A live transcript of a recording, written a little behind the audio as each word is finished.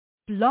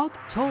Blog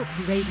Talk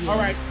Radio. All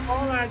right,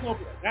 all lines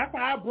open. That's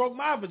how I broke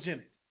my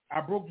virginity.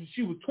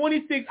 She was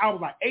 26. I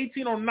was like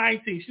 18 or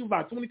 19. She was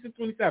like 26,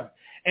 27.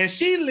 And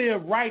she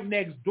lived right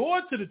next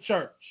door to the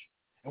church.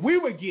 And we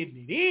were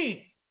getting it in.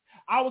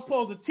 I was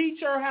supposed to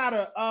teach her how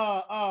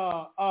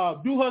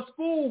to do her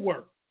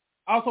schoolwork.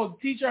 I was supposed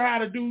to teach her how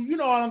to do, you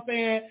know what I'm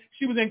saying?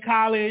 She was in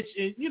college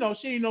and, you know,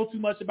 she didn't know too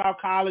much about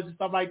college and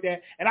stuff like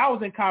that. And I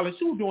was in college.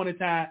 She was doing the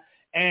time.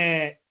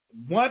 And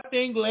one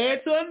thing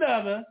led to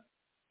another.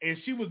 And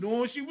she was doing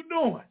what she was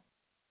doing.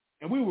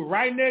 And we were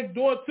right next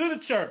door to the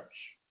church.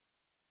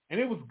 And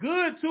it was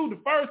good, too, the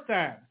first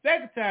time. The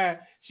second time,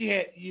 she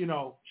had, you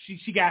know,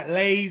 she got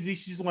lazy.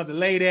 She just wanted to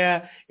lay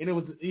there. And it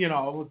was, you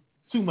know, it was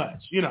too much,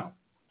 you know.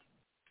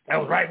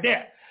 That was right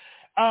there.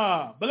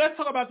 But let's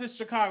talk about this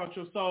Chicago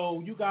trip.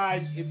 So you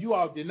guys, if you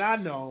all did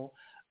not know,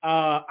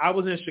 I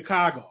was in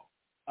Chicago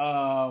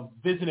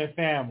visiting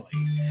family.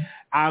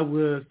 I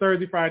was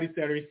Thursday, Friday,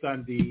 Saturday,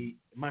 Sunday,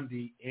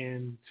 Monday,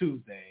 and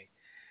Tuesday.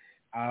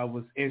 I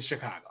was in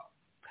Chicago.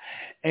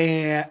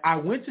 And I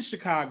went to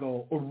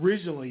Chicago.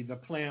 Originally, the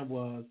plan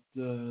was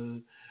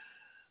to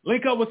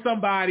link up with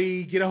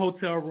somebody, get a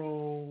hotel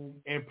room,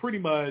 and pretty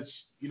much,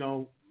 you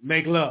know,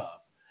 make love.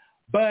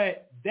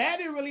 But that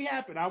didn't really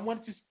happen. I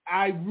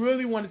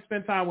really wanted to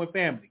spend time with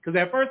family. Because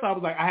at first I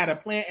was like, I had a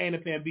plan A and a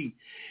plan B.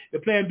 The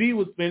plan B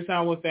was spend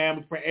time with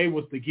family. Plan A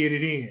was to get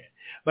it in.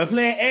 But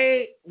plan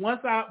A,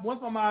 once my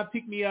mom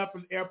picked me up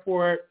from the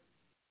airport,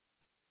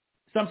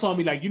 some told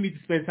me, like, you need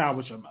to spend time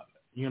with your mother.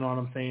 You know what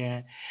I'm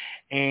saying?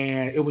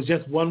 And it was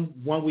just one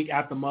week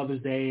after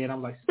Mother's Day, and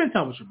I'm like, spend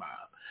time with your mom.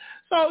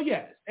 So,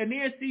 yes. And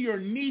then see your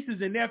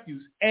nieces and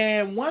nephews.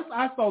 And once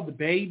I saw the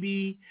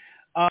baby,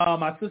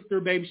 my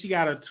sister baby, she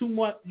got a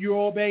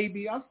 2-month-old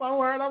baby. I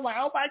saw her, and I'm like,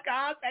 oh, my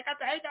God.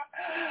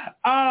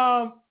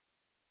 I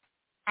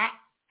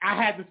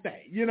had to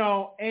stay, you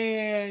know.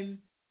 And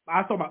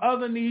I saw my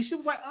other niece. She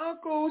was like,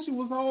 Uncle. She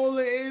was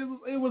holding.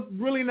 It was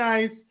really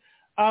nice.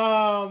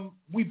 My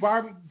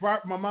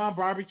mom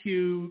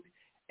barbecued.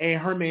 And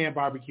her man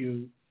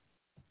barbecued.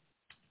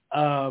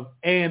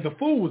 And the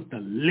food was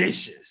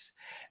delicious.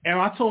 And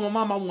I told my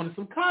mom I wanted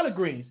some collard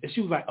greens. And she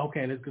was like,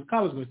 okay, let's get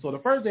collard greens. So the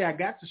first day I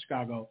got to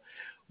Chicago,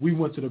 we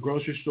went to the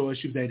grocery store.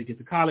 She was able to get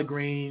the collard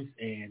greens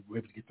and we were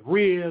able to get the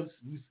ribs.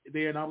 We was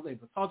there and I was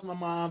able to talk to my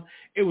mom.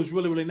 It was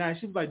really, really nice.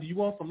 She was like, do you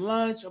want some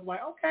lunch? I'm like,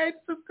 okay,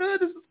 this is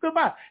good. This is good.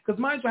 Bye. Because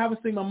mind you, I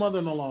haven't seen my mother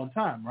in a long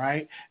time,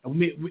 right?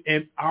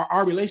 And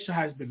our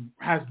relationship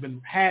had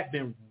been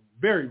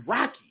very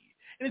rocky.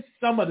 And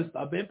some of the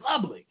stuff been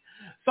public.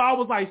 So I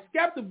was like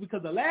skeptical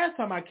because the last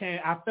time I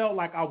came, I felt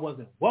like I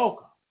wasn't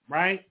welcome,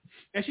 right?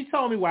 And she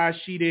told me why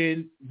she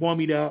didn't want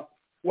me to,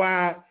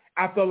 why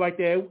I felt like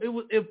that.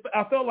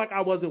 I felt like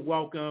I wasn't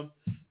welcome.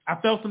 I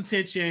felt some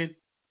tension.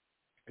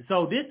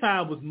 So this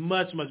time was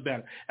much, much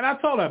better. And I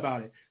told her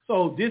about it.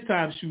 So this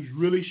time she was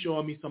really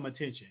showing me some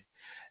attention.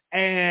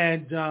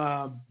 And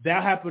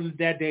that happened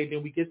that day.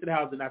 Then we get to the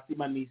house and I see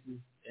my nieces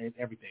and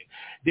everything.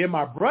 Then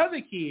my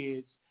brother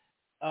kids,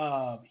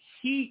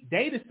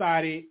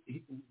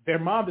 their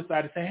mom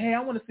decided to say, hey, I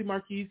want to see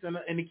Marquise,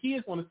 and the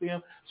kids want to see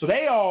him. So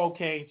they all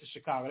came to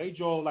Chicago. They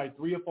drove like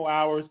 3 or 4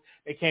 hours.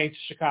 They came to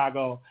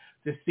Chicago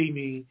to see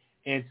me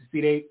and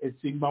to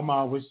see my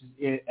mom,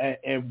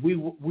 and we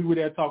were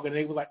there talking. And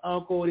they were like,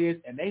 Uncle, this,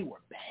 and they were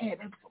bad.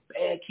 They were some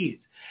bad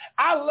kids.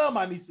 I love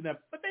my niece and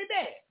nephew, but they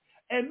bad.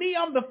 And me,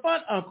 I'm the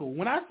fun uncle.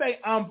 When I say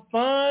I'm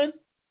fun,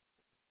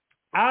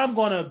 I'm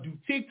gonna do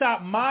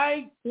TikTok.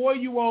 My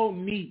 4-year-old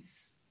niece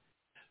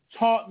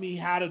taught me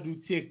how to do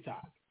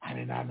TikTok. I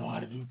did not know how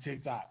to do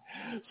TikTok.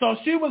 So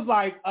she was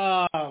like,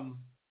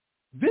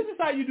 this is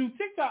how you do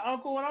TikTok,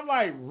 Uncle. And I'm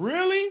like,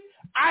 really?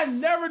 I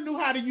never knew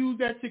how to use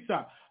that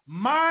TikTok.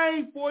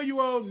 My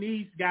 4-year-old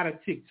niece got a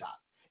TikTok,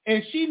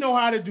 and she know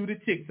how to do the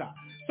TikTok.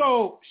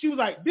 So she was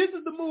like, this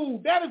is the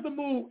move. That is the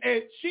move.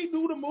 And she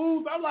knew the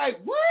moves. I'm like,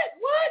 what?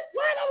 I'm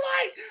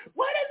like,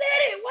 wait a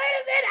minute.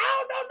 I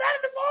don't know none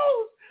of the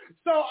moves.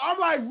 So I'm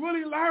like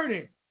really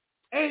learning.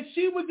 And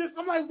she was just,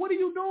 I'm like, what are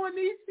you doing,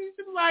 niece? She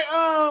was like,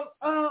 I'm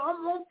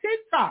on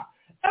TikTok.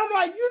 And I'm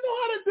like, you know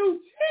how to do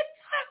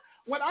TikTok?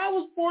 When I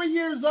was 4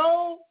 years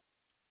old,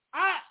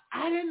 I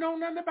didn't know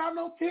nothing about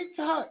no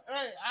TikTok.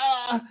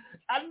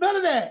 None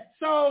of that.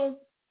 So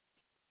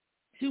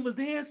she was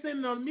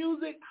dancing on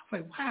music. I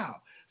was like,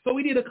 wow. So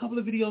we did a couple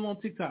of videos on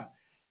TikTok.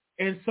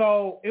 And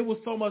so it was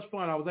so much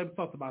fun. I was able to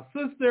talk to my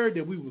sister.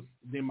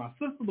 Then my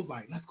sister was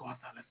like, let's go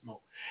outside, let's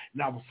smoke.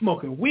 And I was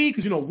smoking weed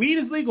because, you know, weed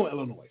is legal in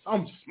Illinois. So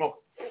I'm just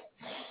smoking.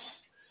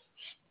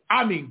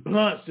 I mean,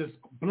 blunts. Then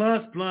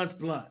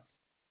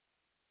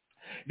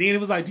it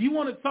was like, do you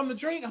want something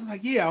to drink? I'm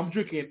like, yeah, I'm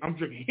drinking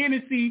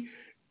Hennessy,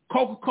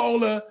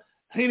 Coca-Cola,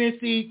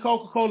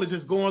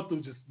 just going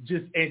through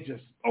just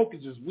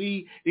smoking just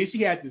weed. Then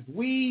she had this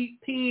weed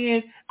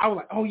pen. I was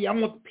like, oh yeah, I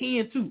want the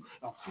pen too.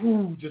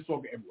 Just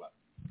smoking everywhere.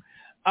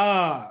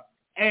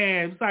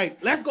 And it's like,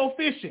 let's go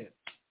fishing.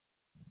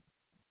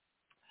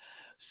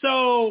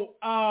 So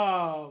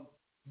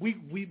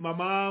my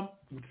mom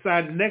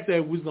decided the next day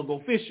we was gonna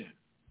go fishing.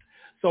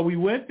 So we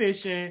went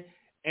fishing,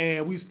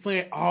 and we was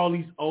playing all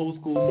these old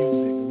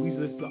school music. We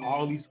listened to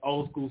all these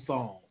old school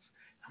songs.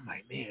 I'm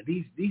like, man,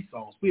 these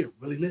songs we're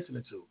really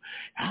listening to.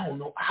 I don't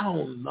know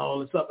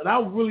what's up. And I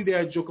was really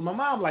there joking. My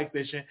mom liked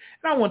fishing,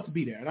 and I wanted to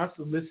be there. And I was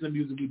listening to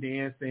music, we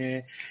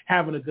dancing,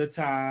 having a good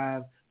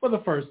time. For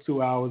the first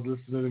 2 hours,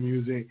 listening to the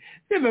music.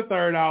 Then the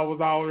third hour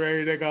was all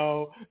ready to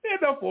go. Then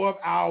the fourth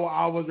hour,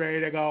 I was ready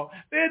to go.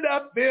 Then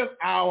the fifth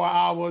hour,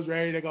 I was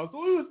ready to go.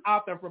 So we was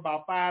out there for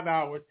about 5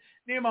 hours.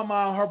 Then my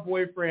mom, her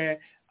boyfriend,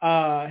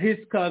 his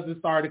cousin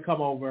started to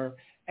come over.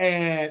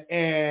 And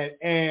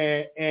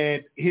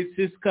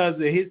his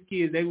cousin, his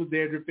kids, they was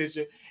there to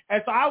fishing.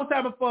 And so I was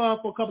having fun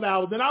for a couple of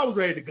hours, and I was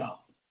ready to go.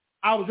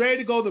 I was ready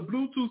to go. The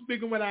Bluetooth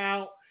speaker went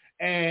out.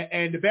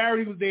 And the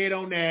battery was dead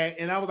on that.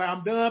 And I was like,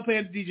 I'm done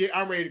playing the DJ.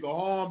 I'm ready to go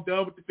home. I'm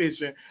done with the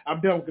fishing.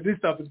 I'm done because this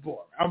stuff is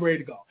boring. I'm ready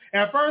to go.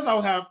 And at first I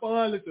was having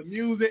fun, listening to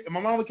music. And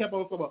my mama kept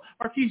on saying,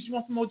 Marquise, you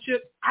want some more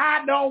chips?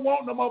 I don't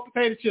want no more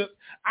potato chips.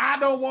 I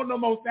don't want no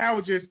more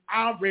sandwiches.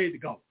 I'm ready to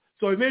go.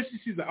 So eventually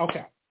she's like,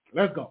 okay,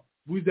 let's go.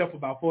 We was there for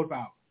about 4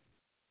 hours.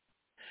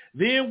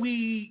 Then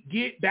we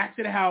get back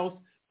to the house,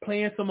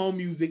 playing some more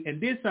music,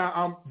 and this time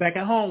I'm back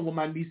at home with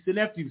my nieces and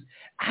nephews.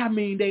 I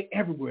mean, they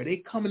everywhere. They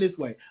coming this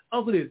way.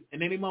 Uncle this.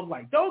 And then their mom's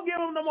like, don't give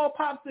them no more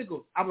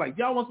popsicles. I'm like,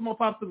 y'all want some more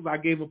popsicles? I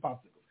gave them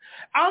popsicles.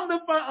 I'm the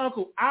fun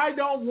uncle. I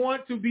don't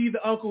want to be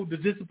the uncle, the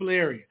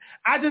disciplinarian.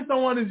 I just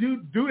don't want to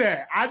do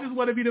that. I just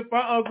want to be the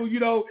fun uncle,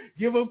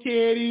 give them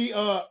candy,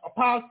 a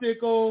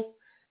popsicle,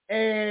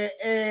 and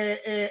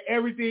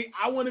everything.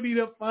 I want to be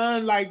the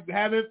fun, like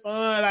having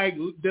fun, like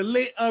the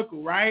lit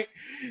uncle, right?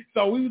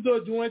 So we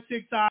was doing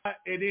TikTok,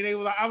 and then they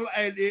were like,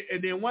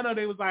 and then one of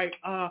them was like,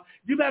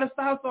 you got to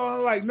stop. So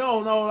I'm like, no,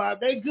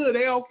 like, they good,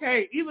 they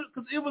okay. Even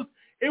because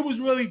it was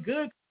really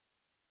good.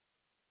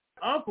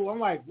 Uncle, I'm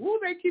like, woo,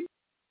 they keep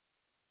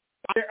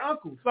their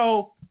uncle.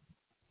 So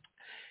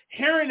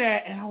hearing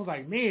that, and I was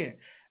like, man,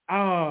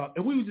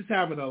 and we was just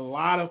having a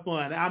lot of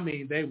fun. I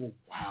mean, they were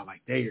wow,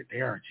 like they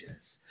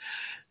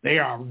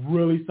are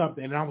really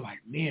something. And I was like,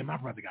 man, my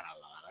brother got a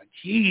lot of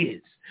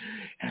kids,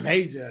 and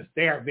they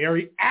are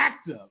very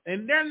active,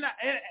 and they're not.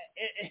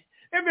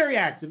 They're very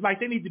active. Like,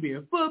 they need to be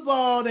in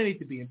football. They need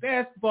to be in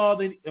basketball.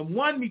 And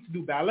one needs to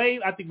do ballet.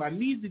 I think my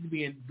niece needs to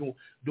be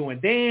doing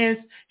dance.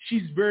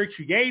 She's very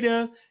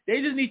creative.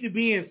 They just need to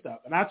be in stuff.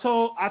 And I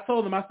told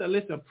them, I said,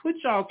 listen, put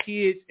y'all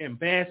kids in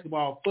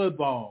basketball,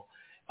 football,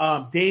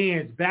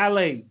 dance,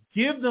 ballet.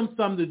 Give them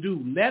something to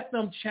do. Let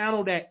them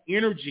channel that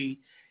energy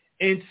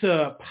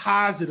into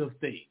positive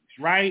things,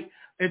 right?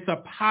 Into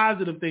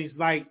positive things.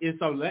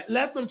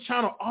 Let them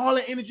channel all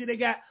the energy they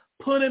got.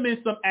 Put them in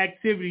some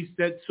activities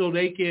so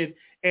they can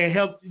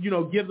help,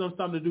 give them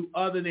something to do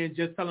other than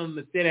just telling them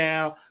to sit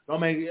down. Don't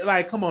make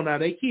like, come on now,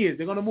 they kids,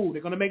 they're gonna move,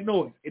 they're gonna make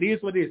noise. It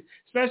is what it is.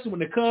 Especially when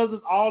the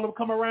cousins, all of them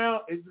come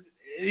around, it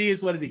is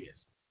what it is.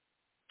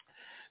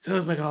 So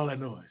it's making all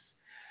that noise.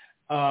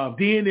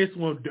 Then this is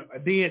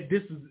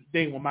the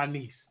thing with my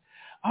niece.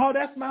 Oh,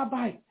 that's my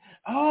bike.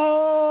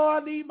 Oh,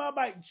 I need my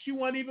bike. She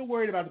wasn't even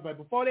worried about the bike.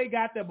 Before they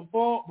got there,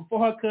 before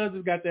her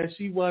cousins got there,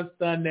 she was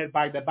stunned that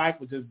bike. The bike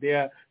was just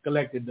there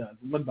collecting dust.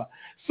 As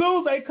soon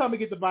as they come and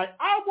get the bike,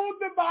 I want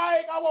the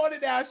bike. I want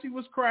it now. She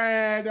was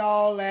crying,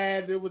 all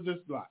that. It was just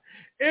like,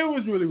 it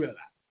was really, really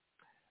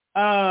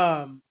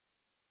loud.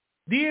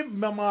 Then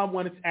my mom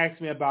wanted to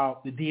ask me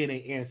about the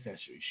DNA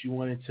ancestry. She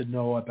wanted to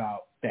know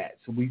about that.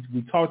 So we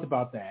talked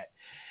about that.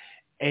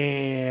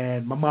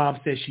 And my mom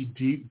said she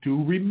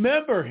do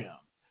remember him.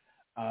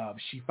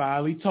 She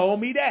finally told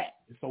me that.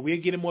 So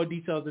we'll get in more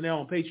details in there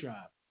on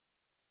Patreon,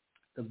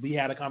 because we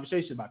had a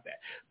conversation about that.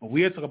 But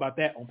we'll talk about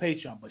that on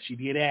Patreon. But she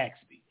did ask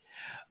me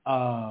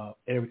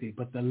everything.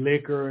 But the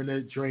liquor and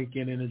the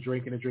drinking. And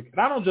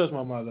I don't judge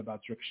my mother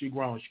about drinking. She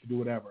grown. She can do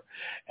whatever.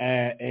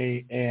 And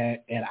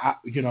I,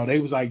 they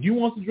was like, you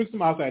want to drink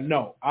some? I said,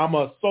 no, I'm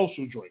a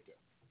social drinker.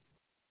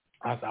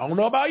 I said, I don't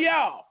know about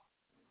y'all,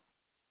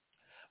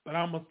 but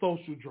I'm a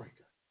social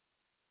drinker.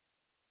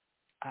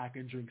 I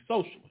can drink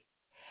socially.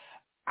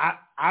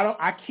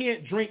 I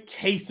can't drink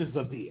cases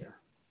of beer.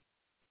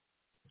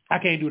 I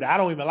can't do that. I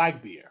don't even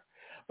like beer.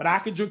 But I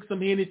can drink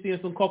some Hennessy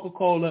and some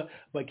Coca-Cola,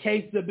 but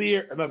cases of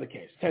beer, another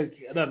case.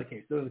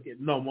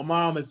 No, my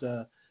mom is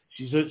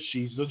she's a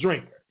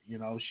drinker.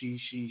 She'll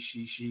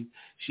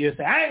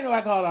say, I ain't no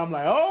alcohol. I'm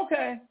like,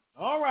 okay,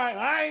 all right,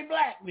 I ain't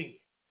black then.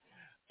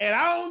 And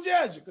I don't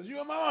judge you because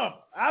you're my mama.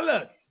 I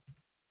love you.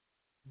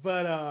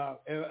 But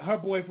her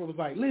boyfriend was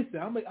like, listen,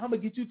 I'm gonna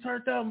get you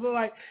turned up. And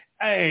like,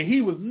 hey,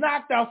 he was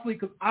knocked out sleep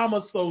because I'm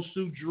a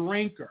social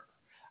drinker.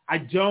 I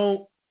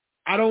don't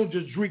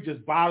just drink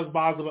just bottles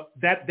of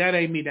that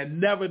ain't me. That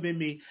never been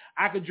me.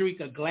 I could drink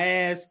a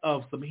glass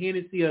of some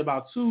Hennessy,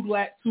 about two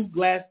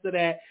glasses of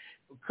that,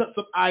 cut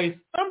some ice.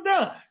 I'm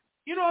done.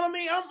 You know what I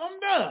mean? I'm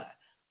done.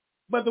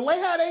 But the way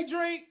how they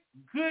drink,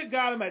 good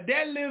God,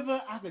 that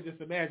liver, I could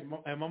just imagine.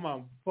 And my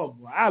mom,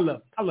 I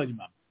love you,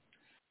 mom.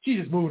 She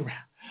just moving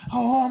around.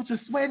 Oh, I'm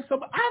just sweating so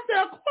much. I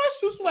said, of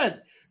course you sweating.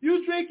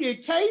 You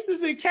drinking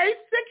cases and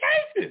cases and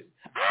cases.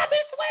 I be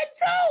sweating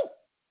too.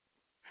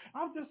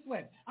 I'm just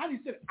sweating. I need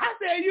to sit. I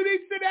said, you need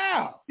to sit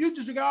down. You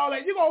just drink all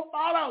that. You're going to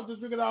fall out just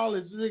drinking all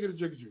this. Drink.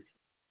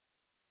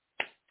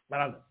 But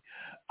I love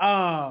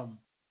it.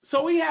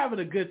 So we having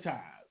a good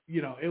time.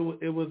 You know, it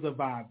was a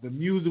vibe. The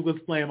music was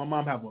playing. My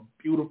mom have a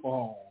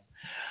beautiful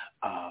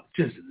home.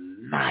 Just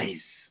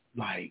nice.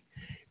 Like,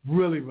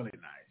 really, really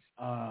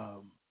nice.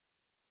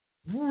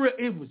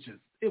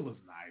 It was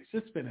nice.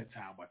 Just spending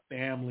time with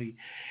family.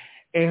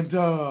 And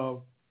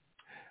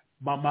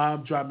my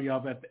mom dropped me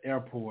off at the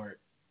airport.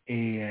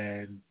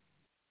 And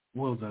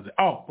what was the other?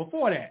 Oh,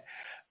 before that,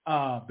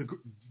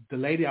 the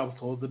lady I was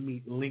supposed to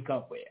link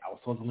up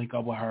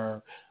with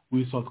her. We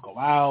were supposed to go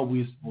out. We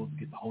were supposed to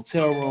get the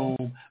hotel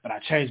room, but I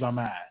changed my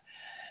mind.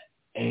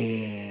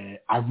 And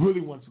I really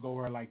wanted to go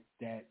over like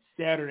that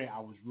Saturday. I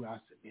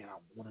said, man, I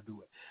want to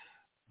do it.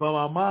 But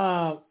my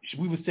mom,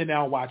 we were sitting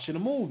down watching a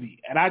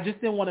movie, and I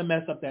just didn't want to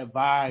mess up that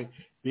vibe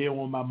being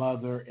with my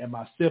mother and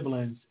my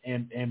siblings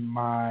and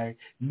my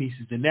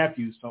nieces and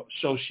nephews.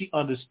 So she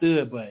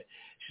understood, but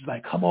she's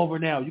like, come over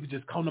now. You can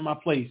just come to my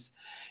place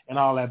and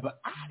all that.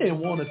 But I didn't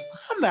want to.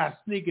 I'm not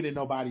sneaking in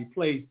nobody's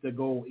place to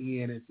go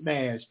in and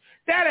smash.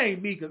 That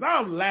ain't me because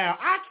I'm loud.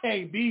 I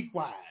can't be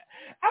quiet.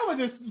 I would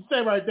just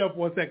stay right there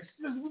for a second.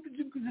 You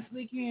can just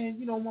sneak in.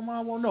 You know, my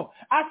mom won't know.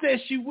 I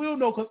said she will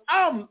know because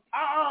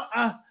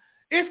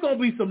it's going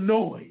to be some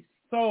noise.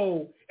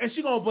 So, and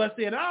she going to bust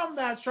in.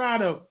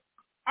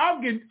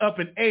 I'm getting up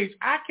in age.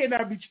 I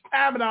cannot be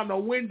climbing out no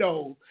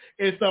windows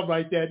and stuff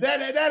like that.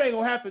 That ain't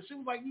going to happen. She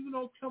was like, you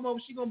know, come over.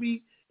 She going to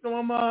be, you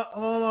know, my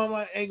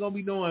mama ain't going to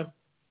be doing.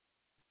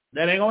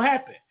 That ain't going to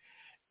happen.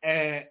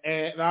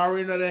 And I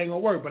already know that ain't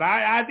going to work. But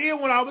I did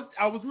when I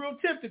was real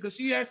tempted because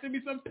she had sent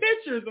me some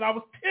pictures and I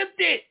was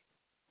tempted.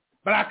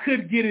 But I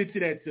couldn't get into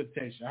that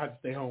temptation. I had to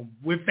stay home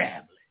with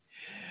family.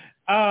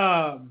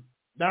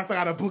 That's why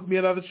I got to book me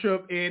another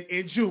trip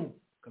in June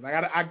because I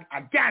got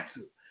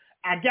to.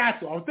 I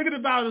was thinking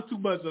about it too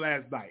much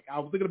last night. I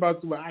was thinking about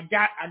it too much. I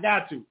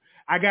got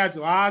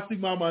to. I'll see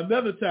mama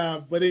another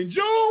time, but in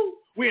June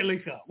we'll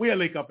link up. We'll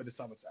link up in the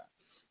summertime,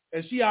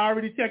 and she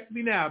already texted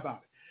me now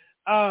about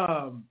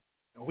it.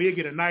 We'll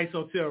get a nice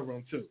hotel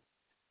room too,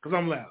 because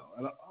I'm loud.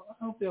 I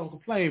hope they don't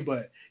complain,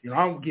 but you know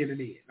I'm getting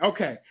in.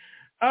 Okay.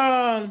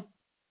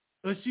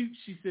 But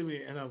she sent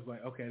me, and I was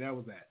like, okay, that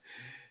was that.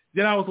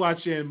 Then I was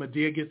watching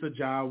Madea Gets a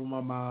Job with my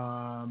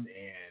mom,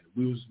 and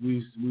we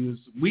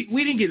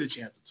didn't get a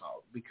chance to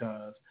talk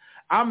because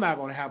I'm not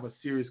going to have a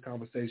serious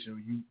conversation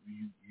with you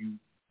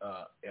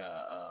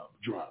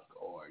drunk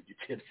or you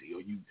tipsy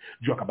or you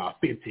drunk about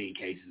 15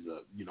 cases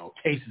of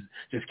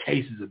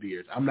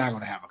beers. I'm not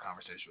going to have a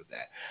conversation with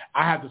that.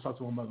 I have to talk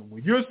to my mother.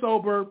 When you're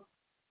sober,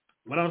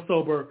 when I'm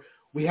sober,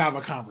 we have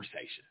a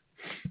conversation,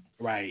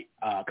 right?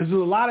 Because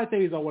there's a lot of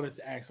things I wanted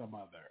to ask my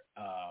mother,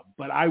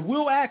 but I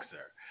will ask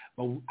her.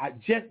 But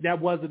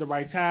that wasn't the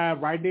right time.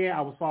 Right there,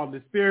 I was following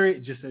the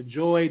spirit, just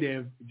enjoy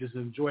the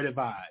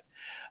vibe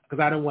because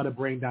I didn't want to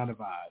bring down the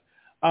vibe.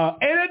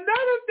 And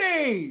another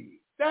thing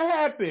that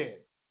happened,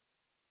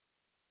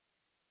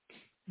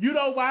 you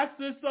know why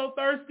I'm so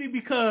thirsty?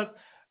 Because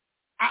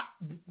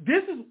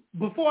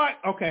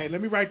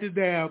let me write this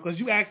down because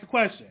you asked the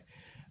question.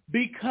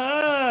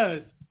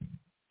 Because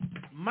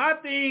my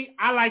thing,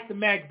 I like the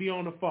Mac be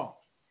on the phone.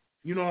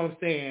 You know what I'm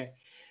saying?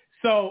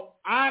 So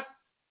I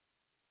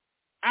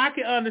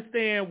can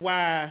understand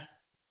why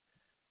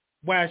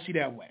she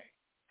that way.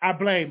 I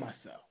blame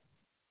myself.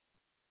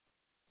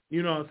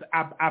 You know what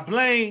I'm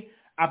saying?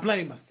 I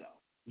blame myself.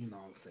 You know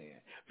what I'm saying?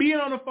 Being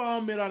on the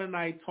phone middle of the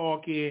night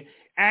talking,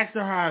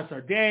 asking her how's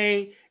her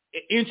day,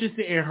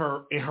 interested in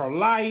her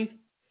life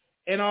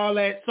and all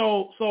that.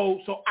 So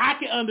I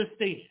can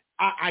understand.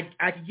 I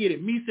can get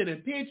it. Me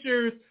sending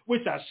pictures,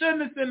 which I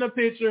shouldn't have sent a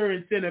picture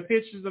and sending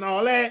pictures and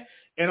all that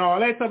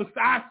type of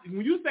stuff.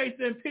 When you say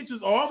send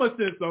pictures, I'm going to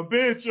send some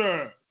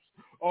pictures.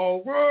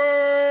 All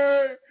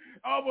right.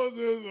 I'm going to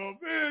send some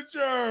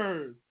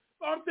pictures.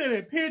 So I'm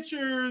sending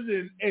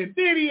pictures and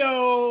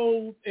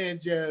videos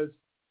and just,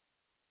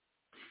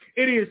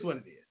 it is what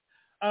it is.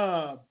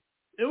 And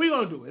we're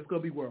going to do it. It's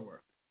going to be well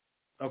worth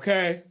it.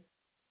 Okay?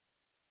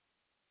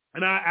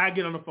 And I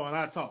get on the phone.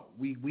 I talk.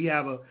 We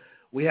have a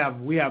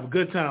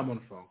good time on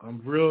the phone.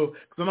 I'm real,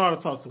 because I know how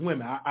to talk to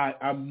women.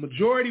 I'm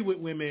majority with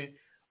women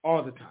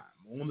all the time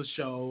on the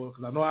show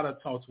because I know how to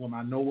talk to women.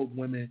 I know what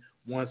women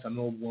want. I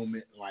know what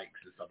women likes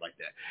and stuff like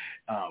that.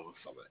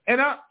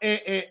 And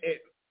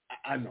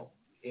I know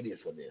it is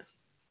what it is.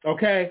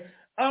 Okay.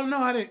 Oh no,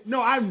 I didn't.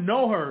 No, I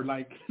know her.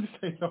 Like,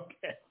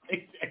 okay.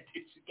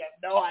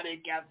 No, I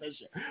didn't catch that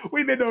shit.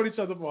 We've been knowing each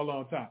other for a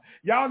long time.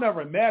 Y'all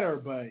never met her,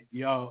 but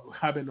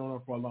I've been knowing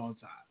her for a long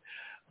time.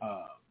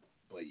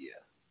 But yeah.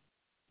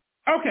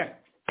 Okay.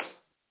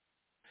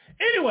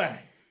 Anyway,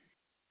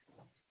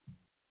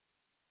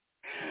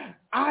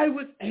 I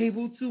was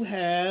able to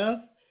have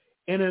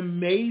an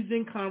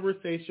amazing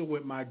conversation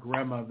with my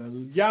grandmother.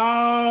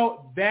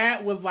 Y'all,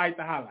 that was like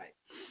the highlight.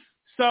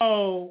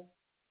 So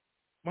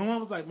my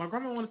mom was like, my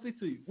grandma want to speak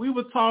to you. We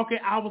were talking.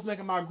 I was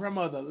making my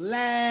grandmother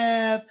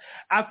laugh.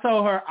 I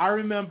told her, I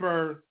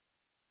remember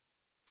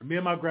me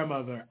and my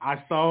grandmother,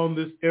 I saw on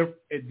this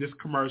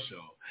commercial.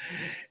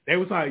 They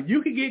was like,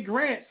 you can get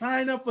grants,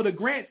 sign up for the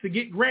grants to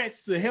get grants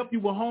to help you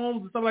with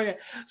homes and stuff like that.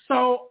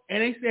 So,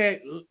 and they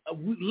said,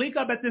 link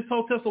up at this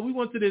hotel. So we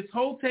went to this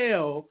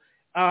hotel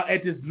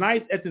at this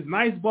nice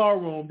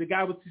ballroom. The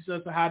guy was teaching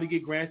us how to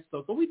get grants.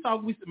 So we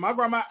talked. My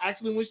grandma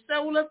actually went, she said,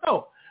 well, let's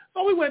go.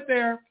 So we went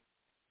there,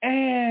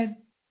 and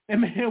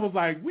man was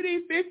like, we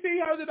need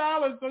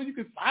 $1,500 so you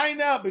can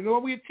sign up and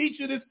we'll teach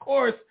you this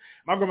course.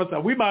 My grandma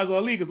said, we might as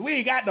well leave because we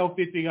ain't got no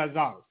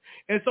 $1,500.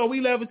 And so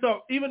we left it.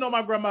 So even though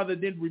my grandmother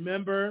didn't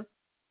remember,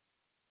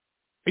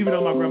 a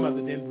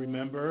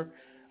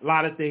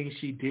lot of things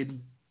she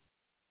didn't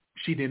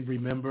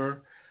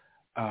remember,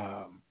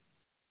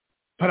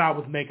 but I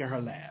was making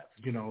her laugh,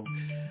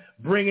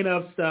 bringing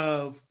up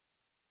stuff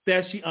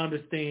that she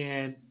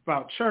understand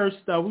about church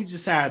stuff. We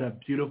just had a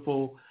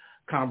beautiful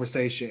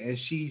conversation, and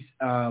she's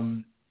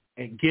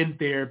getting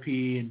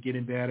therapy and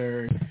getting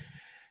better.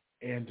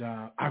 And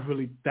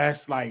that's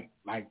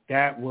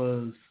that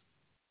was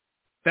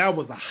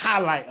a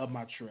highlight of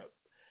my trip,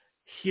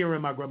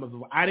 hearing my grandmother.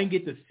 I didn't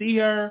get to see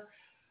her,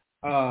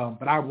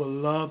 but I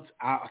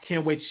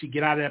can't wait till she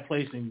get out of that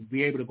place and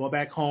be able to go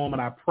back home.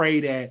 And I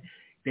pray that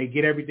they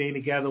get everything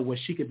together where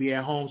she could be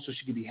at home so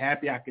she could be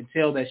happy. I can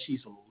tell that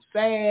she's a little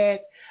sad.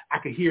 I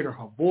could hear it in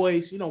her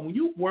voice. When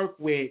you work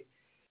with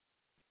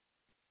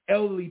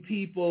elderly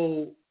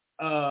people,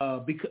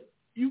 because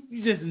you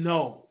just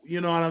know, you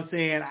know what I'm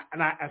saying?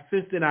 And I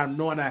sensed it, I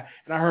know, and I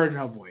heard in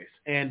her voice.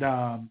 And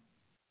I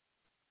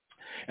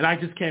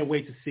just can't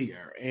wait to see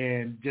her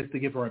and just to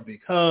give her a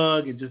big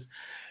hug and just,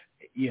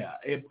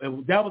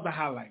 that was the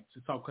highlight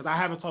to talk, because I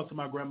haven't talked to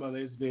my grandmother.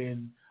 It's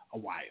been a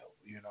while,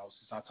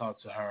 since I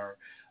talked to her.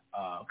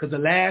 Because the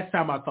last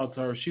time I talked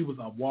to her, she was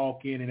a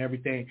walk-in and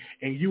everything.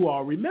 And you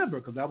all remember,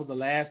 because that was the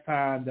last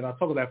time that I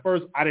talked to her. At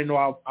first, I didn't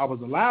know I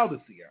was allowed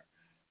to see her.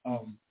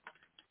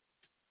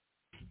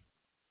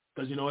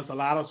 Because, it's a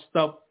lot of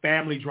stuff,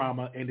 family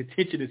drama, and the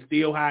tension is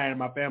still high in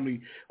my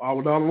family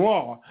all down the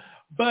wall.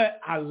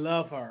 But I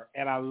love her,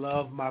 and I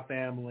love my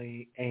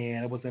family,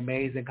 and it was an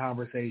amazing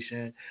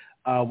conversation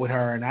with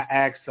her. And I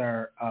asked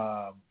her,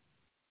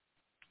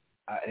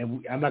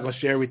 and I'm not going to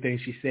share everything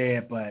she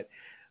said, but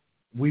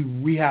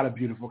we had a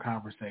beautiful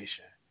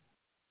conversation.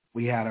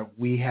 We had a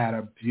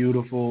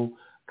beautiful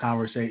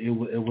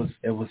conversation.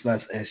 It was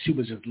us, and she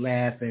was just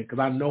laughing, because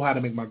I know how to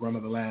make my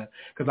grandmother laugh,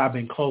 because I've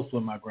been close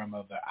with my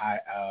grandmother.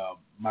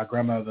 My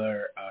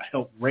grandmother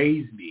helped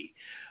raise me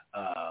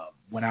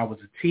when I was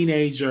a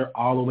teenager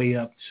all the way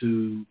up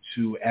to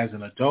as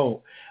an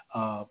adult.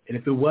 And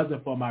if it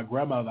wasn't for my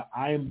grandmother,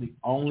 I am the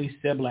only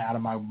sibling out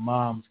of my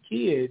mom's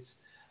kids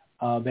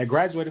that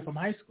graduated from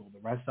high school. The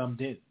rest of them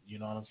didn't. You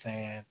know what I'm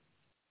saying?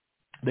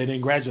 They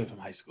didn't graduate from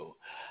high school.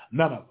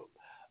 None of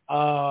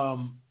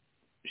them.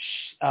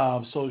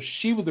 So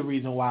she was the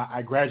reason why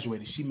I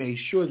graduated. She made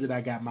sure that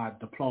I got my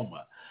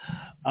diploma.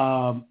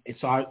 And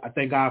so I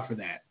thank God for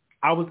that.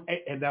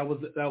 That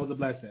was a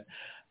blessing.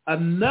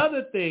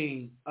 Another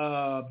thing,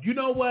 you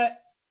know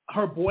what?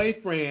 Her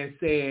boyfriend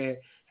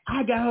said,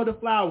 I got her the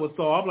flowers.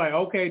 So I'm like,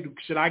 okay,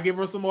 should I give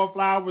her some more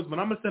flowers? But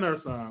I'm going to send her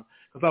some.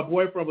 Because her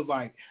boyfriend was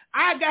like,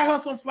 I got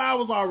her some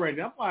flowers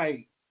already. I'm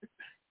like,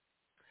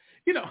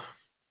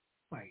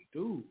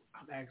 dude,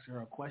 I'm asking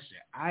her a question.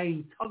 I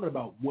ain't talking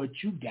about what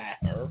you got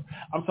her.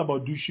 I'm talking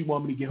about, do she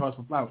want me to get her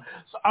some flowers?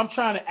 So I'm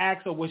trying to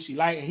ask her what she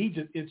like, and he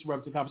just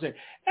interrupts the conversation.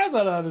 That's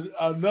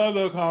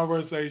another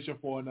conversation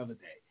for another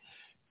day.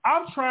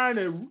 I'm trying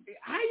to,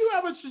 how you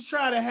ever just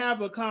try to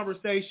have a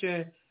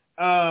conversation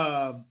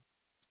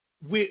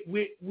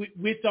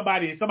with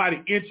somebody and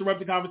somebody interrupt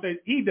the conversation?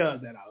 He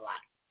does that a lot.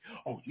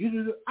 Oh,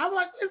 I'm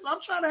like, I'm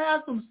trying to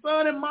have some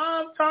son and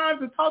mom time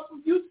to talk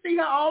to you. See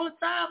her all the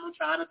time. I'm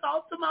trying to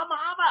talk to my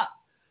mama.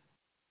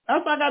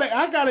 That's why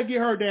I gotta get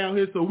her down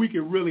here so we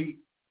can really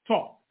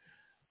talk.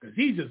 Because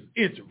he just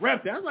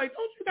interrupted. I was like,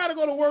 don't you got to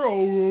go to work?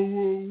 Oh,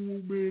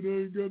 man, I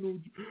ain't got no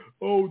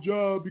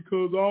job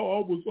because I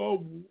was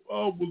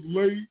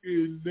late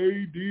and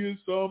they did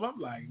something. I'm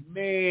like,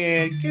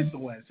 man, get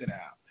somewhere and sit down.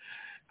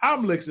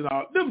 I'm listening to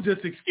all them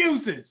just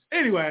excuses.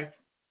 Anyway,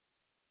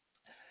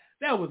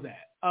 that was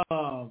that.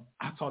 I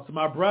talked to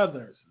my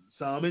brothers,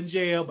 some in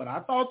jail, but I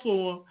talked to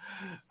them.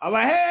 I'm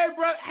like, hey,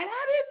 brother, and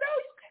I didn't know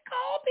you could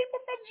call people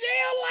from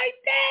jail like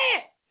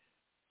that.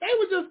 They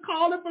were just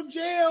calling from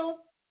jail,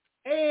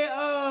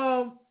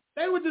 and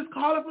they were just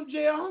calling from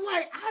jail. I'm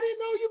like, I didn't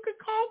know you could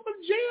call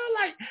from jail.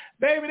 Like,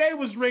 baby, they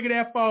was ringing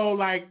that phone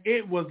like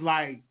it was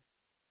like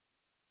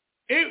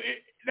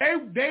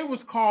they was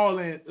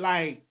calling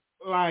like.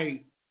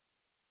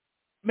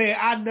 Man,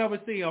 I never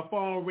seen a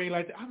phone ring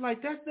like that. I'm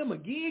like, that's them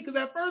again? Because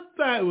that first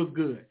time it was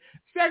good.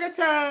 Second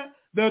time,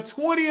 the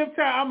 20th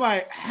time, I'm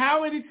like,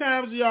 how many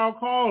times are y'all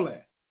calling?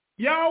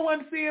 Y'all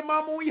wasn't seeing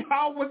mama when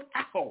y'all was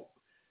out.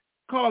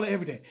 Calling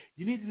every day.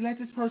 You need to let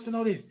this person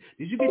know this.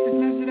 Did you get this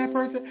message to that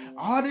person?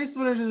 All this.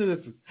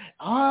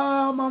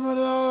 Oh,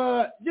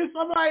 mama.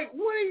 I'm like,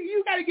 what?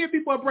 You got to give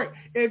people a break.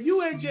 If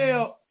you in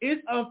jail,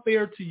 it's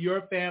unfair to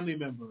your family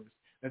members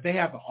that they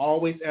have to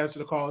always answer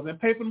the calls and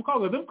pay for them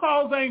calls. Them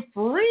calls ain't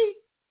free.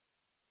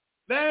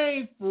 They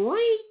ain't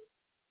free.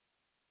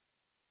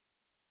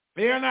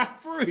 They are not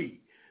free.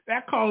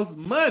 That costs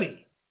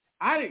money.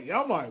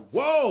 I'm like,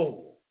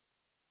 whoa.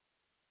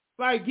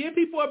 Like, give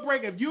people a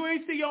break. If you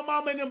ain't see your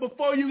mama and them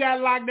before you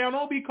got locked down,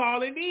 don't be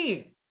calling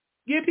in.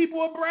 Give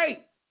people a break.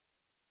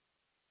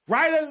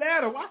 Write a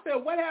letter. I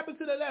said, what happened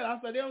to the letter? I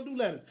said, they don't do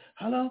letters.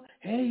 Hello?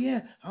 Hey,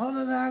 yeah. I don't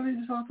know. I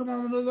need to talk to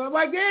mama. I'm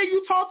like, yeah,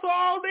 you talk to her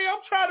all day. I'm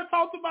trying to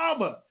talk to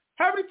mama.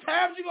 How many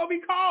times you going to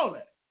be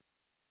calling?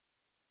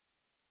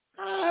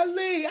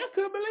 Golly, I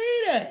couldn't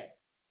believe that.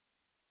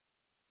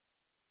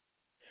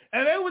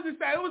 And it was a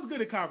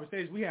good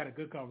conversation. We had a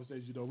good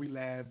conversation, you know. We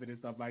laughing and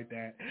stuff like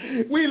that.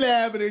 We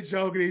laughing and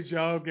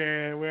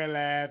joking. We're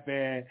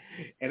laughing.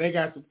 And they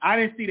got some, I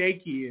didn't see their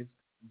kids,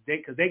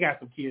 because they got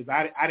some kids.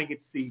 I didn't get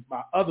to see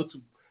my other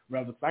two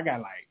brothers. I got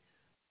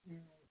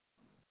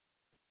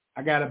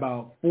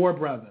about 4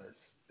 brothers.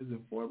 Is it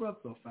 4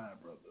 brothers or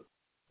 5 brothers?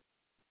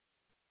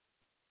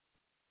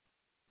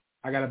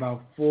 I got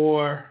about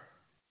 4.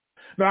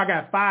 No, I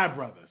got 5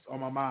 brothers on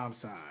my mom's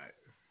side.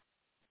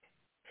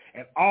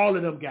 And all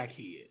of them got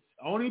kids.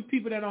 Only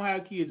people that don't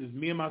have kids is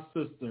me and my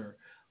sister.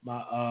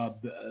 My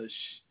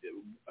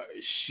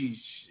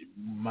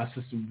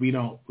sister, we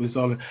don't. It's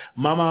all,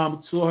 my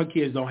mom, 2 of her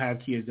kids don't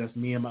have kids. That's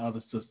me and my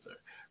other sister,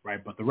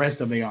 right? But the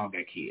rest of them, they all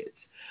got kids.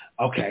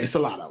 Okay, it's a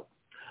lot of them.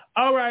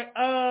 All right.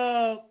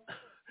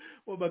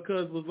 Well, my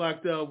cousin was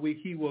locked up.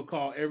 He would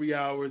call every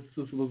hour. His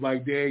sister was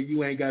like, Dad,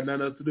 you ain't got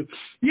nothing else to do.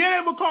 Yeah,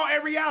 they would call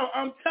every hour.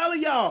 I'm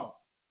telling y'all.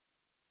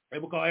 They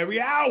would call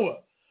every hour.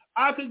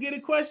 I could get a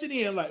question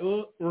in, like,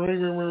 ring,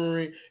 ring, ring,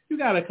 ring. You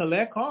got to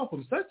collect call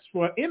from such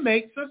for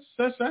inmate, such.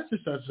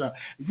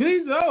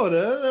 Please,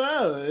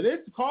 this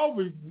call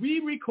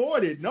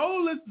re-recorded.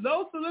 No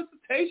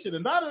solicitation.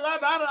 And I'm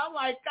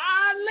like,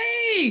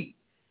 golly.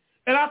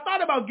 And I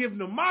thought about giving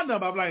them my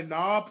number. I'm like,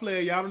 nah,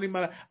 player, y'all don't need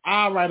my number.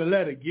 I'll write a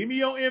letter. Give me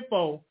your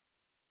info,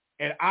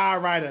 and I'll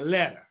write a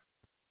letter.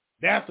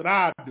 That's what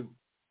I do.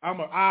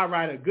 I'll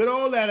write a good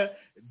old letter.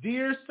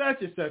 Dear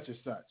such and such and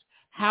such.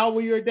 How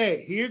was your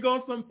day? Here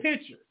goes some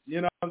pictures.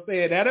 You know what I'm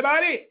saying? That's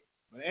about it.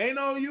 But ain't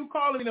no you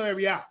calling me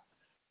every hour.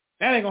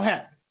 That ain't going to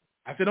happen.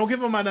 I said, don't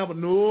give them my number.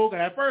 No,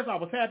 because at first I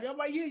was happy. I'm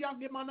like, yeah, y'all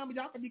get my number.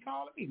 Y'all can be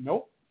calling me.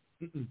 Nope.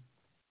 Because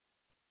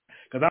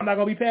I'm not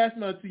going to be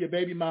passing on to your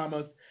baby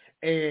mamas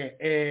and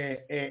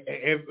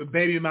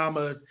baby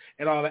mamas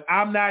and all that.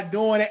 I'm not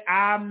doing it.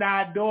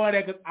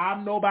 Because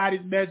I'm nobody's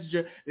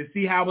messenger to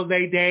see how was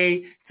their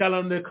day, tell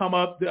them to come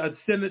up,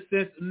 send a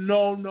sense.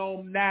 No,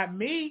 not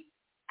me.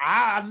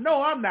 I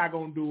know I'm not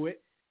going to do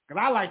it because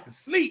I like to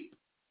sleep.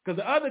 Because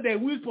the other day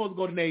we were supposed to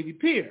go to Navy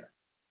Pier.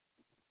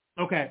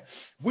 Okay.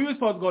 We were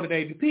supposed to go to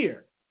Navy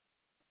Pier.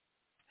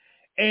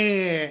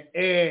 And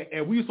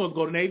we were supposed to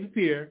go to Navy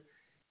Pier.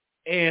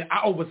 And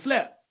I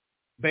overslept.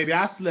 Baby,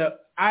 I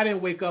slept. I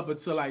didn't wake up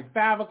until like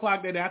 5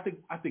 o'clock that day.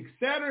 I think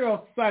Saturday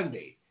or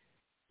Sunday.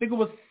 I think it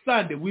was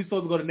Sunday. We were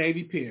supposed to go to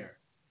Navy Pier.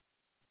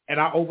 And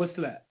I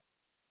overslept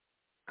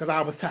because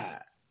I was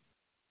tired.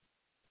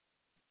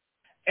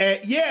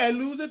 And yeah,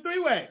 lose a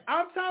 3-way.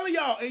 I'm telling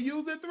y'all, and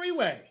use a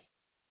 3-way.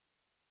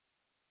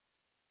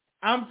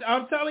 I'm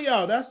telling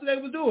y'all, that's what they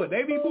would do it.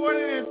 They be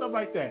boarding and stuff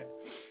like that.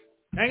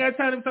 I ain't got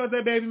time to talk to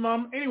that baby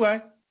mama. Anyway,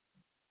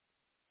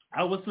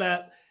 I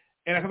overslept,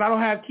 and because I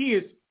don't have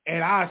kids,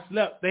 and I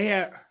slept, they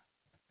had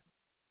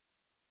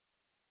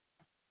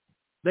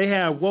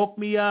woke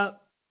me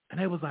up, and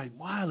they was like,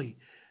 Wiley,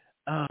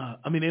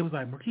 they was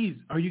like, Marquise,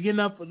 are you getting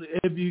up?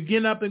 If you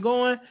getting up and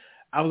going?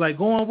 I was like,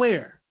 going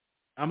where?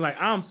 I'm like,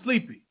 I'm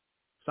sleepy.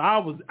 So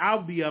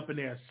I'll be up in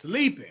there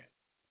sleeping.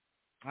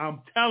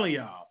 I'm telling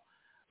y'all.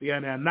 Yeah,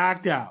 now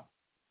knocked out.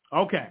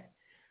 Okay.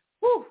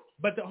 Whew.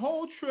 But the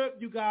whole trip,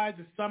 you guys,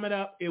 to sum it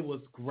up, it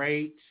was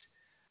great.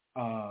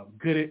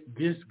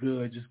 Just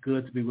good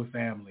to be with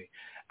family.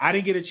 I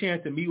didn't get a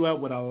chance to meet up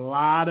with a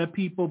lot of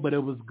people, but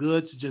it was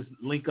good to just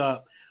link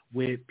up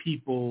with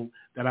people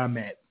that I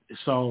met.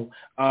 So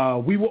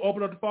we will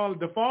open up the phone.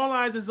 The phone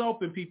lines is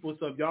open, people.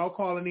 So if y'all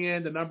calling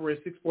in, the number is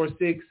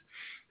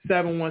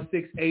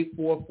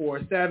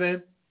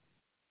 646-716-8447.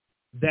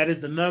 That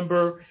is the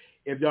number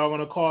if y'all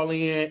want to call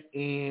in.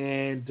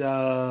 And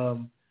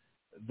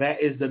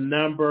that is the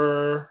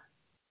number.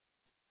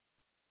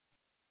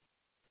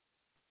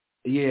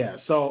 Yeah,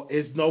 so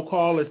it's no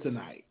callers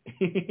tonight.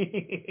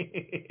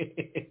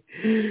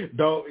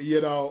 Don't,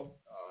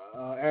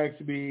 ask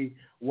me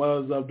what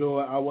was I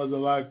doing. I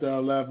wasn't locked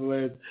up,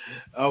 laughing.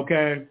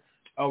 Okay.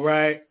 All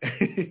right.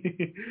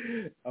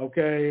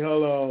 Okay,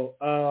 hello.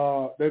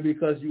 Maybe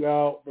because you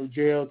out from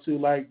jail too,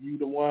 like you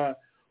the one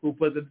who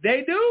put the,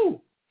 they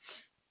do.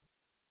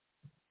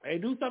 They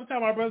do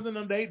sometimes. My brothers and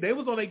them, they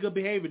was on their good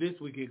behavior this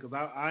weekend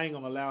because I ain't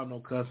going to allow no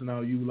cussing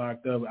out you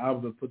locked up. I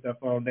was going to put that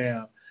phone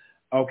down.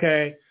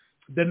 Okay.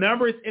 The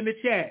number is in the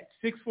chat,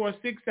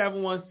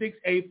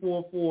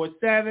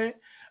 646-716-8447.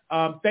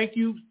 Thank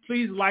you.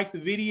 Please like the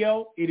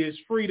video. It is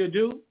free to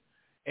do.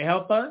 It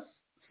helps us.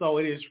 So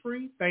it is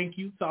free. Thank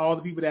you to all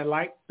the people that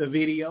liked the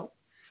video.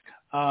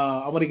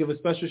 I want to give a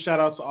special shout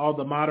out to all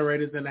the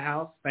moderators in the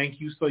house. Thank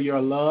you for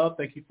your love.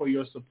 Thank you for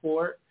your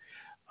support.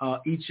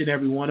 Each and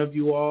every one of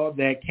you all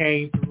that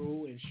came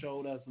through and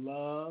showed us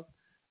love.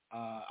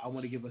 I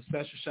want to give a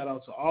special shout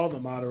out to all the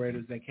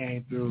moderators that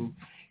came through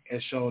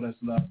and showed us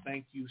love.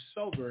 Thank you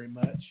so very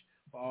much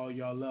for all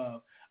your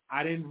love.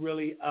 I didn't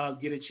really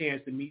get a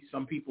chance to meet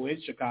some people in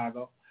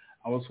Chicago.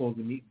 I was supposed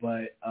to meet,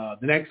 but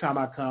the next time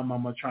I come,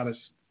 I'm going to try to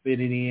fit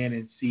it in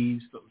and see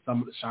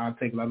some of the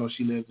Shantae, because I know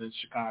she lives in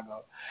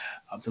Chicago,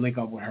 to link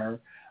up with her.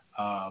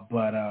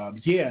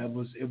 Yeah, it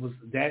was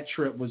that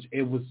trip was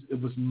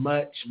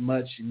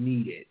much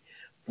needed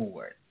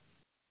for it.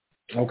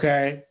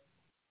 Okay,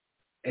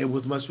 it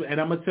was much,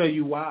 and I'm gonna tell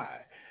you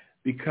why.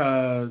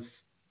 Because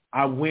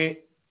I went.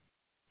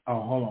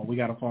 Oh, hold on, we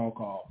got a phone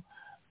call.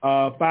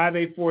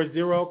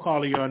 5840,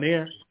 caller, you're on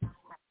air.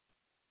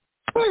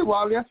 Hey,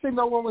 Wally, I think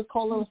no one was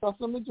calling us, so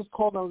let me just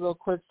call them real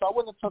quick. So I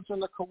want to touch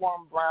on the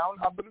Kawan Brown.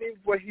 I believe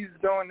what he's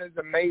doing is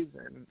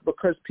amazing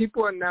because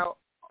people are now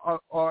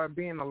are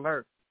being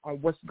alert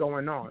on what's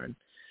going on.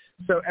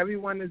 So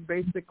everyone is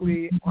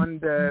basically on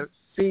the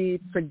feed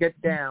to get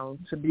down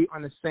to be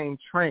on the same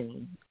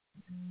train.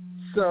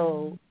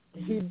 So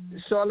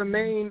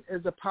Charlemagne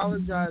is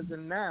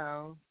apologizing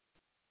now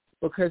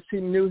because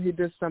he knew he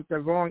did something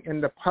wrong.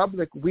 In the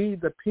public, we,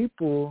 the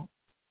people,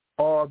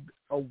 are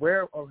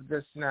aware of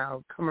this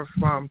now coming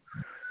from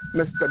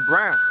Mr.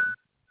 Brown.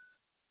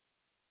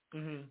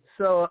 Mm-hmm.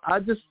 So I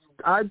just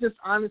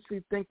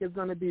honestly think there's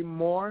going to be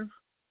more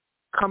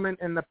coming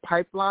in the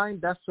pipeline.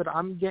 That's what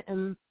I'm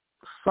getting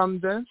from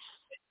this.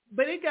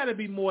 But it got to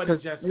be more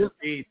than just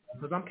Reed,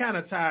 because I'm kind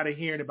of tired of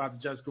hearing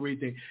about the Just Reed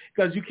thing,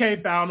 because you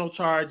can't file no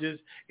charges.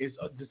 It's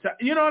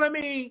you know what I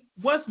mean?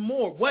 What's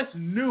more? What's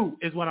new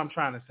is what I'm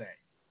trying to say.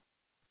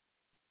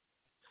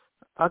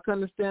 I can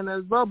understand that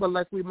as well, but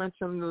like we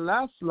mentioned in the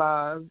last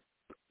live,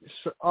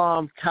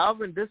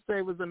 Calvin did say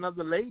it was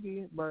another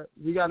lady, but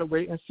we got to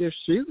wait and see if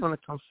she's going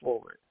to come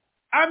forward.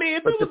 I mean,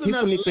 if but it was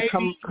another lady, to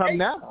come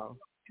now.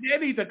 They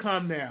need to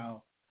come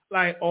now,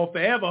 like, or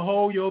forever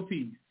hold your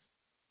peace.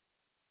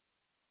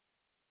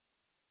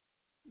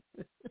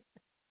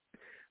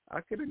 I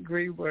could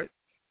agree, but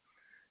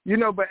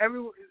but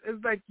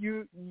it's like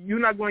you're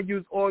not going to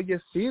use all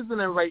your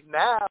seasoning right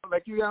now.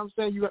 Like, you know what I'm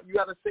saying? You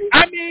got to say.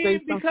 I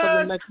mean, because for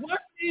the next...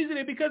 what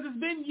seasoning? Because it's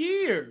been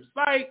years.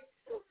 Like,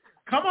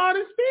 come on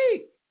and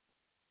speak.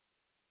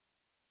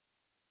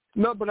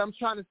 No, but I'm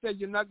trying to say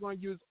you're not going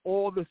to use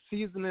all the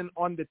seasoning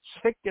on the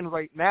chicken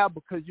right now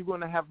because you're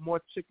going to have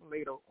more chicken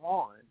later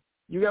on.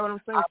 You get what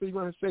I'm saying? So you're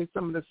going to say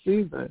some of the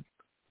seasoning.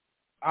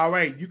 All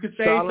right, you could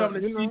say some of the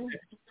seasoning.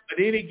 But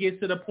then it gets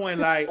to the point,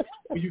 like,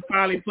 when you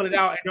finally pull it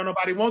out and don't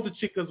nobody want the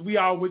chicken, because we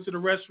all went to the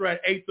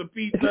restaurant, ate some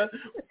pizza.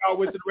 We all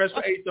went to the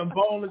restaurant, ate some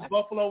boneless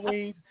buffalo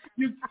wings.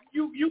 You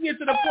get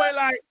to the point,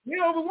 like, we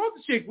don't even want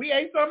the chicken. We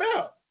ate something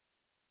else.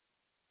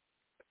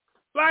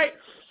 Like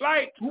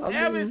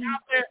whoever's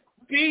out there,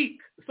 speak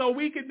so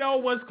we can know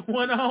what's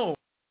going on.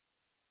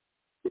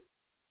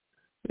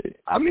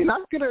 I mean, I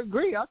could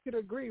agree,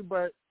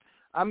 but,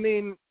 I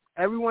mean,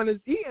 everyone is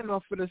eating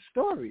off of the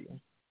story.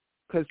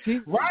 Because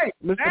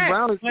Mr.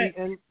 Brown is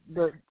eating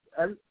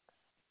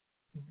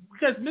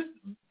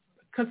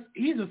because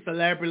he's a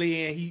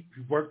celebrity and he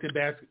worked in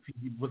basketball.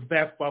 He was a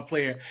basketball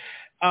player.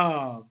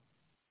 It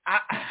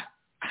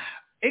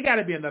got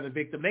to be another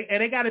victim,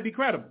 and they got to be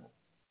credible.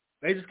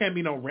 They just can't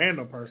be no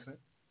random person.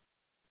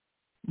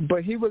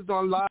 But he was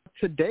on live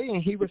today,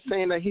 and he was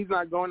saying that he's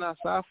not going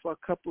outside for a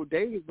couple of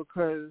days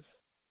because,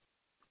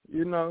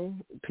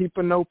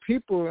 people know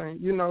people,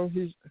 and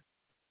he's.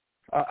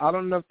 I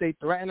don't know if they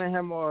threatening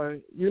him or,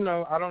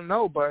 I don't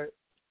know. But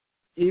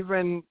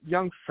even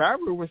young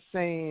Farrell was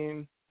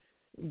saying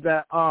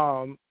that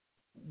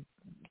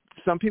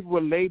some people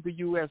will label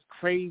you as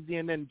crazy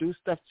and then do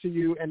stuff to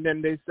you, and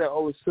then they say,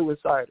 oh, it's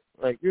suicide.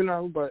 Like,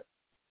 but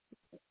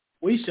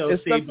we shall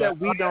it's see, stuff that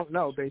we don't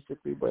know,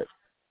 basically. But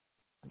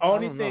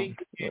only thing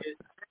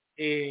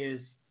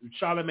is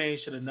Charlemagne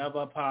should have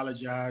never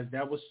apologized.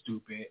 That was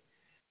stupid.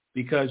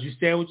 Because you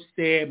said what you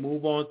said,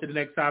 move on to the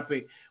next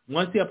topic.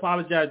 Once he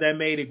apologized, that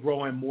made it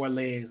grow in more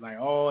legs. Like,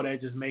 that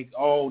just makes,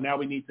 now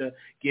we need to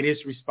get his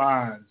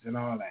response and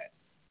all that.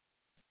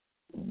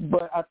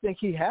 But I think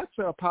he had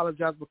to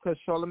apologize because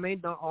Charlemagne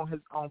don't own his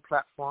own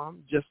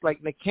platform, just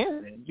like Nick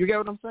Cannon. You get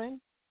what I'm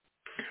saying?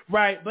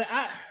 Right, but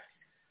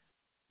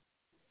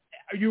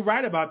you're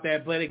right about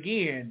that. But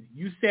again,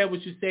 you said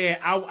what you said.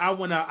 I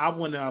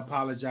wanna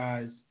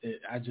apologize.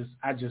 I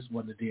just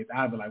wouldn't have did.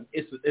 I'd be like,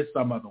 it's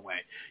some other way.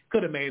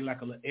 Could have made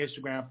like a little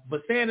Instagram,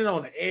 but saying it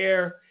on the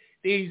air,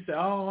 then you say,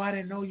 I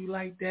didn't know you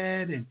like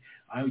that, and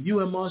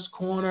you in Moss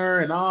Corner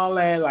and all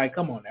that. Like,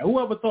 come on now.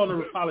 Whoever told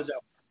him to apologize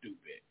was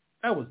stupid.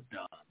 That was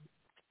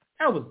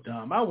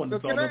dumb. I wouldn't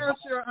have told him. Can I ask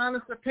your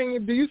honest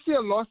opinion? Do you see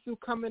a lawsuit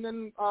coming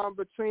in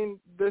between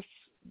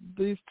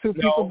these two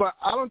people? But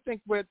I don't think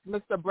with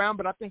Mr. Brown,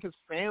 but I think his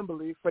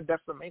family for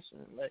defamation.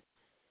 Like,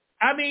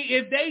 I mean,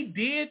 if they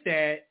did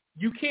that,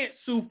 you can't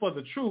sue for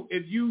the truth.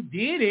 If you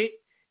did it,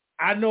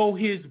 I know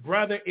his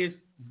brother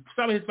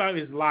some of his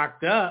family is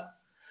locked up.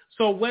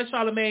 So West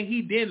Charlemagne,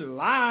 he didn't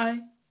lie.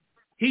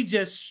 He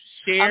just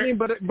shared. I mean,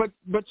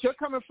 but you're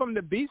coming from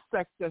the B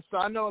sector, so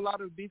I know a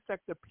lot of B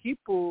sector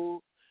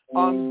people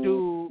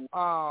do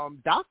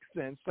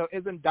doxing. So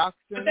isn't doxing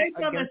But they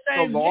from against the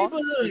same the law?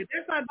 neighborhood.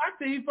 That's not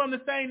doxing. He's from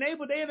the same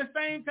neighborhood. They in the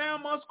same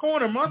town, Moss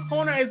Corner. Moss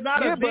Corner is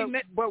not a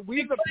big. But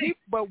we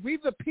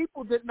the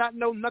people did not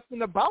know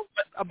nothing about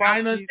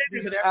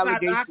these that's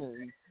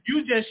allegations.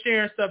 You just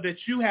sharing stuff that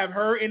you have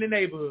heard in the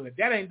neighborhood.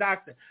 That ain't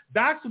doxing.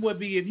 Doxing would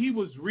be if he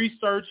was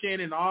researching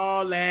and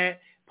all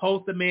that.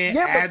 Post the man.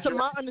 Yeah, but to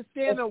my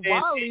understanding,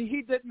 Wiley,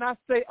 he did not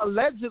say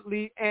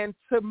allegedly, and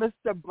to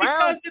Mr.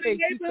 Brown's case,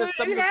 he said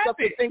some of the stuff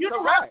is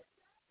incorrect.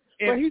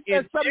 But he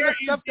said some of the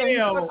stuff that he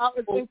put out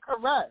is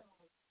incorrect.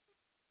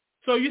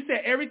 So you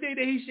said everything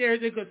that he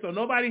shared is incorrect. So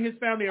nobody in his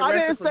family I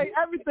arrested. didn't say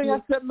everything.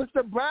 I said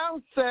Mr.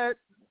 Brown said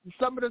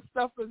some of the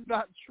stuff is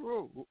not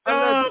true.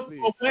 Allegedly.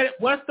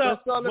 What's the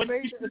what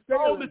you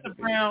told Mr.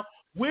 Brown?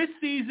 Which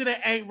seasoning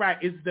ain't right?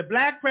 Is it the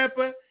black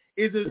pepper?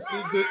 Is it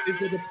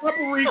the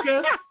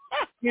paprika?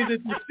 Is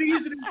it the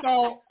seasoning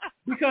salt?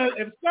 Because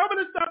if some of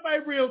the stuff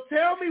ain't real,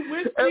 tell me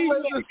which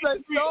seasoning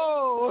ain't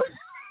real.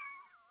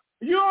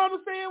 You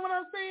understand what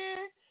I'm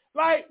saying?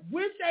 Like,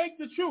 which ain't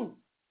the truth?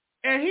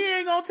 And he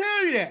ain't gonna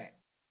tell you that.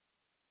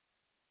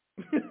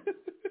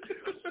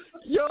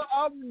 Yo,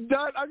 I'm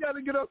done. I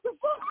gotta get off the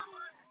phone.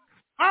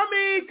 I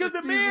mean, because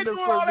the man doing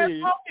all that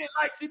talking.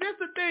 Like, see, this is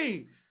the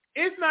thing.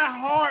 It's not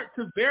hard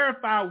to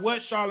verify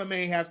what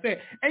Charlemagne has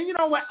said. And you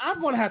know what? I'm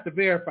going to have to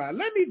verify.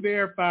 Let me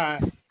verify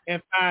and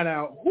find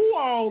out who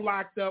all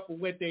locked up for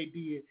what they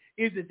did.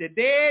 Is it the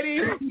daddy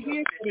or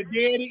the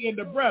daddy and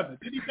the brother?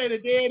 Did he say the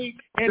daddy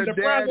and the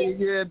brother?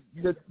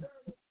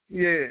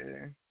 Yeah.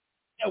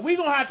 We're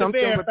going to have to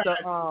verify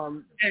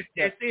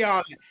and see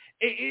all that.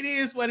 It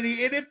is what it is.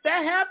 And if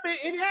that happened,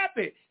 it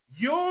happened.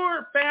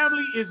 Your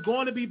family is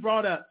going to be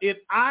brought up. If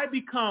I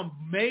become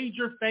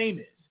major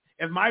famous,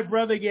 if my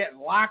brother get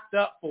locked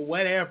up for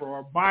whatever,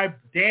 or my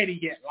daddy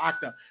get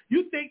locked up,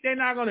 you think they're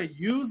not going to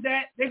use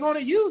that? They're going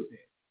to use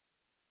it.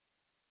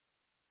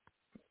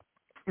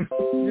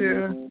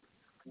 Yeah.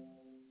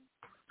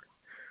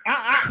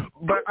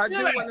 But I do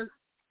want to.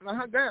 Go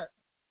ahead.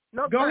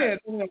 No, go ahead.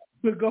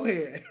 Go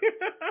ahead.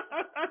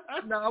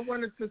 No, I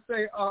wanted to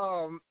say,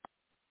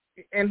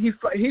 and he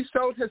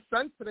showed his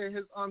son today,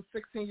 his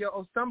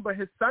 16-year-old son, but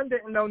his son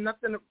didn't know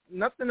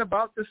nothing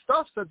about this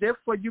stuff. So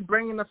therefore, you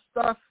bringing up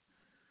stuff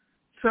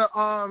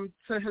to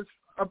his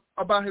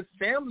about his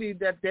family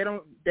that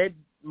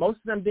most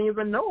of them didn't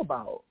even know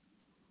about.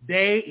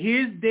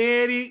 His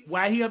daddy,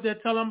 why he up there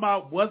telling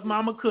about what's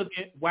mama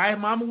cooking, why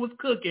mama was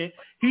cooking,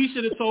 he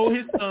should have told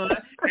his son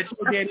that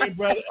your daddy and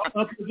brother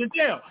are up in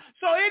jail.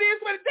 So it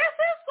is what that's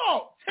his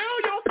fault.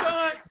 Tell your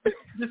son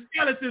the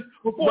skeletons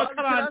before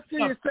Can I see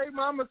you say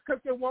mama's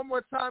cooking one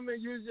more time and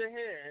use your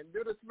hand?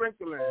 Do the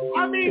sprinkling.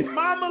 I mean,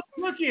 mama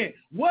cooking.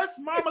 What's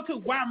mama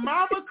cooking? Why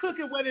mama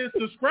cooking? Whether it's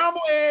the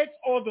scrambled eggs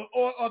or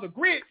the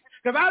grits?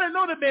 Because I didn't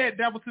know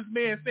that was his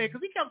man saying.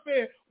 Because he kept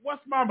saying,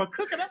 "What's mama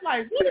cooking?" I'm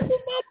like, what is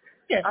mama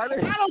cooking? I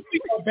don't see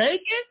no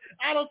bacon.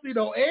 I don't see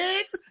no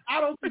eggs. I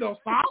don't see no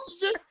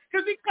sausages.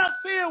 Because he kept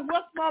saying,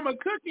 "What's mama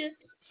cooking?"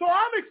 So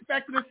I'm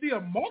expecting to see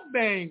a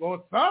mukbang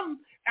or something.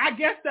 I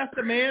guess that's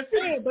the man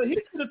saying, but he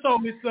should have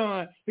told his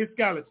son his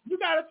skeleton. You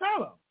got to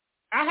tell him.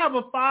 I have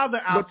a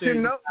father out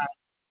there.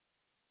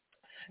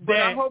 But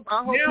I hope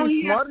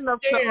he's smart enough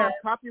to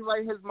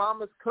copyright his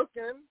mama's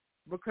cooking,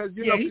 because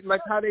you know,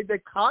 like how they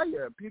did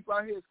Kaya. People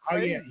out here is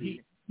crazy. Oh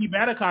yeah, he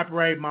better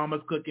copyright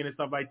mama's cooking and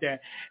stuff like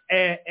that.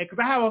 And because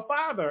I have a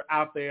father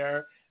out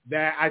there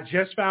that I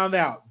just found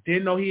out,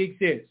 didn't know he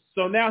exists.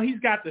 So now he's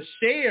got to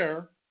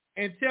share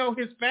and tell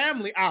his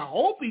family. I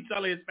hope he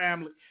tell his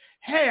family,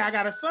 hey, I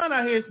got a son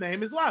out here. His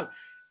name is Wally.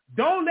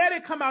 Don't let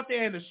it come out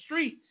there in the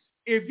streets.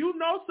 If you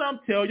know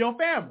something, tell your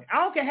family. I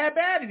don't care how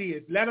bad it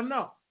is. Let them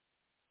know.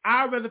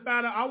 I'd rather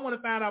find out. I want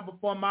to find out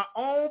before my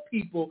own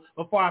people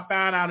before I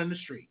find out in the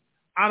street.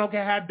 I don't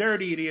care how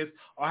dirty it is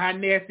or how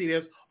nasty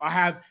it is or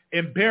how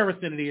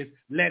embarrassing it is.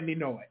 Let me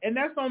know it. And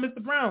that's on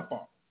Mr. Brown's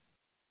fault.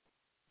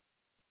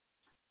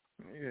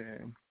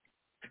 Yeah.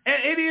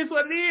 And it is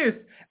what it is.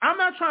 I'm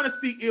not trying to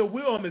speak ill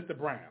will on Mr.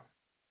 Brown.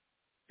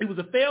 He was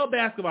a failed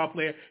basketball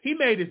player. He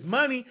made his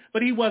money,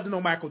 but he wasn't no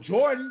Michael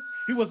Jordan.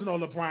 He wasn't no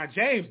LeBron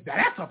James.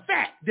 That's a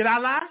fact. Did I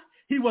lie?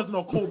 He wasn't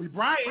no Kobe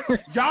Bryant.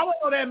 Y'all don't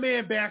know that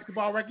man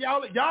basketball, right?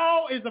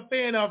 Y'all is a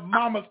fan of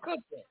Mama's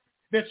Cooking.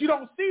 That you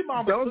don't see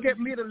Mama's Cooking. Don't get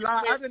me to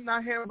lie. I did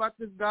not hear about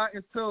this guy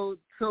until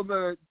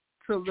the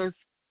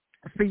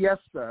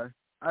Fiesta.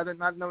 I did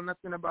not know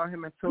nothing about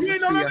him until you the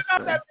Fiesta. You ain't know nothing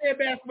about that man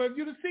basketball. If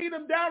you'd have seen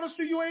him down the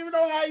street, you ain't even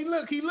know how he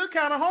look. He look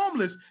kind of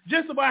homeless.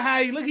 Just about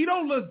how he look. He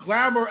don't look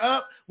glamour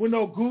up with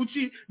no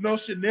Gucci, no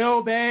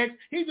Chanel bags.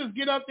 He just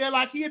get up there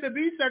like he in the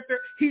B sector.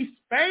 He's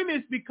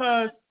famous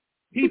because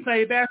he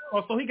played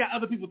basketball, so he got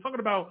other people talking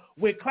about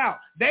with clout.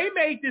 They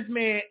made this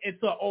man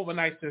into an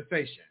overnight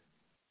sensation.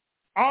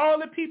 All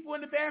the people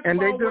in the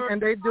basketball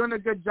and they're doing a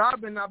good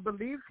job, and I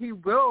believe he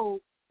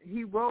will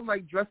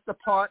like dress the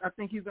part. I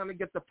think he's going to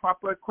get the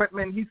proper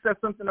equipment. He said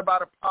something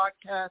about a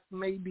podcast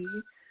maybe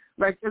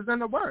like, it's going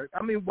to work.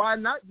 I mean, why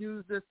not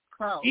use this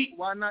clout?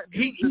 Why not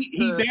use this?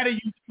 He better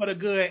use it for the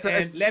good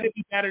and let it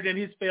be better than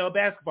his failed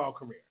basketball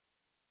career.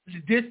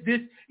 This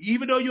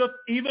even though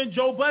even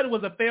Joe Budden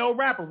was a failed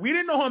rapper, we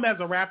didn't know him as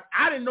a rapper.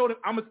 I didn't know that.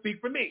 I'm gonna speak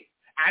for me.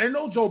 I didn't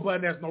know Joe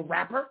Budden as no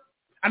rapper.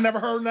 I never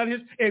heard none of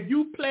his. If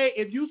you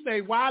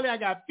say, Wiley, I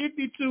got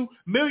 $52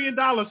 million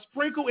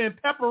sprinkled in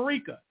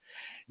paprika,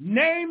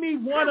 name me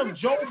one of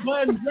Joe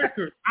Budden's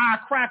records. I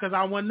crack because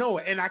I want to know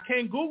it, and I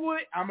can't Google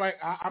it. I'm like,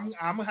 I'm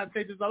gonna have to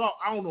take this all off.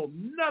 I don't know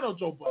none of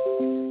Joe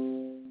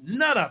Budden,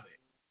 none of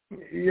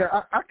it.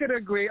 Yeah, I could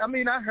agree. I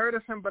mean, I heard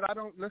of him, but I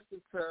don't listen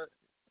to.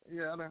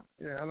 I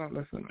don't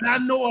listen. And I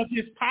know of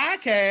his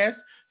podcast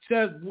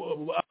says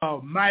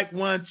Mike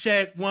 1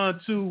 check 1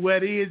 2.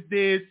 What is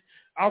this?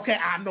 Okay,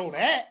 I know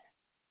that,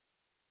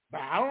 but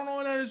I don't know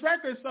none of his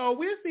records. So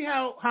we'll see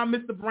how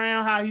Mr.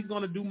 Brown, how he's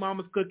gonna do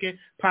Mama's Cooking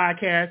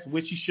podcast,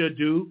 which he should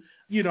do.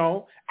 You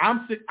know,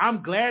 I'm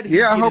glad.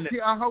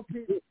 I hope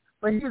he.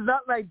 But he's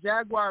not like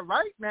Jaguar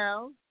right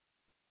now,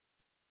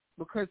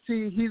 because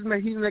he's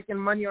making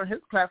money on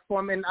his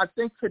platform, and I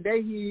think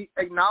today he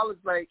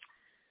acknowledged like.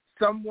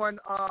 Someone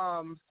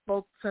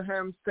spoke to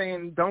him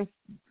saying, "Don't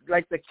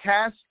like the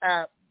Cash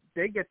App.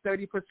 They get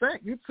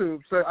 30%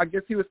 YouTube." So I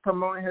guess he was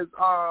promoting his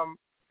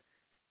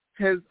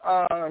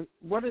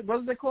what is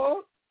it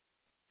called?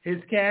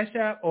 His Cash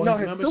App or no,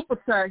 his Super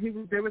Chat.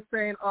 They were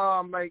saying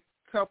like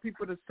tell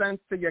people to send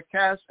to your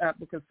Cash App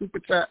because Super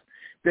Chat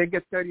they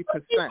get 30%.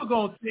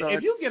 So,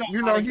 if you get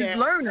he's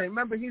learning.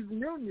 Remember, he's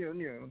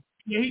new.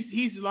 Yeah,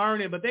 he's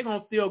learning, but they're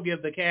gonna still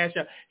give the Cash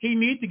App. He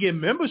needs to get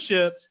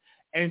memberships.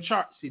 And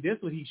chart. See, this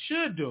is what he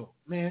should do,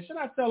 man. Should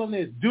I tell him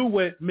this? Do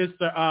what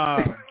Mr.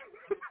 I'm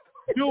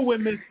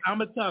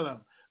gonna tell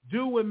him.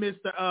 Do what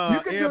Mr.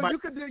 You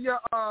could do your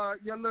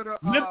little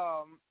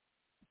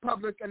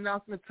public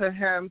announcement to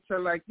him to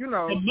the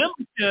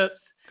memberships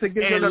to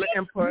give you a little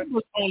input.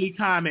 Only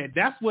comment.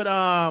 That's what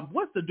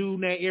what's the dude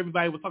name?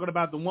 Everybody was talking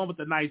about, the one with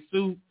the nice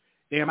suit.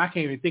 Damn, I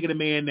can't even think of the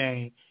man's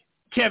name.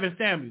 Kevin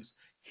Samuels.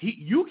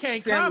 You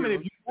can't comment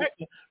if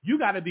you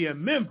got to be a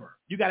member.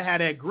 You got to have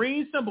that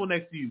green symbol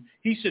next to you.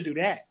 He should do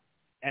that,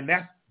 and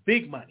that's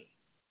big money.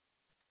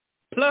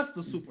 Plus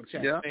the super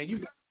chat, man.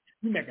 You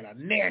making a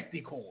nasty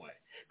coin.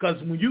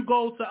 Because when you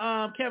go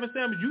to Kevin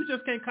Samuels, you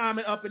just can't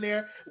comment up in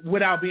there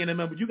without being a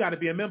member. You got to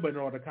be a member in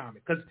order to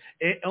comment. Because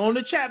on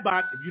the chat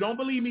box, if you don't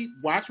believe me,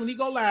 watch when he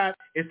go live.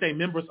 It say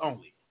members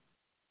only.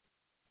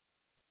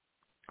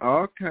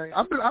 Okay,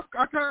 I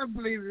kind of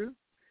believe you.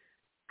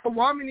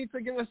 Kawami needs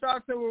to give a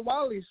shout to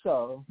Wally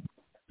show.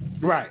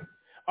 Right.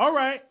 All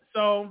right.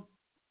 So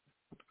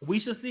we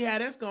should see how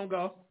that's gonna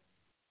go.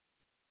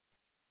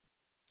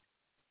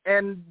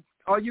 And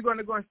are you going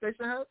to go on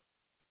Station Head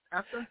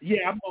after?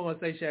 Yeah, I'm going to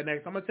Station Head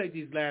next. I'm gonna take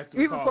these last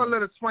two Even calls. for a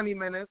little 20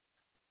 minutes.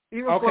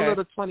 For a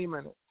little 20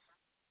 minutes.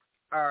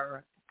 All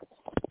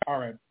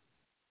right.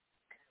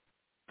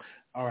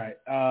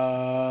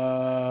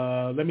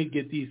 Let me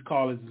get these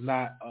callers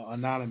not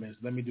anonymous.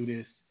 Let me do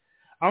this.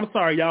 I'm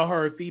sorry, y'all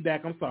heard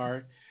feedback. I'm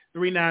sorry.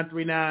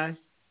 3939.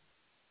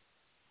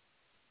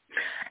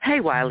 Hey,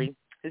 Wiley.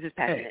 This is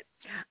Passionate.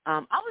 Hey. I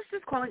was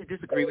just calling to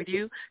disagree with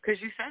you because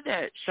you said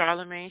that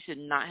Charlamagne should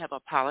not have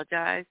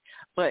apologized,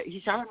 but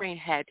Charlamagne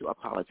had to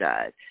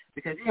apologize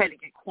because he had to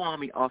get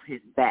Kwame off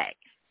his back.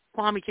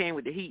 Kwame came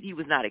with the heat. He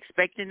was not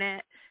expecting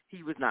that.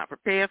 He was not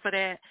prepared for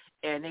that,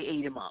 and they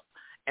ate him up.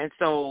 And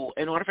so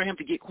in order for him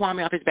to get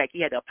Kwame off his back, he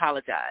had to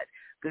apologize.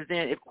 Because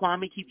then if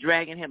Kwame keeps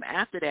dragging him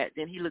after that,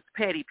 then he looks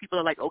petty. People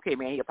are like, okay,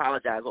 man, he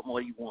apologized. What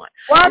more do you want?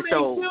 Well,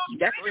 so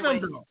that's he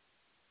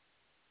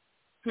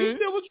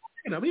still was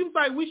trying him. He was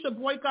like, we should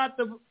boycott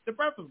the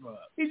Breakfast Club.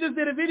 He just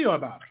did a video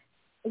about it.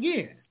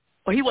 Again.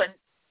 Well, he wasn't.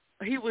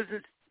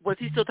 Was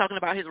he still talking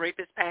about his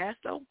rapist past,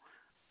 though?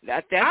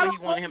 That's what he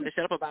wanted him to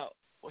shut up about,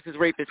 was his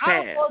rapist past.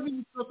 I don't know if he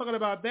was still talking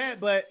about that,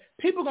 but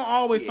people going to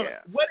always talk.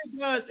 What it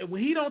does,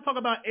 when he don't talk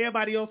about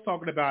everybody else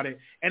talking about it,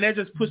 and that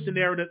just pushes the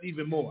narrative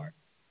even more.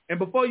 And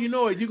before you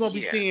know it, you're gonna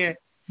be seeing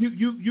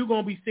you're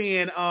gonna be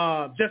seeing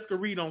Jessica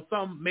Reed on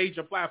some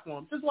major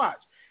platform. Just watch.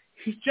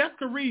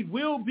 Jessica Reed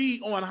will be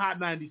on Hot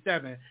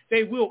 97.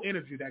 They will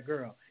interview that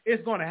girl.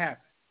 It's gonna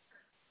happen.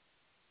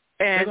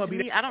 And to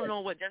me, I don't know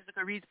what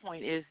Jessica Reed's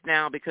point is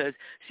now because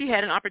she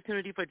had an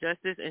opportunity for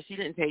justice and she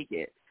didn't take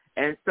it.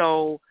 And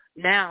so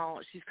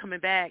now she's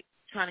coming back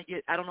trying to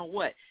get, I don't know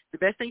what. The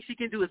best thing she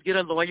can do is get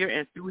a lawyer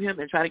and sue him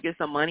and try to get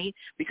some money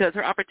because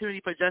her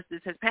opportunity for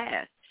justice has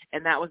passed.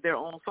 And that was their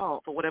own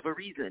fault for whatever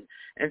reason.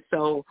 And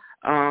so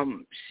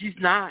she's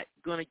not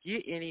going to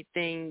get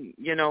anything,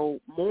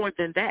 more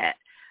than that.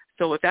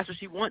 So if that's what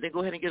she wants, then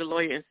go ahead and get a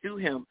lawyer and sue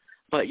him.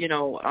 But,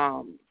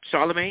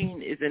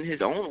 Charlamagne is in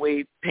his own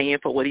way paying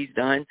for what he's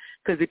done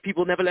because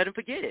people never let him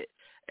forget it.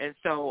 And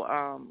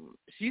so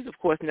she's, of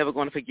course, never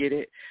going to forget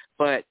it.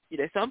 But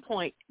at some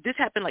point, this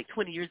happened like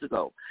 20 years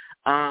ago.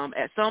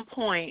 At some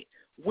point,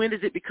 when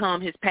does it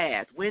become his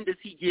past? When does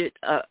he get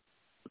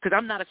because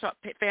I'm not a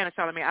fan of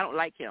Charlamagne. I don't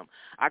like him.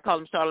 I call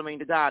him Charlamagne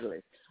the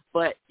Godless.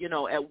 But,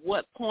 at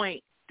what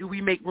point do we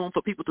make room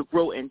for people to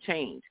grow and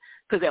change?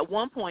 Because at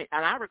one point,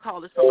 and I recall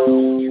this from my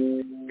own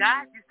youth,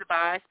 guys used to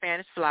buy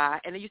Spanish fly,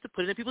 and they used to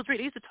put it in people's drink.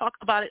 They used to talk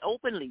about it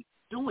openly,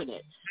 doing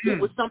it. It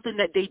was something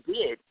that they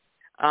did.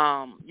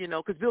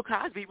 Because Bill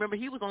Cosby, remember,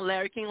 he was on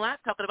Larry King Live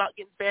talking about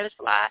getting Spanish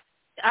fly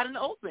out in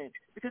the open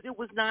because it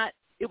was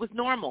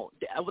normal.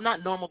 Well,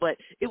 not normal, but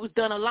it was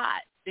done a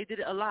lot. They did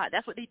it a lot.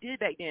 That's what they did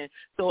back then.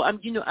 So,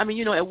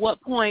 at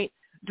what point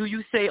do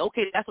you say,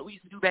 okay, that's what we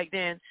used to do back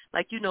then?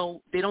 Like, they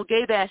don't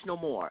gay bash no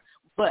more.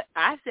 But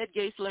I said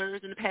gay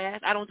slurs in the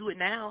past. I don't do it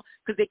now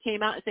because they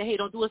came out and said, hey,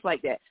 don't do us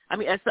like that.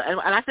 And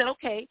I said,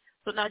 okay,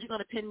 so now you're going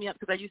to pin me up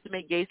because I used to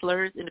make gay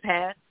slurs in the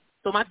past.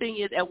 So my thing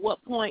is, at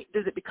what point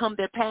does it become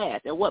their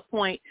past? At what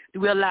point do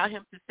we allow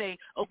him to say,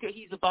 okay,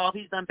 he's evolved,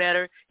 he's done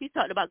better. He's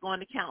talked about going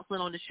to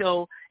counseling on the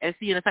show and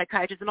seeing a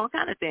psychiatrist and all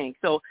kind of things.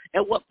 So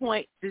at what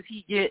point does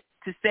he get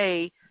to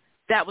say,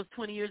 that was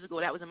 20 years ago,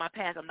 that was in my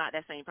past, I'm not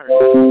that same person?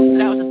 So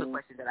that was just a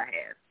question that I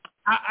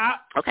had.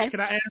 Okay. Can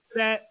I answer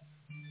that?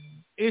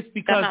 It's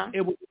because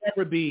it will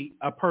never be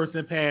a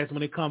person past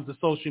when it comes to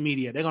social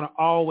media. They're going to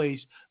always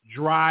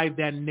drive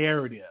that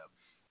narrative.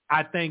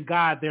 I thank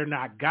God they're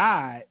not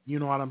God, you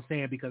know what I'm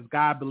saying, because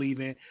God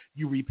believing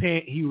you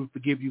repent, he will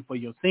forgive you for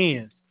your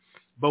sins.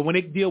 But when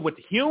it deal with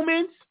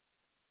humans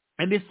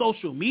and this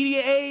social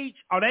media age,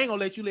 they ain't going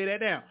to let you lay that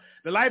down.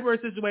 The library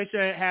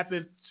situation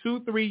happened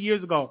 2-3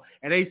 years ago,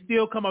 and they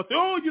still come up and say,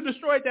 oh, you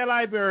destroyed that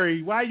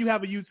library. Why you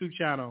have a YouTube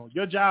channel?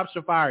 Your job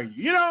should fire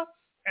you,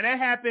 And that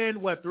happened,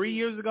 3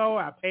 years ago?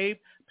 I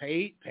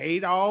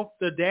paid off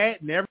the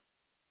debt and everything.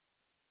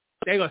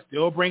 They're going to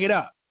still bring it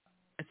up.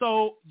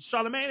 So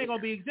Charlamagne ain't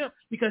gonna be exempt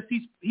because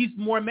he's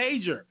more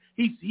major.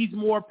 He's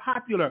more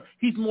popular.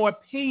 He's more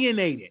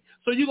opinionated.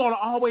 So you're gonna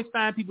always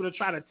find people to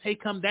try to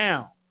take him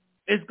down.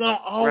 It's gonna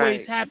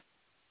always happen.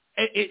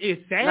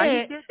 It's sad. Now,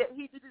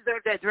 he did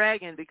deserve that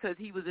dragging because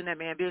he was in that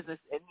man's business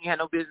and he had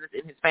no business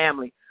in his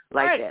family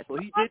like that. So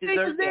he did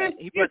deserve that.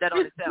 He put that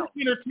on himself.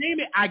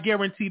 Entertainment, I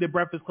guarantee the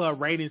Breakfast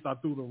Club ratings are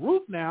through the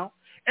roof now.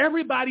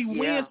 Everybody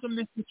wins from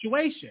this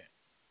situation.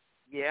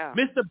 Yeah.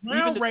 Mr.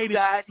 Brown rated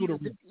through the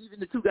roof. Even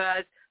the two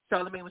guys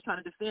Charlamagne was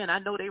trying to defend, I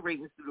know they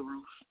ratings through the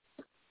roof.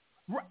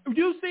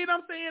 You see what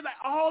I'm saying? Like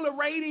all the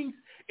ratings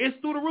is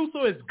through the roof,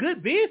 so it's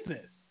good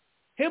business.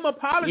 Him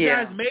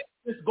apologize made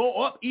this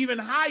go up even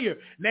higher.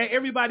 Now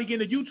everybody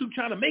getting a YouTube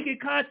channel, making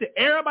content.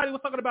 Everybody was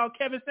talking about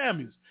Kevin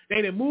Samuels.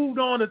 They done moved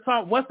on to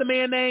talk. What's the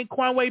man name?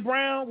 Kwame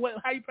Brown.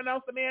 How you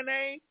pronounce the man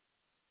name?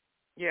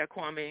 Yeah,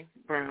 Kwame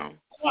Brown.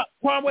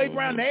 Kwame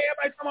Brown. Now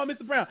everybody talking about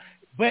Mr. Brown.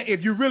 But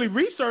if you really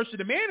research it,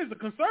 the man is a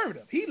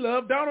conservative. He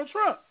loved Donald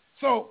Trump.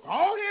 So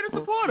all here to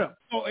support him.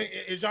 So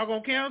is y'all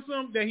going to cancel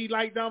him that he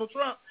liked Donald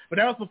Trump? But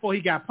that was before he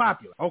got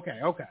popular.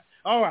 Okay.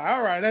 All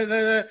right.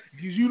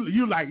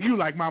 You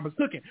like Mama's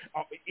cooking.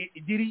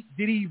 Did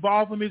he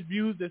evolve from his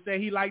views that say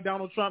he liked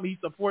Donald Trump? He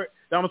support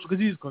Donald Trump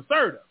because he's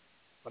conservative.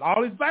 But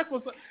all these black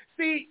folks,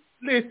 see,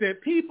 listen,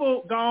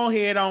 people go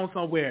ahead on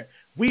somewhere.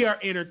 We are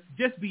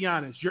just be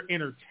honest. You're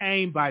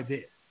entertained by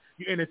this.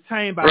 You're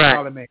entertained by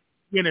Charlamagne.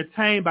 You're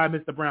entertained by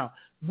Mr. Brown.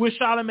 Would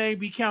Charlamagne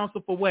be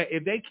counseled for what?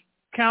 If they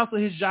cancel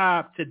his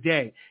job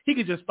today, he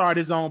could just start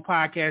his own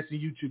podcast and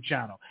YouTube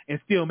channel and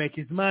still make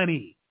his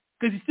money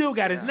because he still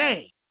got his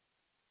name.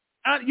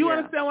 You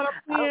understand what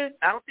I'm saying?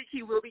 I don't think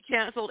he will be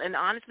canceled, and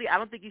honestly, I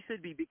don't think he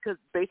should be because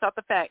based off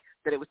the fact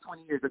that it was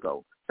 20 years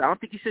ago. So I don't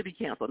think he should be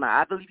canceled.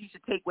 Now, I believe he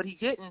should take what he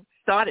did and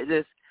started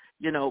this,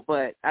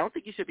 but I don't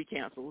think he should be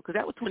canceled because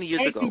that was 20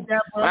 years ago.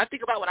 When I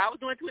think about what I was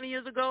doing 20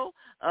 years ago,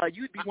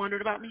 you'd be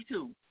wondering about me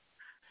too.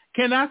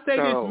 Can I say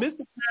this?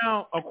 Mr.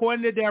 Brown,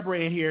 according to Deborah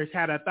in here, has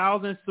had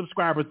 1,000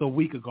 subscribers a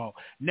week ago.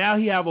 Now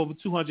he have over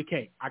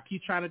 200K. I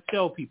keep trying to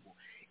tell people,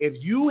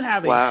 if you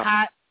have a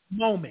hot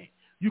moment,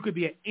 you could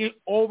be an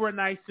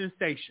overnight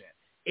sensation.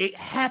 It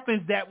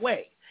happens that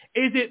way.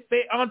 Is it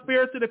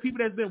unfair to the people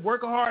that's been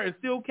working hard and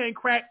still can't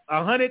crack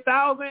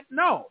 100,000?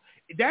 No,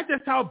 that's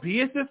just how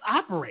business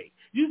operates.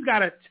 You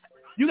gotta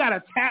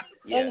tap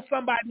on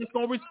somebody that's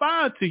gonna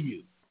respond to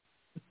you.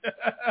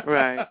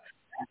 Right.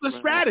 That's a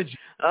strategy.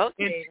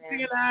 Okay.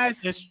 And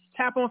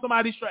tap on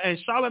somebody's and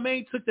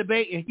Charlamagne took the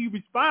bait and he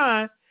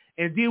responded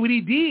and did what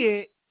he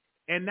did,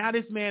 and now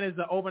this man is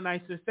an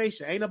overnight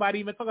sensation. Ain't nobody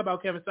even talking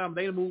about Kevin Samuels.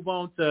 They move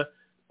on to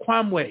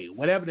Kwame,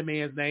 whatever the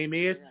man's name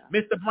is,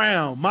 Mr.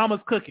 Brown,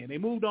 Mama's Cooking. They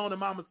moved on to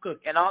Mama's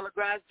Cooking. And all the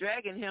guys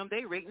dragging him,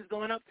 their ratings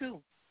going up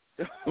too.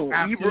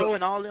 Ebro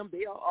and all them,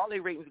 all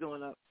their ratings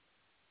going up.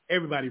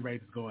 Everybody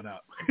ratings going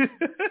up.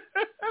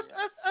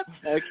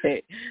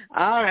 Okay.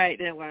 All right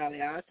then,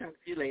 Wiley. I'll talk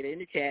to you later in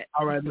the chat.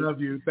 All right, love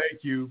you.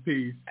 Thank you.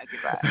 Peace.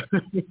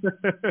 Okay,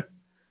 bye.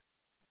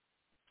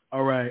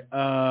 All right.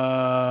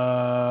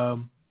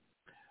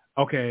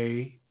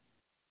 Okay.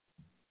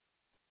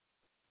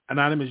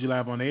 Anonymous, you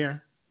live on the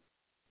air.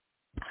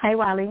 Hey,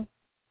 Wally.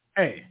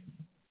 Hey.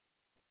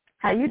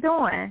 How you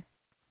doing?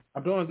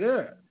 I'm doing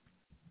good.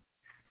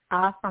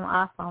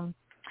 Awesome.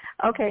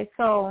 Okay,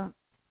 so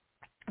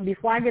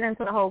before I get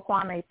into the whole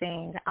Kwame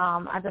thing,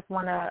 I just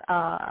want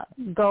to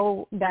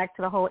go back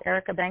to the whole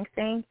Erica Banks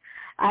thing.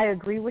 I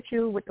agree with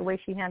you with the way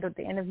she handled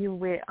the interview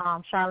with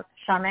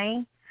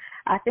Charmaine.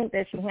 I think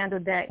that she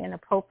handled that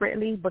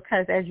inappropriately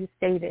because, as you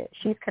stated,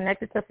 she's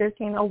connected to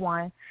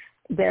 1501.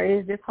 There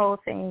is this whole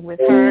thing with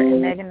her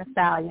and Megan Thee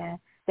Stallion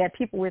that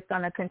people is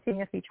going to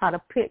continuously try to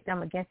pit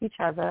them against each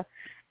other.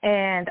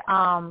 And,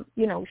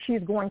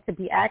 she's going to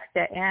be asked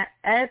that. And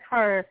as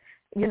her,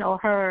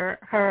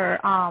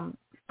 her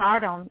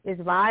stardom is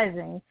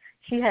rising,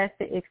 she has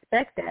to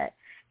expect that.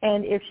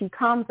 And if she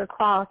comes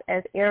across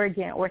as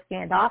arrogant or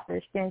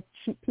standoffish, then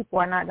people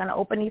are not going to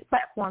open these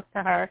platforms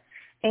to her,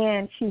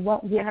 and she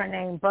won't get her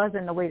name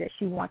buzzing the way that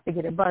she wants to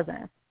get it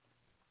buzzing.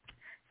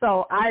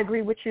 So I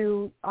agree with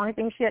you. Only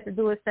thing she had to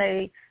do is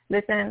say,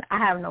 listen, I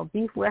have no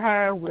beef with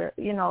her.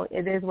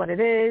 It is what it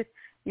is,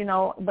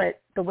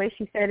 but the way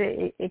she said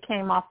it, it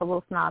came off a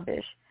little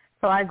snobbish.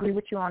 So I agree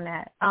with you on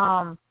that.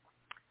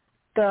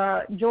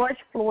 The George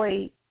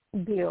Floyd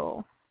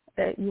bill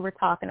that you were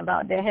talking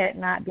about that had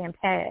not been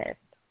passed.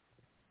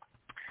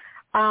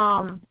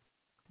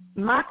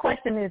 My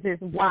question is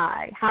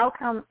why? How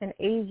come an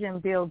Asian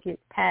bill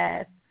gets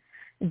passed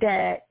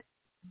that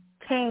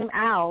came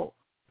out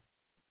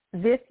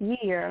this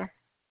year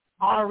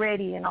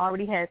already and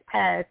already has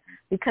passed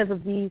because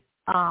of these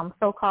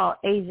so-called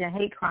Asian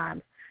hate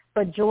crimes,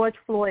 but George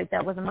Floyd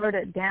that was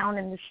murdered down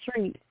in the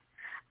streets,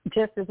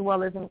 just as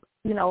well as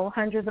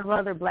hundreds of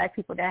other black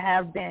people that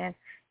have been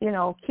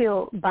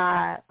killed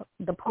by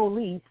the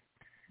police,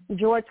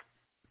 George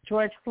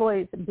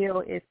Floyd's bill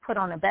is put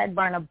on the back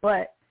burner,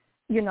 but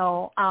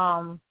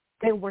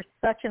they were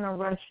such in a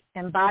rush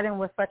and Biden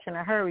was such in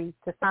a hurry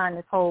to sign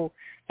this whole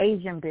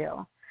Asian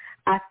bill.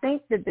 I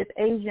think that this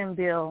Asian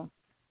bill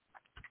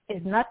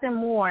is nothing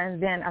more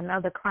than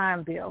another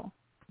crime bill.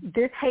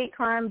 This hate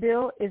crime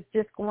bill is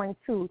just going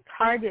to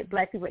target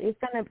black people. It's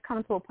going to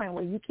come to a point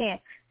where you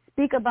can't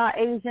speak about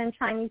Asian,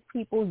 Chinese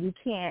people. You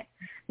can't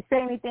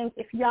say anything.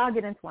 If y'all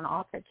get into an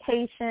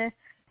altercation,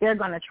 they're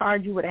going to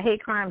charge you with a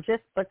hate crime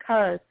just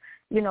because,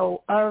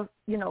 of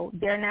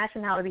their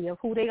nationality, of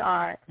who they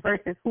are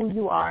versus who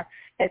you are,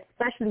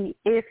 especially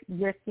if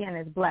your skin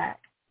is black.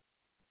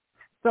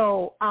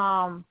 So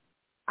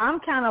I'm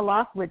kind of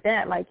lost with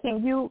that. Like,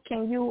 can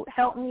you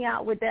help me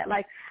out with that?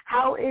 Like,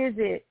 how is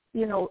it,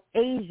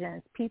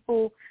 Asians,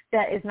 people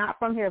that is not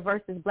from here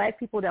versus black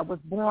people that was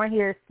born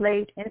here,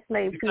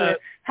 enslaved here,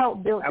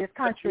 help build this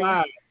country?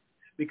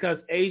 Because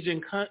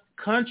Asian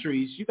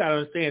countries, you got to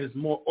understand, is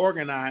more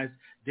organized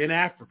than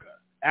Africa.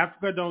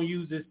 Africa don't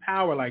use this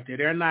power like that.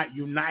 They're not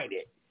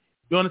united.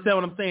 You understand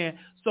what I'm saying?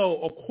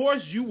 So, of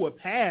course, you would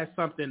pass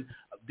something,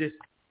 this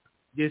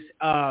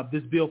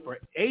bill for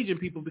Asian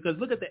people, because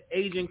look at the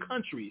Asian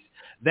countries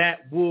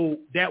that will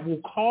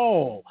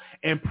call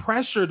and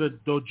pressure the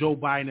Joe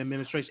Biden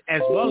administration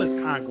as well as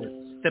Congress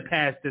to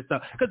pass this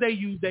stuff because they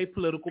use their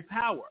political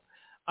power.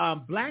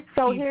 Black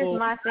so people. Here's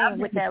my thing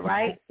with that,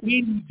 right?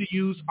 We need to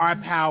use our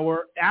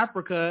power.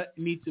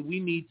 We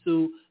need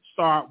to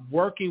start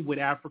working with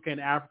Africa,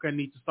 and Africa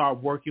needs to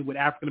start working with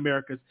African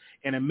Americans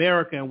in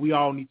America, and we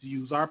all need to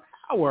use our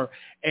power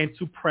and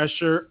to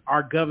pressure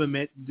our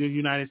government, the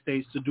United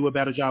States, to do a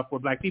better job for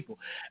black people.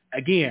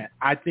 Again,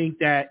 I think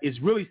that it's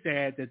really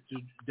sad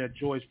that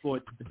George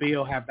Floyd, the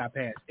bill, have not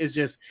passed.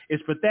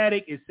 It's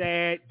pathetic. It's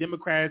sad.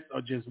 Democrats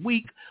are just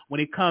weak when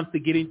it comes to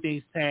getting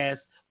things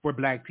passed for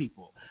black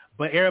people.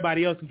 But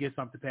everybody else can get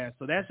something passed.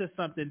 So that's just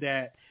something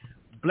that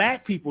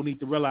black people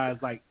need to realize,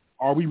 like,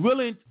 are we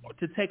willing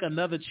to take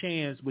another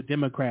chance with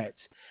Democrats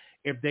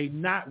if they're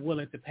not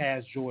willing to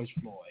pass George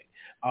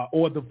Floyd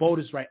or the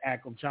Voters' Right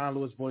Act of John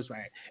Lewis Voters'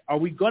 Right Act? Are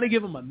we going to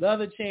give them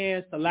another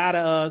chance to lie to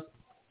us,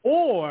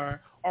 or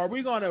are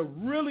we going to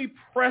really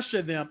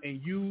pressure them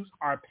and use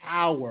our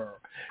power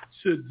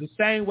to the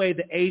same way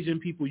the Asian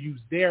people use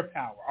their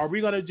power? Are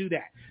we going to do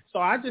that? So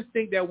I just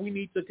think that we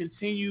need to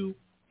continue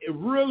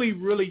really,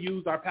 really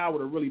use our power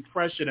to really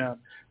pressure them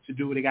to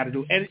do what they got to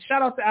do. And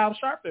shout out to Al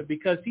Sharpton,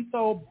 because he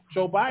told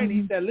Joe Biden,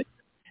 he said, listen,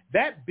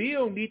 that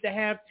bill needs to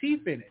have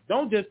teeth in it.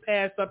 Don't just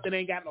pass something that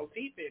ain't got no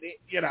teeth in it,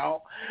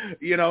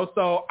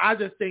 So I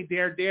just think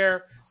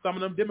some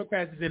of them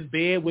Democrats is in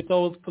bed with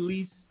those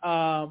police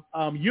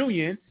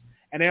unions,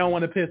 and they don't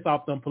want to piss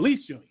off them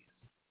police unions.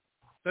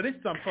 So this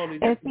is something totally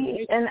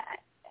different.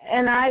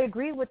 And I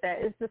agree with that.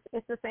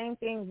 It's the same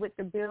thing with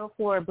the bill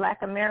for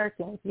Black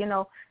Americans.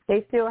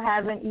 They still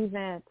haven't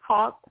even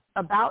talked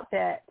about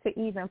that to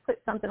even put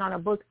something on the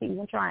books to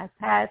even try and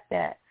pass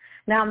that.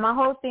 Now, my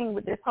whole thing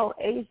with this whole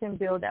Asian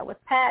bill that was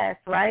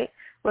passed, right?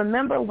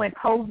 Remember when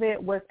COVID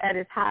was at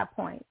its high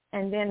point,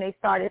 and then they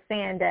started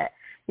saying that,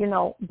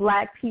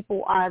 Black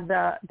people are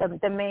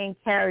the main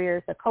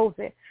carriers of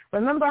COVID.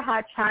 Remember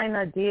how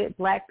China did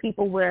Black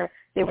people, where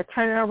they were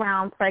turning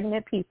around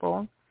pregnant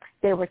people.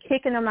 They were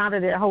kicking them out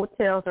of their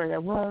hotels or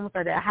their rooms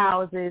or their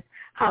houses,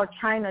 how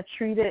China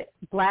treated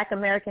Black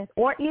Americans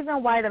or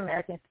even white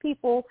Americans,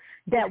 people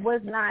that was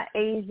not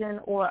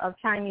Asian or of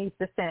Chinese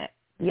descent.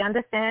 You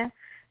understand?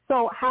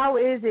 So how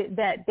is it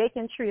that they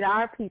can treat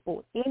our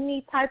people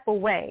any type of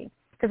way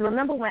Because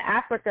remember when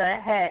Africa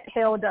had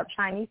held up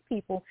Chinese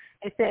people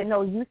and said,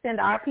 no, you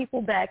send our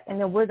people back and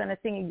then we're going to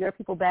send your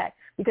people back,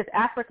 because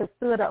Africa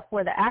stood up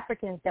for the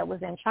Africans that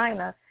was in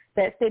China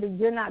that stated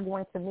you're not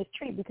going to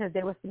mistreat, because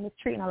they were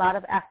mistreating a lot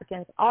of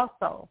Africans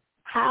also.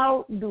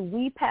 How do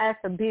we pass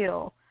a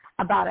bill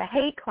about a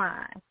hate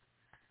crime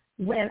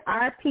when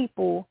our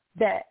people,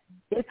 that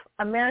it's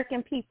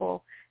American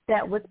people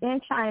that was in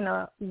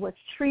China, was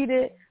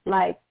treated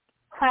like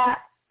crap,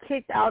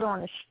 kicked out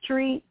on the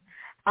street,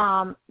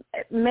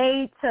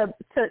 made to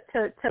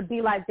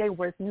be like they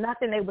was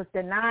nothing. They was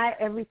denied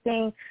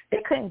everything.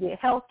 They couldn't get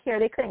health care.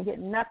 They couldn't get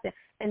nothing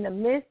in the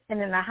midst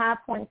and in the high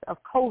points of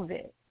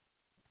COVID.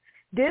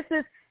 This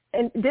is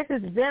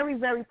very,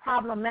 very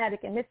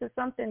problematic, and this is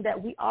something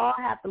that we all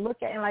have to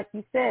look at. And like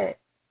you said,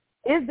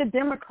 is the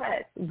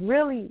Democrats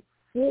really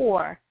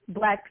for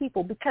black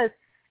people? Because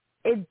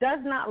it does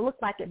not look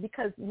like it,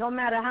 because no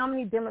matter how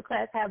many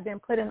Democrats have been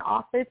put in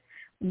office,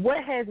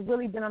 what has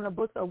really been on the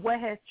books or what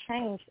has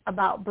changed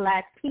about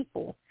black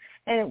people?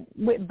 And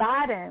with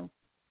Biden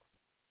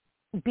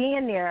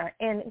being there,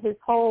 and his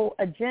whole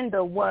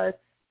agenda was,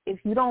 if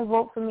you don't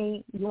vote for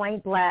me, you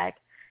ain't black,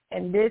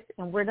 and this,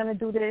 and we're going to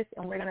do this,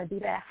 and we're going to do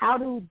that. How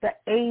do the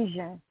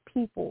Asian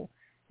people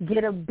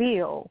get a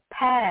bill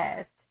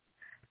passed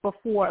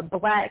before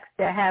blacks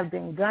that have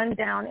been gunned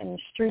down in the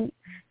street,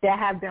 that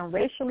have been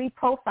racially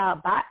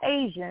profiled by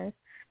Asians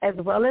as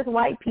well as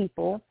white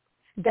people,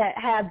 that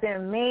have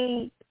been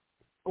made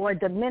or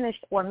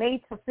diminished or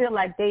made to feel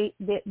like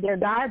they're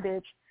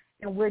garbage,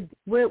 and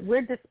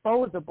we're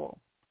disposable?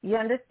 You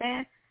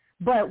understand?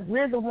 But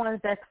we're the ones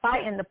that's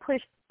fighting to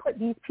put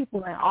these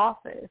people in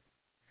office.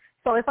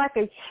 So it's like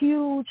a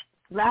huge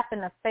slap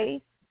in the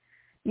face,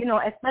 you know,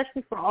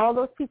 especially for all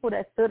those people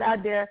that stood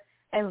out there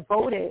and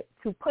voted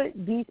to put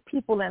these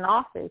people in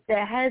office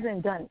that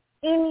hasn't done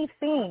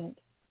anything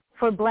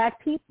for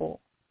black people.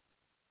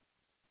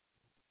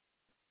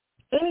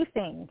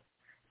 Anything.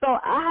 So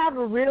I have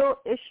a real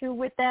issue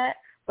with that,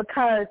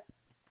 because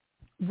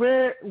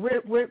we're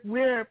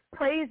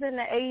praising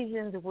the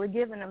Asians, we're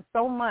giving them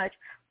so much,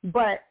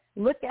 but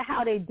look at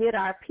how they did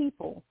our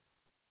people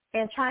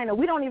in China.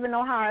 We don't even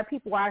know how our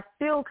people are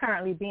still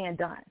currently being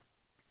done.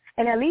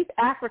 And at least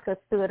Africa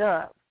stood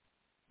up.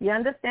 You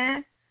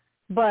understand?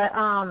 But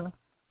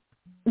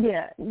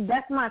yeah,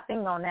 that's my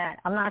thing on that.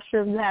 I'm not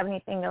sure if you have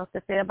anything else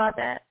to say about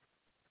that.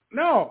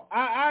 No,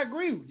 I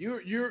agree.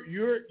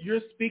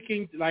 You're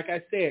speaking, like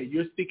I said,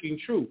 you're speaking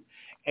truth,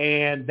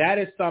 and that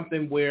is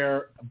something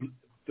where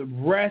the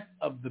rest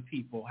of the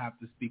people have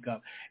to speak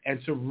up, and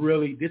to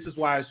really. This is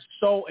why it's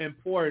so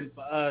important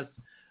for us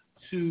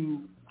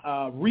to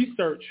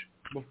research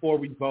before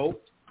we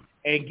vote,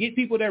 and get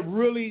people that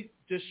really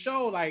just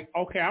show, like,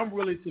 okay, I'm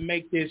really to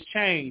make this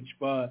change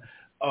for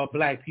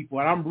black people,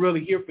 and I'm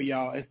really here for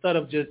y'all, instead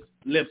of just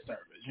lip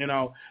service. You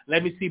know,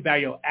 let me see by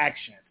your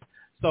actions.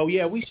 So,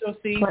 yeah, we shall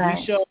see. Right.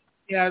 We shall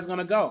see how it's going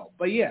to go.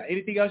 But, yeah,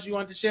 anything else you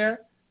want to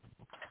share?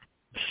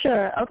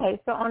 Sure. Okay,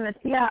 so on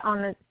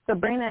the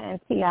Sabrina and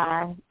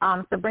T.I.,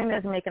 Sabrina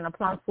is making a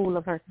plum fool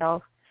of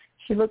herself.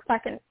 She looks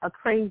like a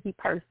crazy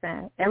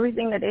person.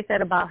 Everything that they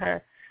said about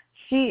her,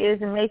 she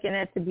is making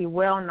it to be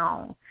well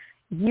known.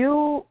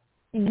 You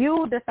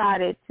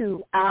decided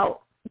to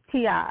out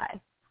T.I.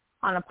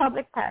 on a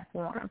public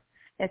platform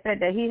and said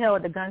that he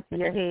held a gun to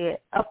your head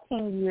up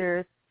 10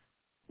 years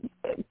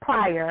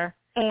prior,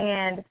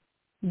 and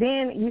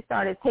then you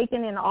started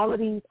taking in all of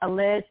these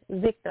alleged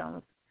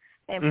victims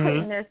and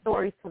putting their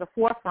stories to the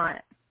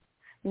forefront.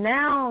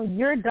 Now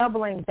you're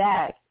doubling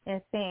back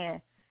and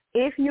saying,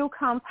 if you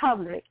come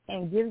public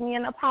and give me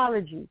an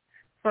apology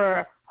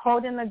for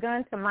holding a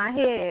gun to my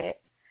head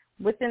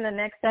within the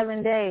next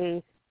 7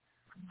 days,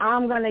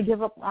 I'm going to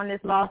give up on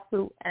this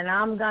lawsuit, and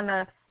I'm going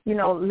to,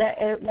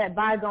 let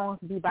bygones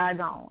be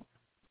bygones.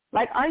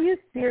 Like, are you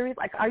serious?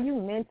 Like, are you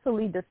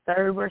mentally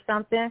disturbed or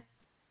something?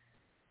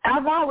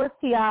 If I was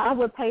T.I., I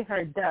would pay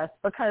her dust,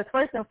 because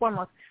first and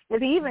foremost,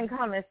 if he even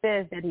comes and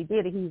says that he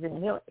did it, he's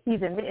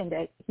admitting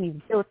that he's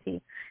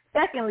guilty.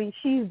 Secondly,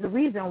 she's the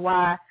reason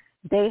why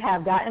they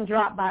have gotten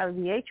dropped by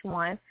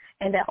VH1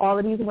 and that all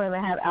of these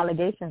women have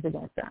allegations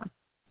against them.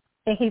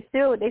 And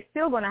they're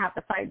still going to have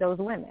to fight those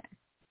women.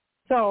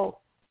 So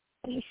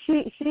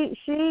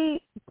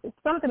she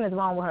something is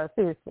wrong with her,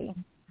 seriously.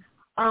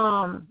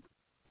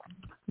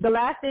 The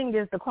last thing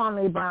is the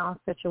Kwame Brown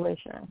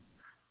situation.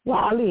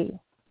 Wally,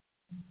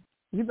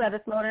 you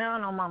better slow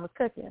down on Mama's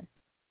cooking,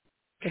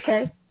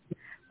 okay?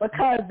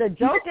 Because the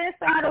joking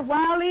side of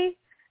Wally,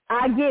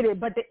 I get it.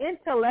 But the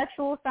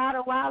intellectual side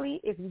of Wally,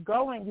 if you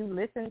go and you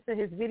listen to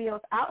his videos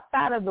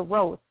outside of the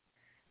roast,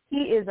 he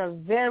is a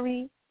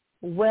very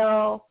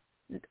well-versed,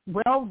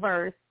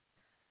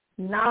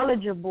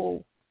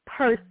 knowledgeable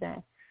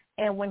person.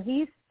 And when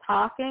he's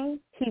talking,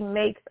 he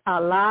makes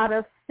a lot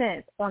of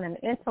sense on an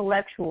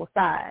intellectual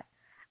side.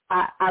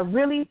 I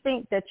really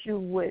think that you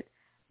would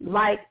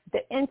like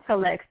the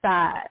intellect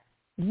side.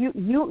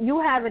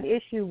 You have an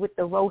issue with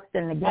the roast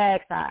and the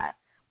gag side,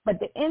 but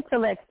the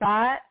intellect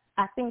side,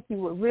 I think you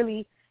would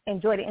really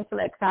enjoy the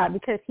intellect side,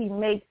 because he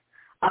makes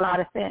a lot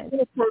of sense.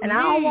 And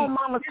I don't want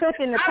Mama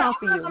Cooking to come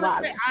for you,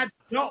 Wally. I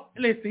don't.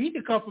 Listen, he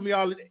can come for me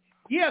all the day.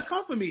 Yeah,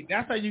 come for me.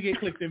 That's how you get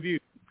clicks and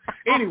views.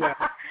 Anyway.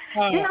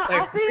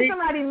 I see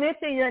somebody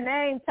mention your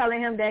name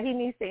telling him that he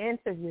needs to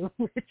interview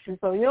with you,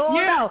 so you don't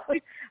know.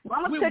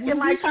 Mama Cooking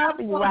might come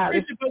for you,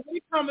 Wally. But when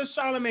it comes to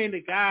Charlamagne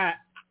the God,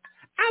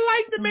 I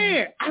like the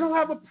man. I don't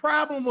have a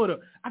problem with him.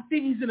 I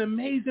think he's an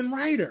amazing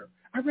writer.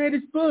 I read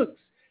his books.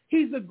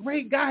 He's a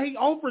great guy. He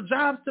offers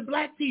jobs to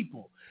black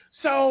people.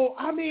 So,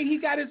 I mean, he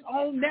got his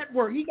own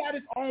network. He got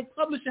his own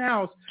publishing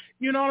house.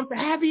 You know what I'm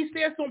saying? Have he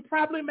said some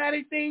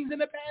problematic things in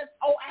the past?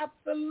 Oh,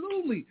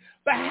 absolutely.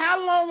 But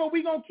how long are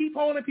we going to keep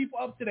holding people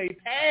up to their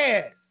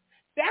past?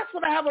 That's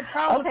what I have a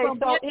problem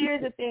with. Okay, so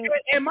here's the thing.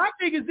 And my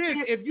thing is this.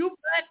 If you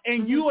black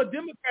and you a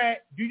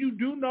Democrat, do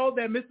you know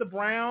that Mr.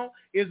 Brown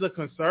is a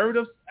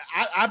conservative?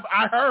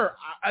 I heard,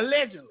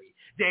 allegedly,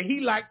 that he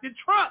liked the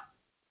Trump.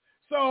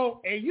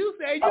 So, and you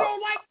say you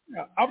don't like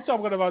Trump. I'm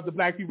talking about the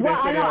black people. Well,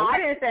 I know. I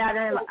didn't say I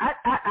didn't like.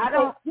 I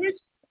don't.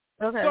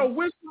 Okay. So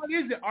which one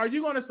is it? Are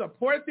you going to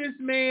support this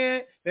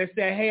man that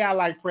said, hey, I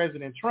like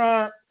President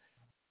Trump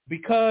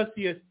because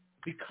he's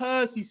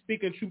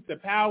speaking truth to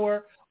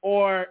power,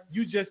 or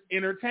you just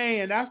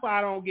entertain? That's why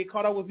I don't get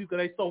caught up with you, because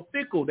they're so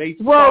fickle. They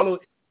follow.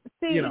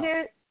 See,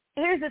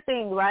 here's the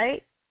thing,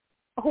 right?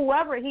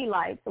 Whoever he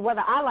likes,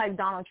 whether I like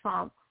Donald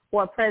Trump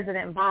or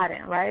President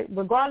Biden, right?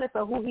 Regardless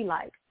of who he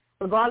likes,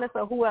 regardless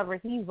of whoever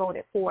he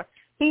voted for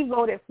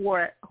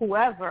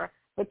whoever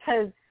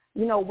because,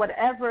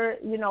 whatever,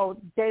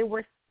 they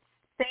were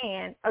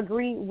saying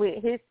agreed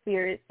with his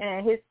spirit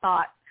and his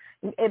thoughts.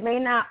 It may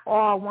not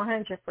all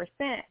 100%.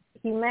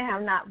 He may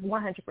have not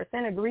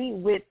 100% agreed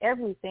with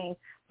everything,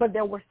 but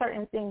there were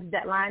certain things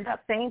that lined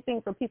up. Same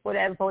thing for people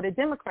that voted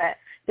Democrat.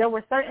 There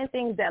were certain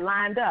things that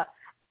lined up.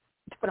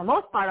 For the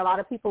most part, a lot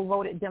of people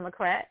voted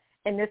Democrat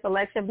in this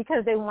election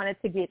because they wanted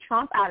to get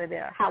Trump out of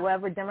there.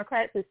 However,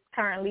 Democrats is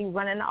currently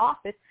running the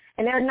office,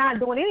 and they're not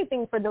doing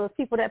anything for those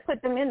people that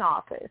put them in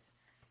office.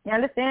 You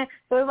understand?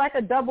 So it's like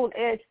a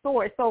double-edged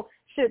sword. So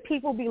should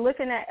people be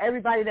looking at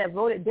everybody that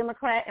voted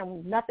Democrat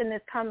and nothing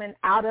is coming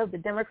out of the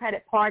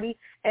Democratic Party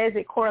as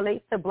it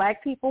correlates to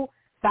black people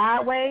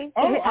sideways?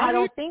 I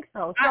don't think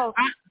so.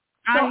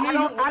 I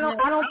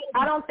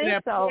don't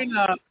think so.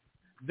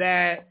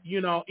 That,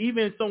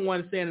 even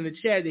someone saying in the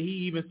chat that he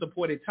even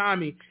supported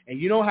Tommy, and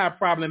you know how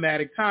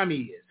problematic Tommy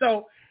is.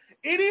 So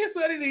it is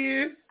what it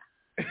is.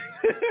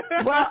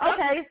 Well,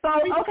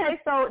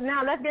 so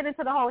now let's get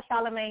into the whole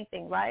Charlamagne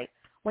thing, right?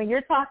 When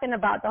you're talking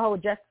about the whole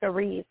Jessica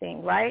Reed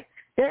thing, right?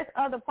 There's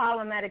other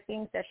problematic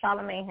things that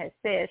Charlamagne has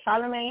said.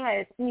 Charlamagne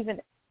has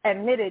even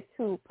admitted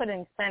to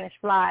putting Spanish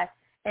fly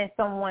in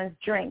someone's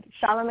drink.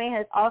 Charlamagne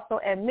has also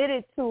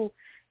admitted to,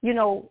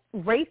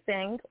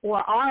 raping or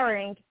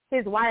R-ing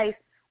his wife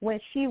when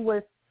she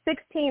was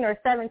 16 or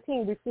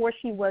 17 before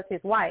she was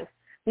his wife,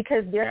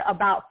 because they're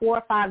about 4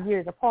 or 5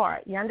 years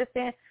apart. You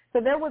understand?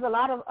 So there was a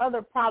lot of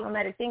other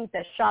problematic things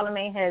that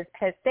Charlamagne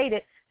has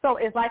stated. So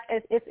it's like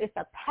it's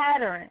a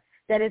pattern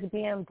that is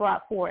being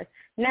brought forth.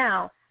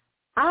 Now,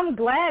 I'm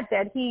glad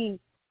that he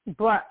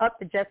brought up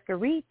the Jessica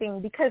Reed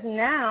thing, because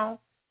now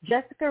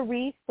Jessica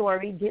Reed's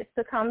story gets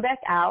to come back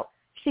out.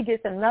 She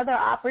gets another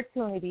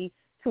opportunity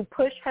to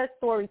push her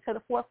story to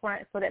the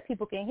forefront so that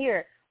people can hear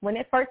it. When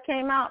it first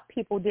came out,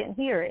 people didn't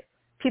hear it.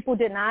 People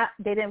did not.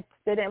 They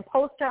didn't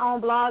post her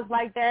on blogs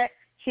like that.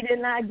 She did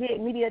not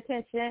get media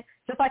attention.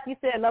 Just like you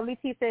said, Lovely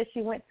T said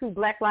she went to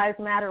Black Lives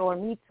Matter or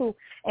Me Too,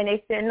 and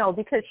they said no,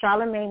 because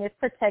Charlamagne is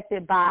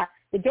protected by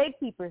the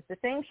gatekeepers. The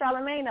same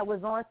Charlamagne that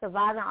was on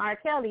Surviving R.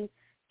 Kelly,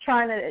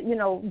 trying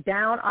to,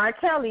 down R.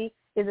 Kelly,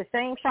 is the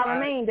same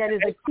Charlamagne that is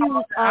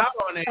accused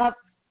of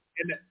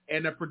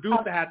and the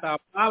producer had to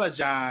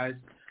apologize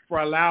for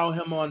allowing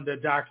him on the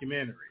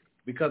documentary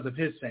because of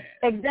his sad.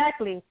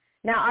 Exactly.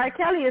 Now, R.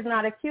 Kelly is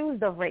not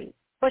accused of rape,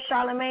 but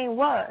Charlamagne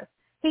was.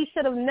 He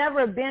should have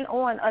never been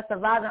on a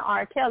Surviving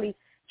R. Kelly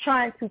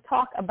trying to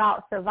talk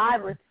about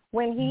survivors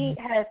when he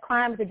has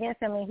crimes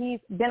against him, and he's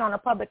been on a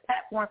public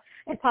platform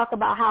and talk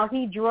about how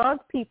he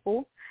drugged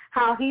people,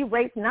 how he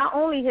raped not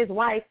only his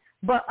wife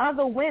but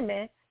other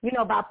women,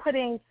 by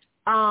putting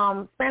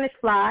Spanish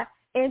fly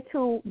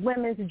into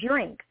women's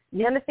drink.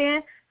 You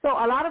understand? So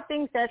a lot of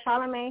things that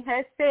Charlamagne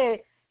has said,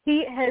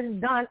 he has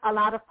done a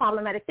lot of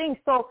problematic things.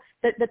 So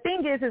the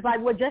thing is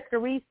like what Jessica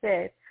Reed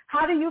said.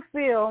 How do you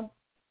feel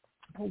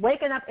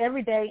waking up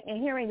every day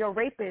and hearing your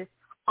rapist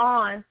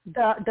on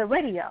the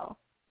radio?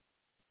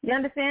 You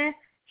understand?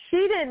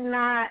 She did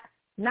not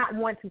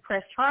want to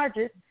press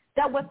charges.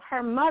 That was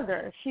her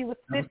mother. She was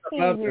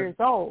 15 years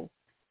old.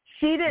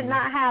 She did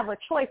not have a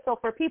choice. So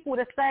for people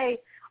to say,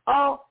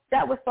 oh,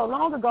 that was so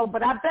long ago,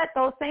 but I bet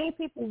those same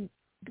people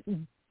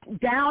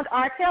downed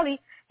R. Kelly.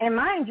 And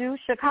mind you,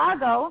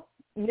 Chicago,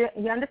 you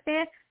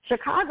understand?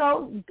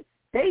 Chicago,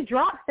 they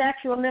dropped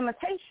statute of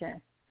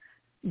limitations.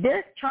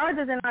 There's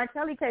charges in R.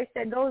 Kelly case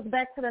that goes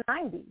back to the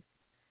 90s.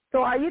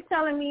 So are you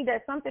telling me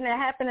that something that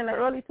happened in the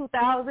early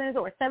 2000s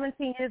or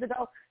 17 years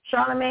ago,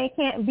 Charlamagne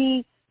can't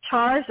be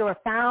charged or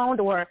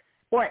found or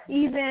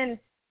even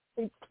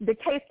the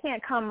case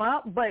can't come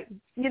up, but,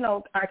 you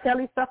know, R.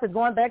 Kelly stuff is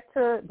going back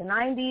to the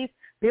 90s.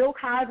 Bill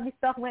Cosby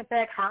stuff went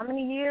back how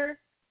many years?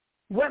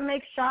 What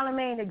makes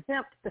Charlamagne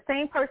exempt? The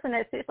same person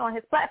that sits on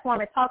his platform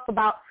and talks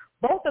about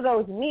both of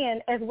those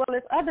men as well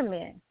as other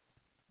men.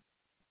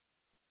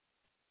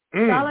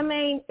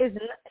 Charlamagne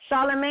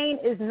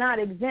is not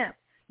exempt.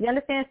 You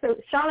understand? So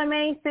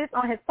Charlamagne sits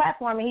on his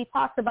platform and he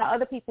talks about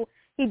other people.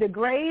 He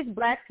degrades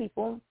black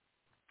people.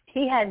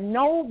 He had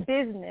no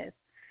business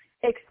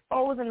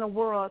exposing the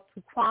world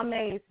to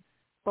Kwame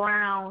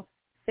Brown's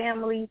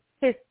family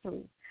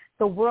history.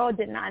 The world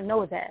did not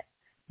know that.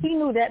 He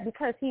knew that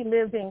because he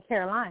lived in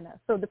Carolina.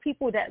 So the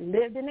people that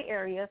lived in the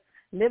area,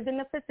 lived in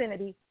the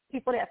vicinity,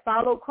 people that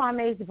followed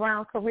Kwame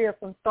Brown's career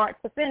from start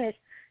to finish,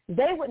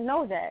 they would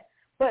know that.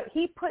 But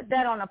he put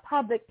that on a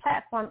public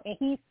platform and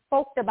he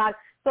spoke about it.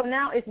 So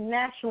now it's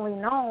nationally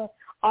known,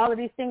 all of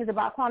these things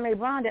about Kwame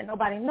Brown that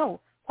nobody knew.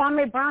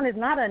 Kwame Brown is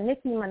not a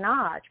Nicki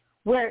Minaj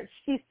where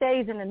she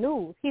stays in the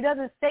news. He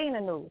doesn't stay in the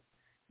news.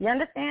 You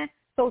understand?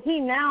 So he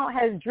now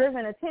has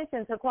driven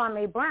attention to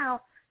Kwame Brown.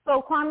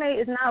 So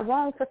Kwame is not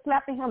wrong for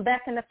slapping him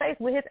back in the face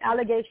with his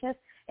allegations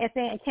and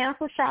saying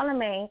cancel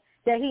Charlamagne,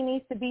 that he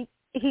needs to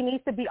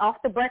be off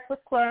the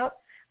Breakfast Club.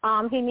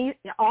 He needs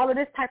all of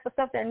this type of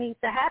stuff that needs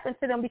to happen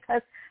to them,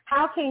 because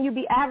how can you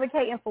be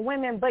advocating for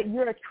women but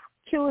you're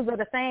accused of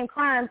the same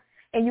crimes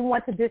and you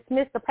want to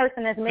dismiss the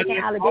person that's making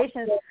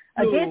allegations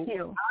against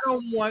you? I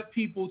don't want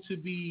people to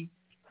be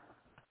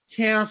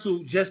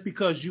canceled just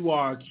because you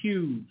are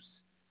accused,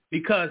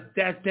 because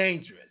that's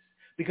dangerous.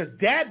 Because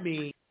that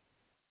means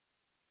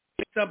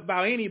something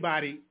about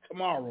anybody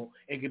tomorrow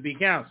and can be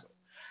canceled.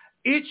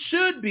 It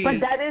should be. But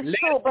that is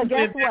true. But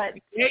guess what?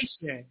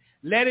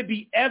 Let it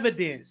be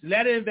evidence.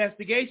 Let an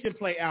investigation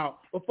play out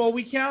before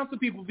we cancel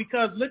people.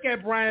 Because look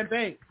at Brian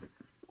Banks.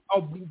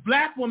 A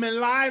black woman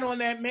lied on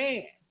that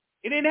man.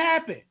 It didn't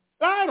happen.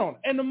 Lied on him.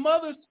 And the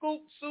mother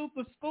sued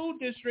the school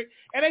district,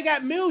 and they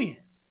got millions.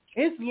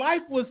 His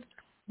life was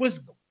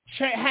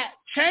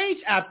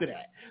changed after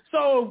that.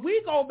 So if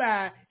we go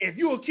by, if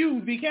you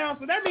accused, be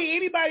canceled, that means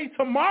anybody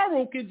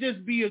tomorrow can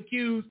just be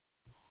accused.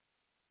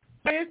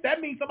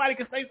 That means somebody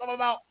can say something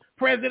about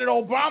President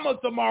Obama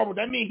tomorrow.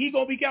 That means he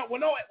gonna be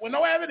canceled with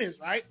no evidence,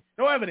 right?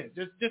 No evidence,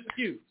 just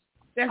accused.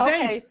 That's okay.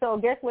 Dangerous. So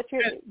guess what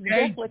you're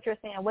saying.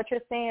 What you're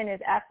saying is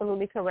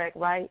absolutely correct,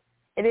 right?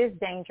 It is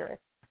dangerous.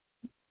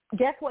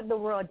 Guess what the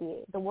world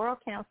did? The world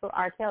canceled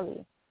R.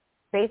 Kelly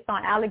based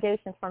on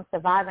allegations from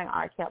surviving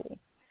R. Kelly.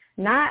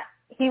 Not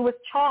he was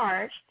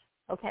charged,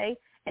 okay,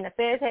 and the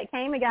feds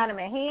came and got him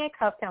and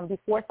handcuffed him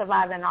before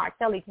surviving R.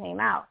 Kelly came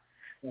out.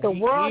 The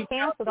world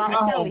canceled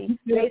R. Kelly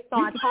based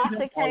on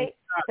toxicate,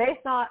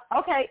 based on,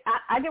 okay,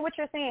 I get what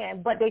you're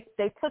saying, but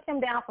they took him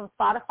down from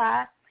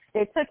Spotify.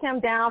 They took him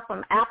down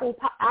from Apple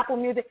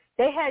Music.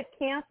 They had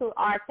canceled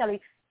R.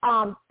 Kelly.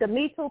 The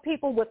Me Too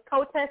people was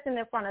protesting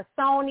in front of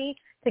Sony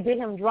to get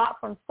him dropped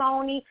from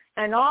Sony,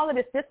 and all of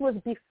this. This was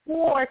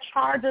before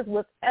charges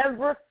was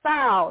ever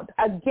filed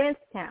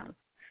against him,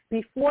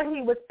 before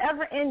he was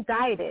ever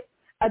indicted.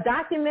 A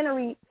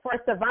documentary for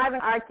surviving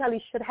R.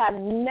 Kelly should have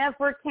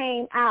never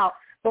came out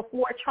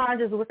before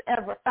charges was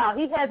ever filed.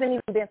 He hasn't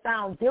even been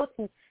found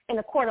guilty in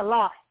a court of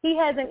law. He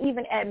hasn't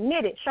even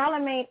admitted.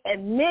 Charlamagne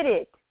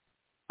admitted,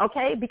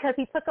 okay, because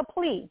he took a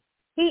plea.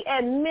 He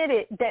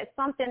admitted that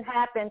something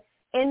happened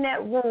in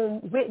that room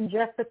with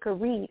Jessica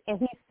Reed, and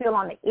he's still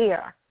on the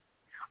air.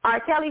 R.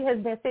 Kelly has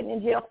been sitting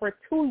in jail for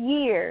 2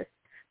 years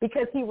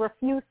because he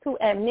refused to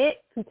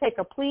admit, to take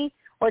a plea,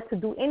 or to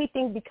do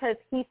anything because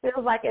he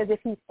feels like as if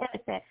he's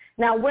innocent.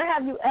 Now, where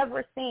have you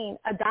ever seen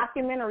a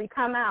documentary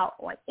come out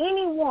on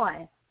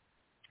anyone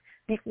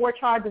before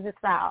charges is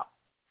filed?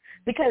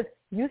 Because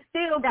you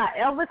still got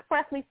Elvis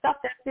Presley stuff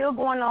that's still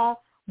going on.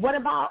 What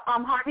about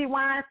Harvey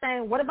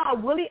Weinstein? What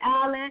about Willie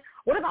Allen?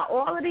 What about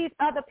all of these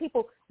other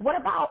people? What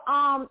about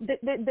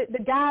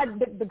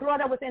the girl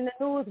that was in the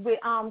news with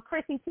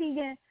Chrissy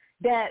Teigen,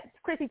 that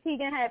Chrissy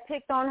Teigen had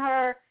picked on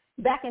her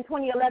back in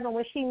 2011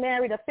 when she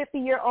married a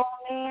 50-year-old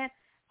man?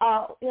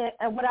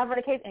 And whatever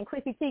the case, and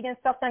Chrissy Teigen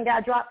stuff done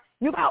got dropped.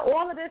 You got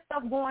all of this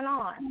stuff going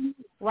on,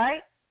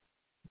 right?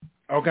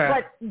 Okay.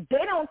 But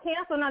they don't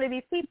cancel none of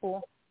these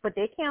people, but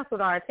they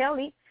canceled R.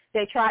 Kelly.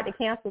 They tried to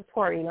cancel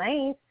Tory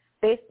Lanez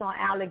based on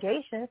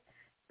allegations.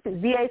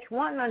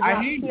 VH1 done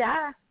dropped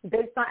T.I.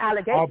 based on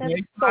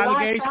allegations. So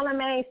why is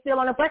Charlamagne still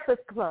on the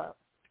Breakfast Club?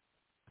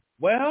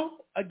 Well,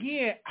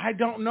 again, I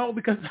don't know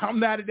because I'm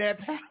not in that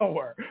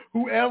power.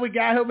 Whoever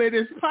got him in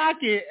his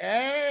pocket,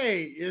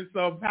 hey, it's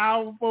some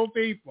powerful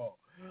people.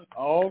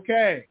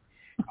 Okay.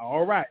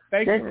 All right.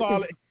 Thank you,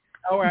 caller.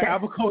 All right, I'm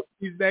going to go to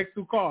these next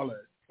two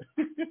callers.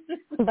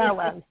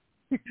 Bye-bye.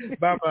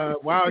 Bye-bye.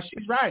 Wow,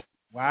 she's right.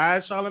 Why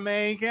is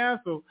Charlamagne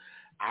canceled?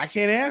 I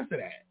can't answer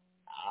that.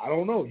 I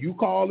don't know. You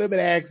call them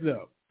and ask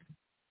them.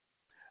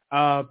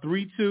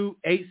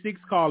 3286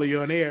 caller,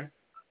 you're on air.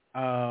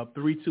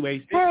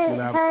 3286.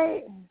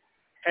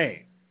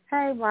 Hey,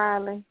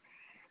 Riley.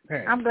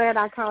 Hey. I'm glad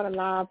I called a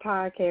live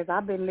podcast.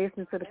 I've been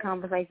listening to the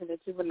conversation that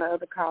you and the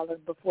other callers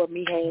before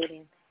me had,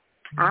 and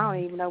I don't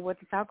even know what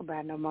to talk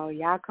about no more.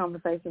 Y'all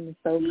conversation is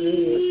so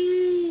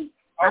good.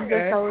 I'm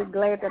just so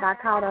glad that I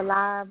caught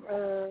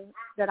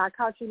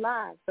you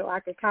live so I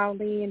could call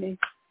in and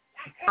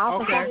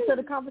also come to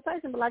the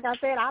conversation. But like I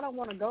said, I don't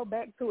want to go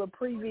back to a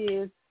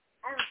previous,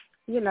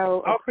 dang,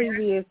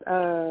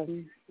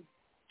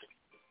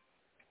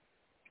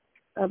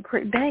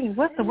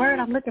 what's the word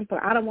I'm looking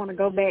for? I don't want to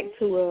go back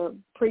to a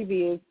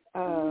previous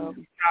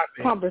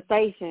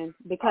conversation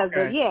because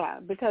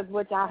because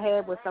what y'all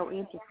had was so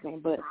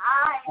interesting. But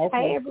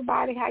hey,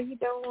 everybody, how you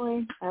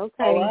doing?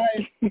 Okay. All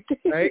right.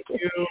 Thank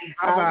you.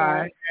 Bye bye.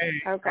 Right.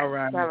 Hey. Okay. All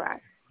right. All right.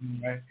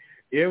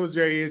 It was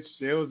very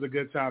interesting. It was a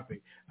good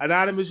topic.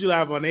 Anonymous, you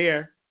live on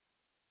air.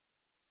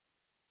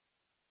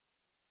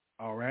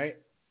 All right.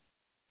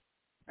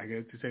 I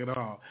get to take it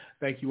all.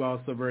 Thank you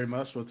all so very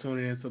much for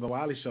tuning into the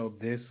Wiley Show.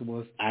 This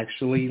was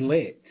actually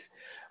lit.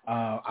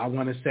 I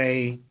want to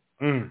say,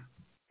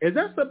 is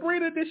that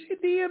Sabrina? Did she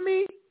DM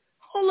me?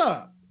 Hold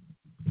up.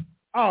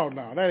 Oh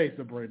no, that ain't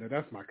Sabrina.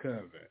 That's my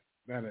cousin.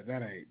 That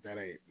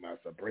ain't my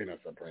Sabrina.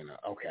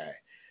 Okay.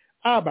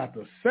 I was about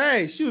to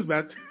say she was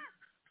about to.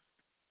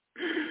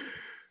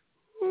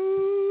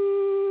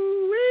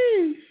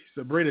 Ooh-wee.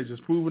 Sabrina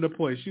just proving the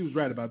point. She was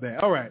right about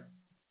that. All right.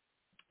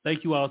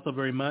 Thank you all so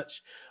very much.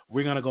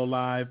 We're going to go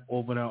live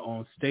over there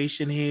on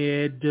Station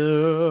Head.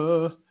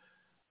 We're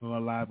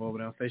going live over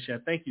there on Station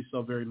Head. Thank you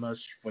so very much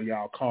for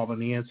y'all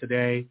calling in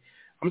today.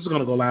 I'm just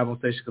going to go live on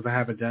Station because I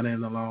haven't done it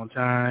in a long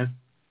time.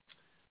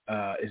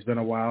 It's been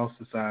a while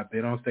since I've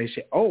been on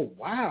Station. Oh,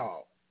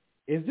 wow.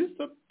 Is this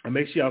the... And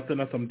make sure y'all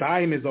send us some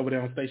diamonds over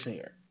there on Station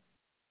Here.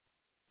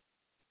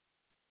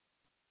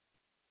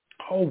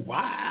 Oh,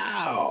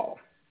 wow.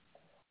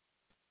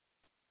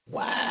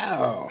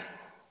 Wow.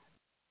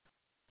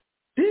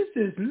 This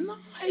is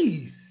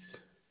nice.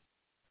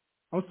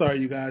 I'm sorry,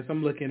 you guys.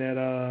 I'm looking at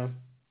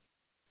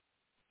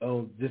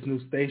this new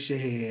Station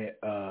Head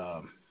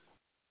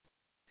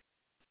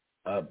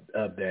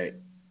update.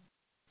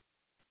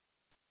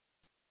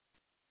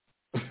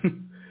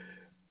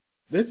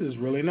 This is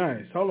really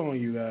nice. Hold on,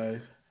 you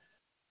guys.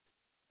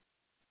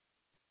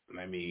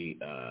 Let me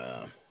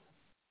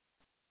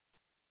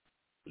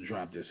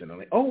drop this in the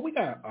link. Oh, we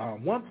got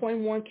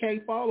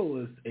 1.1K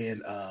followers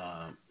in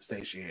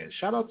Station Head.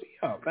 Shout out to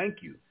y'all.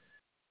 Thank you.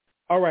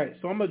 All right,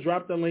 so I'm going to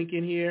drop the link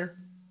in here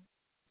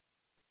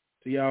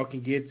so y'all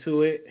can get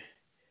to it.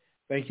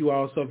 Thank you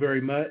all so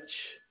very much.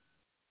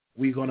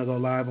 We're going to go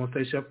live on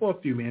Station for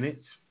a few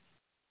minutes.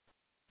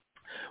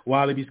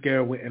 Wiley be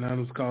scared with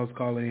anonymous calls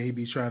calling. He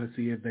be trying to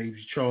see if they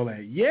be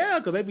trolling. Yeah,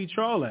 because they be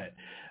trolling.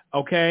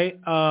 Okay,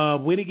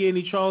 we didn't get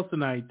any trolls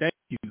tonight. Thank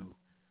you.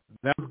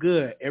 That was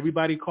good.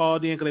 Everybody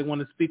called in because they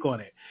want to speak on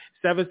it.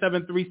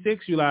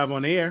 7736, you live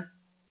on the air.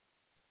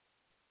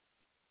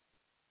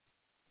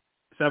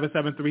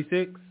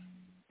 7736.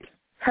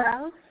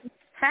 Hello.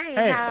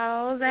 Hey,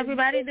 how's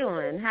everybody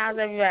doing? How's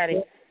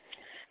everybody?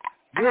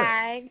 Good.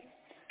 Hi.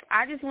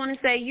 I just want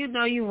to say, you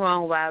know you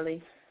wrong,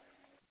 Wiley.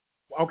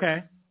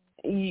 Okay.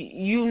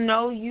 You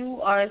know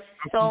you are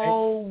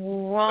so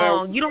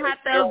wrong. You don't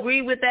have to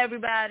agree with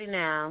everybody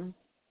now.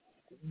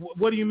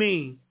 What do you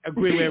mean,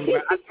 agree with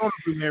everybody? I don't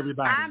agree with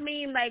everybody. I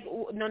mean, like,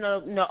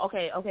 no.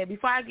 Okay.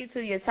 Before I get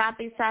to your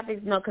topics,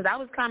 no, because I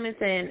was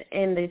commenting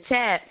in the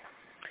chat,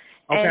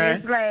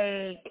 and it's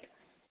like,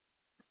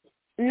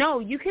 no,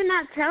 you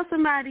cannot tell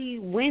somebody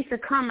when to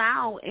come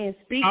out and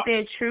speak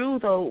their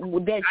truth or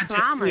their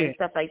trauma and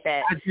stuff like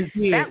that. I just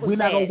did. That was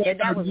bad.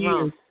 That was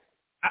wrong.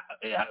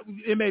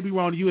 It may be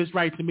wrong to you. It's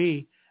right to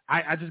me.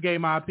 I just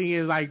gave my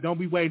opinion. Like, don't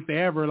be waiting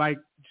forever. Like,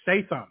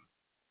 say something.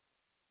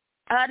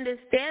 I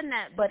understand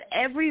that, but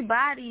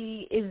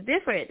everybody is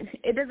different.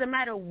 It doesn't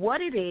matter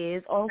what it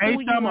is or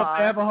who you are.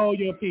 Forever hold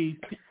your peace.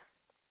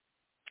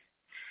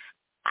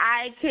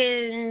 I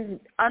can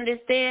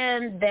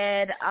understand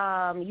that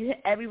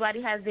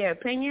everybody has their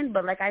opinion,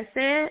 but like I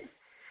said,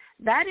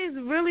 that is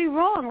really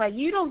wrong. Like,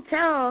 you don't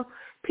tell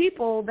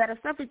people that are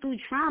suffering through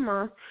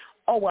trauma,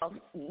 oh, well,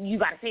 you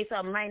got to say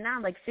something right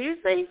now. Like,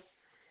 seriously?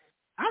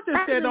 I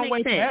just said don't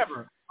wait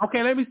forever.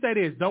 Okay, let me say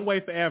this. Don't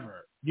wait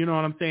forever. You know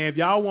what I'm saying? If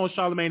y'all want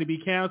Charlamagne to be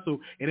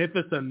canceled, and if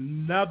it's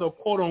another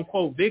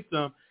quote-unquote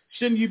victim,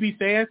 shouldn't you be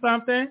saying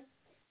something?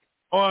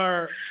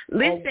 Or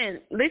Listen,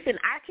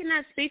 I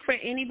cannot speak for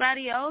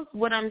anybody else.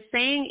 What I'm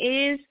saying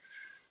is,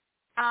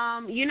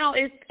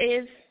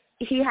 if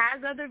he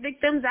has other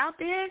victims out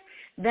there,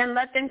 then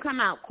let them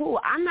come out. Cool.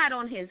 I'm not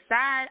on his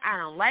side. I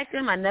don't like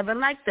him. I never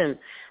liked him.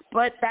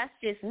 But that's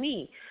just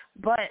me.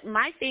 But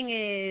my thing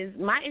is,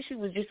 my issue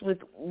was just with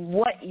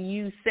what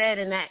you said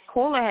and that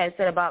caller had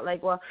said about,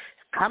 like, well,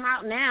 come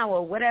out now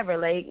or whatever.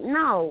 Like,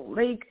 no.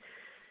 Like,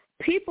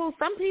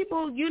 some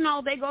people,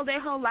 they go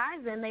their whole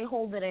lives and they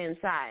hold it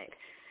inside.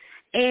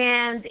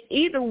 And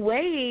either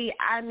way,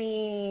 I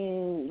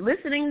mean,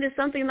 listening to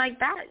something like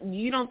that,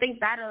 you don't think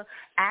that'll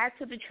add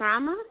to the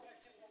trauma?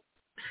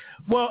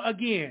 Well,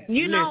 again,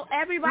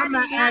 everybody's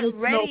not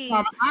ready.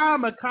 No,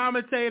 I'm a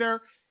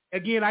commentator.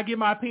 Again, I give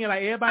my opinion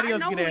like everybody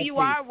else. I know who you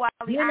are, Wiley.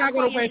 You're not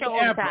going to wait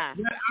forever. Time.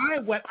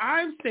 What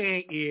I'm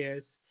saying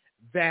is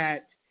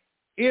that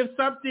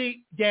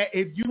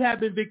if you have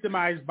been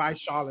victimized by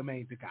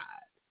Charlamagne the God,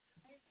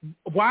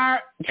 why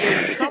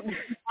is something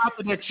out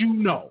there that you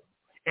know,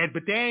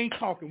 but they ain't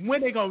talking?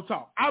 When they gonna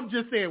talk? I'm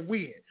just saying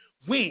when.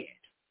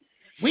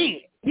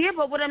 Yeah,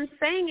 but what I'm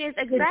saying is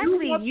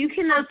exactly you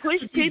cannot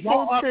push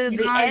people to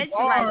the edge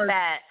like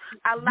that.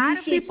 A lot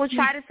of people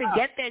try to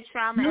forget their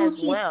trauma as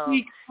well.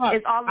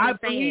 It's all I'm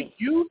saying.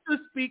 You should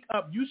speak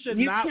up. You should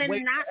not wait. You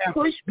cannot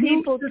push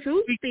people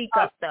to speak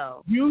up,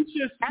 though. You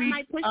should speak up. That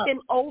might push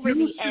them over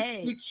the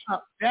edge.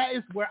 That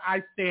is where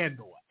I stand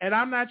on, and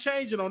I'm not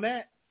changing on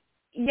that.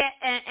 Yeah,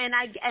 and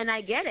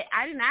I get it.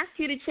 I didn't ask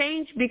you to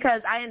change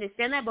because I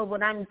understand that, but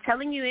what I'm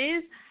telling you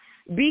is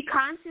be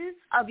conscious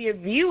of your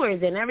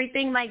viewers and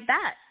everything like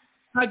that.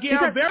 Again,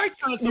 I'm very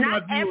conscious of my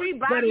viewers. Not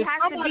everybody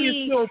has to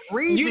be,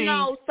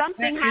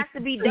 something has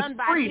to be done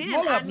by him.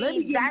 Hold up, let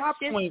me get my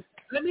point.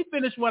 Let me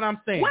finish what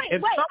I'm saying.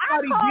 If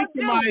somebody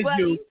victimized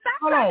you,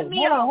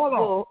 hold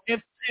on.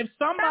 If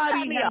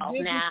somebody has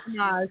been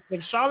victimized,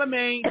 if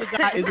Charlamagne the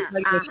God is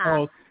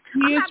like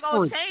he is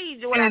free.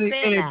 Change what I'm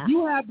saying and if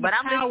you have the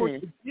power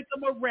to get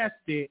them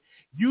arrested,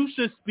 you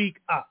should speak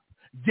up.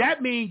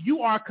 That means you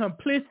are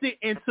complicit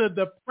into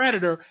the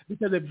predator,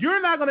 because if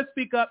you're not going to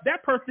speak up,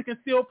 that person can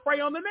still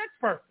prey on the next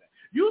person.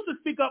 You should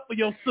speak up for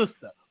your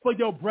sister, for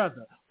your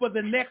brother, for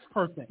the next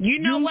person. You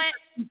know what?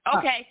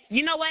 Okay,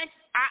 you know what?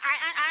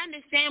 I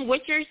understand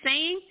what you're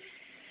saying.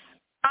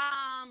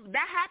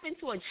 That happened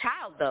to a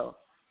child, though.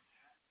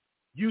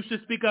 You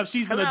should speak up.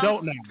 She's an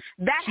adult now.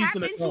 That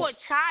happened to a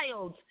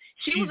child.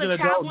 She was a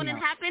child when it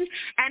happened,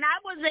 and I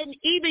was an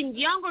even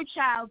younger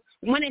child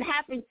when it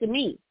happened to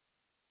me.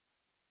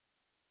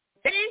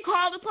 They didn't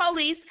call the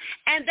police,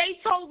 and they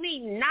told me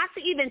not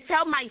to even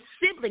tell my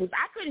siblings.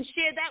 I couldn't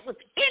share that with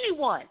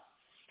anyone,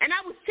 and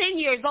I was 10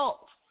 years old.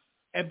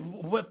 And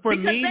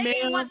because they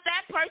didn't want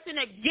that person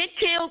to get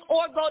killed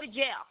or go to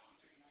jail.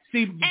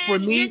 See, for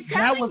me,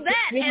 that was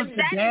bad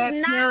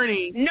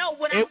parenting. No,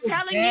 what I'm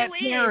telling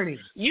you is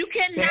you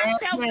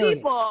cannot tell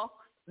people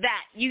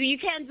that. You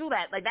can't do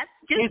that. Like, that's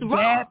just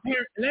wrong.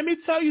 Let me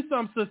tell you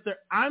something, sister.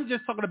 I'm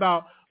just talking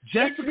about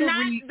Jessica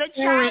Reed's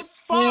the child's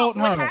fault.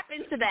 What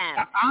happened to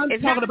them? I'm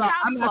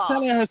not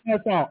telling her it's her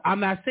fault. I'm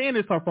not saying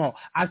it's her fault.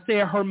 I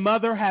said her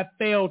mother had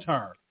failed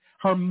her.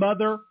 Her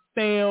mother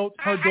failed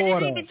her daughter. I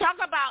didn't even talk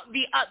about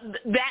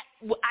that.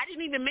 I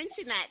didn't even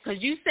mention that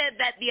because you said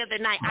that the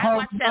other night. I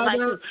watched that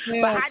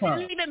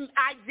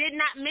I did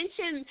not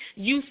mention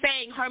you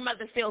saying her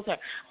mother failed her.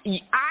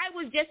 I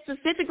was just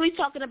specifically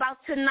talking about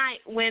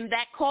tonight when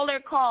that caller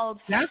called.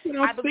 That's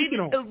what I'm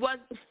speaking on. It was.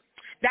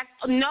 But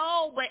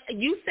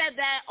you said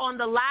that on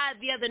the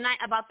live the other night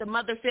about the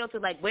mother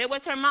filter, like, where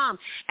was her mom?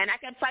 And I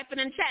kept typing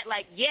in chat,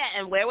 like, yeah,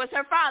 and where was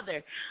her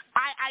father?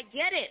 I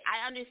get it.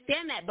 I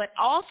understand that. But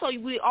also,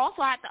 we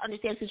also have to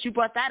understand, since you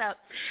brought that up,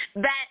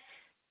 that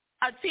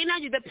a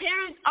teenager, the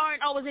parents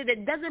aren't always there.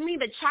 That doesn't mean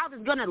the child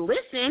is going to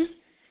listen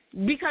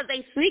because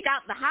they sneak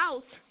out the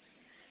house.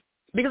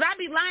 Because I'd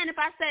be lying if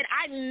I said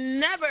I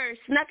never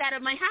snuck out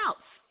of my house.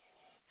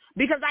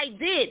 Because I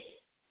did.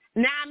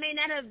 Now, I may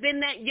not have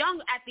been that young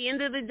at the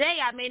end of the day.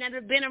 I may not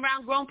have been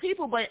around grown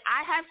people, but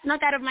I have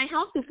snuck out of my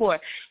house before.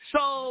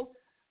 So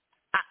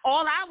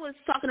all I was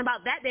talking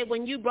about that day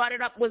when you brought it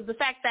up was the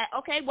fact that,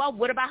 okay, well,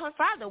 what about her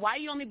father? Why are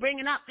you only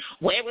bringing up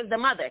where was the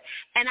mother?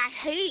 And I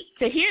hate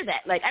to hear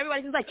that. Like,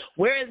 everybody's like,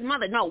 where is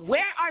mother? No,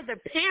 where are the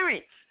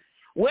parents?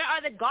 Where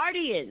are the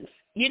guardians?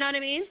 You know what I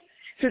mean?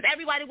 Since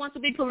everybody wants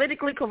to be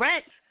politically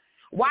correct.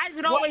 Why is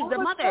it always the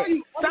mother?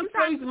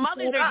 Sometimes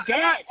mothers are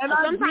dead. And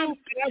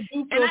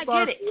I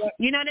get it.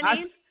 You know what I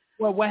mean?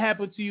 Well, what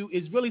happened to you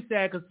is really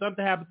sad because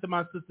something happened to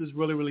my sister is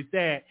really, really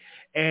sad.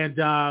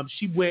 And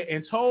she went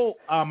and told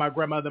my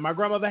grandmother. My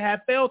grandmother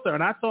had failed her.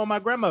 And I told my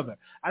grandmother,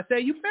 I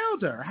said, you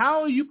failed her.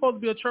 How are you supposed to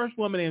be a church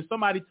woman and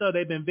somebody tell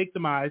they've been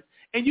victimized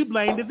and you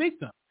blame the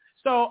victim?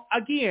 So,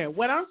 again,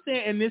 what I'm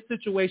saying in this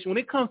situation, when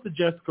it comes to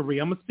Jessica Reed,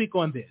 I'm going to speak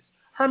on this.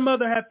 Her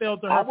mother had failed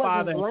her. Her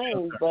father had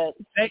failed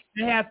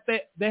her.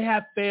 They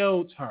have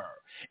failed her,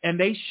 and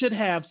they should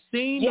have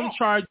seen them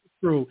charges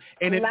through.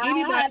 And if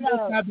anybody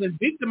else has been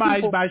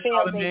victimized by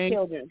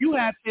Charlamagne, you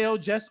have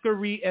failed Jessica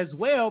Reed as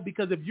well.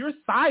 Because if you're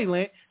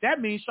silent,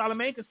 that means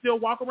Charlamagne can still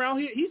walk around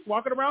here. He's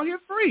walking around here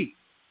free.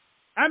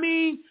 I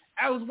mean,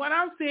 what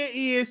I'm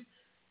saying is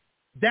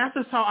that's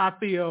just how I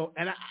feel,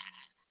 and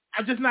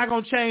I'm just not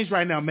going to change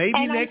right now. Maybe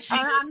next year.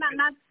 I'm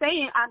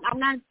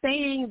not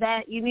saying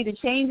that you need to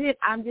change it.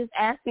 I'm just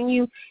asking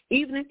you,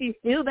 even if you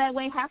feel that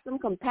way, have some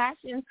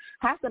compassion,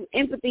 have some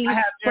empathy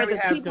for the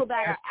people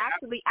that are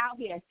actually out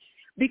here.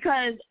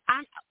 Because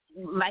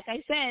like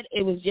I said,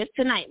 it was just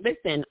tonight.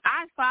 Listen,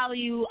 I follow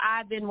you.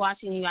 I've been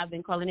watching you. I've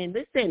been calling in.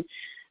 Listen,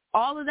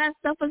 all of that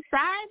stuff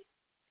aside,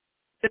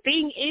 the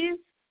thing is,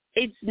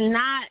 it's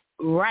not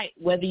right.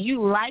 Whether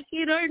you like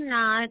it or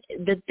not,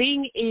 the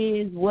thing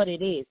is what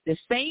it is. The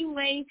same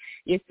way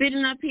you're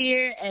sitting up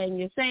here and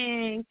you're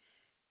saying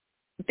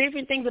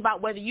different things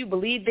about whether you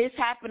believe this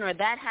happened or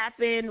that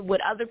happened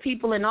with other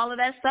people and all of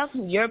that stuff,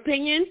 your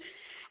opinion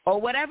or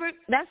whatever,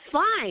 that's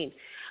fine.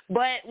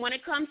 But when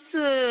it comes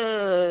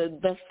to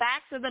the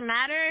facts of the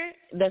matter,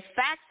 the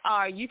facts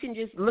are you can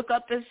just look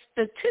up the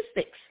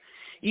statistics.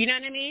 You know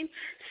what I mean?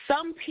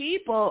 Some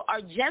people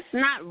are just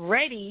not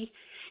ready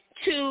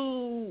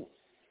to,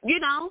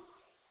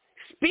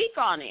 speak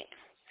on it.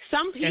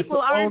 Some people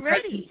aren't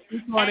ready.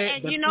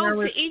 And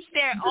to each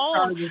their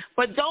own.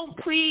 But don't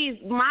please,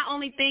 my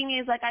only thing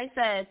is, like I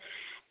said,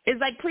 is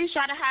like please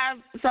try to have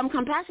some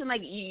compassion.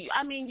 Like,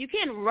 you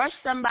can't rush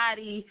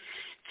somebody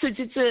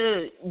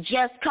to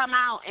just come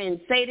out and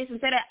say this and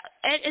say that,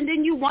 and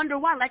then you wonder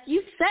why. Like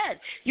you said,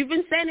 you've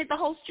been saying it the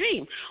whole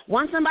stream.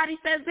 Once somebody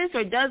says this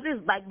or does this,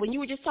 like when you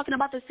were just talking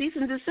about the cease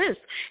and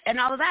desist and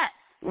all of that,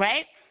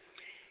 right?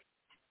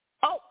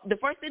 Oh, the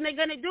first thing they're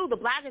going to do, the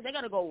bloggers, they're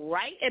going to go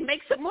right and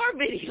make some more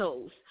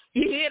videos.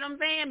 You hear what I'm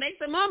saying? Make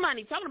some more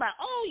money. Talking about,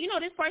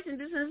 this person,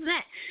 this and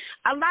that.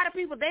 A lot of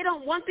people, they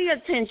don't want the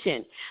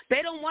attention.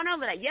 They don't want all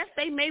of that. Yes,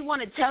 they may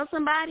want to tell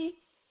somebody.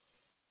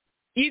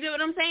 You get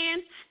what I'm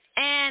saying?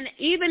 And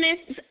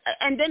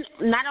and then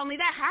not only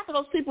that, half of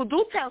those people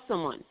do tell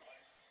someone.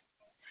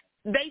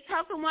 They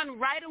tell someone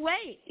right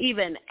away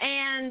even,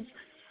 and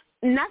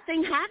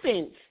nothing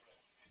happens.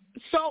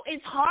 So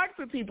it's hard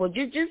for people.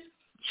 Just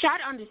try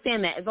to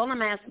understand that is all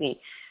I'm asking.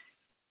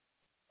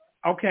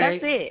 Okay.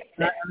 That's it.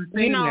 That.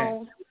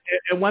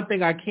 And one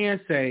thing I can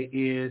say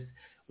is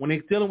when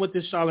it's dealing with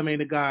this Charlamagne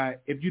the God,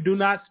 if you do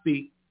not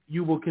speak,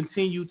 you will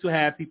continue to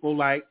have people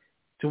like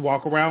to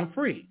walk around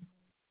free.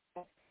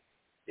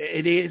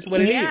 It is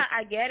what it is. Yeah,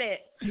 I get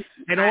it.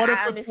 I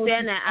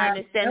understand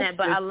that.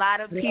 But a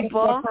lot of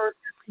people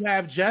to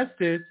have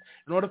justice,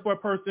 in order for a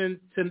person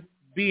to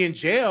be in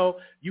jail,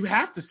 you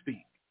have to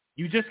speak.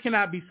 You just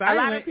cannot be silent.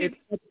 A lot of people,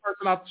 if the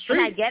person off the street.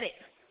 And I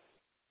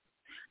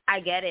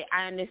get it.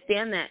 I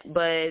understand that.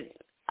 But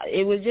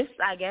it was just,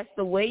 I guess,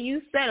 the way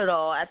you said it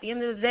all. At the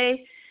end of the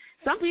day,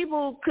 some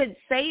people could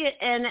say it,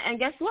 and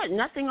guess what?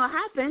 Nothing will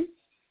happen.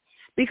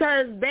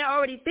 Because they're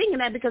already thinking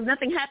that because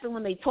nothing happened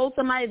when they told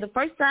somebody the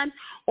first time,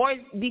 or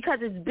because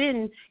it's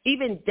been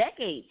even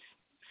decades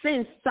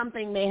since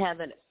something may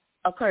have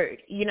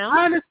occurred, I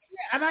understand,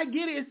 and I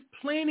get it. It's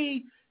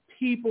plenty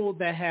people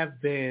that have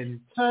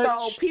been touched.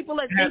 So people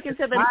are thinking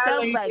to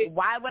themselves, like,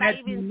 why would I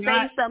even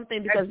say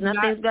something because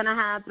nothing's going to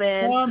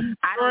happen?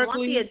 I don't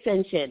want the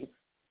attention.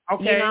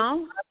 Okay. I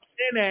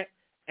understand that.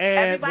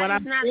 And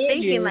everybody's not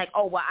thinking like,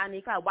 I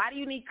need clout. Why do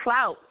you need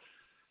clout?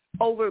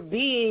 Over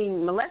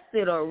being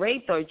molested or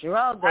raped or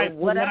drugged or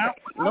whatever.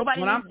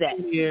 Nobody needs that.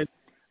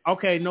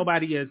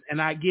 Nobody is. And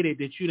I get it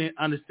that you didn't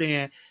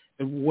understand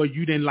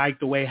you didn't like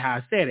the way how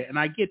I said it. And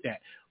I get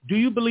that. Do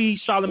you believe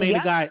Charlamagne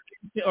the God is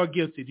innocent or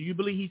guilty? Do you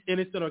believe he's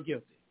innocent or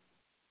guilty?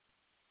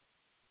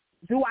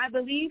 Do I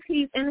believe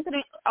he's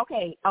innocent?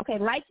 Okay.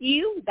 Like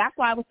you, that's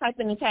why I was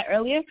typing in the chat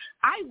earlier.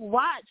 I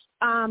watched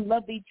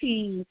Lovely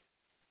T's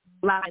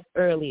live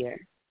earlier.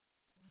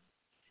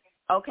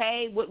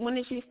 Okay, when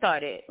did she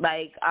start it?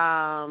 Like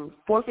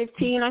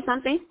 4:15 or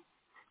something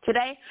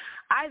today?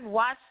 I've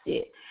watched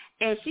it,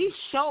 and she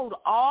showed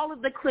all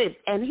of the clips,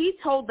 and he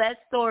told that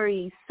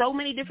story so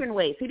many different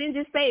ways. He didn't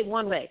just say it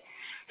one way.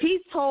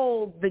 He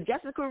told the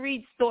Jessica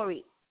Reed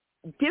story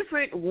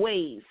different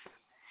ways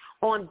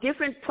on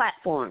different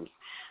platforms.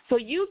 So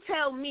you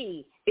tell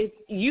me if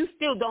you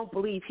still don't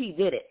believe he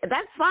did it.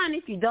 That's fine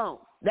if you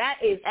don't.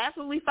 That is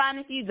absolutely fine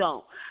if you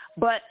don't.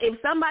 But if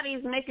somebody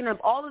is making up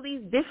all of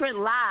these different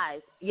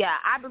lies, yeah,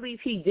 I believe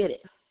he did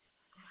it.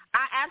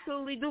 I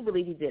absolutely do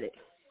believe he did it.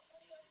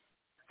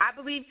 I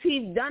believe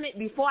he's done it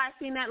before I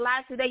seen that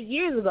live today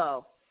years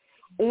ago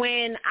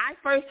when I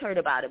first heard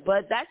about it.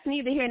 But that's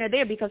neither here nor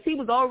there because he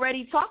was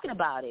already talking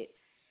about it.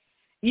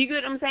 You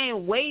get what I'm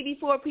saying? Way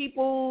before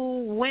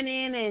people went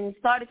in and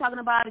started talking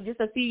about it just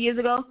a few years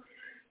ago,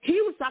 he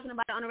was talking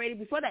about it on the radio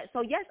before that.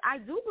 So, yes, I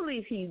do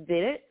believe he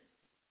did it.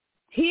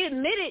 He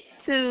admitted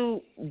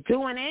to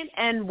doing it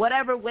and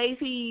whatever ways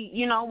he,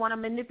 want to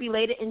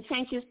manipulate it and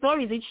change his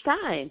stories each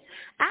time.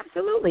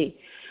 Absolutely.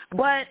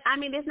 But,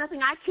 there's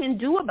nothing I can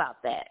do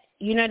about that.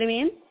 You know what I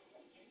mean?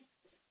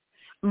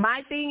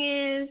 My thing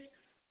is,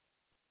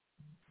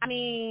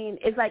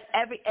 it's like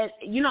every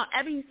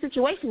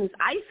situation is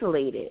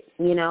isolated,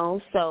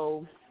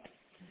 so,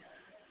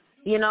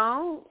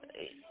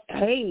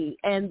 hey,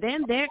 and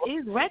then there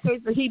is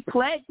records that he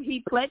pled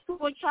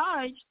to a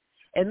charge.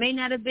 It may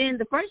not have been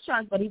the first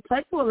charge, but he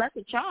pled to a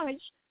lesser charge.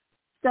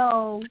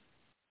 So,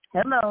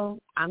 hello,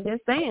 I'm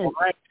just saying.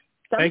 Right.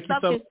 Some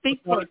stuff just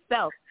speaks for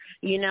itself,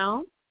 Thank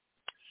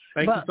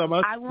you so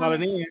much for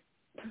calling in.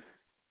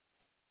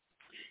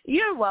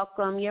 You're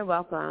welcome.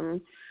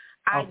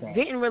 I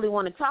didn't really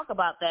want to talk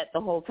about that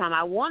the whole time.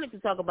 I wanted to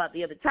talk about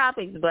the other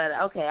topics, but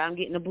okay, I'm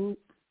getting a boot.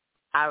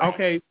 All right.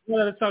 Okay,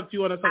 what do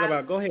you want to talk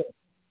about? Go ahead.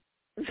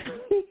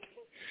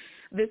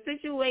 The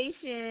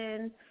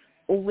situation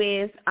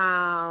with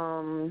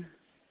the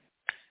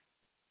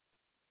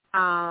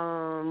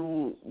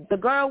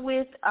girl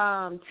with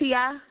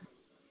T.I.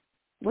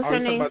 What's her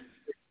name?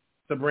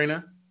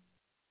 Sabrina.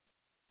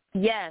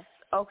 Yes.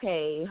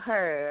 Okay.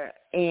 Her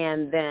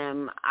and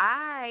them.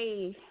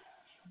 I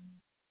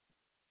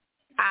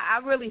I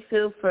really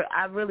feel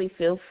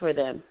for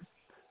them.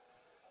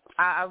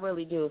 I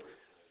really do.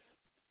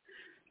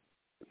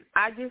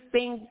 I just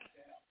think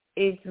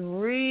it's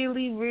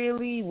really,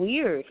 really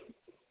weird.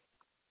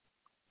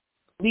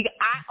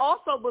 I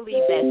also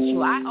believe that's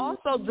true. I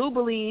also do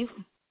believe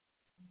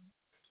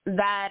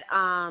that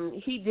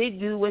he did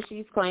do what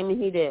she's claiming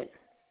he did.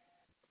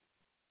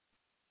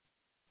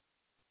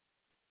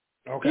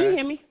 Okay. Can you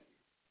hear me?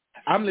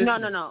 I'm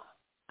listening.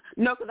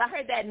 No, because I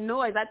heard that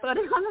noise. I thought,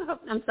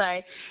 I'm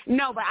sorry.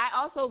 No, but I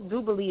also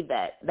do believe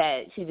that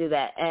she did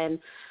that. And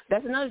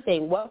that's another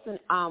thing. Wilson,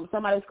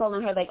 somebody was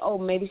calling her like, oh,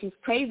 maybe she's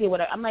crazy or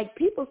whatever. I'm like,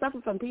 people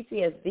suffer from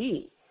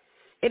PTSD.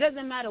 It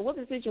doesn't matter what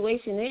the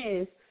situation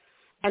is.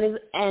 And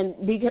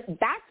because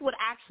that's what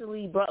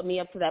actually brought me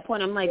up to that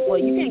point. I'm like, well,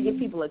 you can't give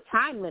people a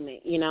time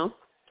limit,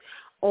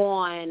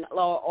 on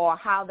or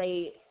how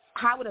it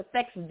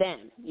affects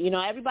them.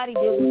 Everybody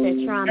deals with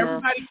their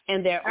trauma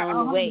in their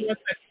own way.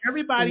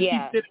 Everybody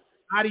keeps sending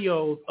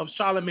audios of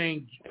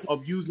Charlamagne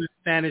of using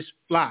Spanish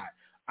fly.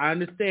 I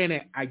understand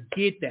that. I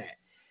get that.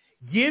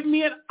 Give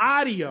me an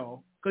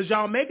audio, because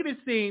y'all making it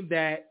seem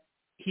that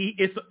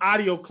it's an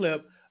audio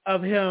clip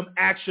of him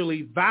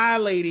actually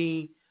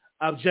violating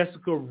of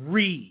Jessica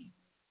Reed,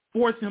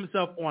 forcing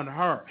himself on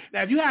her.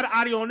 Now, if you had an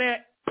audio on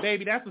that,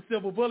 baby, that's a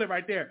silver bullet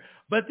right there.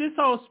 But this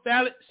whole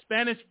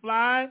Spanish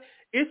fly,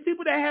 it's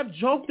people that have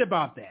joked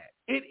about that.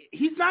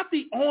 He's not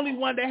the only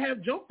one that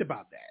have joked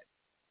about that.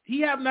 He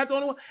have not the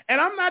only one.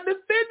 And I'm not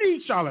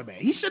defending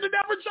Charlamagne. He should have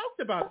never joked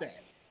about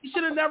that. He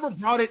should have never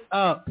brought it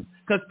up,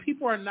 because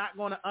people are not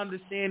going to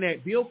understand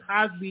that. Bill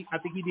Cosby, I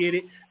think he did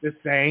it the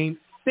same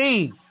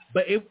thing.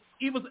 But it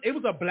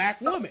was a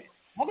black woman.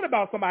 Talking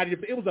about somebody,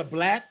 it was a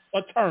black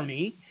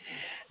attorney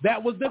that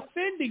was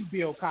defending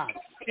Bill Cosby.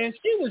 And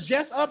she was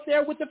just up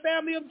there with the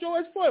family of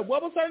George Floyd.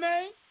 What was her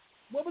name?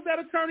 What was that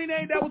attorney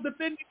name that was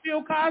defending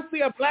Bill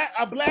Cosby? A black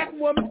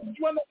woman.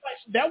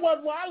 That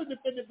wasn't why I was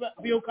defending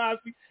Bill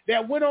Cosby.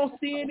 That went on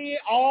CNN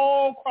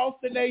all across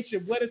the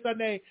nation. What is her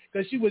name?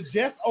 Because she was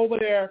just over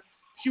there.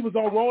 She was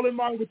on Rolling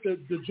Martin with the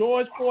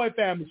George Floyd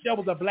family. She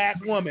was a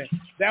black woman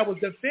that was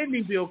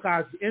defending Bill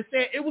Cosby and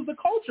said it was the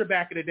culture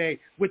back in the day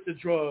with the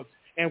drugs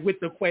and with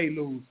the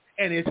Quaaludes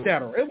and et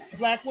cetera. It was a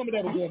black woman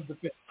that was going to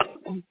defend.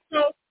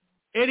 So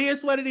it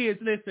is what it is.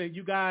 Listen,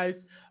 you guys,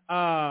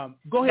 go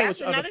ahead. That's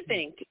with another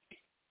thing.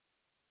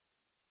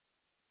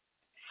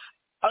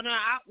 Oh, no,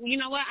 you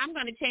know what? I'm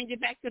going to change it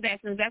back to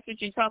that, since that's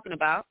what you're talking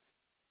about.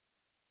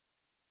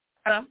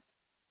 Hello?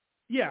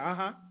 Yeah,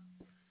 uh-huh.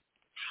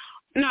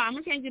 No, I'm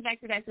going to change it back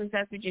to that, since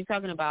that's what you're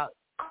talking about.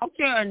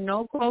 Culture or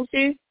no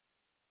culture,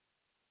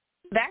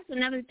 that's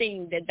another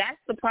thing. That's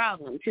the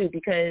problem, too,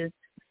 because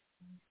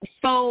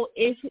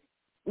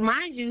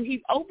mind you,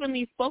 he's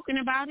openly spoken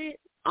about it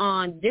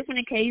on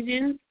different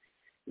occasions,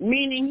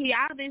 meaning he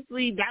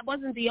obviously, that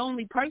wasn't the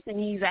only person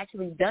he's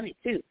actually done it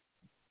to.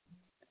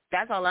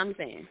 That's all I'm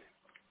saying.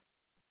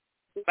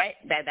 Right?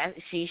 That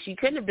she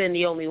couldn't have been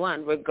the only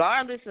one,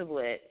 regardless of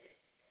what.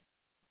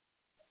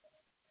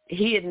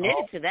 He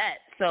admitted to that.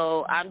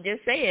 So I'm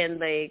just saying,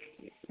 like,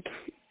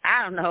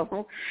 I don't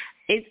know.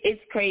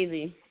 It's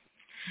crazy.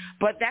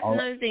 But that's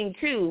another thing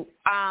too,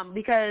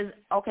 because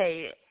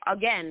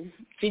again,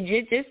 to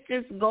just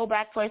go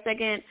back for a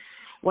second,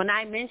 when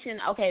I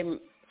mentioned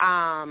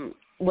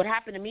what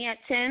happened to me at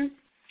 10.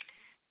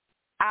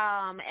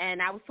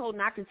 And I was told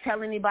not to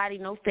tell anybody,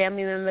 no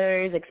family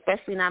members,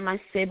 especially not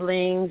my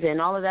siblings and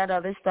all of that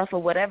other stuff,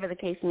 or whatever the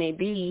case may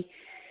be.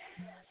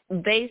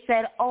 They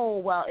said, oh,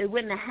 well, it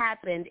wouldn't have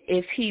happened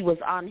if he was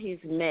on his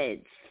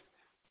meds.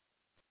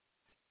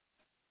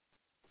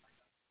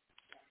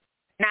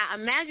 Now,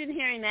 imagine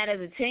hearing that as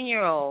a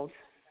 10-year-old.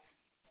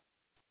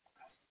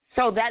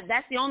 So that's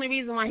the only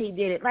reason why he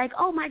did it. Like,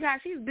 oh, my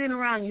gosh, he's been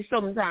around you so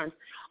many times.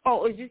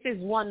 Oh, it's just this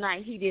one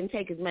night he didn't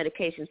take his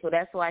medication, so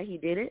that's why he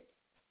did it.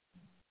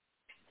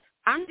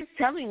 I'm just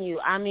telling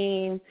you, I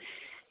mean,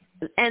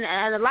 and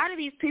a lot of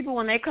these people,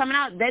 when they're coming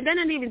out, they're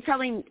not even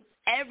telling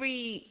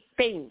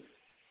everything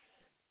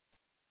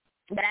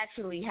that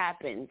actually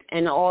happened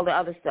and all the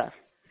other stuff.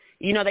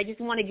 They just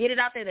want to get it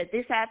out there that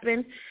this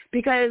happened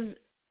because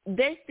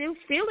they're still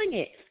feeling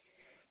it.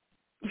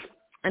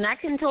 And I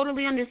can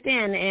totally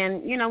understand.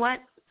 And you know what?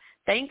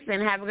 Thanks,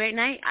 and have a great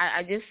night.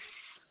 I didn't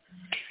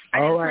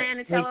plan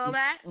to tell all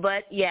that,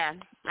 but yeah.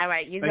 All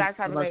right, you guys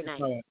have a great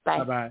night. Bye.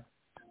 Bye-bye.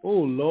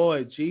 Oh,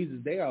 Lord Jesus,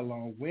 they are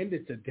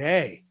long-winded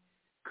today.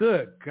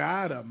 Good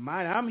God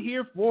Almighty. I'm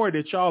here for it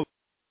that y'all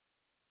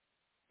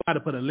got to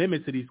put a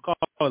limit to these calls.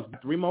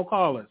 3 more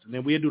callers, and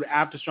then we'll do the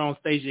After Strong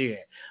station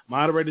head.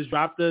 Moderators,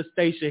 drop the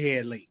station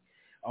head link.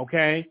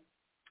 Okay?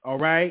 All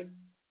right?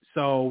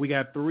 So we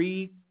got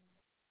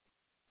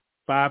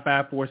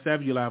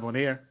 35547. You live on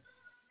air.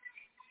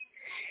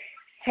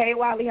 Hey,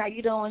 Wally, how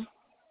you doing?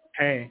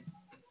 Hey.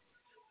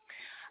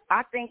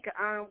 I think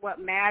what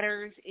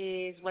matters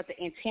is what the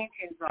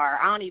intentions are.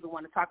 I don't even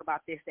want to talk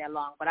about this that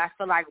long, but I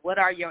feel like what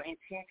are your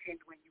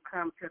intentions when you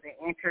come to the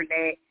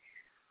internet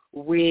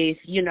with,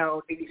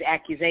 these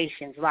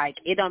accusations? Like,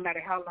 it don't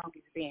matter how long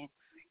it's been.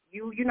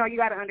 you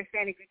got to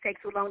understand if you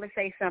take too long to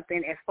say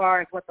something, as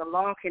far as what the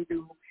law can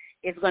do,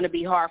 it's going to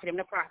be hard for them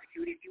to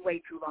prosecute if you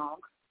wait too long.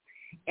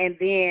 And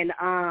then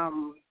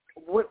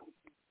what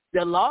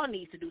the law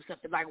needs to do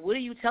something. Like, what are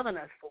you telling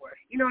us for?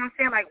 You know what I'm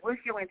saying? Like, what's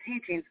your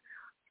intentions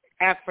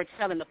after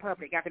telling the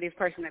public, after this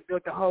person that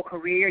built the whole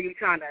career? You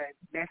trying to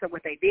mess up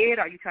what they did?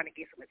 Are you trying to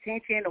get some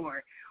attention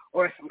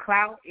or some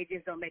clout? It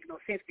just don't make no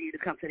sense for you to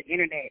come to the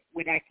internet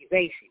with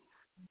accusations.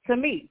 To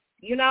me,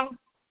 you know?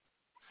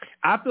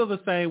 I feel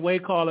the same way,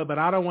 caller, but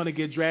I don't want to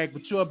get dragged.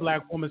 But you're a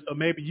black woman, so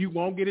maybe you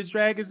won't get as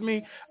dragged as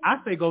me. I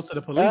say go to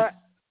the police.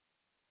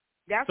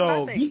 That's what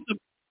I think.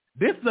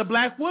 This is a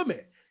black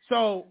woman.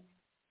 So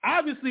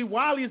obviously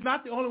Wiley is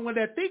not the only one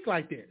that think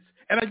like this.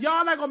 And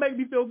y'all not going to make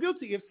me feel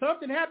guilty. If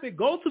something happened,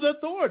 go to the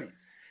authorities.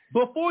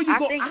 Before you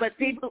go, I've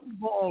seen people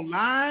go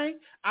online.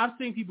 I've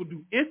seen people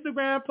do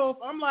Instagram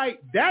posts. I'm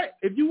like, that.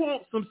 If you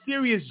want some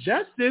serious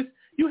justice,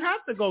 you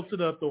have to go to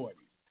the authorities.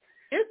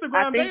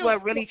 Instagram. I think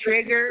what really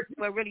triggered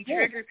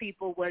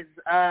people was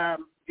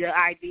the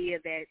idea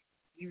that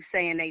you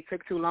saying they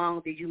took too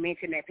long. Did you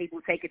mention that people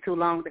take it too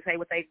long to say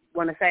what they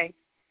want to say?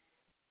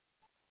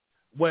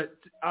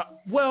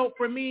 Well,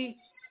 for me,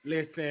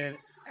 listen.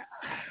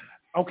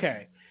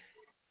 Okay.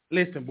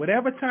 Listen,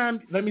 whatever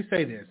time, let me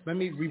say this. Let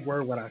me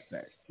reword what I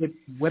said.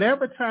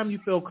 Whatever time you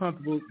feel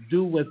comfortable,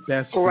 do what's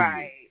best for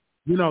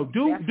you. You know,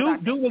 do what's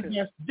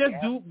best. Just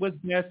do what's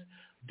best.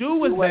 Do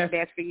what's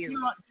best for you.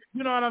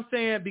 You know what I'm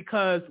saying?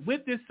 Because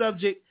with this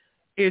subject,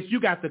 is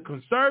you got the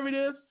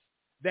conservatives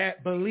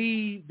that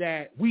believe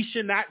that we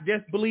should not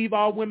just believe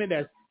all women.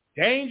 That's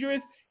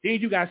dangerous. Then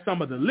you got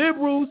some of the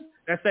liberals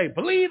that say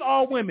believe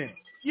all women.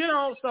 You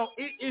know, so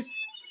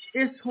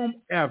it's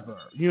whomever.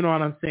 You know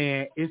what I'm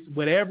saying? It's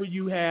whatever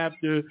you have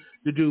to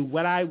do.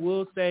 What I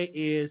will say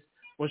is,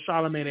 for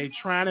Charlamagne, they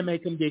trying to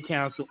make him get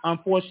canceled.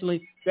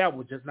 Unfortunately, that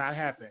will just not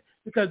happen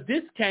because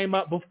this came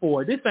up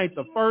before. This ain't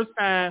the first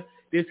time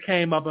this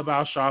came up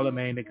about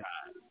Charlamagne the God.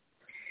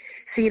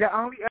 See, the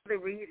only other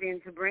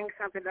reason to bring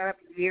something up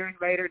years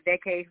later,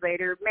 decades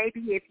later, maybe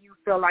if you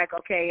feel like,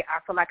 okay,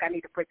 I feel like I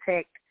need to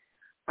protect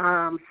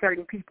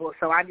certain people,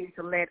 so I need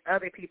to let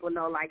other people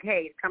know, like,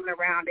 hey, it's coming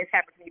around. This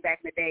happened to me back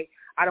in the day.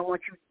 I don't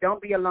want you.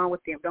 Don't be alone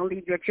with them. Don't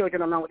leave your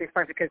children alone with this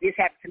person because this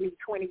happened to me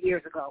 20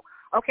 years ago.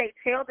 Okay,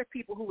 tell the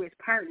people who it's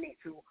pertinent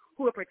to,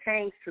 who it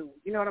pertains to.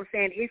 You know what I'm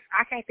saying?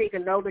 I can't think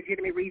of no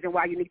legitimate reason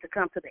why you need to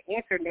come to the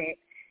internet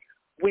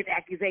with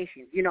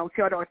accusations. You know,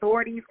 tell the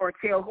authorities or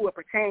tell who it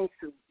pertains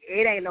to.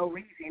 It ain't no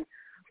reason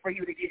for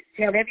you to just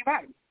tell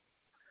everybody.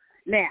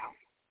 Now,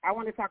 I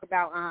want to talk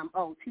about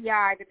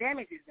T.I. The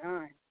damage is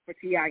done for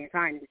T.I. and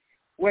Tiny,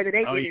 whether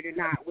they did it or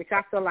not. Which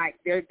I feel like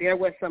there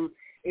was some.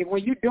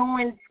 When you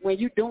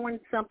doing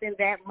something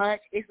that much,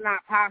 it's not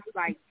possible.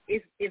 Like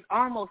it's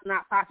almost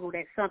not possible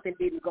that something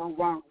didn't go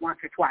wrong once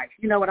or twice.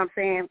 You know what I'm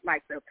saying?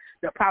 Like the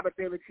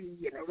probability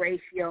and the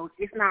ratios.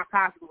 It's not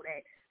possible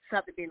that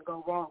something didn't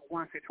go wrong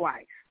once or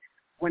twice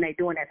when they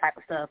doing that type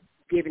of stuff,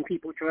 giving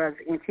people drugs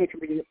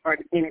intentionally or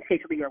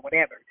unintentionally or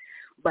whatever.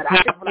 But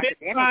I think like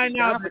the damage is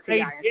done for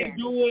T.I. They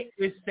do it.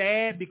 It's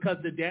sad because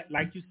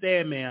like you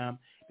said, ma'am,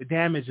 the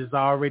damage is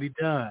already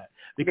done.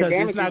 Because the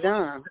damage it's not is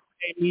done.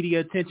 Media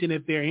attention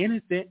if they're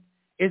innocent.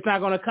 It's not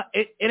gonna.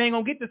 It ain't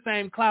gonna get the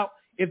same clout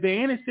if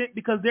they're innocent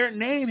because their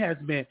name has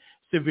been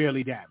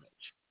severely damaged.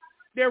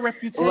 Their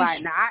reputation.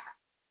 Right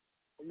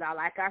now,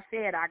 like I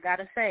said, I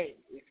gotta say,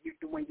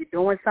 when you're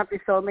doing something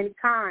so many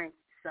times,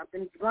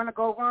 something's gonna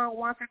go wrong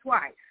once or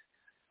twice.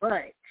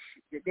 But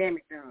the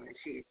damage done,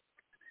 shit.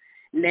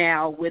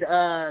 Now with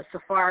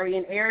Safari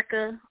and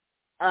Erica,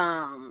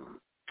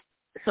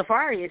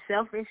 Safari is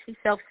selfish. She's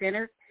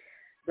self-centered.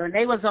 When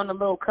they was on the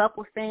little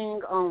couple thing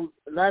on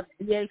Love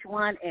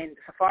VH1 and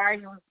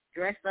Safari was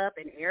dressed up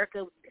and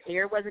Erica's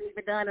hair wasn't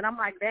even done, and I'm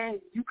like, dang,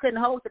 you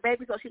couldn't hold the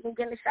baby so she can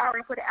get in the shower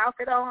and put the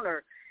outfit on,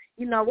 or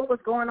you know what was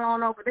going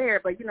on over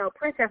there? But you know,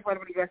 Princess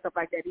wasn't really dressed up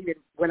like that either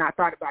when I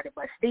thought about it,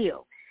 but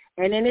still.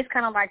 And then it's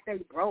kind of like they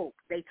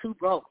too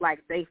broke. Like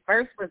they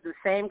first was the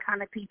same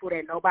kind of people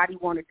that nobody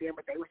wanted them,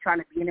 but they was trying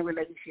to be in a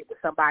relationship with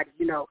somebody,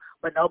 you know,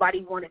 but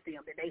nobody wanted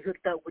them. Then they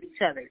hooked up with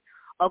each other.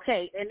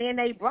 Okay, and then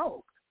they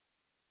broke.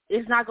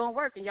 It's not going to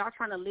work, and y'all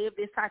trying to live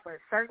this type of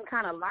certain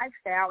kind of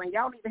lifestyle, and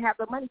y'all don't even have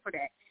the money for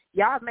that.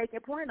 Y'all making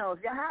pornos.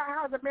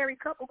 How's a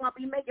married couple going to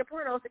be making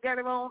pornos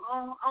together on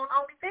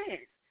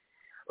OnlyFans?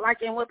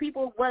 Like, and what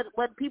people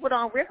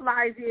don't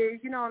realize is,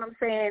 you know what I'm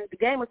saying, the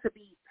game is to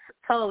be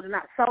told and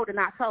not sold and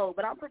not told,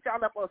 but I'll put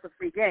y'all up on some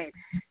free game.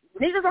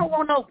 Niggas don't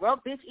want no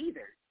broke bitch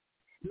either.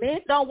 Men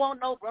don't want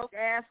no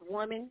broke-ass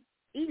woman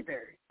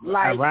either.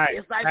 Like,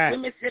 it's like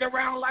women sit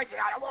around like,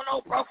 I don't want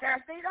no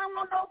broke-ass thing. I don't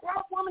want no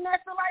broke woman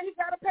that feel like he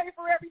got to pay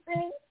for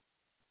everything.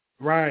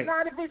 Right.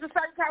 Not if it's a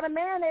certain kind of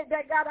man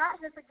that got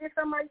options to get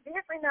somebody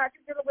different. Now, if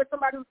you're dealing with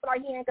somebody who feel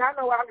like he ain't got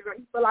no options or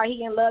he feel like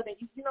he in love and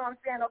you know what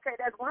I'm saying? Okay,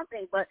 that's one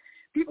thing. But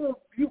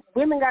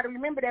women got to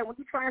remember that when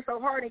you're trying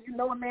so hard and you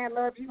know a man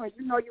loves you and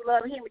you know you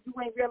love him and you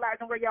ain't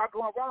realizing where y'all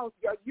going wrong,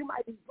 you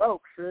might be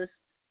broke, sis.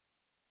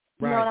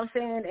 You know what I'm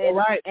saying? And,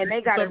 and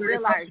they got to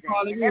realize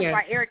that. And that's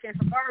why Eric and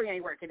Safari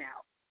ain't working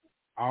out.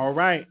 All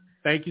right.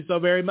 Thank you so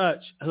very much.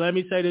 Let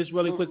me say this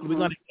really quickly. We're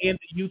going to end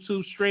the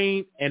YouTube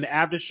stream, and the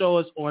after show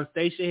is on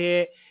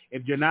Stationhead.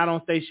 If you're not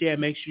on Stationhead,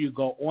 make sure you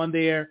go on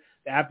there.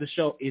 The after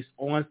show is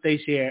on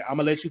Stationhead. I'm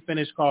going to let you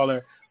finish,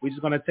 caller. We're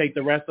just going to take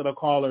the rest of the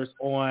callers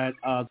on,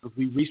 because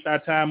we reached our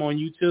time on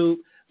YouTube.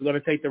 We're going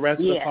to take the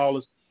rest of the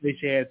callers on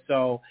Stationhead.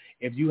 So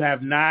if you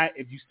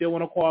still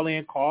want to call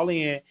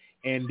in,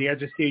 and they'll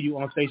just hear you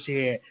on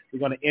Stationhead. We're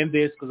going to end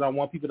this because I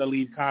want people to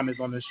leave comments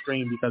on the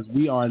stream because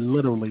we are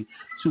literally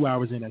 2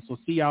 hours in it. So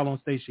see y'all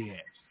on Stationhead.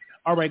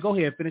 All right, go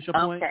ahead. Finish your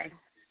point.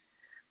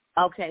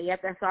 Okay,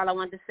 yep, that's all I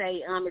wanted to say.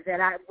 Is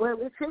that what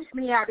trips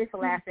me out is the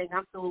last thing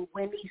I'm through.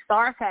 When these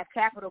stars have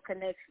capital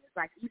connections,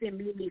 like even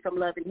me from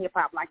Love and Hip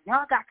Hop, like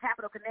y'all got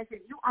capital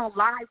connections. You on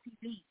live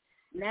TV,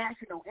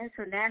 national,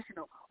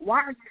 international. Why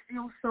are you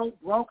still so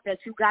broke that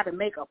you got to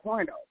make a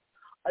porno?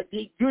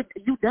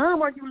 You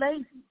dumb or you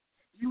lazy?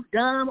 You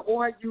dumb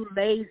or you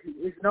lazy.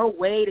 There's no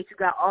way that you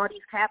got all these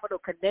capital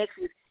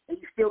connections and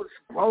you still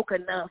broke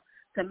enough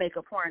to make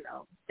a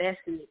porno. That's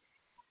it.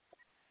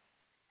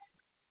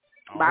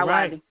 Bye,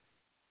 Wiley.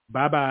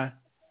 Bye-bye.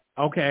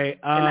 Okay.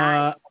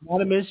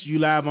 Anonymous, you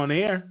live on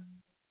air.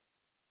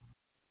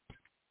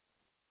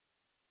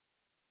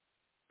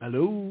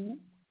 Hello.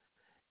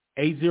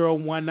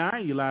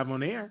 8019, you live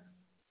on air.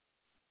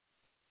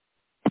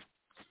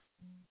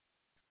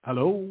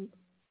 Hello.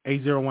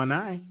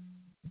 8019.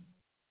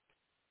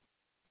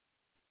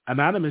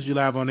 Anonymous, you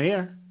live on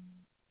air.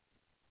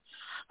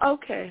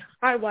 Okay.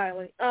 Hi,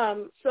 Wiley.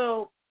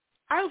 So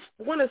I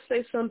want to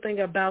say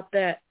something about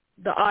the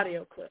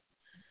audio clip.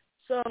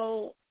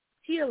 So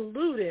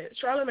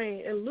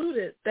Charlamagne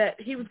alluded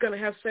that he was going to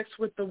have sex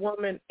with the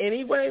woman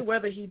anyway,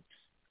 whether he,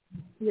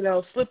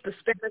 slipped the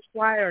Spanish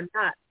fly or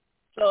not.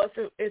 So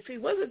if he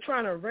wasn't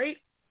trying to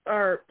rape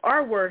or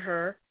R-word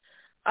her,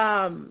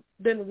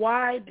 then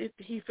why did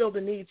he feel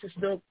the need to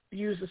still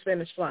use the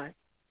Spanish fly?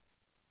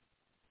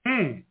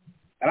 And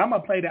I'm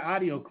going to play the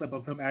audio clip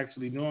of him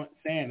actually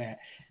saying that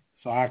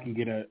so I can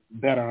get a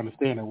better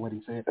understanding of what he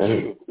said.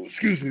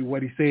 Excuse me,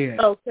 what he said.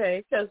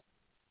 Okay,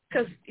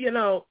 because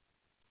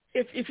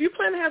if you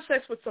plan to have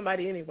sex with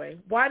somebody anyway,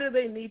 why do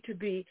they need to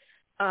be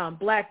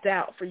blacked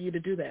out for you to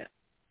do that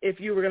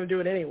if you were going to do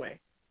it anyway?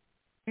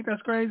 I think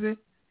that's crazy.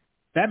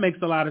 That makes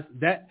a lot of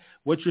that.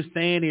 What you're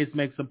saying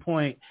makes a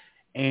point.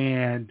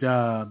 And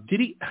did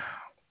he?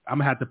 I'm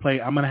gonna have to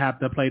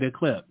play the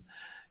clip.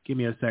 Give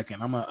me a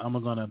second. I'm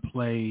gonna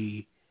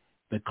play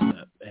the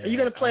clip. Are you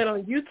gonna play it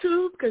on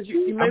YouTube? Because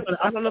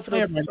I don't know if it'll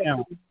right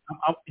now.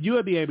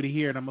 You'll be able to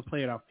hear it. I'm gonna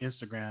play it off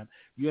Instagram.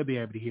 You'll be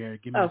able to hear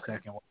it. Give me a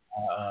second.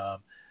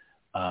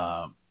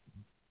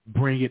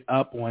 Bring it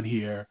up on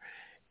here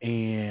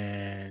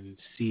and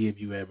see if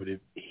you're able to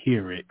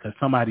hear it. Because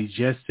somebody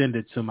just sent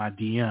it to my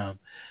DM.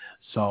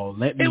 So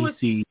let me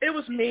see. It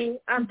was me.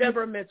 I'm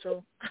Deborah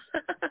Mitchell.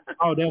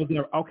 Oh, that was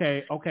there.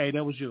 Okay,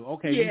 that was you.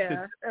 Okay,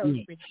 yeah, that was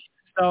me.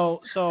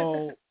 So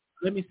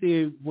let me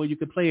see where you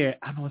could play it.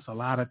 I know it's a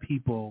lot of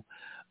people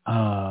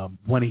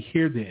want to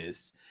hear this,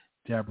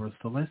 Deborah.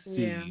 So let's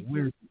see. Yeah.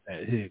 Where is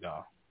that? Here you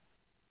go.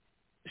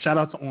 Shout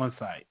out to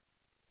OnSite.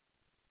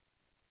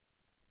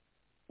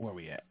 Where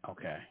we at?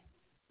 Okay.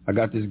 I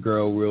got this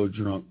girl real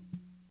drunk,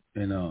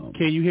 and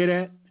Can you hear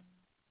that?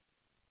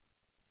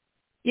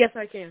 Yes,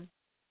 I can.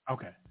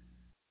 Okay.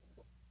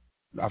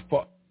 I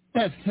fought.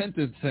 That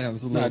sentence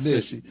sounds a little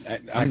fishy.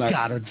 I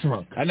got her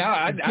drunk. I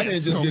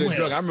didn't just get her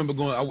drunk. I remember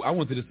going. I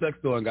went to the sex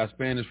store and got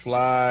Spanish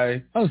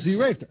fly. Oh, so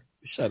you raped her?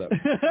 Shut up.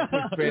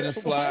 Spanish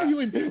fly.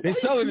 They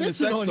sell it in the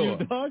sex store.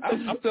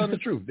 I'm telling the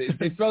truth.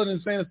 They sell it in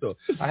the Spanish store.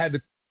 I had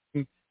to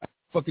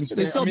fucking.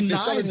 They sell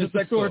knives in the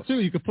sex store too.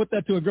 You could put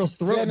that to a girl's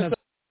throat. Yeah,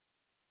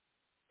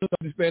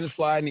 the Spanish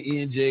fly and the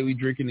E&J. We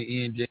drinking the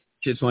E&J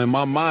shit. So in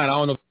my mind, I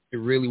don't know if it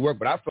really worked,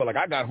 but I felt like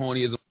I got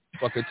horny as a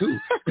fucker too.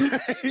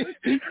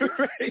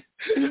 Right?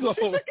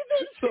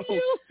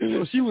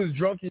 So she was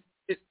drunk and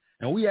shit,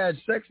 and we had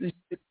sex and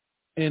shit,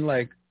 and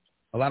like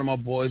a lot of my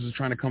boys was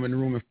trying to come in the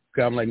room and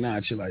I'm like, nah,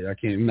 chill out. I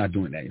can't. I'm not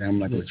doing that. And I'm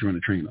like, let's run the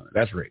train on it.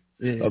 That's rape.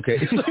 Yeah.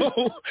 Okay.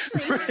 So,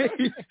 right.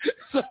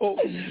 So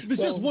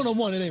it's just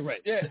one-on-one. It ain't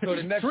rape. Yeah. So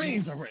the next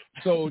trains are rape.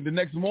 So the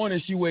next morning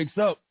she wakes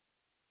up.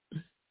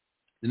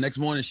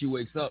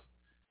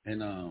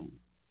 And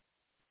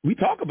we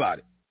talk about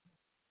it.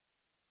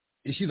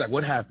 And she's like,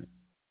 what happened?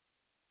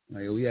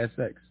 I'm like, we had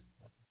sex.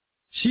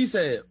 She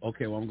said,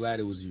 okay, well, I'm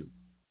glad it was you.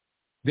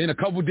 Then a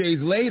couple days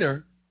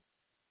later,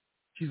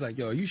 she's like,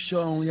 yo, are you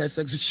sure I only had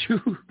sex with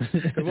you?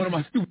 Because one of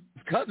my stupid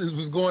cousins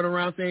was going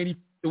around saying he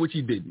did what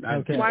he did.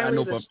 Okay. Why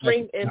was the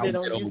stream ended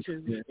on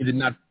YouTube? He did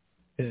not.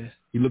 Yeah.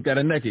 He looked at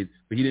her naked,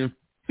 but he didn't.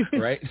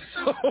 Right?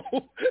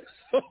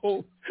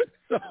 So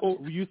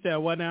you said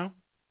what now?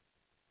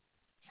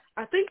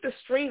 I think the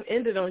stream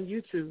ended on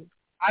YouTube.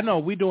 I know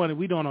we doing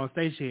on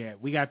Stationhead.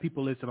 We got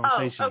people listed on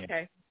Stationhead.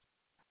 Okay.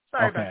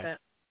 Sorry about that.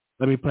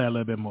 Let me play a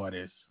little bit more of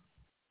this.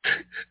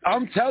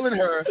 I'm telling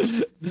her,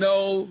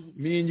 no,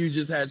 me and you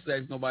just had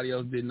sex. Nobody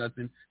else did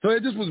nothing. So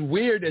it just was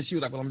weird that she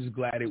was like, well, I'm just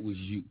glad it was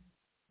you.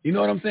 You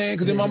know what I'm saying?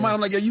 Because in my mind,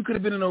 I'm like, yo, you could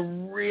have been in a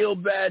real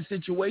bad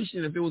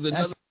situation if it was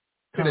another.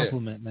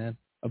 Compliment, man.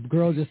 A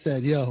girl just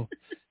said, "Yo,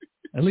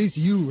 at least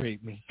you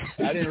raped me."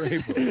 I didn't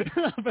rape her.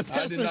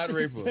 I did not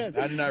rape her.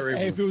 I did not rape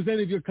her. Hey, if it was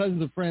any of your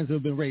cousins or friends who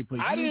have been raped,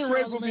 I didn't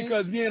rape her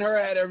because me and her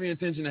had every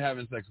intention of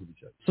having sex with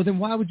each other. So then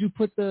why would you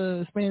put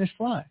the Spanish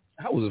fly?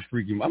 I'm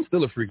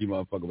still a freaky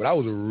motherfucker, but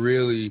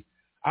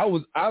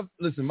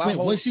listen,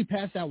 was she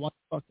past that one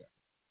fucker?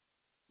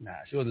 Nah,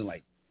 she wasn't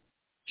like,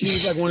 she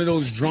was like one of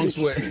those drunks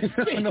where,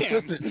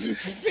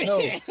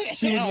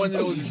 she was one of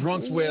those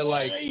drunks where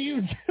like, she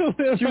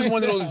was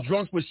one of those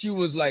drunks where she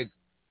was like,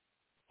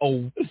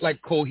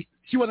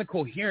 she wasn't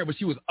coherent, but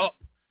she was up.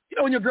 You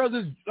know, when your girls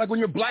is like when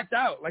you're blacked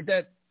out, like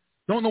that,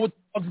 don't know what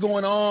the fuck's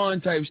going on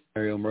type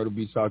scenario. Myrtle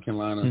Beach, South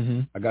Carolina.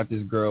 Mm-hmm. I got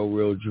this girl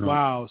real drunk.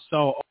 Wow.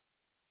 So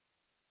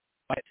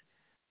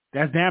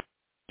that's damn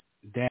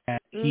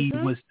that he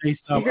would say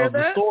some of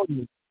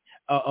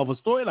a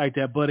story like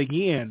that. But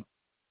again,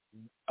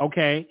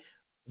 okay,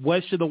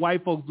 what should the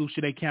white folks do?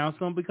 Should they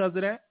counsel him because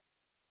of that?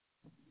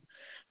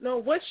 No.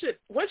 What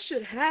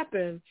should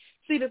happen?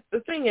 See, the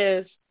thing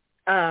is,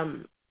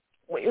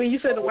 when you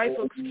said the white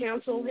folks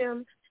counsel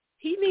him,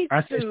 he needs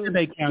to. Should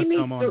they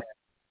counsel him on that?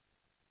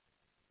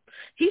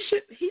 He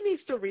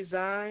needs to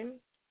resign.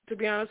 To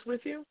be honest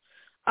with you,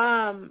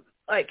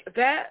 like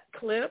that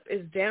clip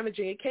is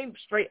damaging. It came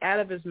straight out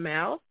of his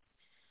mouth.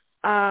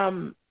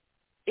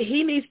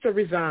 He needs to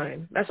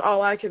resign. That's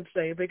all I can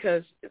say,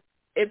 because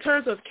in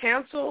terms of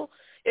counsel,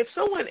 if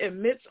someone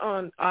admits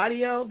on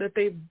audio that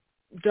they've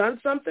done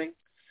something,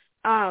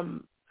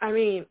 I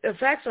mean, the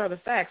facts are the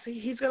facts.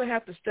 He's going to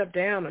have to step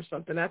down or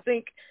something. I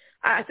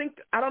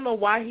don't know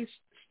why he's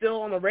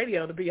still on the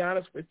radio, to be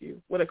honest with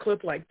you, with a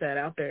clip like that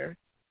out there.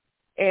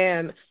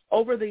 And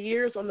over the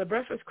years on The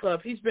Breakfast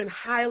Club, he's been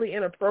highly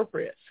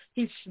inappropriate.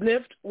 He's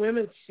sniffed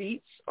women's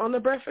seats on The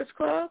Breakfast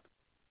Club.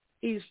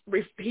 He's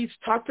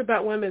talked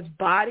about women's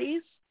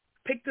bodies,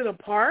 picked it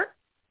apart,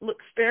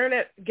 staring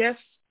at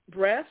guests'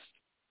 breasts.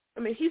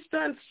 I mean, he's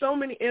done so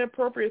many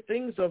inappropriate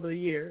things over the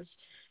years.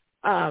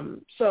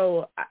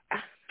 So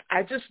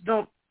I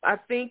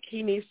think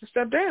he needs to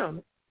step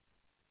down.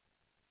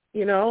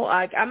 You know,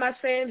 like, I'm not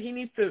saying he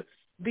needs to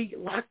be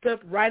locked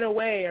up right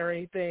away or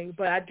anything,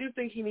 but I do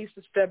think he needs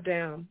to step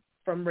down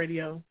from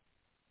radio.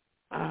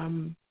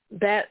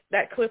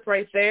 That clip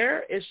right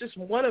there is just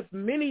one of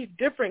many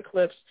different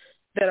clips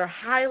that are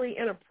highly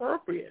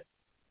inappropriate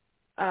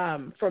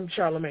from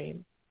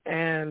Charlemagne.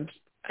 And,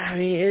 I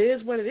mean, it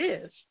is what it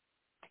is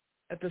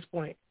at this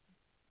point.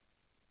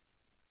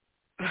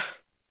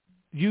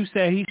 You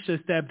say he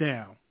should step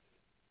down.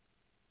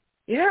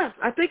 Yeah,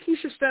 I think he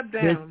should step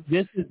down.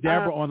 This is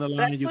Deborah on the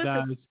line, you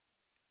guys,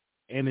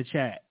 in the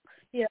chat.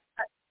 Yeah.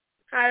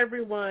 Hi,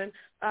 everyone.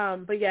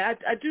 But, yeah,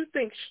 I do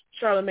think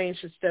Charlemagne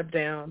should step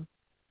down.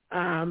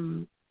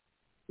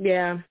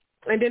 Yeah.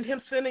 And then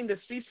him sending the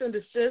cease and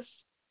desist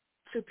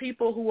to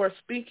people who are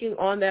speaking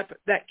on that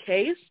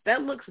case,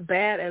 that looks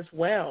bad as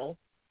well,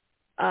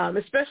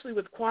 especially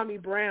with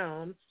Kwame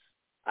Brown,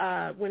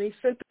 when he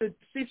sent the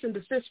cease and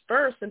desist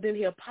first and then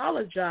he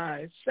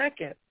apologized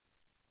second.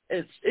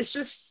 It's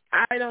just,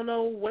 I don't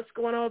know what's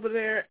going on over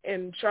there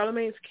in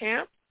Charlemagne's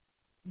camp,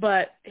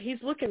 but he's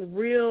looking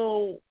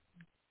real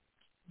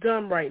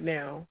dumb right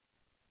now.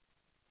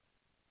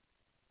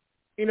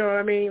 You know what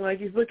I mean? Like,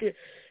 he's looking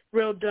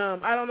real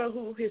dumb. I don't know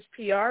who his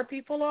PR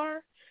people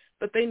are,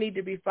 but they need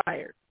to be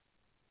fired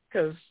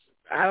because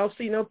I don't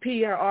see no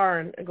PR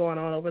going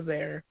on over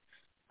there.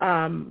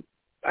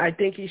 I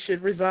think he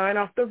should resign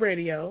off the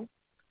radio.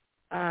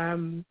 I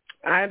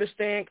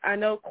understand. I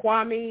know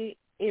Kwame,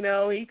 you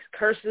know, he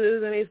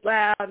curses and he's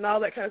loud and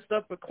all that kind of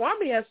stuff, but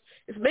Kwame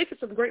is making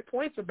some great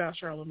points about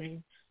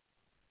Charlemagne.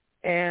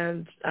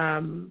 And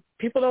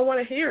people don't want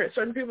to hear it.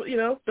 Certain people, you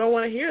know, don't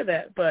want to hear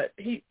that. But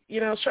he, you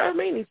know,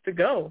 Charlemagne needs to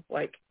go.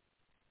 Like,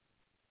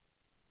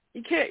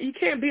 you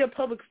can't be a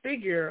public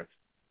figure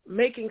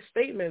making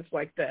statements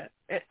like that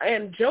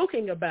and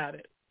joking about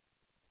it.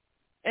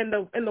 And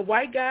the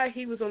white guy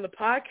he was on the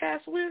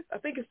podcast with, I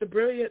think it's the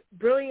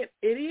Brilliant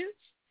Idiots.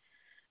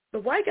 The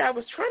white guy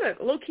was trying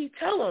to low-key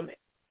tell him,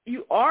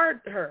 you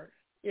are her,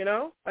 you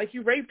know, like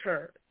you raped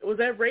her. Was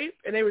that rape?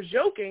 And they were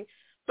joking,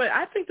 but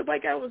I think the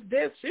white guy was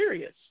dead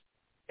serious.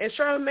 And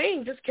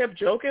Charlemagne just kept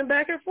joking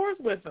back and forth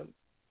with him,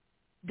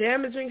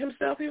 damaging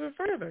himself even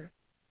further.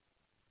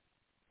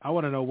 I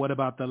want to know, what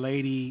about the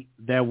lady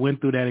that went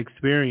through that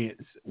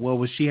experience? What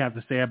would she have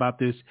to say about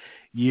this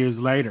years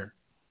later?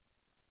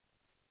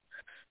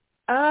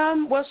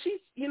 Well, she's,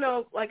 you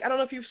know, like, I don't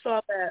know if you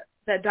saw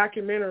that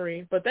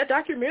documentary, but that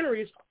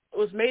documentary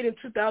was made in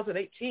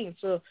 2018,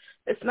 so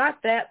it's not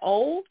that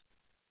old.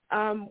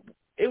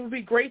 It would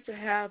be great to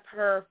have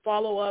her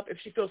follow up if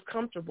she feels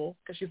comfortable,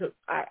 because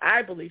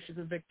I believe she's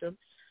a victim.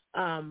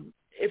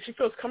 If she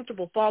feels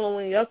comfortable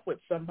following up with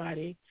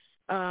somebody,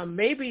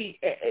 maybe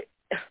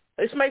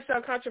this might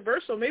sound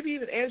controversial. Maybe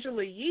even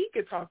Angela Yee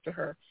could talk to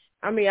her.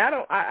 I mean,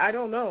 I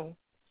don't know.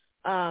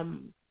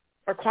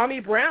 Or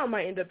Kwame Brown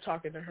might end up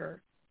talking to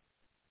her.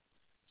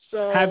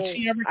 So have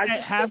she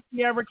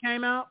ever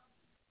came out?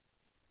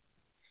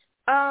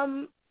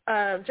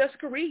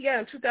 Jessica Reed,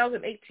 in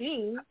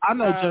 2018. I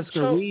know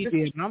Jessica Reed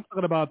did, and I'm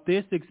talking about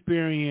this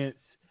experience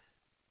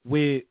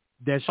that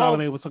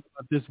Charlamagne was talking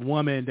about, this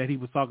woman that he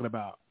was talking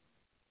about.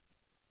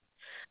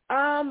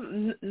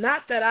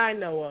 Not that I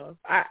know of.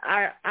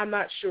 I'm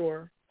not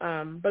sure.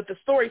 But the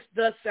story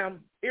does sound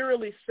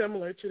eerily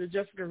similar to the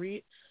Jessica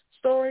Reed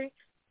story.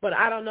 But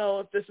I don't know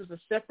if this is a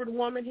separate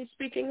woman he's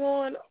speaking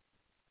on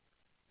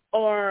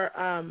or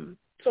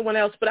someone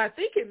else. But I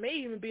think it may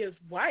even be his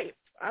wife.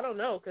 I don't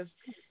know because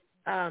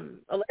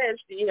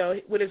alleged,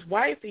 with his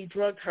wife, he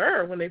drugged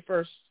her when they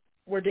first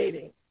were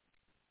dating,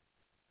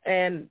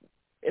 and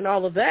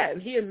all of that,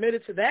 and he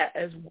admitted to that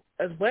as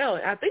well.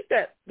 And I think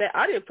that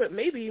audio clip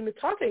maybe even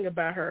talking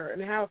about her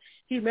and how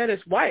he met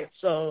his wife.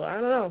 So I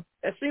don't know.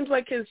 It seems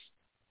like his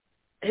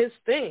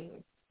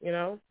thing,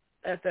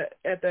 at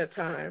that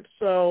time.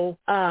 So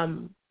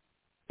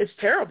it's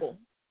terrible.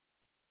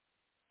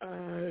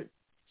 I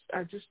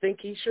just think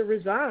he should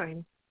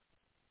resign.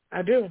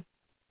 I do.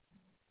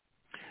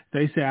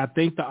 They say, I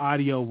think the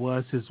audio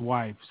was his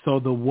wife. So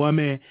the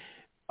woman,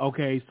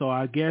 okay, so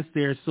I guess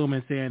they're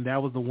assuming saying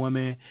that was the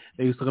woman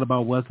they was talking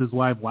about was his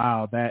wife.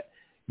 Wow, that,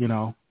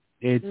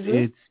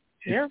 it's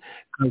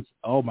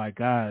oh my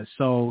gosh.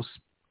 So,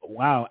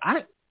 wow.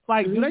 Do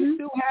they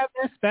still have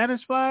that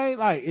Spanish fly?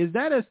 Like, is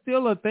that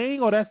still a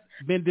thing or that's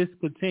been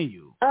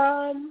discontinued?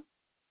 I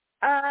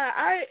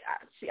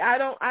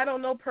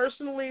don't know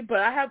personally,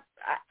 but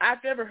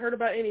I've never heard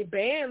about any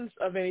bans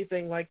of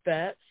anything like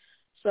that.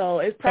 So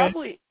it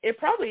probably is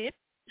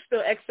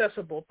still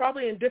accessible,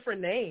 probably in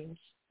different names.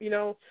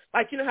 How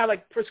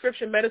like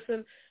prescription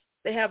medicine,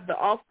 they have the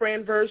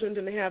off-brand versions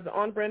and they have the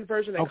on-brand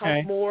version that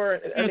cost more.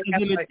 And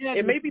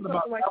it may be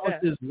something like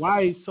that. His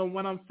wife. So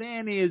what I'm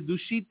saying is, do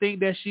she think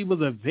that she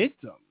was a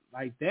victim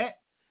like that?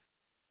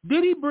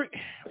 Did he bring?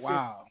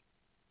 Wow.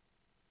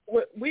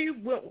 We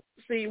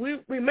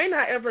may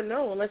not ever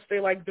know unless they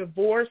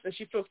divorced and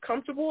she feels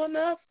comfortable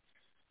enough.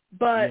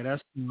 But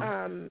that's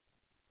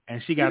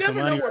and she got the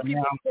money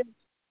now.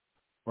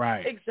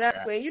 Right.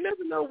 Exactly. And you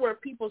never know where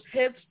people's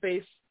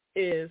headspace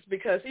is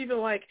because even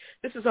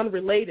this is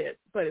unrelated,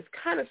 but it's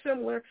kind of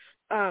similar.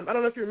 I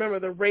don't know if you remember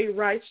the Ray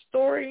Rice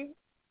story.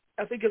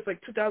 I think it's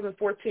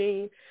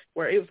 2014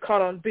 where it was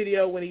caught on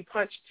video when he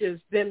punched his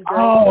then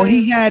girlfriend. Oh,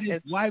 he had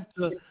his wife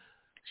to.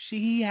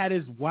 He had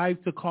his wife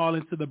to call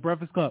into the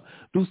Breakfast Club.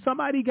 Do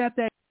somebody got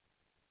that?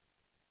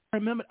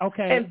 Remember?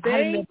 Okay.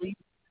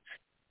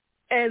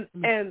 And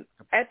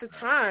at the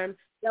time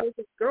that was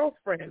his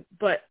girlfriend,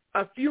 but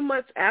a few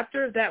months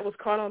after that was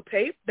caught on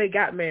tape, they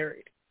got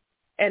married,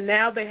 and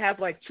now they have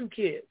 2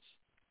 kids.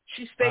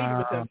 She stayed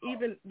with him,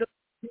 even though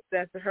he did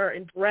that to her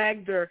and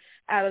dragged her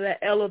out of that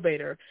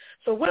elevator.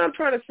 So what I'm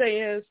trying to say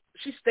is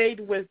she stayed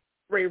with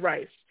Ray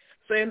Rice.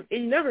 So and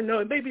you never know.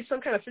 It may be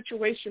some kind of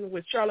situation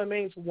with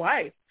Charlamagne's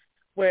wife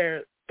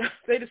where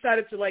they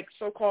decided to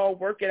so-called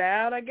work it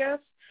out, I guess,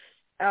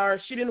 or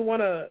she didn't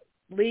want to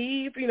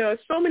leave. There's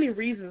so many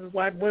reasons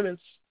why women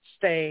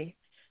stay.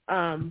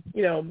 Men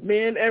and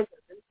women,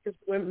 because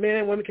men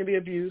and women can be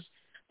abused,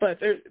 but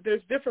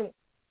there's different.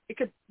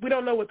 We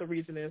don't know what the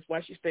reason is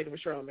why she stayed with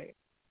Charlamagne.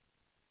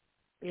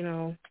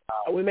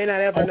 We may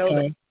not ever know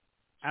that.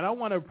 I don't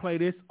want to play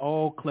this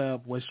old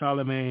clip where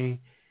Charlamagne,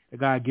 the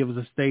guy, gives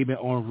a statement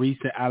on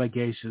recent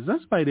allegations.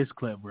 Let's play this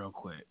clip real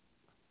quick.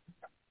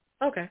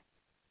 Okay.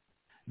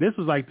 This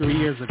was 3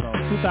 years ago,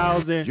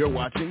 2000. You're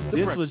watching.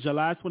 This was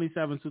July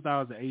 27,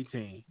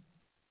 2018.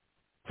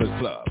 The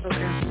Club.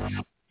 Okay.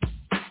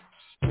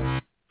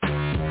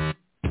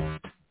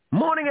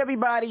 Morning,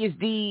 everybody. It's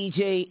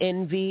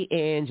dgfgfgfghfjyj,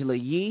 Angela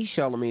Yee,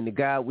 Charlamagne the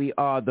God. We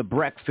are the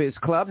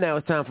Breakfast Club. Now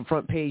it's time for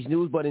front page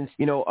news. But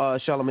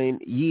Charlamagne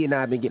Yee and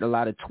I have been getting a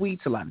lot of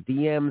tweets, a lot of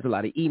DMs, a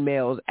lot of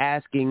emails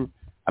asking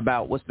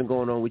about what's been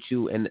going on with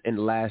you in the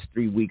last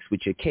 3 weeks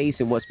with your case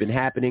and what's been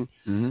happening.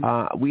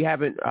 Mm-hmm. We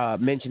haven't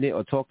mentioned it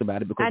or talked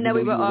about it because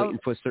we were waiting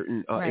for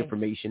certain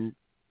information,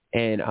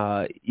 and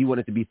you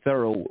wanted to be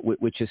thorough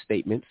with your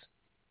statements.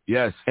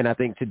 Yes. And I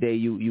think today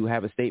you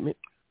have a statement.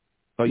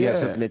 Oh, you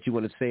have something that you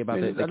want to say about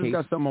the case? I just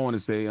got something I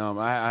want to say.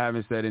 I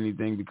haven't said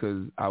anything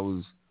because I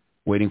was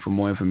waiting for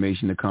more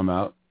information to come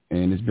out,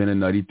 and it's been a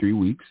nutty 3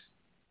 weeks,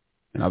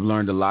 and I've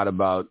learned a lot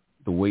about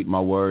the weight my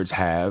words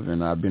have,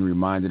 and I've been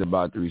reminded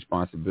about the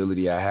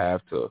responsibility I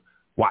have to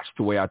watch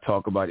the way I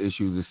talk about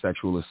issues of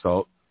sexual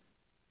assault.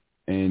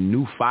 And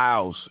new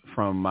files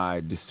from my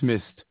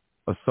dismissed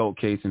assault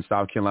case in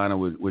South Carolina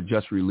were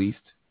just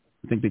released.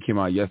 I think they came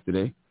out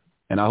yesterday.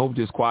 And I hope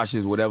this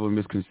quashes whatever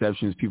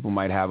misconceptions people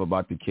might have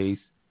about the case.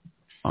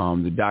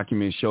 The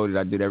documents show that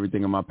I did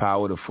everything in my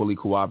power to fully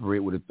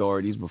cooperate with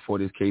authorities before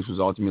this case was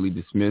ultimately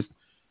dismissed.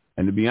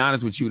 And to be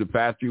honest with you, the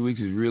past 3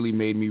 weeks has really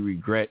made me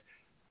regret,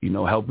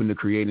 helping to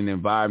create an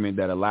environment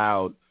that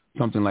allowed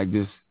something like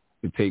this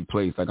to take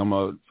place. I'm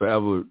going to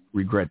forever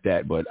regret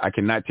that. But I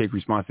cannot take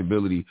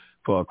responsibility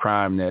for a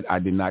crime that I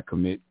did not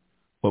commit.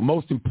 But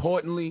most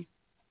importantly,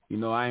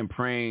 I am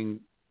praying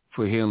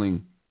for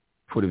healing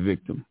for the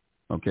victim.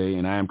 Okay,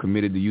 and I am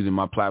committed to using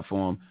my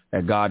platform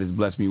that God has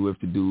blessed me with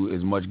to do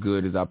as much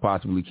good as I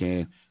possibly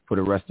can for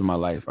the rest of my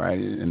life, right?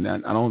 And I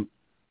don't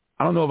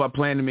know if I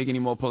plan to make any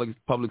more public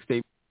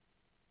statements,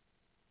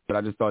 but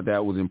I just thought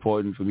that was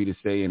important for me to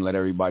say and let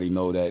everybody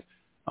know that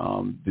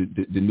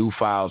the new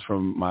files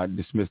from my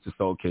dismissed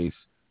assault case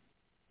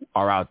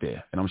are out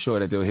there, and I'm sure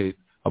that they'll hit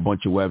a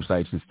bunch of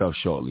websites and stuff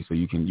shortly, so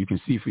you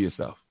can see for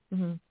yourself.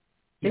 Mm-hmm.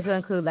 This will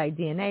include like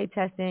DNA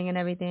testing and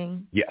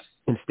everything? Yes.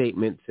 And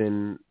statements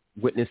and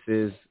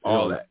witnesses,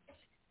 all that.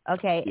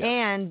 Okay, yeah.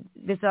 And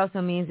this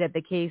also means that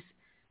the case,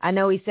 I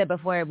know he said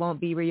before it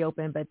won't be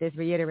reopened, but this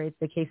reiterates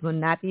the case will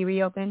not be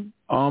reopened?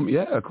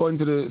 Yeah, according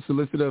to the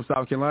solicitor of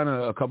South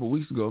Carolina a couple of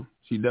weeks ago,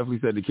 she definitely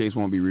said the case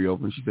won't be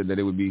reopened. She said that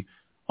it would be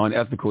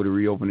unethical to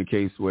reopen the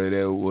case where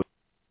there was,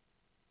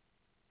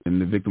 and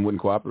the victim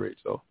wouldn't cooperate.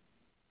 So,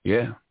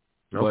 yeah.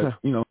 Okay.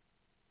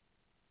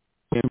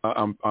 But,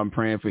 I'm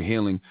praying for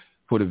healing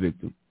for the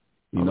victim,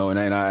 and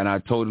I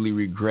totally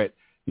regret,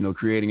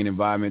 creating an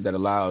environment that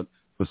allowed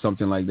for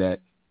something like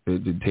that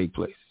to take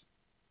place.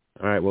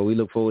 All right. Well, we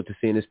look forward to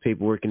seeing this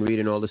paperwork and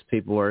reading all this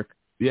paperwork.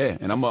 Yeah,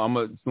 and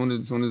as soon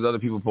as other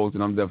people post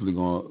it, I'm definitely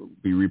going to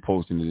be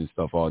reposting it and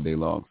stuff all day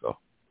long. So.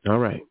 All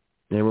right.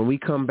 And when we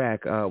come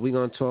back, we're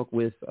going to talk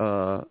with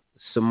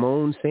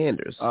Simone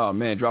Sanders. Oh,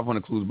 man, drop on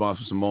the clues bombs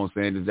for Simone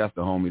Sanders. That's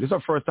the homie. This is her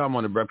first time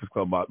on the Breakfast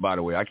Club, by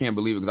the way. I can't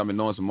believe it because I've been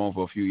knowing Simone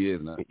for a few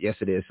years now. Yes,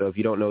 it is. So if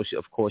you don't know,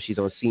 of course, she's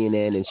on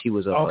CNN, and she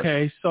was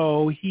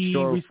so he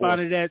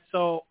responded that.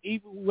 So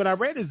when I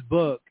read his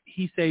book,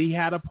 he said he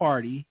had a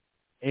party,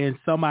 and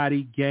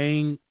somebody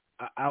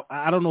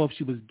I don't know if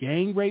she was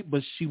gang raped,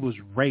 but she was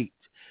raped.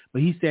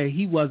 But he said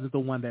he wasn't the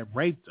one that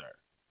raped her.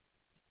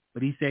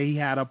 But he said he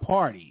had a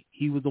party.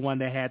 He was the one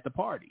that had the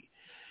party.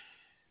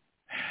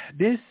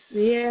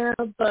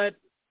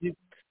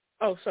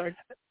 Sorry.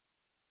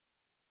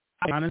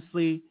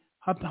 Honestly,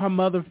 her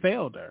mother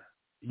failed her,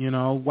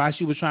 while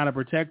she was trying to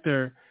protect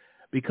her,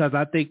 because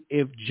I think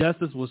if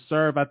justice was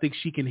served, I think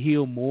she can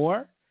heal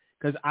more,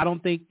 because I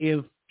don't think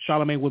if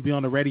Charlamagne would be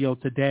on the radio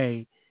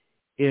today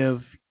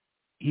if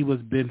he was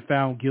been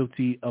found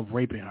guilty of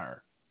raping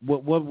her.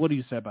 What do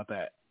you say about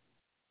that?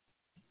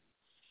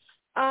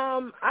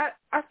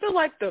 I feel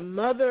like the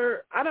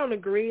mother, I don't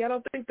agree. I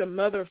don't think the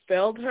mother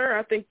failed her.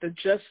 I think the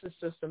justice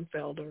system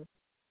failed her.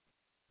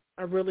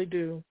 I really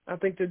do. I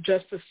think the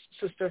justice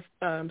system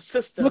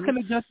what can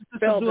the justice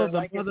system do if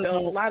the mother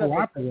don't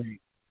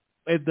cooperate?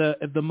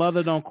 If the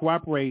mother don't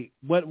cooperate,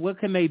 what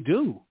can they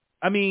do?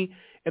 I mean,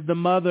 if the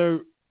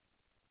mother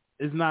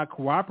is not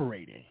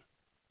cooperating,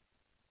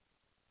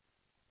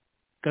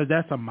 because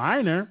that's a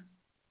minor.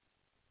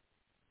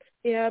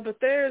 Yeah, but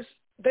there's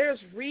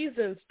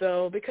reasons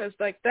though, because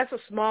like that's a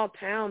small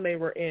town they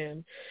were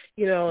in,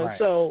 and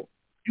so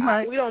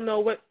we don't know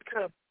what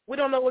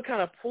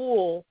kind of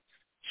pull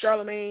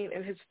Charlamagne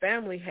and his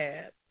family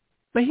had.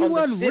 But he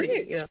wasn't rich.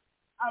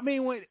 I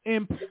mean,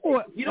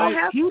 you don't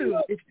have to.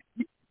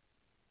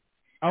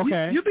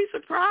 Okay. You'd be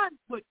surprised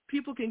what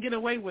people can get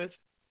away with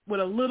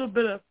a little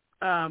bit of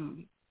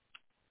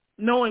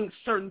knowing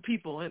certain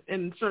people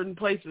in certain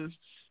places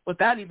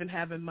without even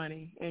having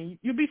money, and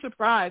you'd be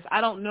surprised.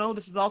 I don't know.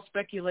 This is all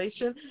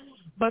speculation,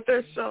 but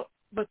there's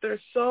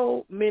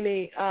so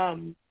many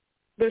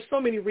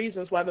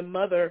reasons why the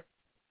mother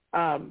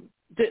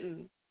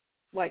didn't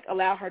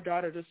allow her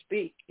daughter to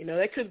speak.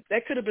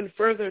 That could have been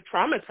further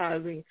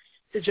traumatizing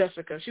to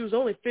Jessica. She was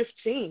only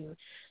 15,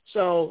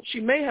 so she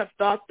may have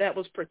thought that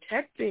was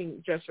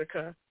protecting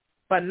Jessica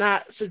by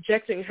not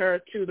subjecting her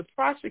to the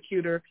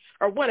prosecutor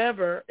or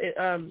whatever.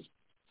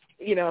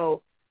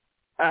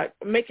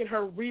 Making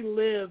her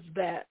relive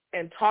that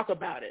and talk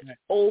about it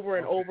over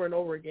and over and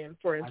over again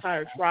for an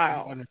entire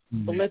trial,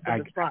 the length of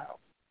the trial.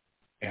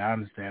 Yeah, I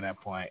understand that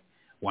point.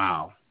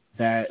 Wow.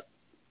 That,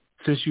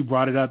 since you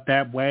brought it up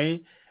that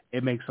way,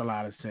 it makes a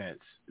lot of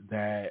sense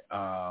that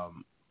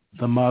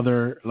the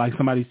mother, like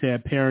somebody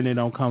said, parenting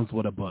don't comes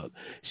with a book.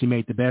 She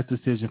made the best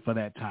decision for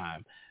that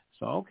time.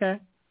 So, okay.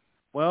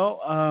 Well,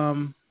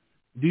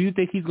 do you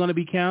think he's going to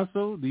be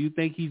canceled? Did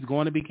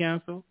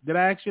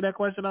I ask you that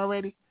question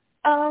already?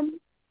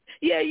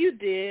 Yeah, you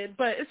did,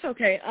 but it's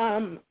okay.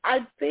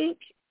 I think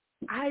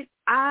I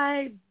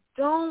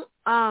don't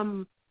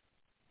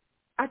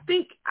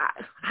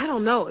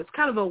know. It's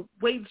kind of a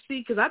wait and see,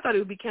 because I thought he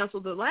would be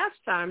canceled the last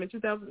time in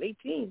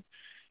 2018,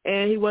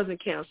 and he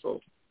wasn't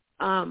canceled.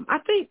 I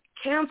think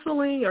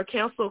canceling or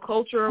cancel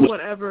culture or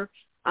whatever,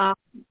 I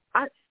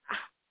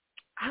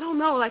don't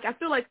know. I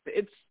feel like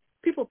it's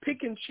people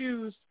pick and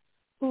choose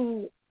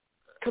who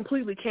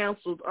completely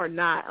canceled or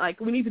not.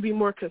 We need to be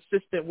more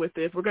consistent with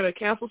it. If we're going to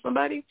cancel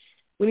somebody,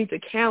 we need to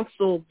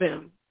cancel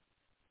them.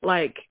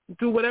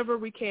 Do whatever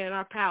we can in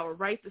our power.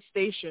 Write the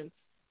station.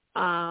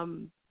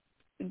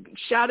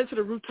 Shout it to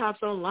the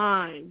rooftops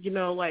online.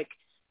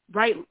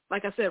 Write,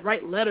 like I said,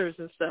 write letters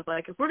and stuff.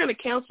 If we're going to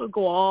cancel,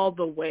 go all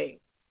the way.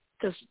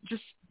 Because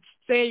just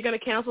saying you're going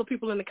to cancel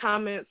people in the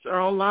comments or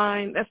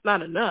online, that's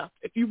not enough.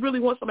 If you really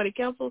want somebody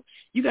canceled,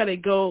 you got to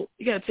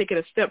take it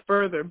a step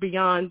further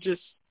beyond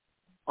just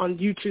on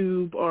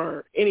YouTube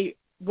or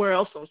anywhere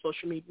else on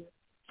social media.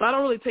 So I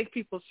don't really take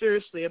people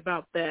seriously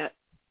about that.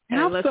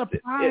 And I'm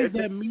surprised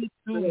that Me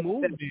Too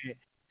movement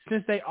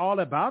since they all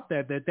about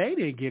that they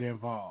didn't get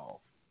involved.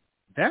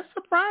 That's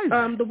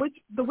surprising.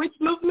 The which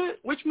movement?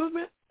 Which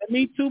movement? The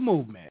Me Too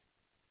movement.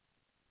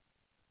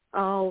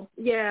 Oh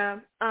yeah.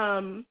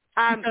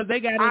 Because they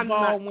got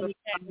involved when it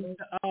came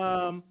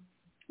to,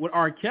 with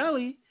R.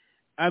 Kelly.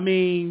 I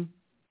mean,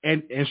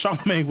 and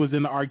Charlamagne was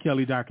in the R.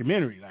 Kelly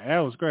documentary. Like, that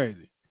was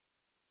crazy.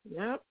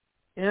 Yep.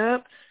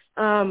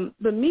 The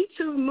Me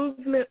Too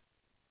movement.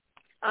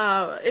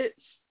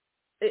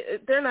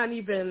 They're not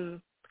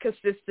even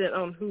consistent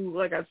on who,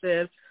 like I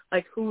said,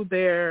 like who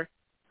they're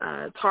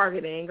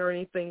targeting or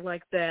anything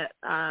like that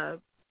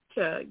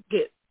to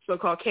get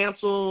so-called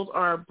canceled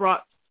or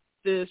brought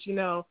this,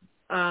 so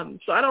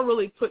I don't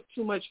really put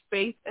too much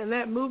faith in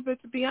that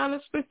movement, to be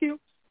honest with you.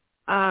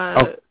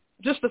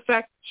 Just the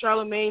fact that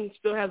Charlamagne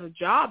still has a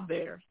job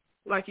there,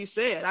 like you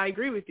said, I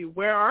agree with you.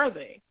 Where are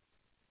they?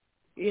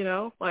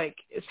 Like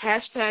it's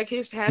hashtag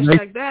his,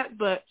 hashtag that,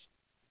 but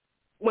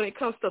when it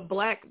comes to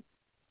black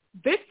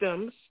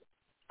victims,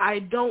 I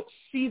don't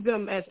see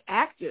them as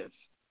active.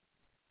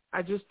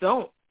 I just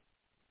don't.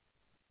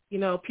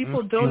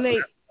 People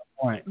donate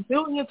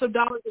billions of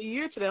dollars a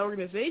year to that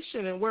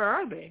organization, and where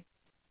are they?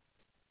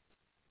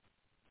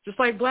 Just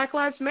like Black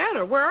Lives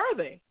Matter, where are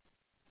they?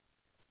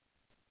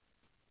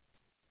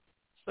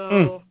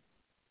 So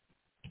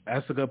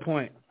that's a good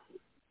point.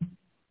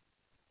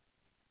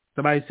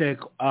 Somebody said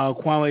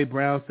Kwame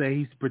Brown said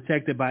he's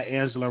protected by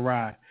Angela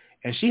Rye,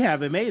 and she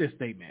haven't made a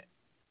statement.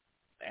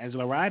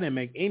 Angela Rye didn't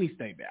make any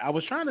statement. I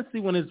was trying to see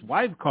when his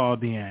wife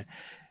called in.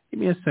 Give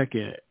me a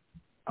second.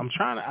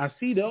 I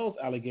see those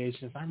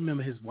allegations. I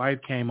remember his wife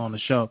came on the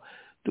show.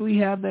 Do we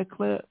have that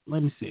clip?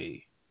 Let me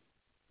see.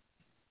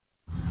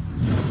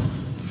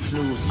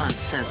 News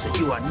Uncensored.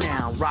 You are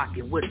now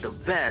rocking with the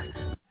best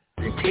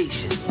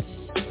presentation.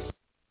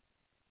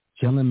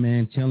 Chilling,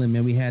 man.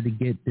 We had to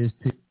get this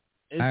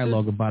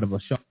dialogue about a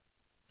show.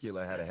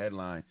 Killer had a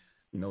headline.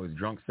 Is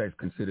drunk sex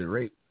considered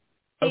rape?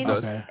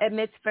 Okay.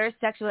 Admits first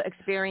sexual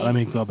experience. Let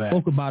me go back.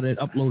 Spoke about it,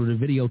 uploaded a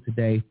video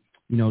today,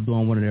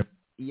 doing one of their...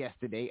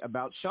 Yesterday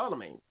about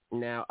Charlamagne.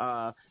 Now,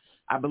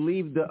 I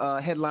believe the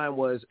headline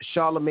was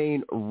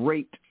Charlamagne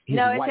raped his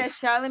wife. No, it says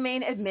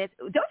Charlamagne admits...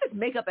 Don't just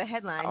make up a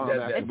headline.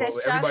 It says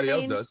everybody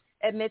else Charlamagne does.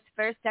 Admits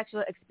first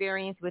sexual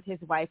experience with his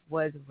wife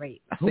was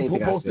rape. Who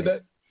posted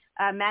that?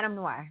 Madame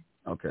Noir.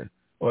 Okay.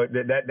 Well,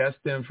 that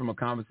stemmed from a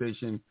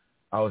conversation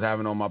I was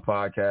having on my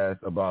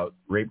podcast about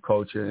rape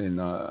culture, and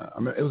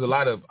it was a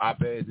lot of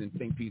op-eds and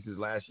think pieces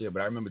last year,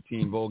 but I remember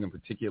Teen Vogue in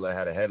particular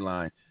had a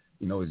headline,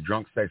 is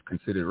drunk sex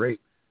considered rape?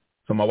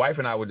 So my wife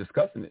and I were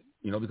discussing it,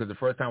 because the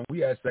first time we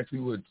had sex, we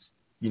were,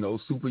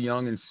 super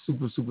young and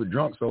super, super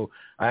drunk. So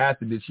I asked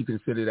her, did she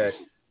consider that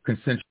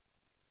consensual?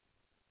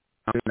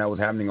 That was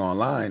happening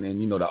online,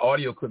 and the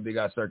audio clip they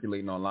got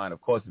circulating online, of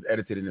course, is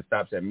edited and it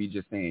stops at me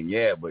just saying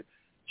yeah, but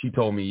she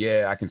told me,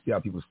 yeah, I can see how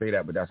people say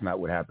that, but that's not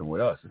what happened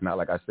with us. It's not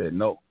like I said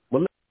no.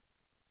 Well,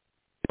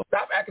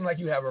 stop acting like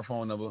you have her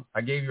phone number. I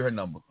gave you her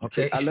number,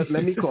 okay?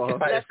 Let me call her.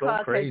 Let's so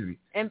call crazy.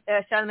 And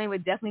Charlamagne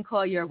would definitely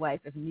call your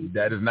wife if needed.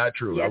 That is not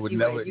true. Yes, I would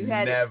never.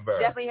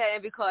 Definitely had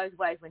Envy call his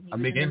wife when he was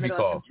in the middle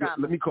of some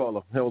trauma. Let me call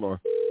her. Hold on.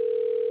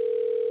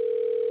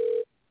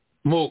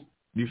 Mook,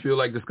 do you feel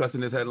like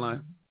discussing this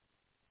headline?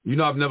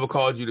 I've never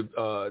called you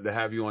to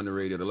have you on the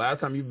radio. The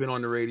last time you've been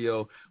on the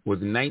radio was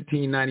in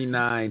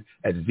 1999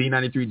 at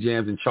Z93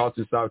 Jams in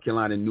Charleston, South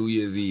Carolina, New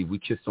Year's Eve. We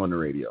kissed on the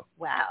radio.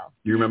 Wow.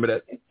 Do you remember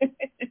that?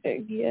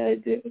 Yeah, I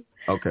do.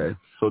 Okay.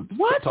 So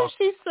what does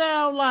she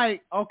sound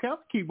like? Okay, I'm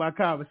gonna keep my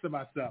comments to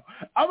myself.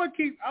 I'm gonna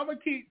keep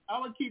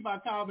my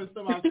comments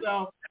to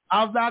myself.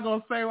 I'm not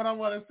gonna say what I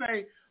want to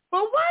say.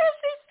 But why does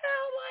she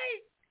sound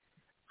like?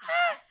 I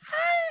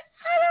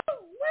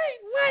don't.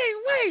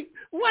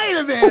 Wait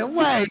a minute.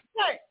 Wait.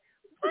 Why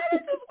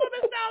does this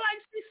woman sound like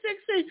she's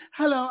 16?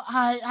 Hello,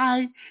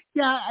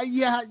 yeah. She sound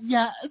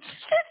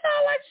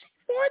like she's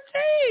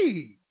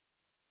 14.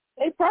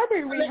 They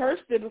probably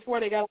rehearsed it before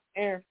they got on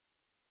air.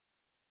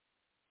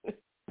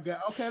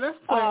 Okay, let's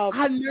play.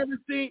 I never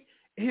seen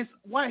his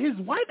wife. His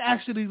wife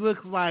actually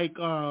looks like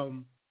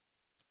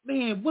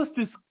man. What's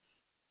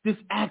this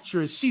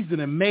actress? She's an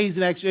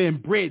amazing actress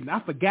in Britain. I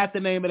forgot the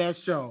name of that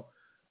show.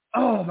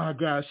 Oh my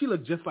God, she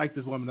looked just like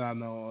this woman that I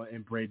know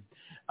in Britain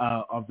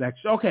of that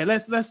show. Okay,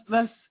 let's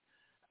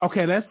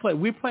play.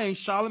 We're playing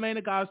Charlamagne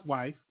the God's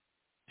wife.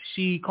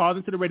 She called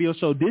into the radio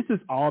show. This is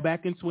all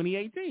back in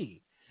 2018.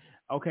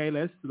 Okay,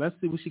 let's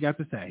see what she got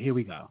to say. Here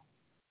we go.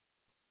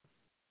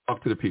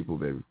 Talk to the people,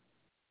 baby.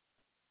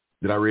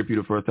 Did I rape you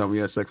the first time we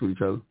had sex with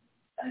each other?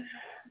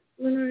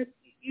 Leonard,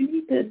 you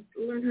need to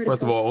learn how to...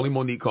 First of all, only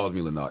Monique calls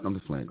me Leonard. I'm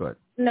just playing. Go ahead.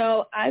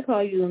 No, I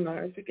call you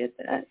Leonard. Forget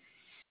that.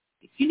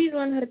 You need to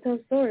learn how to tell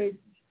stories.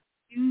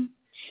 You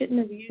shouldn't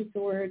have used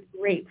the word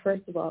rape,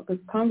 first of all, because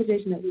the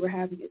conversation that we were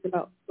having is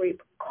about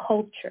rape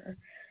culture.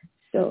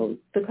 So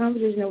the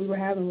conversation that we were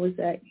having was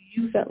that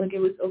you felt like it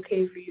was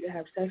okay for you to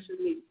have sex with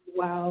me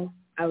while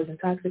I was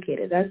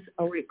intoxicated. That's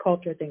a rape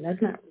culture thing.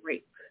 That's not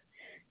rape.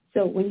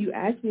 So when you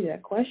asked me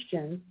that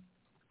question,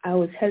 I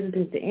was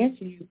hesitant to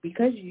answer you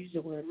because you used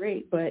the word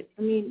rape. But,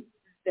 I mean,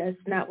 that's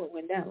not what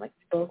went down. Like,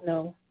 we both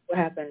know what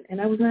happened. And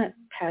I was not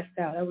passed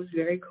out. I was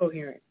very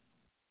coherent.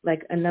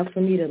 Like, enough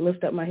for me to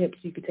lift up my hips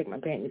so you could take my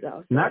panties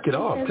off. So knock it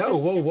off. Tell her,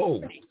 whoa.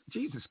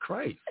 Jesus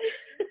Christ.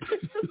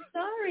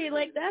 Sorry.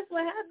 Like, that's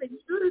what happened. You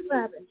knew this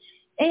happened.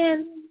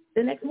 And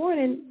the next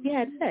morning, we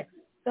had sex.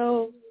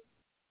 So,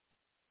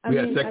 we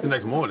had sex the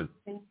next morning?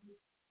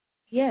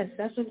 Yes,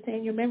 that's what I'm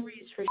saying. Your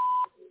memory is for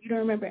you don't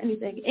remember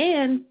anything.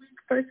 And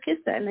first kiss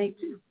that night,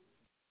 too.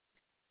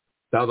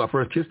 That was our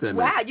first kiss that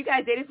night. Wow, you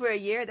guys dated for a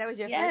year? That was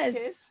your first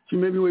kiss? She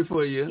made me wait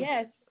for a year.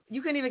 Yes.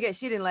 You couldn't even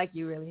she didn't like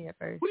you really at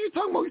first. What are you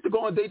talking about? We used to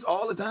go on dates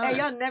all the time. Hey,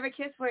 y'all never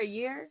kissed for a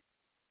year?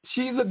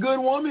 She's a good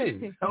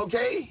woman,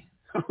 okay?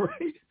 All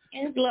right.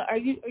 Angela, are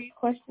you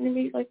questioning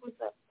me? Like, what's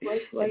up? No,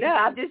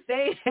 I'm just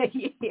saying a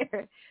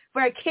year.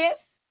 For a kiss?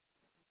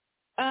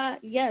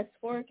 Yes,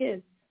 for a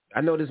kiss.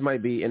 I know this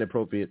might be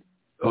inappropriate.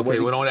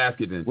 Okay, well, don't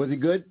ask it then. Was he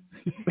good?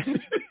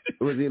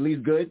 Was he at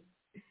least good?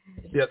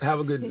 Yeah, have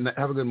a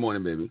good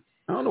morning, baby.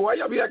 I don't know why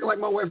y'all be acting like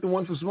my wife the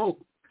one for smoke.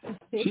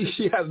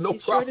 She has no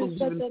problem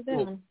giving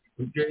smoke.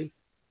 Okay?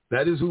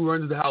 That is who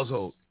runs the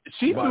household,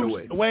 by the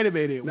way. Wait a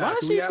minute. Why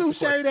she threw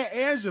shade at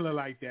Angela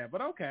like that?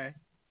 But okay.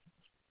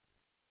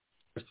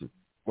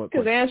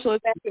 Because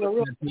Angela's asking a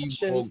real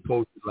question.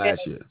 Posted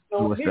last year.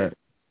 What's that?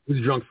 Is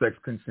drunk sex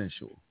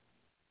consensual?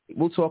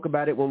 We'll talk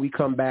about it when we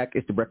come back.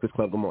 It's the Breakfast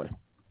Club. Good morning.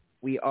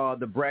 We are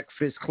the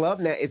Breakfast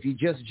Club. Now, if you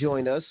just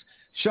joined us,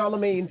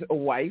 Charlamagne's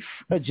wife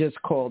just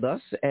called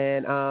us,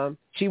 and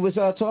she was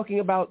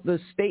talking about the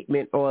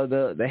statement or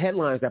the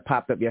headlines that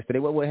popped up yesterday.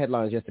 What were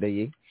headlines yesterday,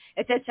 Yee?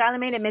 It says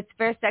Charlamagne admits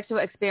first sexual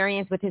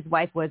experience with his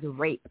wife was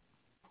rape.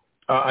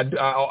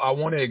 I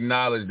want to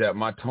acknowledge that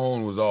my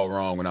tone was all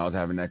wrong when I was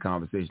having that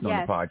conversation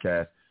on the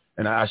podcast,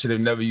 and I should have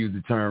never used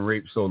the term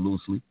rape so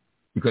loosely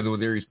because it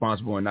was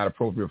irresponsible and not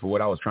appropriate for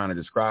what I was trying to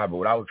describe. But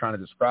what I was trying to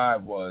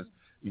describe was,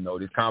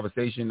 this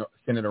conversation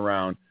centered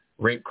around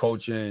rape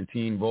culture, and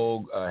Teen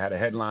Vogue had a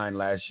headline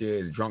last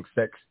year, is drunk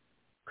sex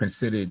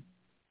considered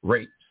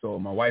rape? So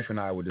my wife and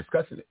I were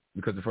discussing it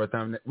because the first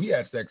time that we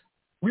had sex,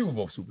 we were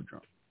both super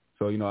drunk.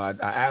 So, I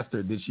asked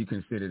her, did she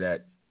consider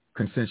that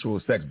consensual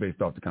sex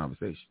based off the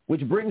conversation?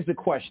 Which brings the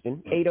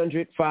question,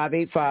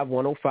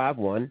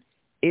 800-585-1051,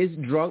 is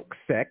drunk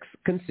sex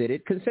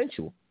considered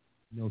consensual?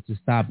 To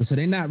stop it. So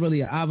they not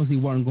really, obviously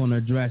weren't going to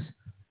address,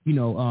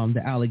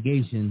 the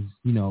allegations,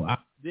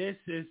 This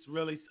is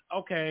really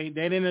okay.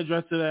 They didn't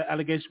address the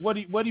allegation. What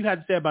do you have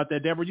to say about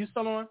that, Deborah? You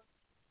still on?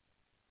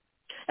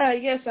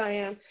 Yes, I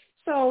am.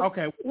 So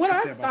okay. What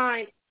I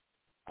find,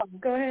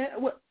 go ahead.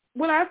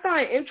 What I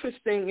find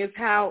interesting is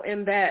how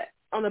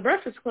on the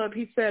Breakfast Club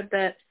he said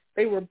that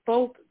they were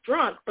both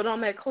drunk, but on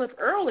that clip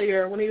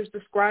earlier when he was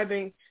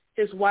describing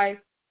his wife,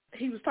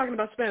 he was talking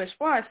about Spanish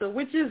fly. So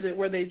which is it?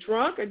 Were they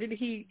drunk or did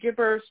he give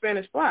her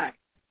Spanish fly?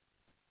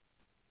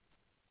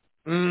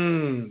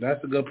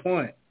 That's a good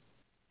point.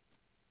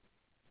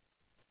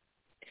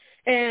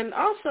 And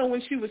also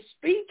when she was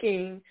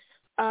speaking,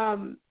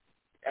 homegirl,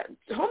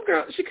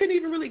 she couldn't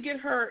even really get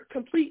her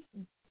complete,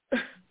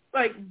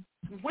 like,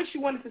 what she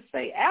wanted to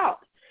say out.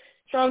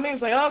 Charlamagne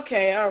was like,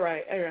 okay, all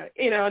right.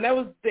 And that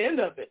was the end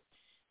of it.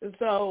 And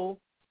so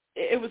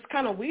it was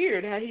kind of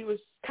weird how he was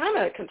kind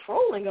of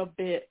controlling a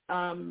bit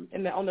on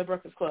the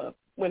Breakfast Club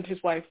when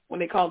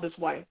they called his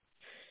wife,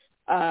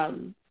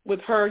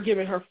 with her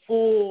giving her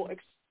full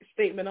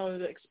statement on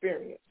the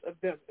experience of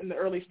them in the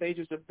early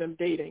stages of them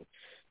dating.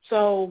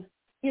 So,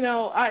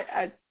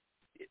 the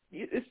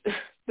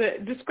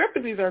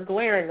discrepancies are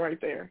glaring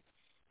right there.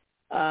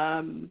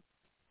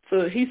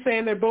 So he's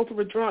saying they both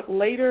were drunk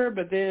later,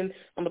 but then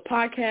on the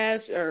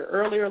podcast or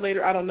earlier or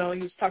later, I don't know,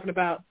 he was talking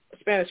about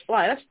Spanish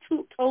fly. That's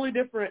two totally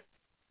different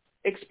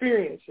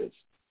experiences.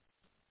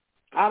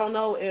 I don't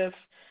know if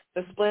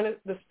the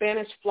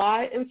Spanish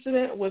fly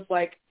incident was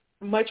like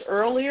much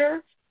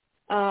earlier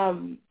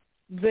than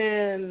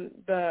them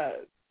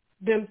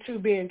two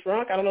being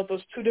drunk. I don't know if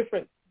those two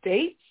different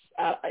dates.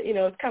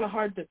 It's kind of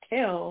hard to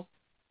tell,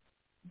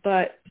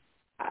 but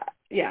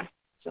yeah.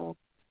 So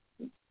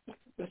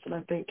that's what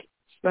I think.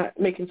 It's not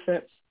making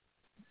sense.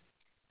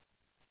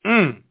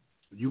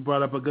 You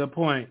brought up a good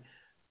point.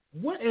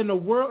 What in the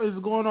world is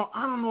going on?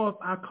 I don't know if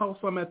I caught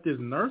some at this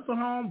nursing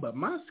home, but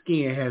my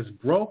skin has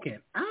broken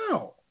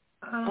out.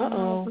 I don't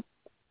know what's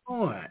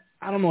going on.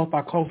 I don't know if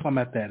I caught some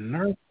at that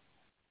nurse,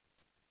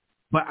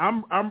 but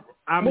I'm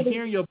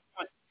hearing your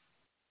point.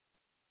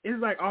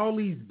 It's like all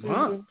these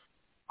bumps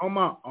on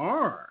my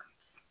arm.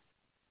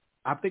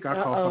 I think I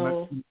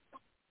caught some.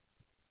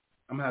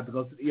 I'm gonna have to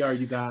go to the ER,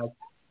 you guys.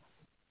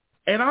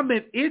 And I've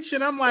been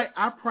itching. I'm like,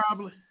 I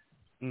probably.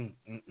 You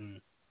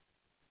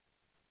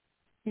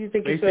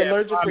think it's an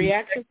allergic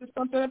reaction to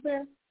something up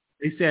there?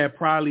 They said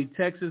probably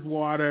Texas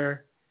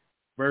water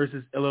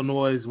versus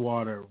Illinois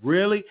water.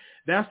 Really?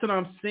 That's what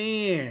I'm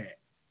saying.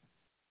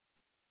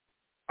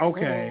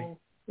 Okay.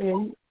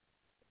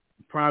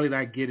 Probably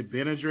not get it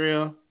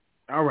Benadryl.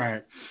 All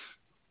right.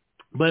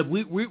 But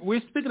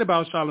we're speaking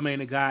about Charlamagne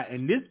the God,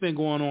 and this been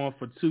going on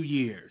for 2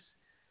 years.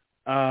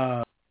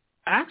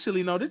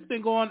 Actually, no, this has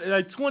been going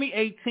like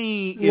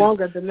 2018.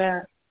 Longer than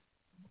that.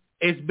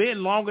 It's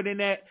been longer than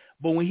that.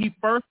 But when he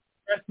first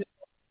addressed it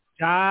on his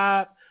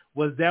job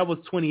was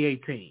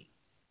 2018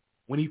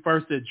 when he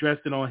first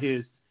addressed it on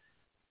his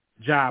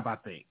job. I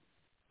think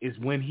is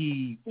when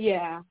he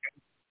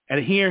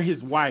and hearing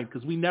his wife,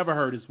 because we never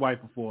heard his wife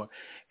before,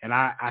 and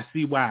I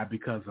see why,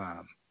 because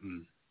I'm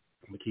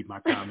gonna keep my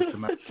comments to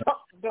myself.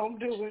 Don't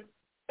do it.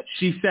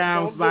 She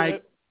sounds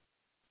like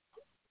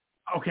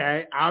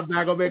okay. I'm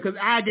not gonna make because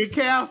I get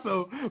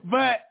canceled,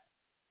 but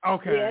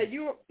okay.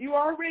 Yeah, you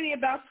already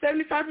about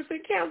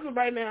 75% canceled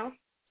right now.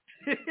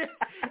 And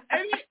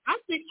I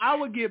think I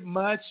would get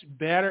much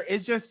better.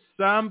 It's just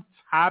some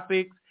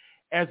topics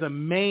as a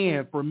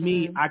man. For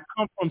me, I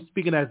come from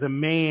speaking as a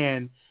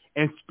man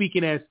and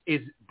speaking as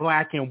is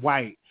black and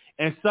white,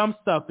 and some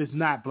stuff is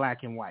not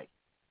black and white.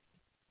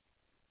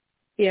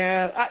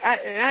 Yeah,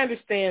 I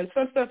understand.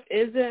 Some stuff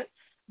isn't,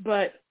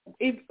 but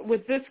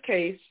with this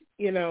case,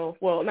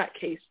 well, not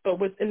case,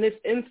 but in this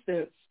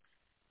instance,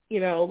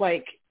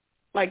 like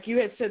you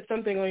had said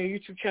something on your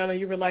YouTube channel,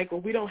 you were like,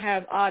 well, we don't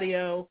have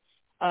audio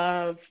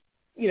of,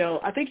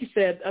 I think you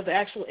said of the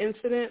actual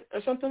incident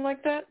or something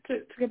like that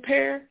to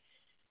compare.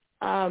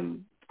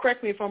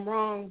 Correct me if I'm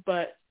wrong,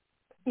 but,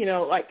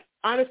 like,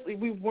 honestly,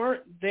 we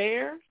weren't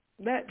there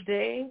that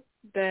day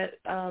that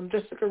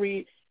Jessica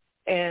Reed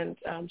and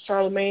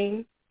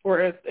Charlamagne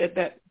were at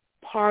that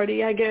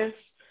party, I guess.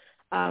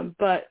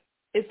 But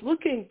it's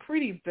looking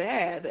pretty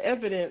bad. The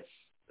evidence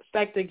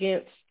stacked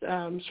against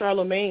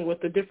Charlamagne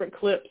with the different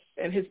clips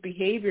and his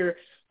behavior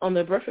on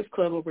the Breakfast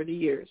Club over the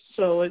years.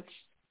 So it's,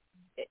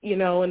 in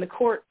the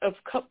court of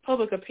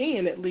public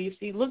opinion, at least,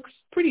 he looks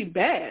pretty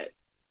bad.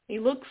 He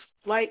looks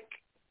like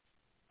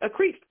a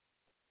creep,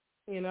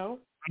 Yeah,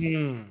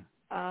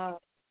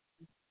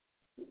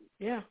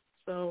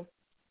 so.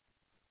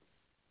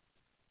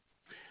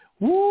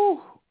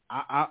 Woo!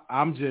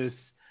 I'm just,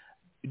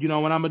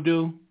 what I'm going to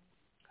do?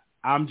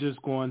 I'm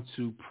just going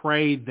to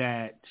pray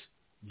that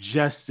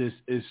justice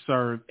is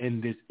served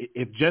in this.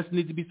 If justice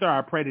needs to be served,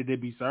 I pray that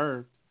it be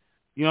served.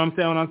 You know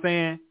what I'm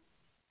saying?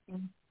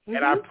 Mm-hmm.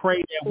 And I pray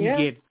that we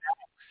get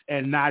facts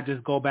and not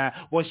just go back.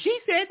 Well, she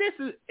said this.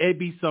 It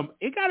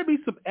got to be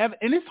some evidence.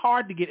 And it's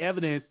hard to get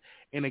evidence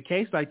in a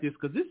case like this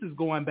because this is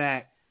going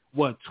back,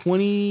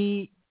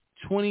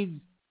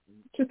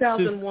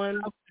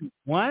 2001.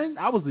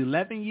 I was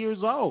 11 years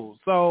old.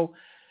 So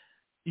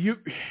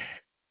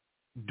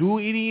do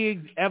any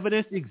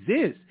evidence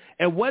exist?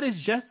 And what is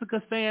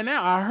Jessica saying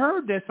now? I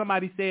heard that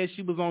somebody said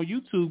she was on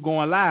YouTube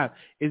going live.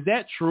 Is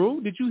that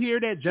true? Did you hear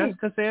that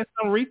Jessica said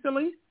something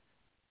recently?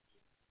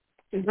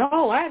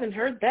 No, I haven't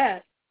heard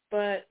that.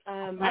 But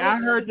I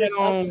heard that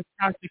on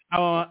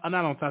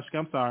not on Tashka,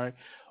 I'm sorry.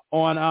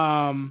 On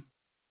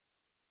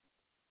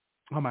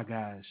oh my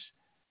gosh.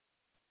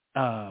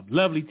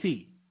 Lovely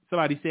T.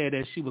 Somebody said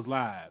that she was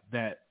live,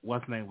 that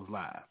what's name was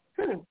live.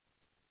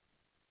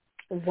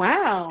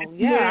 Wow.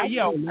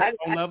 Yeah. On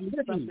Lovely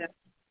T.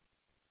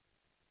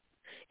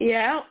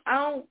 Yeah, I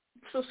don't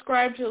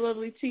subscribe to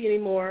Lovely T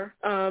anymore.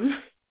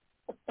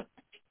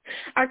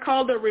 I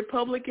called her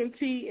Republican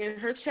T in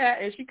her chat,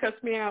 and she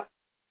cussed me out.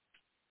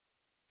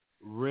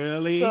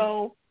 Really?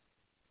 So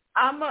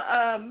I'm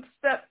I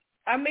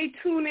may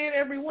tune in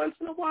every once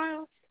in a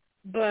while,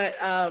 but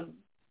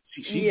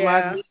she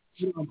blocked me.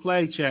 She don't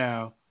play,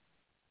 child.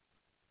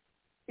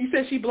 You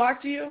said she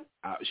blocked you?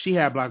 She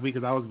had blocked me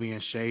because I was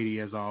being shady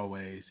as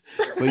always.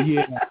 But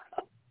yeah,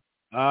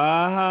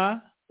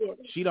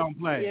 she don't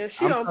play. Yeah,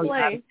 she don't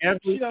play.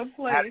 She don't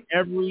play.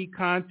 Every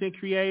content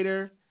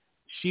creator,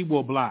 she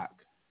will block.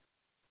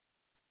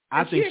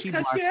 I think she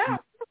blocked you.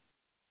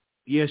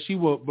 Yeah, she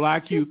will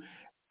block you.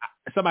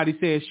 Somebody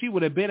said she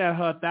would have been at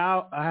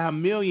her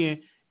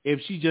million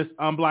if she just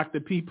unblocked the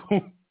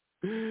people.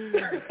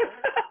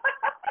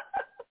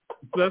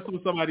 That's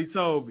what somebody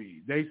told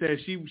me. They said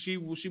she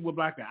would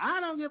block her.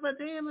 I don't give a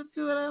damn if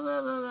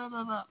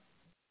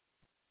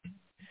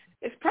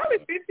it's probably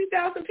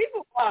 50,000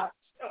 people blocked.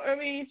 I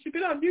mean, she's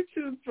been on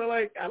YouTube for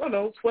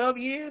 12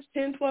 years,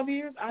 10, 12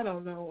 years. I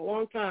don't know, a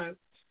long time.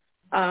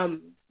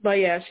 But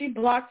yeah, she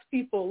blocks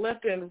people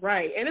left and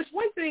right. And it's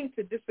one thing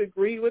to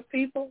disagree with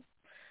people.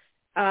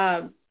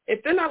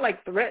 If they're not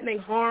threatening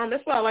harm,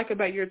 that's what I like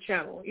about your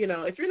channel.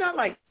 If you're not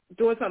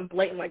doing something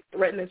blatant, like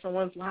threatening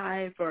someone's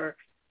life or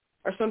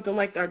something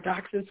like that, or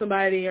doxing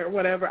somebody or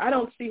whatever, I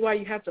don't see why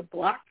you have to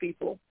block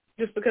people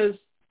just because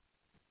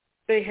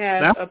they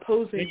have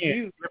opposing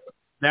views.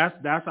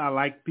 That's I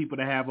like people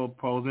to have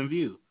opposing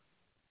views.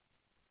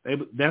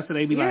 That's what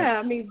they be like. Yeah,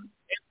 I mean,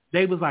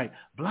 they was like,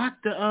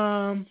 block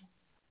the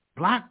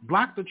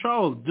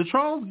trolls. The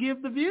trolls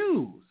give the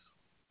views.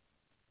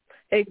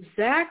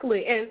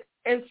 Exactly. And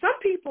some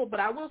people, but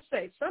I will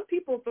say, some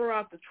people throw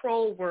out the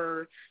troll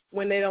word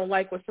when they don't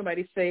like what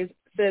somebody says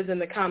in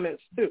the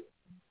comments too.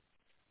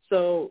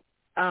 So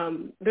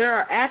there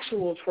are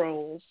actual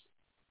trolls,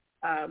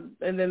 and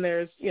then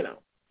there's,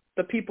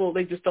 the people,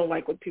 they just don't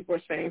like what people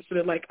are saying. So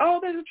they're like, oh,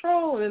 there's a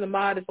troll. And then the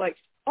mod is like,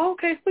 oh,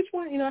 okay, which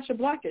one? I should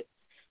block it.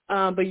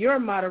 But your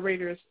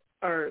moderators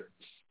are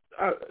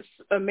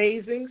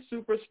amazing,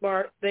 super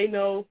smart. They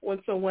know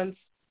when someone's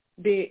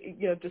being,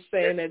 just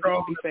saying that just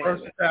to be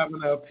saying it.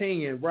 Having an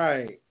opinion,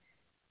 right.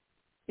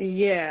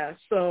 Yeah.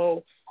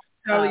 So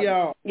tell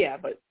y'all. Yeah,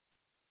 but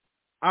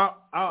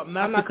I'm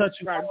not to cut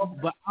you off,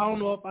 but I don't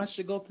know if I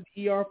should go to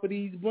the ER for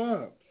these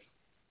bumps.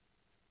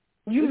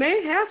 You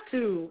may have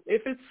to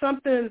if it's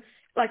something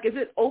like, is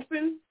it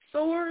open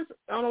sores?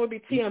 I don't know, it would be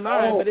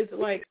TMI, but it's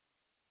like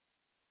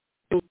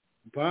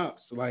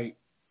bumps, like,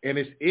 and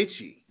it's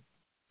itchy.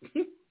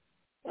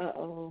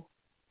 Uh-oh.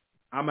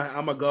 I'm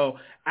a go.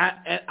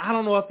 I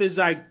don't know if it's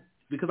like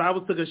because I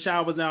was taking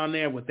showers down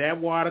there with that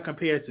water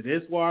compared to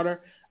this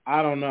water.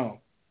 I don't know.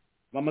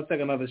 I'm gonna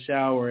take another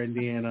shower and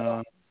then.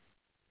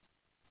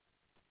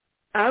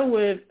 I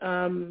would.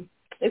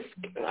 It's.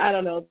 I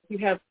don't know. Do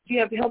you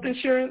have health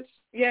insurance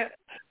yet?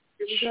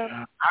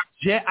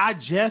 I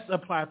just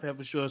applied for health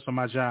insurance on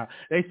my job.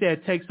 They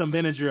said take some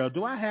Benadryl.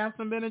 Do I have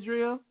some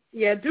Benadryl?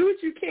 Yeah, do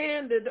what you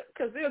can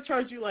because they'll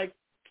charge you like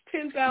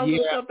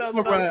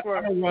 $10,000 for.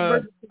 I'm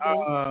gonna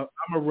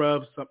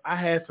rub some. I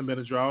had some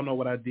Benadryl. I don't know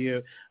what I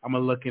did. I'm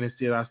gonna look in and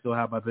see if I still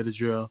have my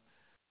Benadryl.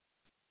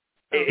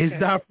 Okay.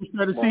 It's not for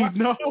sure to see.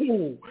 No.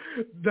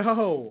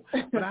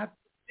 But I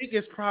think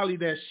it's probably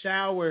that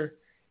shower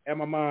at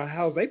my mom's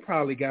house. They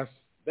probably got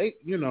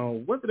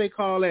what do they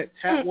call that?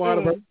 Tap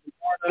water versus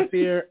water up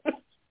here.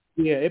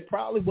 Yeah, it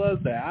probably was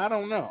that. I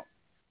don't know.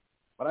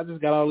 But I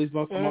just got all these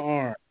bumps on my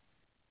arm.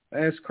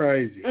 That's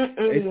crazy.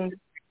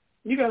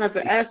 You're going to have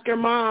to ask your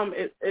mom,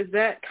 is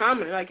that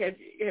common? Like,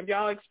 have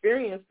y'all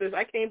experienced this?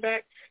 I came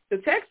back to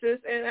Texas,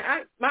 and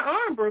my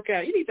arm broke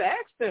out. You need to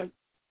ask them.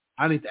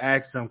 I need to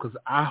ask them because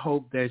I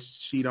hope that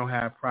she don't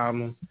have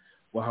problems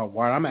with her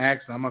water. I'm going to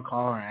ask her. I'm going to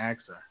call her and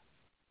ask her.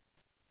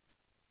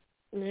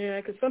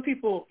 Yeah, because some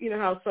people, you know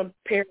how some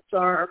parents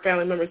are or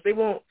family members,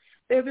 they'll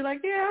be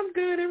like, yeah, I'm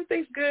good,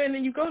 everything's good, and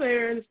then you go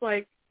there and it's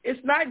like, it's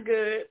not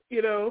good,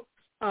 So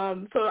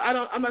I'm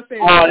not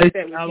saying that with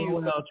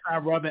you. Try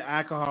rubbing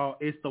alcohol.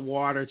 It's the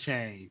water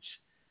change.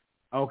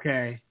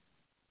 Okay.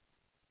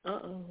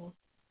 Uh-oh.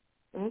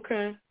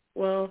 Okay.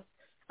 Well,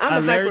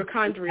 I'm a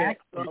hypochondriac,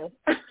 so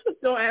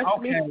don't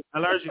ask me. Okay,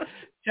 allergic.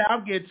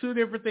 Child, get two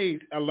different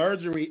things.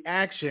 Allergic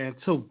reaction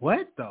to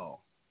what, though?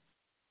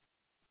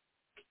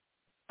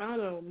 I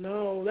don't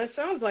know. That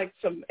sounds like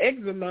some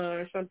eczema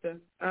or something.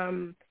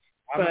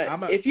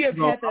 If you have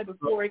had that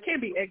before, it can't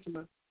be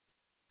eczema.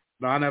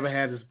 No, I never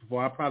had this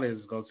before. I probably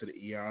just go to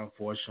the ER,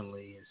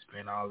 unfortunately, and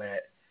spend all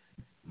that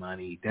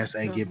money. That's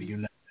ain't giving you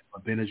nothing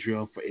but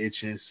Benadryl for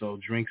itching. So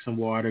drink some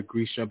water,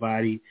 grease your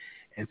body,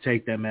 and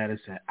take that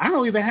medicine. I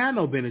don't even have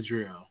no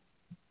Benadryl.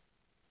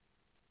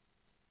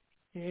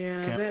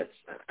 Yeah,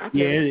 I've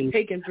been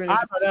taking Benadryl.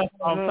 I know that's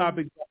off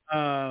topic.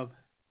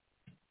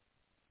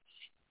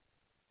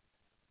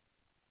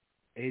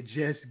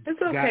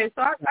 It's okay.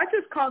 So I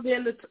just called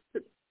in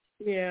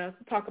to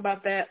talk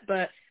about that,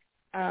 but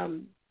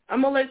I'm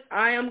gonna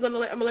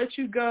let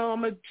you go.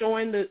 I'm gonna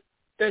join the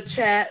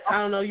chat. I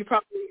don't know. I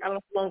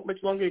don't know how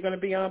much longer you're gonna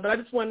be on, but I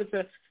just wanted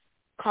to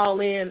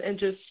call in and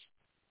just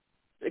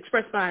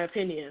express my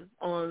opinion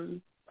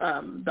on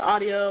the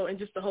audio and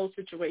just the whole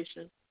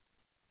situation.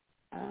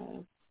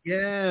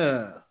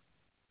 Yeah.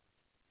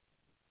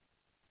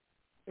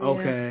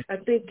 Okay. I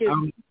think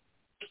it's.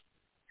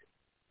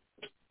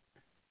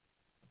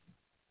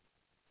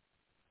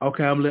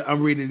 Okay,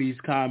 I'm reading these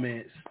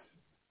comments.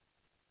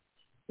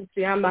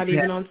 See, I'm not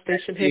even on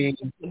station hitting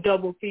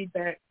double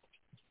feedback.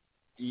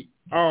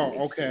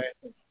 Oh, okay.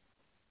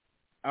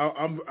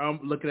 I'm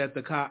looking at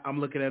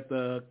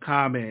the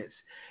comments.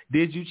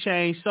 Did you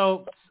change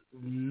soaps?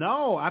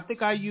 No, I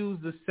think I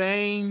used the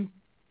same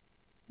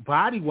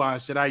body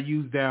wash that I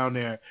used down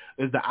there.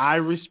 It's the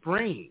Irish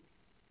Spring.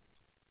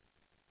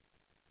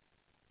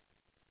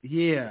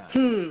 Yeah.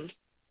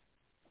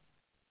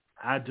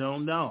 I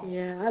don't know.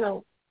 Yeah, I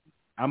don't.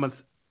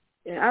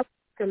 I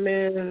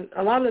recommend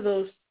a lot of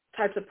those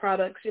types of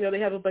products. They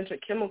have a bunch of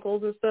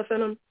chemicals and stuff in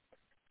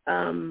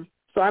them.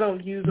 So I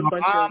don't use a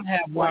bunch of.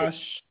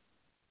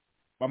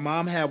 My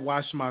mom had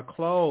washed my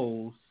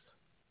clothes.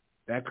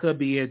 That could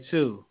be it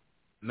too.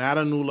 Not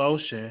a new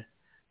lotion,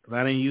 because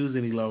I didn't use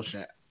any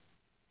lotion.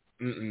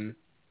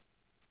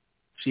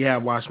 She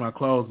had washed my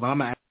clothes.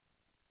 Mama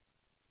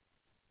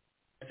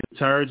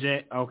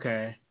detergent.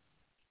 Okay.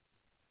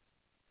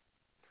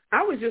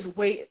 I would just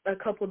wait a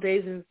couple of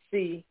days and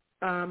see.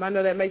 I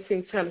know that may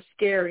seem kind of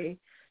scary,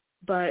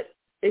 but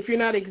if you're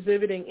not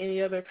exhibiting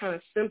any other kind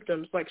of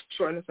symptoms like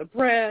shortness of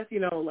breath,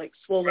 like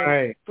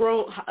swollen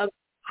throat,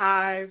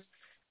 hives,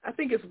 I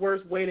think it's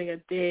worth waiting a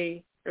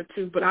day or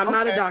two. But I'm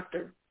not a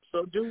doctor,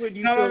 so do what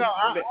you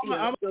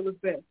feel is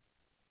best.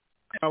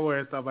 Shower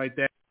and stuff like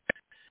that.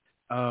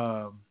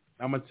 I'm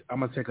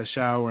gonna take a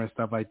shower and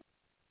stuff like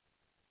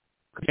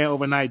that. Can't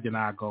overnight, then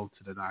I'll go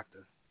to the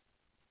doctor.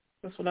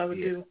 That's what I would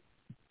do.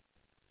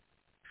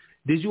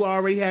 Did you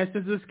already have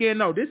sensitive skin?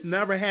 No, this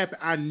never happened.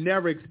 I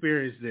never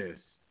experienced this.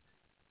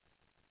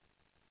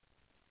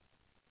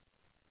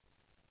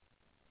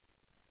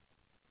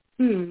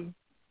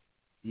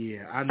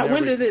 Yeah, I never.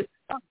 When did it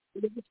start?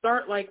 Did it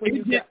start like when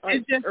you got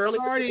early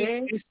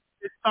today? It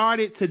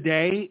started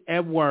today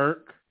at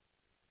work,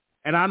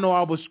 and I know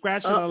I was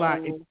scratching a lot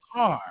in the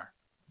car,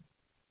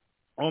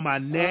 on my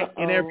neck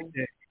and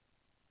everything.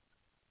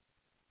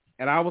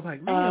 And I was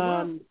like,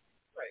 man,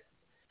 what?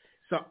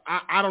 So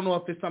I don't know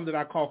if it's something that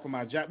I call for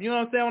my job. You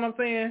know what I'm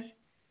saying?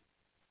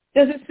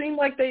 Does it seem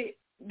like they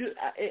do?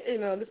 You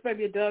know, this might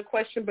be a Doug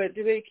question, but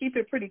do they keep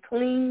it pretty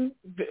clean?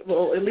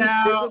 Well, at least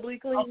visibly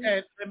clean.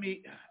 Okay, let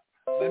me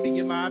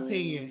give my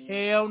opinion.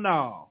 Hell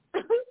no.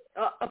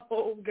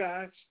 Oh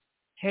gosh.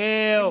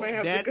 Hell,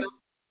 that.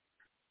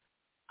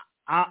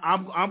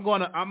 I'm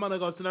gonna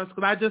go to nurse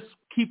because I just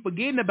keep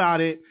forgetting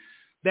about it.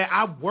 That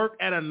I work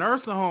at a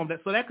nursing home,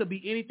 so that could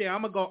be anything.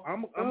 I'm gonna go.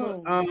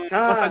 Once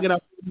I get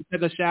up,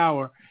 take a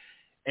shower,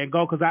 and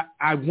go because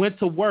I went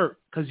to work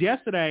because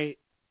yesterday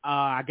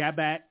I got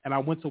back and I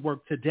went to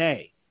work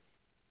today,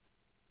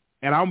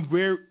 and I'm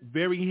very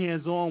very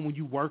hands on when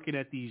you working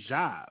at these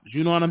jobs.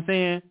 You know what I'm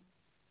saying?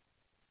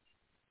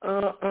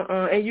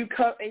 And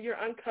you're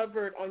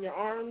uncovered on your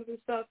arms and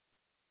stuff.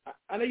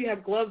 I know you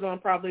have gloves on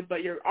probably,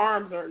 but your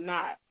arms are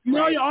not.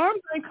 No, your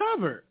arms ain't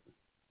covered.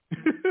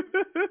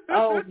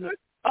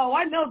 Oh,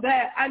 I know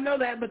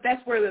that, but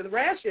that's where the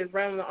rash is,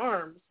 right on the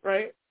arms,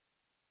 right?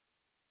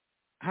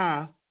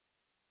 Huh?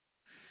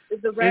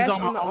 Is the rash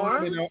on the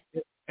arm?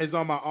 It's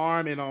on my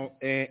arm and I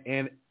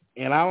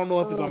don't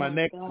know if it's on my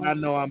neck. But I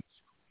know I'm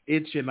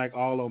itching like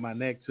all over my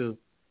neck too.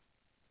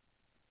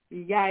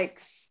 Yikes.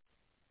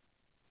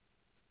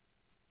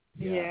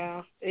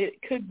 Yeah,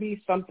 it could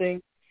be something.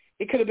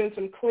 It could have been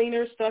some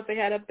cleaner stuff they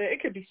had up there.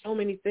 It could be so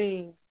many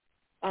things.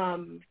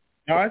 No,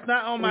 it's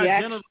not on my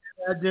genitals.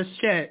 I just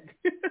checked.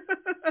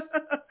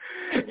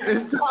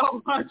 It's not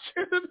on my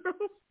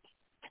genitals.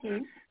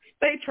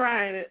 They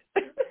trying it.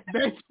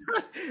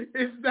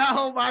 It's not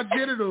on my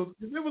genitals.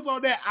 If it was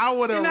on that, I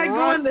would have. You're not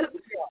going to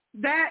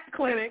that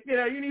clinic. You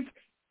know, you need.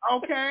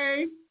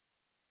 Okay.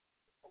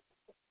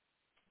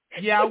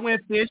 Yeah, I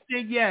went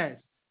fishing. Yes.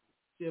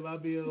 Shit, my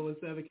bill was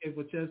 $7K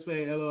for chest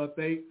pain. Hello, I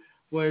think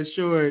for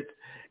insurance.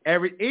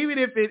 Even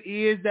if it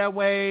is that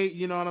way,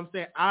 you know what I'm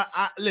saying.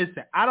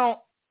 Listen.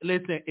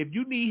 If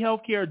you need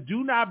health care,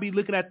 do not be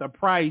looking at the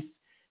price.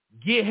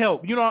 Get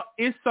help. You know,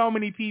 it's so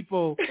many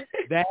people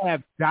that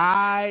have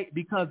died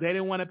because they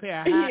didn't want to pay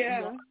a high.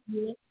 Yeah.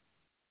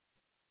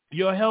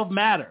 Your health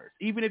matters,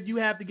 even if you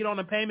have to get on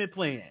a payment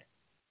plan.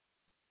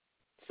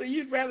 So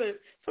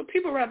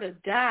people rather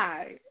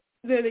die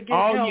than to get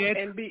help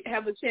and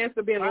have the chance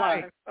of being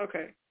alive.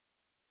 Okay.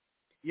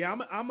 Yeah,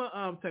 I'm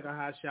gonna take a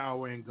hot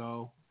shower and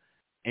go,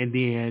 and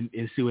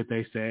see what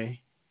they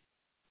say.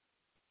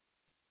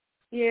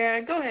 Yeah,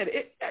 go ahead.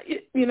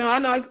 I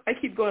know I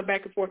keep going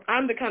back and forth.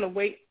 I'm the kind of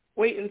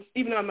waiting,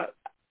 even though I'm a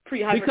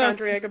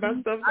pre-hypochondriac about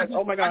stuff. Like,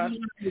 oh my gosh. I just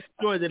want to make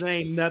sure that there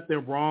ain't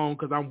nothing wrong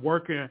because I'm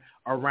working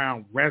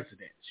around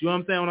residents. You know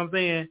what I'm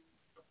saying?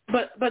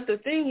 But the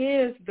thing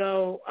is,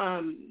 though,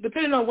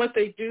 depending on what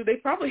they do, they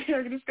probably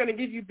are just going to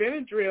give you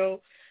Benadryl,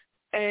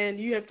 and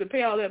you have to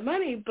pay all that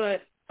money.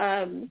 But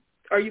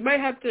or you might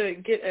have to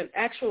get an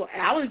actual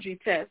allergy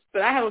test.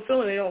 But I have a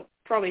feeling they don't.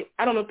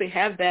 I don't know if they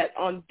have that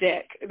on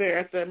deck there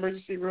at the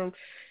emergency room.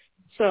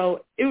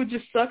 So it would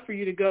just suck for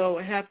you to go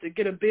and have to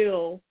get a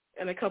bill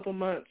in a couple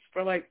months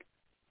for like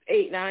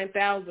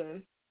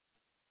 $8,000-$9,000.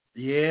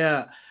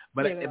 Yeah,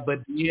 but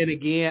then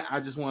again,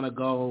 I just want to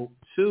go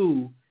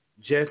too,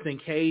 just in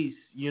case.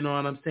 You know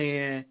what I'm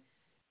saying?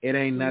 It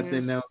ain't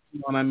nothing else. You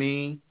know what I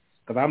mean?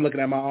 Because I'm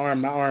looking at my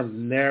arm. My arms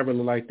never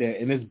look like that,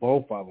 and it's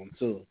both of them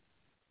too.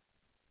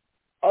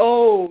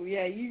 Oh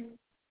yeah,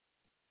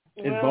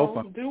 It's both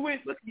of them.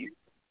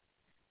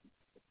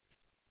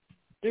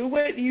 Do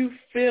what you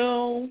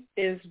feel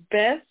is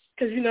best,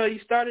 because, you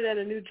started at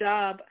a new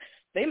job.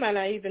 They might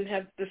not even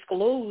have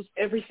disclosed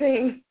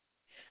everything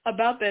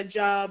about that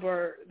job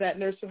or that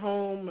nursing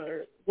home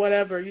or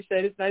whatever. You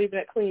said it's not even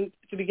that clean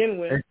to begin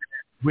with.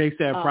 Rick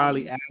said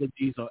probably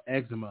allergies or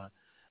eczema.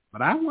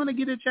 But I want to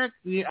get it checked.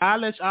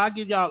 I'll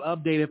give y'all an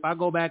update if I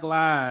go back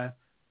live.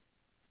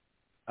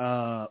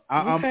 I'm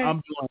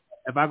doing.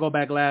 If I go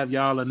back live,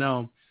 y'all will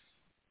know.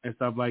 And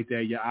stuff like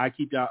that. Yeah, I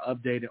keep y'all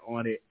updated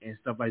on it and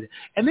stuff like that.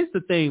 And this is the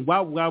thing,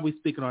 while we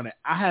speaking on it,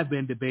 I have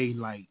been debating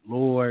like,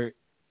 Lord,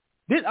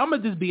 I'm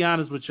going to just be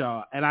honest with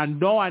y'all. And I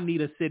know I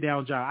need a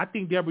sit-down job. I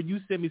think, Deborah, you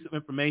sent me some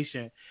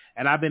information,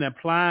 and I've been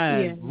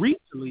applying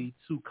recently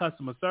to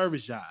customer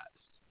service jobs.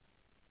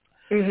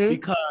 Mm-hmm.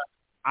 Because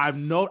I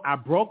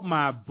broke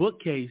my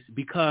bookcase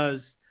because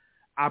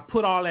I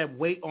put all that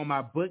weight on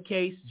my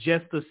bookcase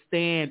just to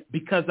stand,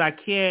 because I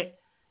can't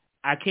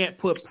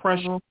put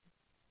pressure.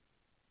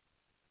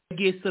 It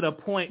gets to the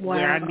point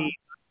where I need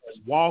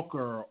a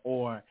walker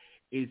or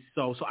it's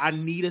so I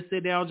need a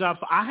sit down job.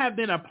 So I have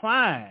been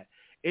applying.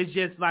 It's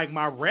just like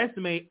my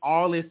resume,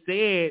 all it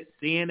said,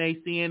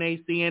 CNA,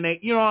 CNA, CNA,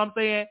 you know what I'm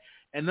saying?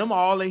 And them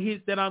all the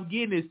hits that I'm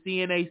getting is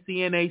CNA,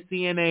 CNA,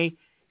 CNA,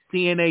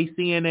 CNA,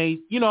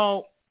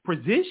 CNA,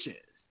 positions.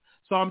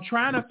 So I'm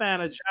trying to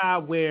find a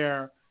job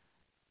where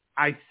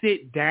I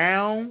sit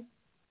down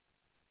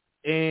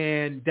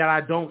and that I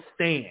don't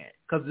stand.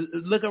 Because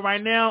looking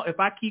right now, if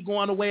I keep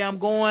going the way I'm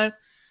going,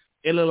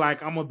 it look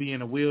like I'm going to be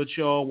in a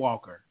wheelchair or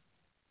walker.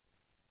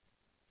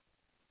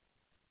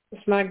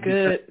 It's not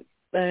good.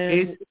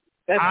 I'm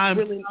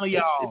telling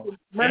y'all,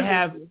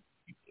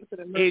 to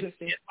the emergency.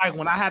 It's like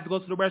when I have to go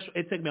to the restroom,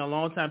 it takes me a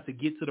long time to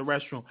get to the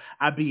restroom.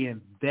 I be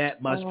in that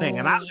much pain,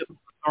 and I live on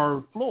the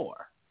third floor.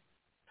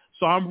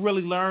 So I'm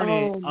really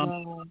learning.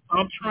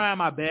 I'm trying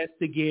my best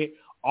to get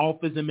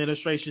office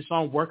administration. So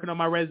I'm working on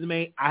my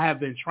resume. I have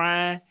been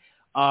trying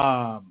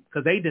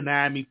because they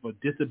denied me for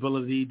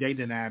disability. They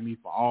denied me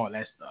for all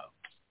that stuff.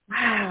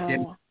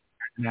 Wow.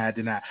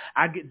 Denied.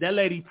 That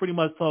lady pretty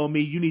much told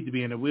me you need to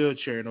be in a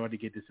wheelchair in order to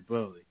get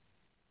disability.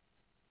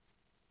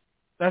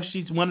 That's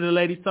one of the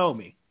ladies told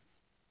me.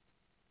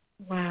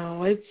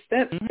 Wow, isn't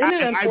it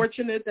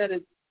unfortunate that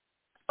it's.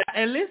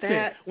 And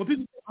listen, when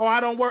people say, "Oh, I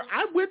don't work,"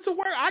 I went to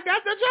work. I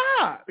got the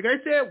job. They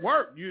said,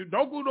 "Work. You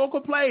don't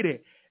complain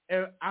it."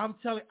 And I'm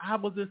telling you, I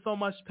was in so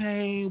much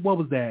pain. What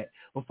was that?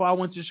 Before I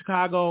went to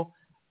Chicago,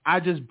 I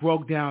just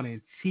broke down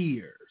in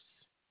tears.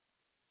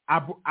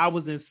 I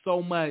was in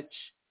so much.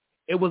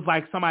 It was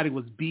like somebody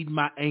was beating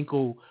my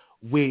ankle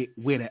with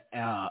a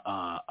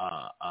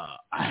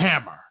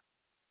hammer.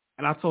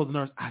 And I told the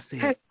nurse, I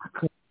said, I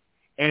couldn't.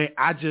 And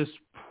I just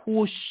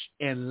pushed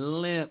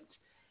and limped.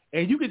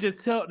 And you could just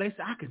tell, they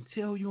said, I can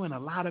tell you in a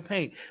lot of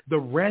pain. The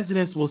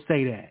residents will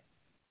say that.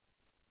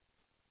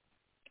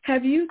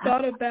 Have you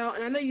thought about,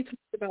 and I know you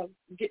talked about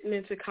getting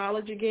into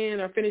college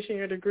again or finishing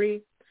your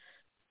degree.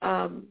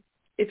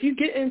 If you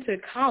get into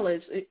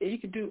college, you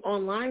could do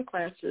online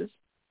classes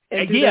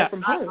and do that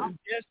from home. I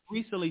just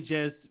recently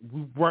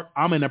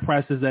I'm in the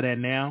process of that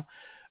now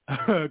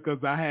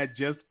because I had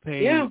just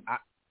paid. Yeah.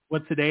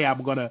 Today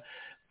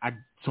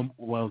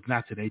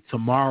not today.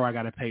 Tomorrow I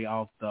got to pay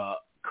off the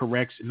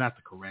collections,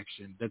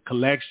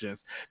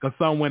 because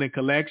some went in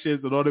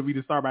collections in order for me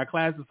to start my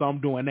classes, so I'm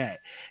doing that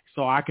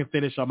so I can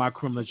finish up my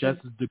criminal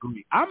justice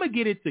degree. I'm going to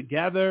get it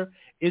together.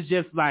 It's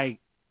just like,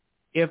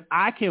 if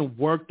I can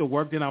work the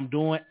work that I'm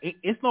doing,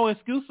 it's no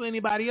excuse for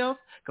anybody else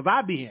because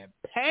I be in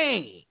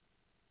pain.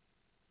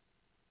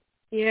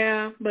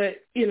 Yeah,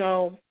 but,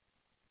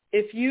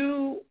 if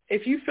you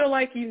feel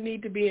like you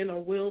need to be in a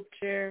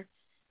wheelchair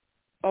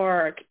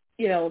or,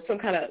 some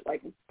kind of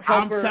like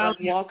helper or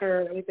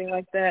walker or anything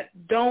like that,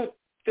 don't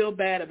feel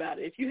bad about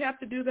it. If you have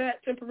to do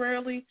that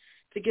temporarily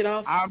to get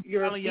off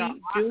your feet,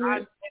 do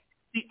it.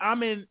 See,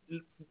 I'm in,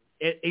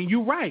 and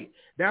you're right.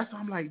 That's why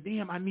I'm like,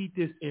 damn, I need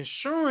this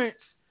insurance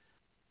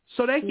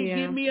so they can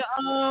give me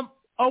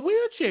a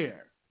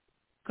wheelchair.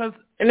 And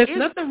there's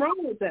nothing wrong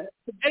with that.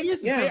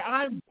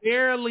 I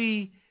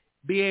barely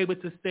be able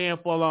to stand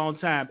for a long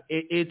time.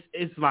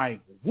 It's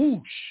like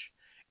whoosh.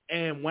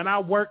 And when I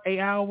work 8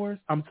 hours,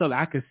 I'm telling you,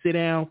 I can sit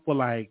down for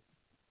let's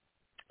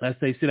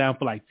say 10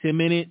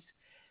 minutes.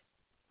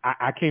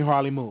 I can't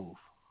hardly move.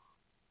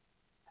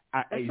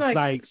 I'm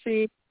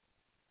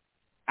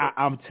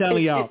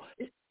telling y'all,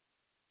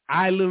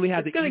 I literally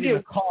had to eat in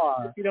a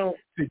car to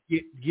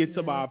get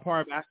to my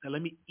apartment. I said,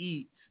 let me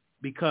eat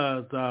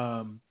because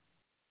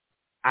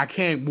I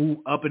can't move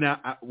up and down.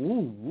 It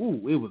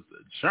was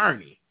a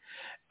journey.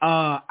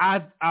 I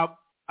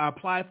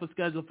applied for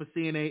schedule for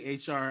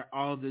CNA, HR,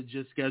 all of the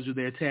just schedule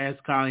their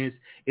task, calling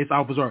it's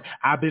office work.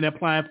 I've been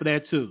applying for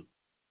that too.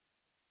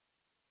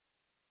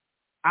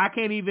 I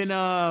can't even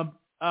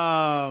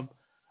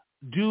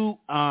do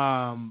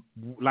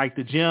like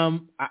the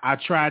gym. I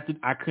tried to.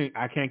 I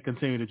can't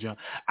continue the gym.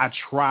 I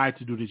tried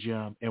to do the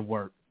gym and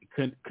work.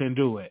 Couldn't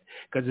do it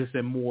because it's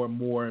in more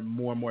and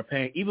more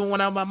pain. Even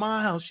when I'm at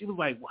my house, she was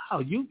like, "Wow,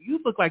 you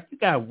look like you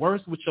got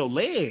worse with your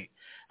leg."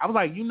 I was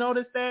like, "You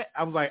noticed that?"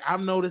 I was like, "I've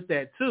noticed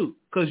that too."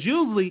 Because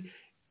usually,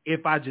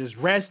 if I just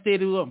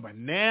rested it up, but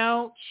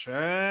now,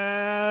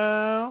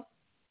 child.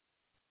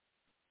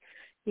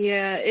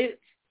 Yeah,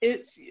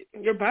 it's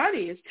your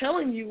body is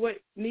telling you what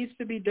needs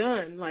to be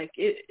done. Like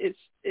it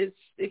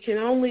can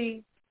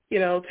only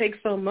take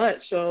so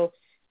much. So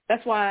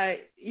that's why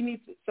you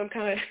need some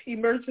kind of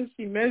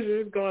emergency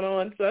measures going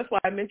on. So that's why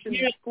I mentioned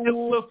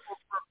school.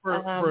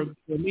 For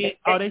me,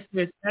 they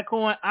said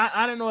echoing.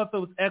 I don't know if it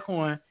was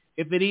echoing.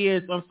 If it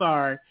is, I'm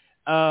sorry.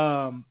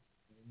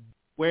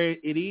 Where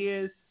it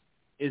is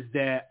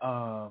that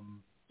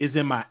is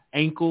in my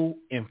ankle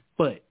and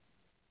foot.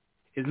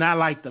 It's not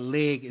like the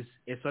leg.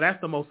 So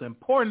that's the most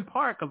important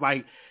part because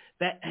like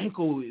that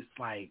ankle is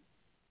like,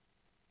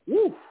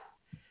 woo.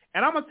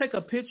 And I'm gonna take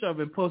a picture of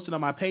it and post it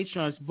on my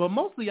Patreon. But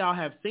most of y'all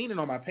have seen it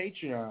on my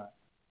Patreon.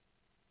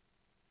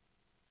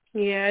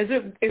 Yeah, is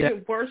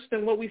it worse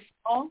than what we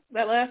saw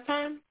that last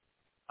time?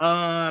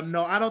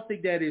 No, I don't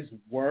think that is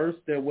worse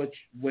than what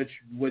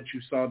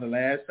you saw the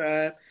last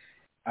time.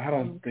 I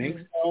don't think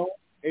so.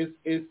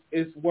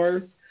 It's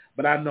worse,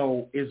 but I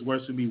know it's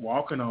worse with me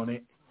walking on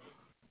it.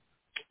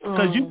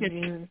 Because you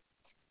can.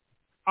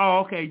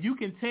 Oh, okay. You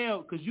can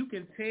tell because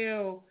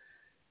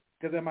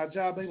at my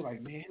job they were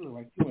like, "Man, you look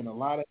like you're in a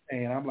lot of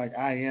pain." I'm like,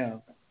 "I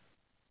am."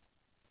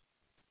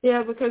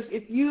 Yeah, because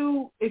if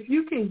you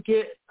can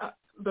get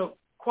the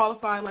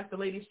qualified, like the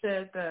lady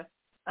said, the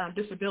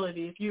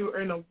disability, if you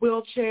are in a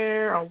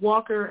wheelchair or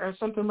walker or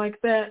something like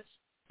that,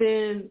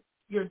 then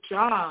your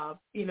job,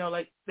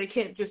 like they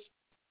can't just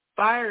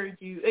fire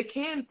you. They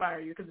can fire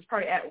you because it's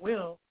probably at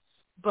will,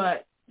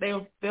 but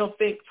they'll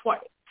think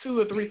 2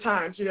 or 3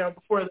 times,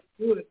 before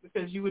they do it,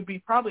 because you would be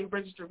probably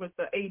registered with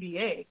the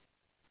ADA.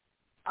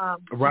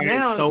 Right.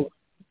 Now, so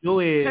do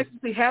is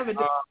technically have a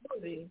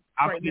disability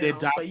right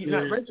now, but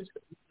you're not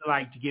registered.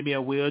 Like to give me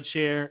a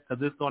wheelchair,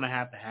 because it's going to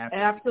have to happen.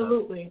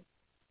 Absolutely.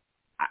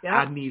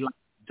 I need like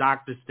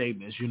doctor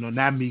statements,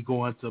 not me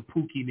going to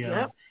Pookie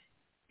now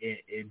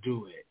and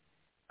do it.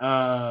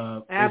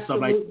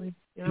 Absolutely.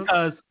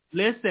 Because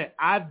listen,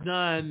 I've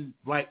done,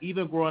 like,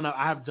 even growing up,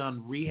 I have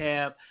done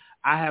rehab.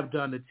 I have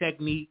done the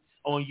techniques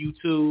on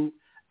YouTube.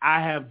 I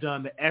have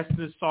done the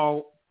Epsom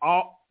salt.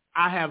 I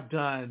have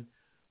done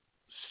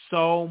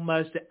so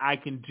much that I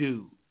can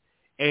do.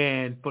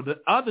 And for the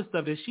other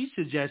stuff that she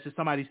suggested,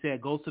 somebody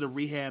said, go to the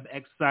rehab,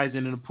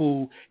 exercising in the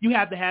pool. You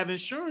have to have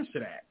insurance for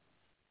that.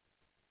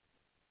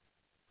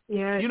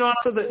 Yeah.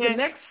 So the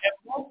next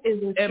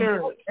is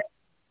insurance.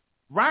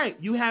 Right.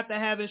 You have to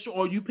have insurance,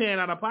 or you paying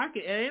out of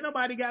pocket, and ain't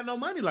nobody got no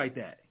money like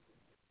that.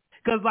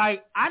 Because,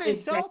 like, I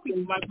didn't tell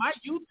people, like, my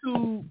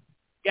YouTube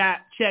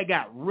check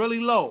got really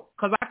low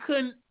because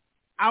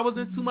I was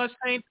in too much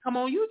pain to come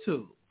on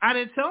YouTube. I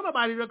didn't tell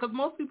nobody that because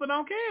most people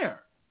don't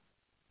care.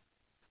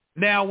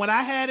 Now, when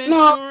I had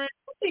insurance,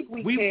 I think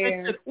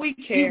we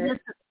care.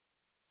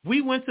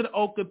 We went to the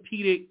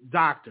orthopedic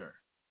doctor.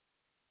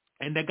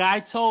 And the guy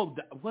told,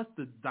 what's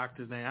the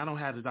doctor's name? I don't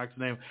have the doctor's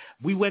name.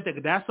 We went there.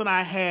 That's when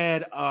I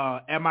had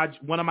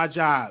at one of my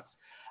jobs.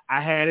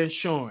 I had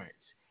insurance,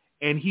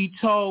 and he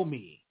told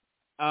me,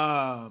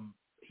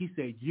 he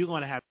said, you're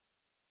gonna have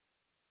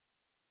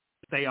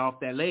to stay off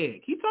that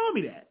leg. He told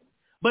me that.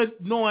 But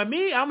knowing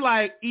me, I'm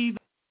like, either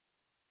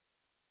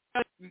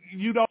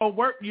you don't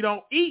work, you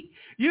don't eat.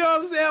 You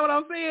know what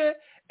I'm saying?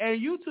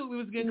 And YouTube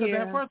was getting, because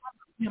at first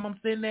I'm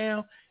sitting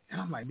down, and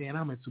I'm like, man,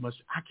 I'm in too much.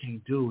 I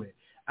can't do it.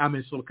 I'm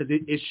in because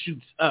it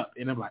shoots up,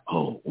 and I'm like,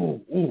 oh.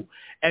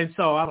 And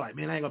so I'm like,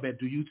 man, I ain't gonna be able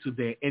to do YouTube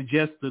there, and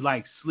just to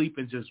like sleep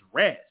and just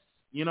rest.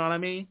 You know what I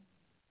mean?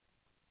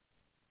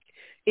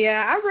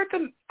 Yeah,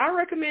 I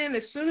recommend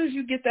as soon as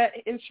you get that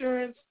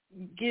insurance,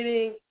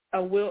 getting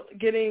a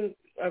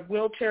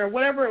wheelchair,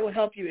 whatever it will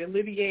help you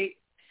alleviate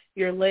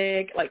your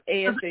leg, like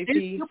ASAP.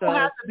 It don't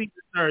have to be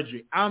the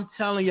surgery. I'm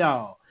telling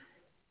y'all.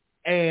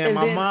 And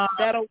my mom,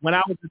 when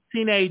I was a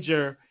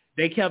teenager,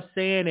 they kept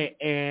saying it,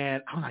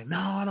 and I'm like, no,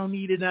 I don't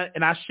need it.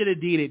 And I should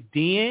have did it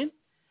then,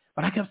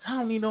 but I kept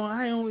telling me,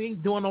 I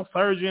ain't doing no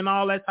surgery and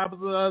all that type of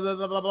blah, blah,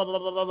 blah, blah,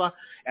 blah, blah, blah.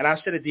 And I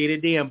should have did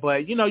it then.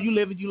 But, you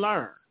live and you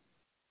learn.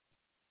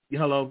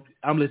 Hello,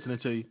 I'm listening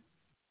to you.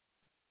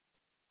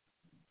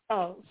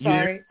 Oh,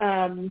 sorry.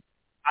 I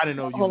didn't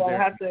know you hold were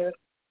on, there.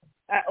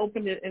 I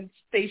opened it in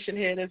Station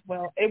Head as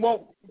well. It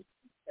won't.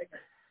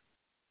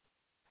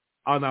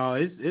 Oh, no,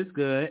 it's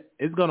good.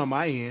 It's good on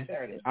my end.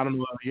 There it is. I don't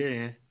know what your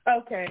end.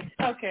 Okay,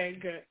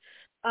 good.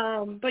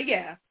 But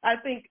yeah, I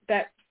think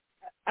that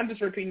I'm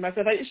just repeating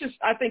myself.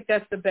 I think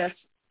that's the best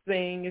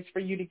thing is for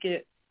you to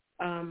get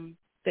the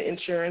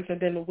insurance and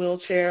then the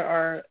wheelchair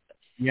or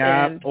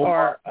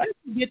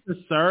get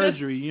the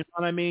surgery. You know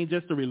what I mean?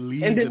 Just to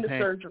relieve and then the pain.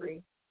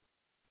 Surgery.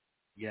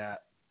 Yeah.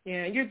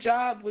 Yeah, your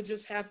job would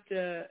just have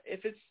to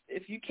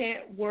if you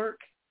can't work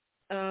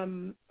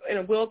in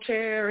a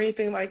wheelchair or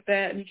anything like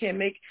that, and they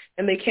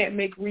can't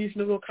make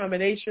reasonable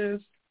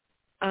accommodations.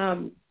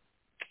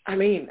 I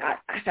mean,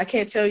 I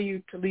can't tell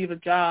you to leave a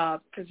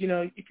job because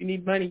if you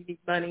need money, you need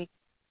money.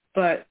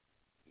 But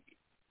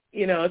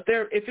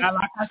if it's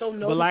so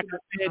noticeable, but like I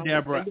said,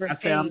 Deborah, I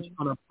said I'm just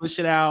gonna push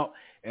it out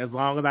as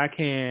long as I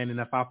can, and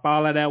if I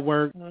fall out at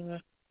work, and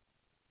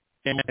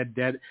that's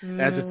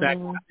the fact.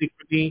 I think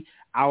for me,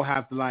 I'll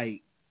have to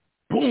like,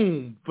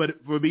 boom,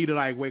 for me to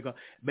like wake up,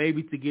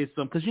 maybe to get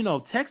some, because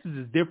Texas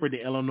is different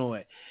than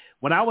Illinois.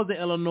 When I was in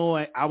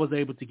Illinois, I was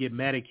able to get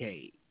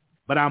Medicaid,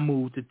 but I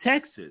moved to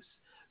Texas.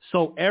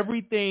 So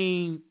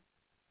everything,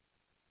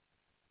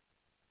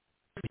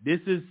 this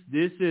is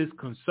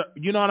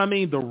you know what I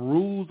mean? The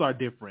rules are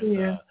different.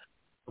 Yeah.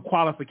 The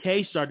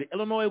qualifications are.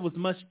 Illinois was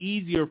much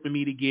easier for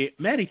me to get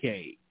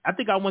Medicaid. I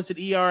think I went to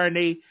the ER and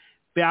I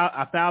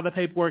filed the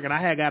paperwork and I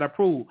had got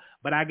approved,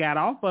 but I got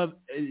off of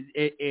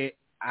it.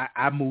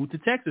 I moved to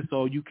Texas,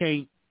 so you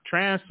can't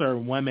transfer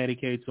one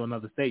Medicaid to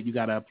another state. You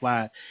got to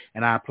apply,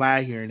 and I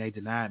applied here and they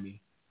denied me.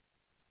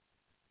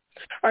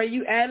 Are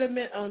you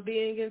adamant on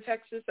being in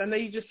Texas? I know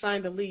you just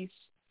signed a lease.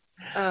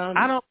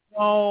 I don't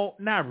know,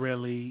 not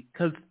really,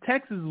 because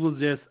Texas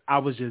I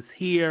was just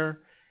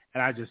here,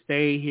 and I just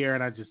stayed here,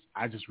 and I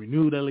just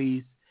renewed the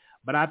lease.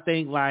 But I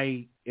think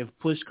like if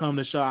push come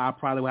to shove, I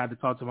probably would have to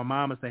talk to my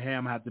mom and say, hey,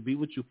 I'm gonna have to be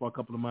with you for a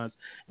couple of months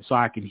so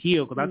I can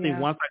heal. Because I think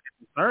once I get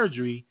the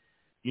surgery,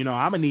 I'm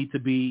gonna need to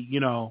be, Exactly. You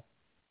know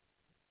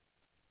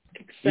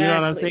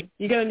what I'm saying?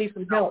 You're gonna need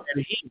some help.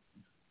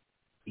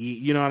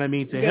 You know what I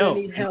mean? You're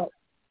gonna need help.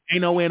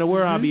 Ain't no way in the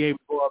world I'll be able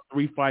to go up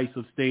 3 flights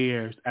of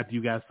stairs after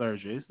you got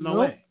surgery. It's no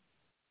way.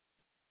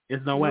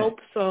 It's no way. Nope.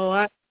 So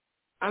I'm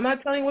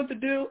not telling you what to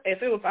do.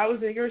 If I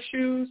was in your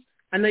shoes,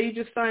 I know you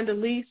just signed a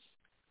lease,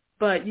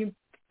 but you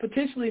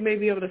potentially may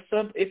be able to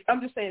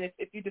I'm just saying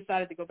if you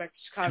decided to go back to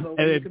Chicago,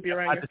 you could be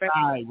around your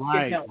family.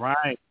 Right.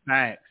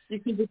 Facts. You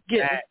can just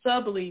get a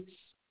sublease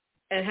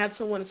and have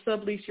someone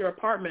sublease your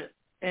apartment,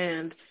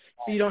 and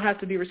so you don't have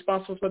to be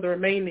responsible for the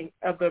remaining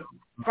of the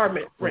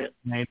apartment rent.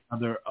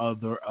 Other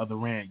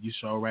rent. You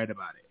sure right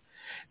about it.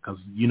 Because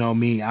you know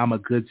me, I'm a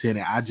good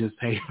tenant. I just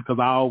pay because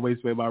I always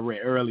pay my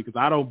rent early because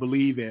I don't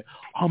believe in,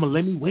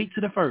 let me wait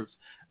to the first.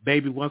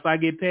 Baby, once I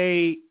get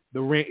paid,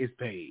 the rent is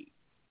paid.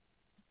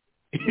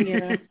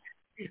 Yeah.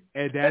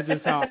 And that's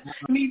just how.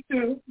 Me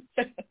too.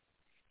 That's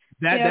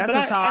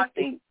just how I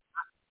think.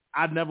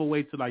 I'd never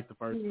wait till like the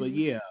first, but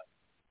yeah.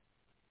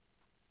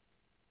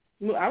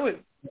 I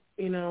would,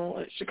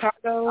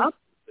 Chicago,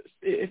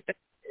 if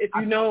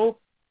you know,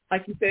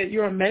 like you said,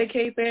 you're on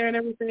Medicaid there and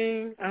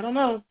everything. I don't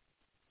know.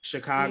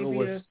 Chicago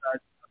was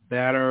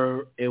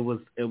better. It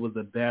was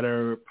a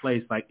better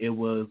place. Like it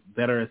was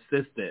better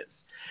assistance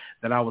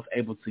that I was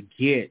able to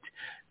get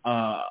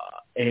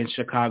in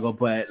Chicago.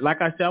 But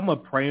like I said, I'm gonna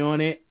pray on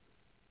it.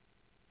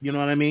 You know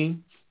what I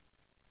mean?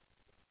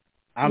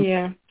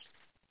 Yeah.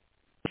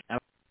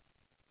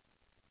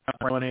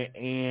 On it,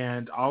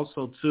 and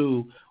also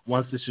too,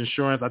 once this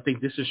insurance, I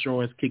think this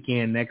insurance kick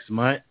in next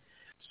month,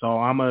 so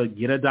I'm gonna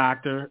get a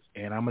doctor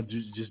and I'm gonna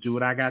just do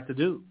what I got to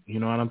do. You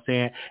know what I'm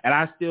saying? And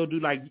I still do.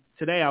 Like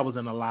today, I was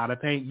in a lot of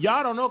pain.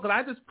 Y'all don't know because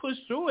I just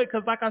pushed through it.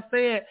 Because like I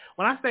said,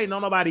 when I say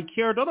don't nobody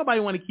care, don't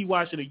nobody want to keep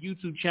watching a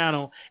YouTube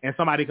channel and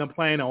somebody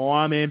complain, oh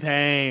I'm in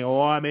pain,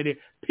 oh I'm in it.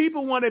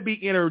 People want to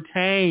be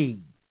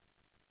entertained.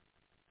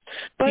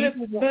 But if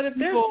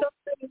there's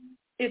something,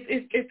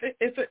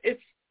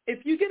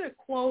 if you get a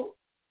quote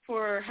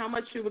for how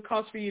much it would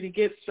cost for you to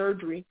get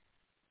surgery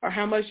or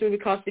how much it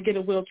would cost to get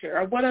a wheelchair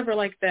or whatever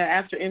like that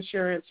after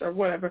insurance or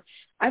whatever,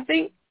 I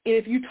think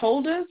if you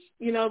told us,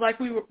 like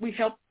we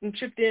helped and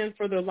chipped in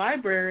for the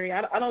library,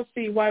 I don't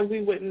see why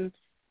we wouldn't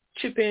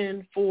chip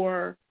in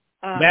for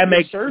that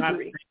makes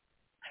surgery.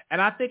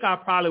 And I think I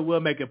probably will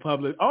make it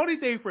public. Only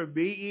thing for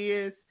me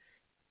is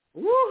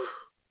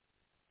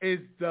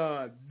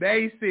the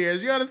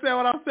naysayers. You understand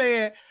what I'm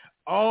saying?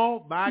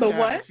 Oh my God.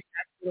 What?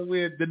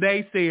 With the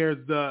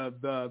naysayers,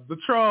 the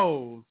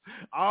trolls.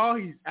 All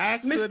he's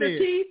actually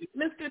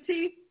Mr.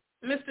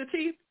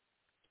 T.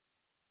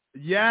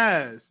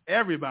 Yes,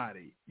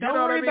 everybody. Don't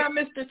worry about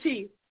Mr.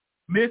 T.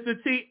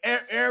 Mr. T,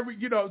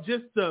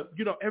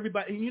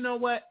 everybody. You know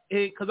what?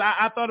 Because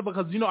I thought about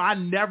because I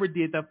never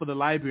did that for the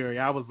library.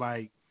 I was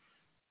like,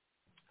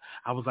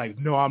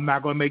 no, I'm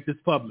not going to make this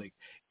public.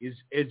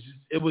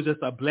 It was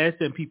just a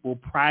blessing people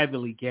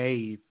privately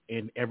gave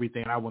and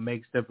everything. I would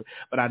make stuff,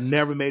 but I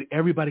never made.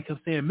 Everybody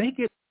kept saying, make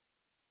it.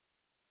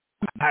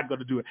 I'm not going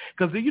to do it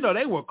because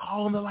they were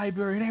calling the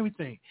library and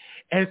everything,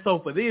 and so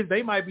for this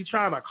they might be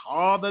trying to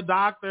call the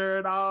doctor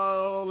and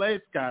all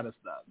that kind of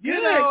stuff.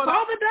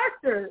 Call the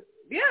doctor.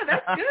 Yeah,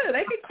 that's good.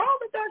 They can call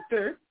the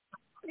doctor.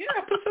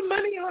 Yeah, put some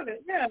money on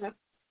it. Yeah,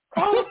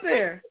 call up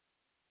there.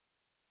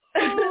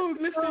 Oh,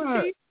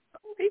 Mr. T,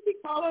 he can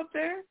call up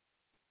there.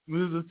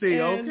 Mr. T,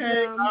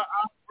 okay.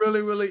 I'm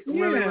really,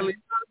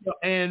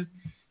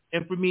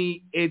 and for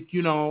me,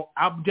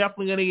 I'm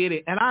definitely gonna get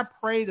it, and I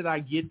pray that I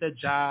get the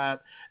job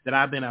that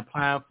I've been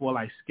applying for,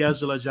 like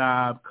scheduler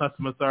job,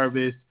 customer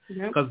service,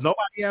 because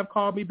nobody have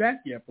called me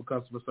back yet for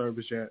customer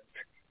service yet.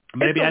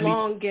 Maybe it's a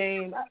long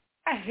game.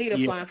 I hate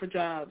applying for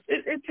jobs.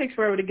 It takes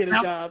forever to get a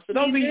job, so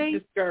don't be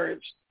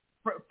discouraged.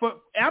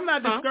 I'm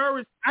not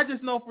discouraged. I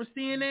just know for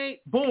CNA,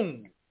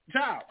 boom,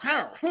 job,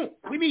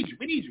 we need you.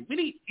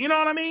 You know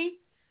what I mean?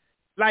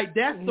 Like,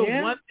 that's the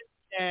one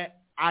thing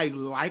that I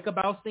like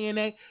about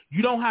CNA.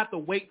 You don't have to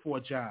wait for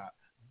a job.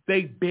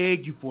 They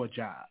beg you for a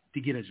job to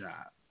get a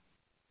job.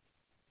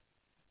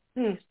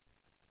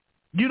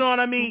 You know what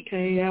I mean?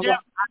 Okay, I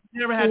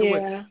never had to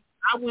wait.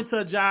 I went to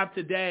a job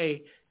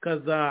today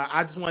because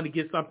I just wanted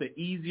to get something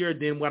easier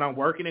than what I'm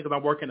working in because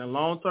I'm working in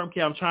long-term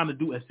care. I'm trying to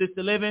do assisted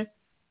living.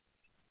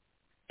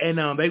 And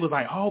they was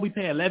like, oh, we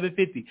pay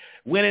 $11.50.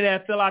 Went in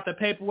there, fill out the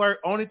paperwork.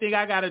 Only thing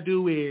I got to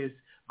do is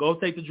go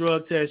take the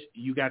drug test.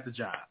 You got the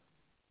job.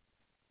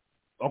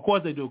 Of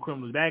course, they do a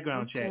criminal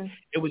background check.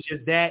 It was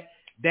just that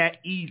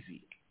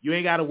easy. You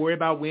ain't got to worry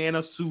about wearing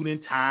a suit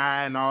and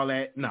tie and all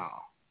that. No.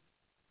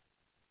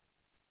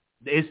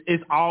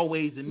 It's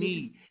always a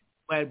need.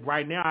 But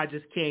right now, I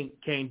just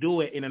can't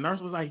do it. And the nurse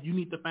was like, you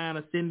need to find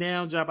a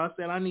sit-down job. I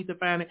said, I need to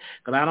find it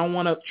because I don't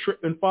want to trip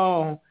and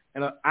fall.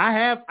 And I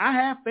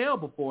have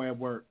failed before at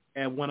work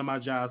at one of my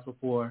jobs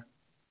before.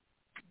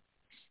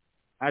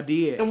 I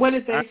did. And what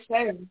did they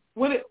say?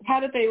 How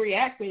did they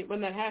react when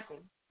that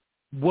happened?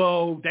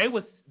 Well,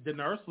 the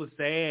nurse was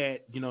sad.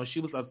 She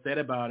was upset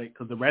about it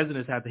because the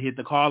residents had to hit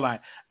the car line.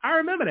 I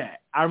remember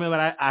that.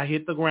 I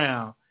hit the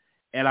ground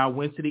and I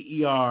went to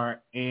the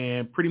ER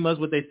and pretty much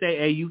what they say,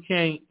 hey, you just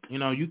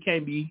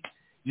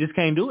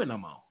can't do it no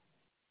more.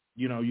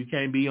 You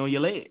can't be on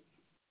your leg.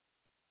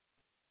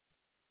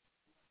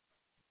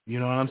 You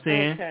know what I'm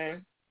saying? Okay.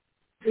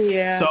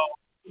 Yeah.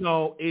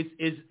 So,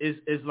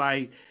 it's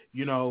like,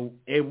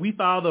 and we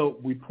filed a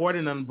report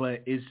on them,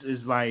 but it's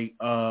like,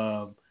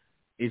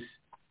 it's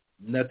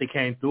nothing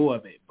came through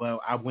of it. But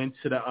I went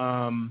to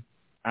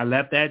I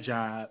left that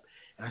job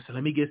And I said,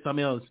 let me get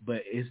something else.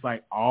 But it's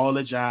like all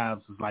the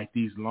jobs is like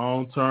these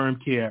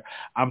long-term care.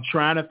 I'm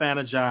trying to find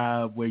a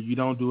job where you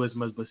don't do as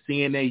much, but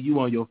CNA, you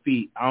on your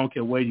feet. I don't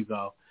care where you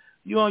go.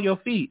 You on your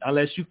feet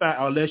unless you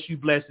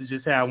blessed to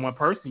just have one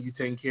person you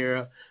taking care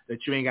of that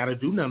you ain't got to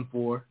do nothing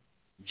for,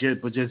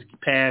 just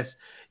pass,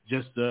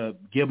 just to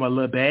give them a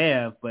little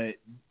bath. But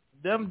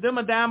them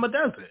a dime a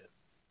dozen.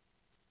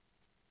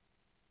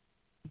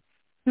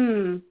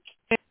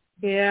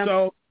 Yeah.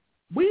 So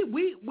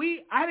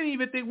we I didn't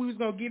even think we was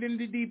gonna get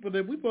into deeper.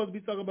 That we supposed to be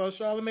talking about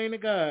Charlamagne the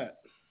God.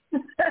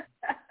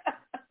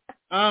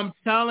 I'm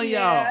telling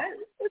y'all.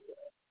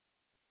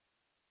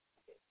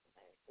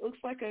 Looks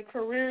like a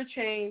career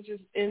change is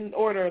in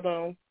order,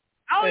 though.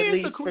 Oh, at it's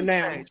least a career for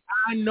now. change.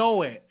 I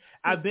know it.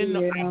 I've been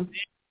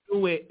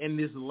through it in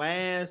this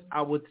last,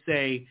 I would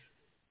say,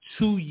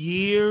 2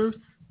 years.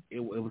 It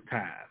was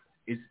time.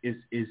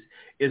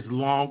 It's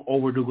long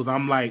overdue because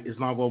I'm like, it's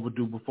long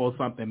overdue before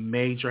something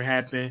major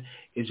happened.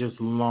 It's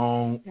just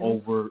long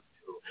overdue.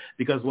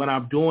 Because what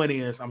I'm doing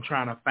is I'm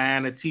trying to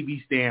find a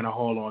TV stand to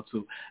hold on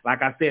to.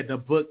 Like I said, the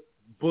book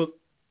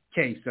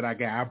case that I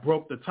got, I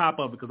broke the top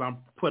of it because I'm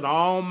putting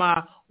all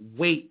my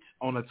weight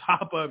on the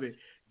top of it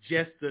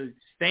just to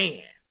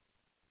stand.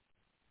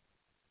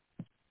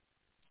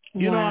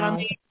 You know what I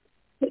mean?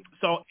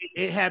 So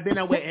it had been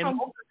that way. And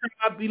most of the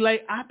time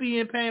I'd be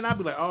in pain. I'd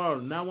be like, oh,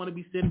 now I want to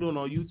be sitting doing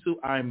on YouTube.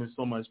 I am in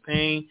so much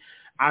pain.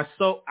 I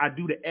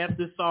do the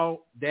after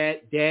salt.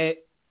 That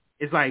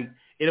it's like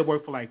it'll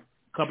work for like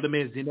a couple of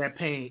minutes. Then that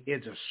pain,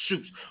 it just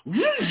shoots.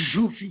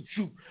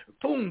 Shoot.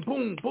 Boom,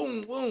 boom,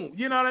 boom, boom.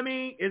 You know what I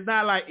mean? It's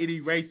not like it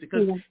erases it.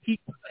 Because he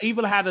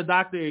even had the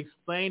doctor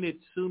explain it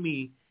to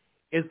me.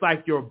 It's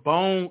like your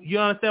bone. You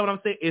understand what I'm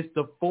saying? It's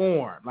the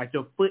form. Like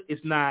your foot is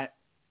not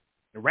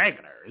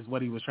regular is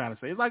what he was trying to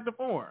say. It's like the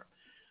form.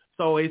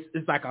 So it's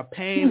like a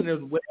pain.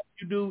 Whatever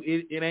you do,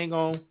 it ain't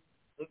going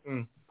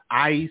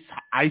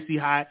icy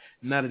hot.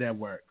 None of that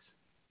works.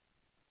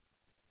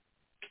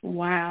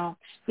 Wow.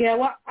 Yeah,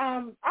 well,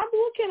 I'm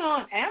looking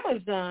on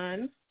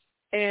Amazon,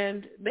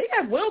 and they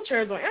have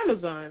wheelchairs on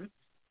Amazon.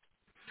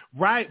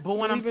 Right, but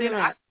what I'm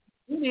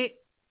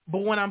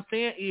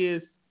saying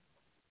is,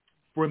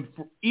 for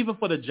even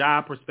for the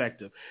job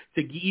perspective,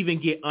 to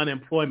even get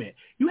unemployment,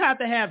 you have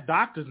to have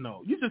doctors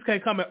know. You just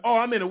can't come in,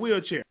 I'm in a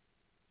wheelchair.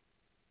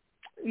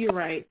 You're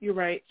right.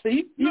 So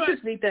you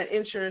just need that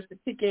insurance to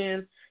kick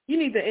in. You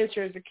need the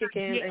insurance to kick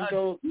in and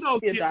go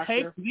see a doctor.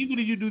 Paper. Even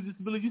if you do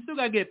disability, you still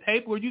got to get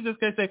paper. You just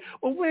can't say,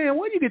 well, man,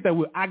 where do you get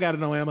that? I got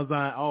it on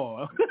Amazon.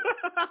 Oh,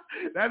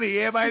 that means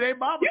everybody, they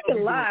mama. You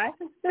can lie.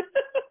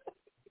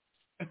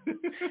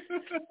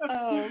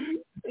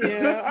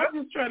 Yeah, I'm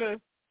just trying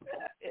to.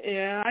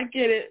 Yeah, I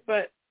get it,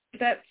 but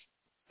that's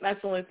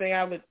the only thing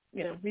I would,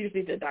 you just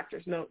need the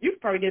doctor's note. You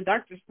could probably get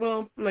doctor's.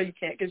 Well, no, you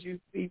can't because you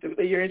need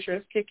your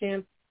insurance kick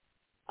in.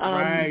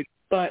 Right.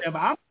 But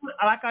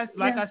like I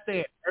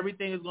said,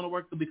 everything is going to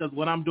work because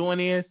what I'm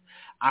doing is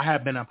I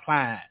have been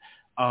applying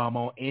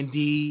on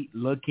Indeed,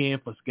 looking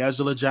for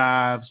scheduler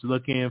jobs,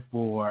 looking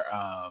for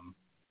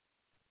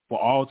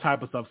all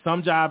type of stuff.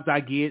 Some jobs I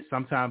get,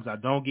 sometimes I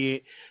don't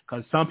get,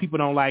 because some people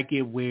don't like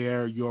it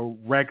where your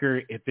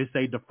record, if it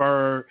say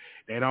deferred,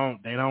 they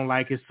don't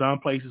like it. Some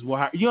places will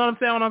hire. You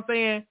understand what I'm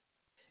saying?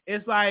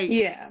 It's like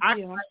I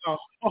write a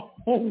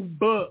whole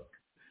book,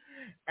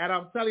 and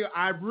I'm telling you,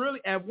 I really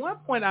at one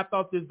point I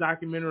thought this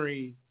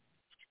documentary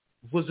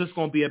was just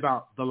going to be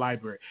about the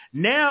library.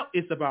 Now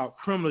it's about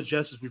criminal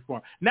justice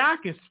reform. Now I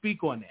can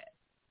speak on that.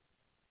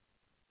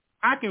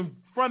 I can,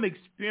 from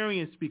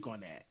experience, speak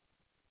on that.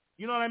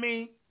 You know what I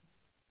mean?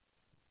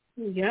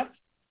 Yep,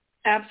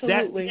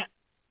 absolutely.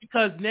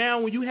 Because now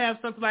when you have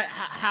something like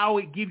how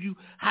it gives you,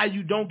 how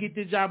you don't get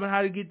this job and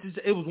how to get this,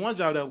 it was one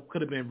job that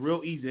could have been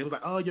real easy. It was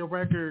like, oh, your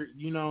record,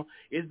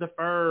 is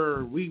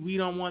deferred. We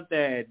don't want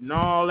that. And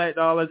all that.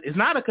 It's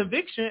not a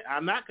conviction.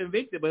 I'm not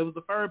convicted, but it was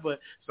deferred. But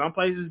some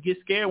places get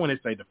scared when they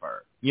say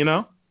deferred.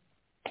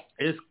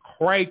 It's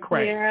cray.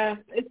 Yeah,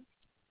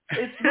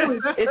 it's really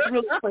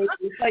crazy.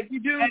 It's like you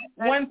do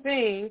one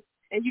thing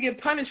and you get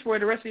punished for it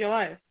the rest of your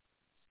life.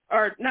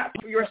 Or not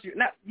for your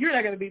you're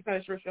not going to be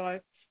punished for the rest of your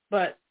life,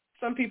 but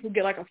some people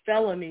get like a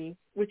felony,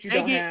 which you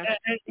don't have.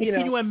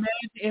 Can you imagine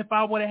if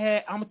I would have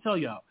had? I'm gonna tell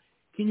y'all.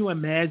 Can you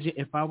imagine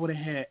if I would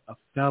have had a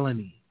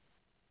felony?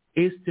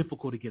 It's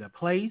difficult to get a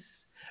place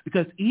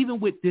because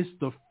even with this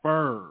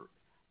deferred,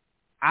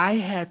 I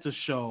had to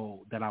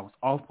show that I was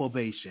off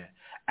probation.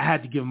 I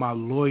had to give my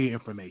lawyer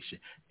information.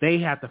 They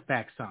had to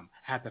fax something.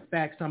 I had to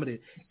fax some of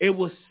it. It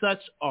was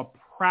such a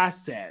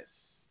process.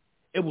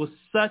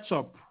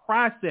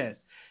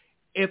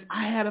 If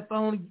I had a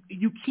felony,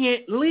 you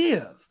can't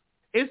live.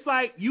 It's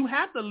like you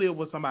have to live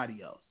with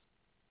somebody else.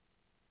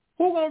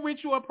 Who gonna rent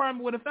you an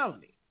apartment with a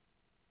felony?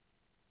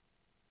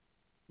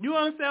 You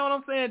understand what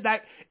I'm saying?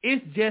 Like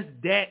it's just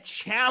that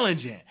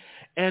challenging,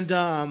 and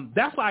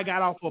that's why I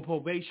got off of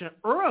probation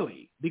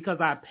early because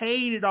I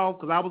paid it off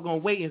because I was gonna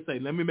wait and say,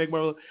 let me make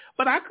my.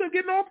 But I couldn't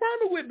get no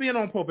apartment with being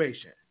on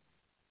probation.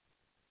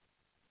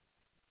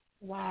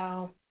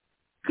 Wow.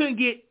 Couldn't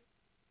get.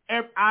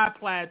 I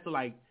applied to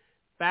like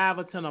 5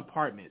 or 10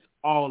 apartments,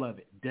 all of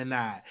it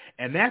denied.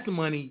 And that's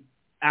money,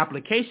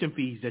 application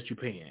fees that you're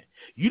paying.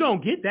 You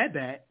don't get that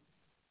back.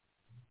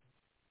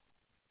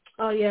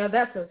 Oh yeah,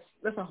 that's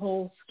a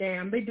whole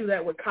scam. They do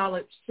that with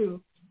college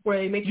too, where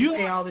they make you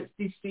pay all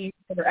these fees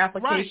for their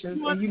applications,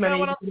 right. and you may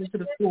not get into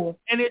the school.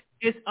 And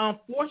it's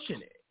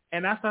unfortunate.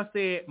 And that's why I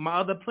said my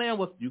other plan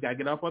was you gotta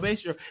get off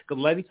probation. Because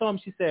the lady told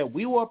me, she said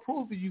we will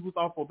approve if you was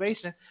off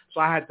probation. So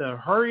I had to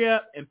hurry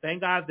up, and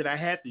thank God that I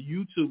had the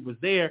YouTube was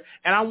there.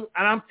 And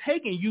I'm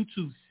taking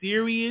YouTube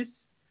serious.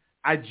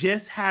 I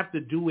just have to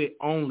do it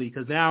only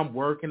because now I'm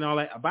working and all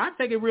that. But I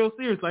take it real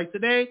serious. Like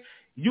today,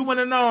 you want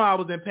to know I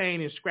was in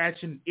pain and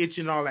scratching,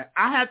 itching, all that.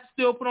 I had to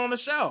still put on a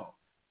show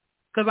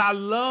because I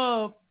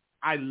love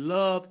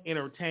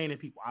entertaining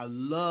people. I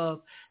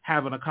love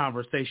having a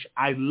conversation.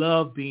 I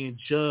love being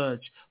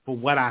judged for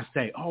what I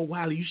say. Oh,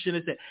 wow, you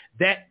shouldn't have said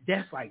that.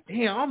 That's like,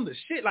 damn, I'm the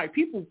shit. Like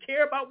people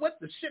care about what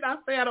the shit I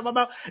say out of my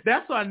mouth.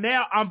 That's why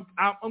now I'm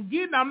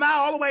not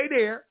all the way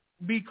there.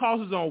 Be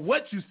cautious on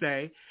what you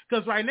say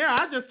because right now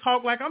I just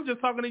talk like I'm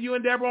just talking to you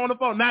and Deborah on the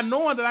phone, not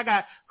knowing that I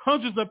got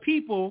hundreds of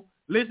people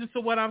listen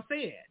to what I'm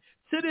saying.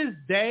 To this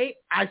day,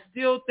 I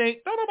still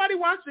think don't nobody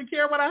watch and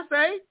care what I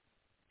say.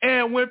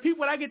 And when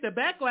I get the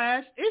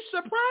backlash, it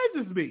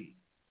surprises me.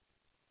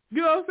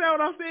 You understand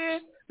what I'm saying?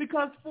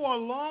 Because for a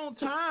long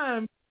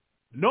time,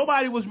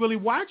 nobody was really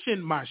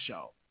watching my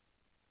show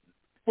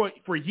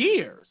for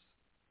years.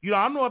 You know,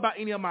 I don't know about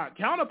any of my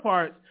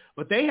counterparts,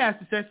 but they had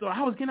success. So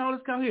I was getting all this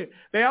out here.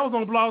 I was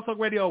on Blog Talk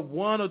Radio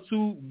 1 or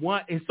 2,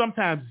 and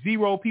sometimes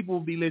 0 people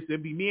would be listening.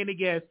 It'd be me and the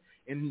guest,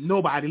 and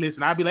nobody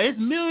listened. I'd be like, it's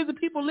millions of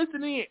people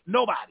listening.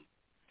 Nobody.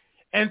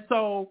 And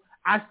so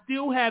I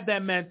still have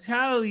that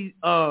mentality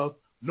of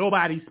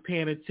nobody's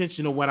paying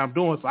attention to what I'm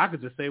doing, so I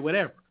could just say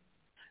whatever.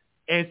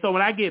 And so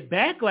when I get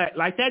backlash,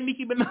 like that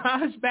Nicki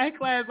Minaj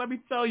backlash, let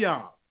me tell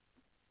y'all,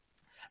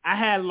 I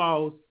had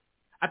lost,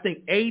 I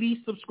think,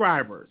 80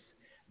 subscribers.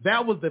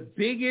 That was the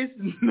biggest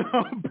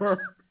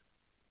number.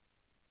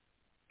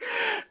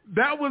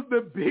 That was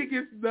the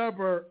biggest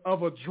number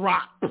of a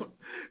drop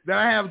that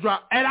I have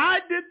dropped. And I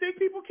didn't think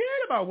people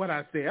cared about what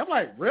I said. I'm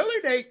like,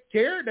 really? They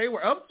cared? They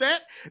were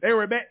upset? They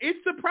were mad? It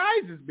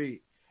surprises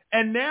me.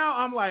 And now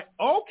I'm like,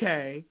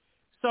 okay,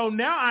 so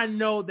now I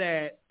know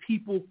that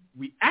people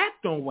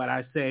react on what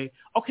I say.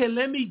 Okay,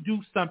 let me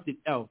do something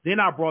else. Then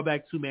I brought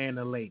back Two Man and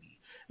a Lady.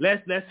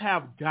 Let's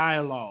have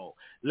dialogue.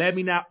 Let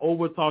me not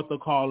overtalk the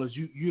callers.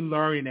 You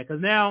learning that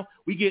because now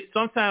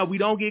sometimes we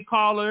don't get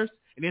callers,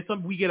 and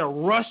then we get a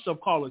rush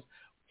of callers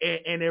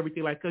and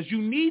everything like. Because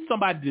you need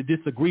somebody to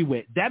disagree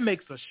with. That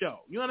makes a show.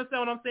 You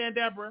understand what I'm saying,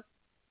 Deborah?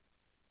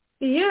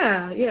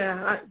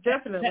 Yeah,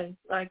 definitely.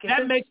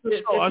 That makes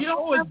the show. A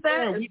show is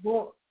boring.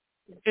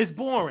 It's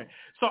boring.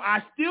 So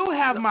I still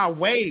have my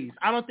ways.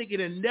 I don't think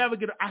it'll never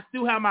get. I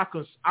still have my.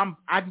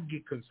 I can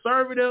get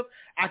conservative.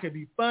 I can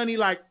be funny.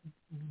 Like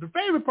the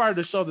favorite part of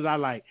the show that I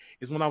like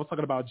is when I was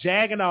talking about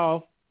jagging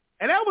off,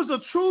 and that was a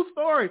true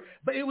story.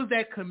 But it was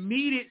that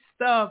comedic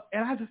stuff,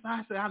 and I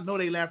said I know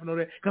they laughing on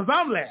that because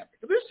I'm laughing.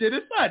 This shit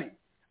is funny.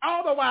 I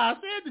don't know why I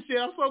said this shit.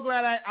 I'm so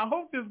glad. I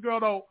hope this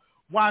girl don't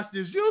watch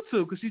this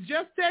YouTube because she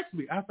just texted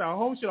me. I said, I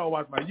hope she don't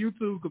watch my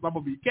YouTube because I'm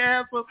going to be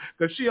canceled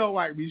because she don't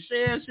like me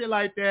sharing shit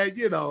like that.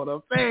 You know what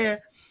I'm saying?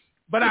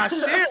 But I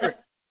shared it.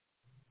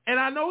 And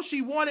I know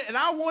she wanted, and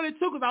I wanted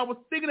to because I was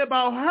thinking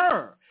about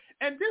her.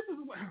 And this is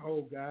what,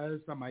 oh, guys,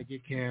 I might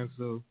get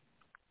canceled.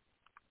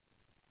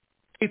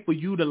 For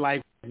you to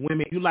like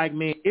women, you like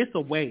men, it's a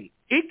way.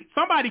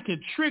 Somebody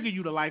can trigger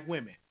you to like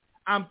women.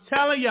 I'm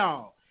telling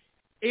y'all,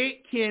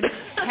 it can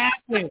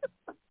happen.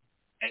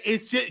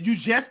 It's just you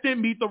just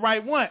didn't meet the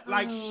right one.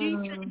 Like she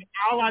triggered me.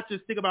 All I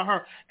just think about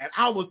her, and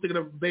I was thinking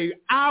of baby.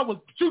 I was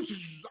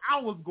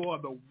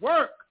going to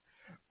work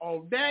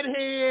on that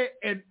head,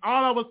 and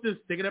all I was just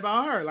thinking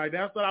about her. Like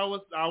that's what I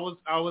was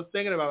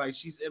thinking about. Like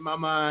she's in my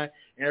mind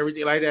and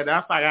everything like that.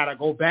 That's why I gotta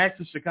go back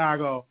to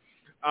Chicago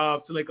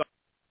to like.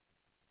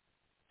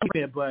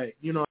 But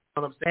you know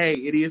what I'm saying?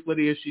 Hey, it is what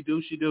it is. She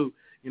do.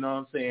 You know what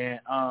I'm saying?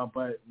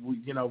 But we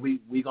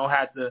gonna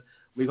have to.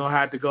 We're going to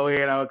have to go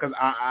ahead because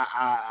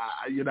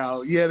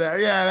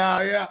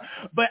yeah.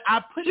 But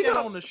I put that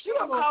on the show. You're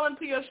going to call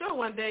into your show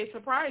one day,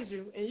 surprise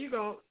you, and you're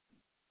going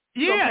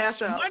to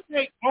pass out.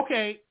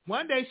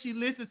 One day she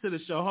listened to the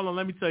show. Hold on,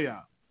 let me tell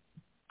y'all.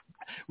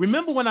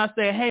 Remember when I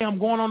said, hey, I'm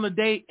going on a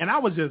date? And I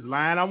was just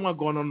lying. I wasn't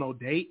going on no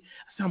date.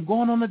 I said, I'm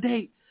going on a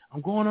date.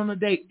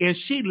 And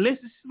she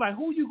listens. She's like,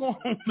 who you going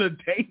on a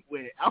date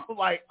with? I was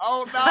like,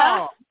 oh,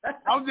 no.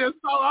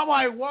 I'm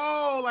like,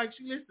 whoa. Like,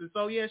 she listened.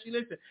 So, yeah, she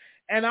listened.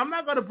 And I'm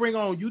not going to bring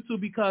on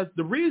YouTube because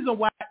the reason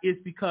why is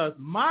because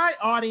my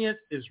audience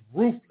is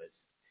ruthless.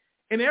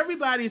 And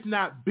everybody's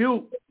not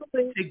built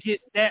to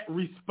get that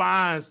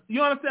response.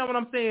 You understand what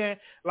I'm saying?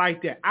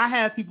 Like that. I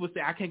have people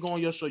say, I can't go on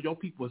your show. Your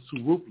people are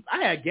too ruthless.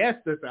 I had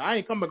guests that said, I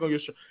ain't coming back on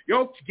your show.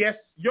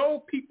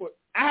 Your people,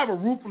 I have a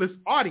ruthless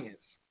audience.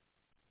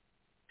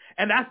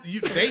 And that's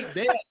they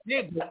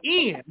go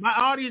in. My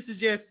audience is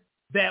just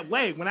that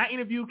way. When I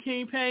interview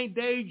King Payne,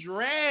 they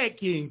drag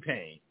King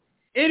Payne.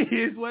 It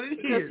is what it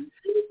is.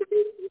 He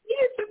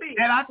needs to be.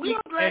 agree. And I we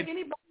think, don't drag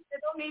anybody that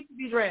don't need to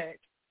be dragged.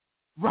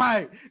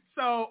 Right.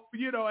 So,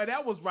 and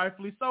that was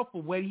rightfully so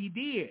for what he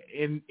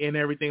did and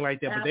everything like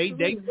that. Absolutely. But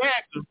they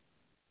dragged him.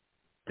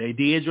 They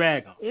did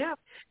drag him. Yeah.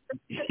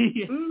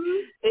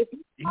 Mm-hmm.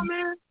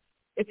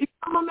 If you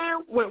come on there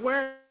with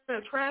wearing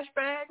a trash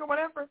bag or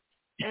whatever,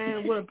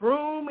 and with a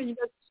broom, and you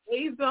got your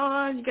shades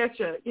on, you got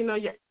your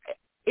your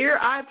ear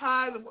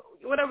iPods,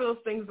 whatever those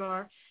things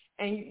are,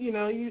 and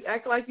you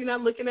act like you're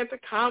not looking at the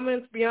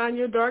comments beyond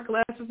your dark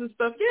glasses and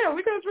stuff. Yeah,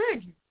 we're gonna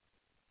drag you.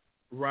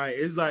 Right.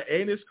 It's like,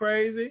 ain't this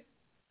crazy?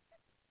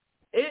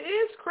 It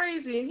is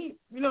crazy, and he,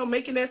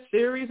 making that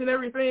series and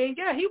everything.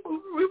 Yeah, we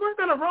weren't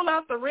gonna roll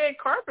out the red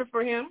carpet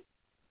for him.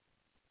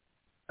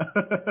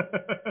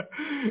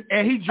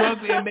 And he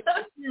drugged me and made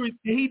a series.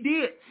 And he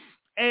did.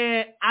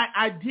 And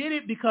I did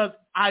it because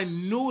I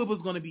knew it was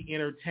going to be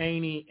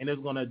entertaining and it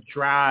was going to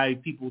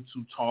drive people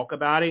to talk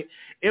about it.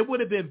 It would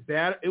have been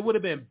better. It would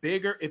have been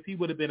bigger if he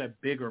would have been a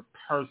bigger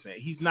person.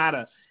 He's not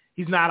an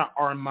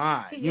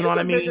Armand. You know what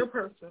I mean? He is a bigger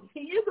person.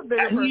 He is a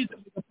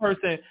bigger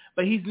person,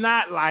 but he's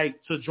not like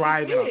to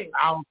drive in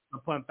thousands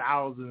upon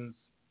thousands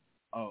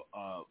of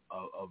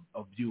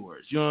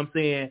viewers. You know what I'm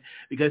saying?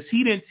 Because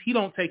he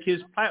don't take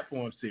his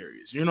platform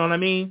serious. You know what I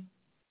mean?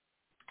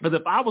 Because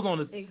if I was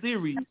on a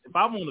series, if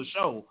I'm on the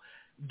show,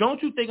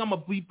 don't you think I'm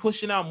gonna be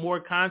pushing out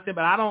more content?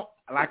 But I don't.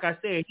 Like I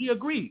said, he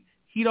agreed.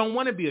 He don't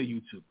want to be a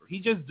YouTuber.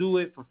 He just do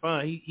it for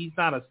fun. He's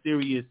not a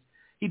serious.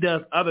 He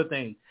does other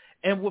things.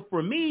 And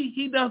for me,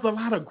 he does a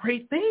lot of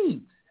great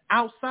things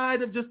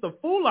outside of just the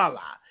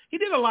fool-la-la. He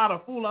did a lot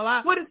of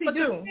fool-la-la. What does he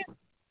do?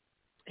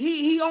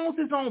 He owns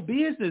his own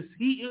business.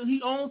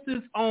 He owns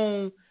his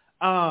own.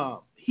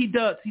 He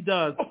does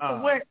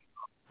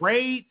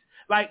braids,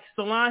 like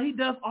salon. He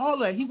does all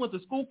that. He went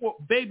to school for.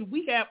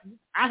 Baby,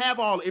 I have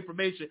all the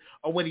information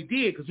of what he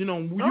did because when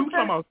you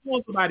talking about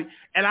schooling somebody,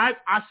 and I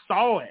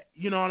saw it.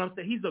 You know what I'm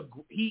saying?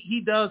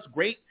 He does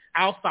great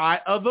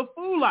outside of the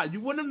fool-la.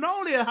 You wouldn't have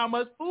known how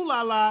much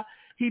fool-la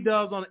he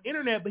does on the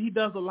internet, but he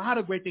does a lot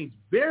of great things.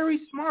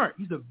 Very smart.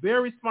 He's a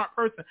very smart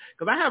person.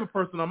 Because I have a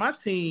person on my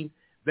team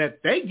that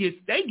they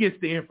get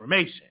the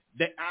information.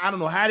 I don't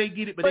know how they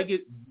get it, but they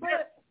get.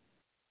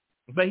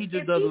 But he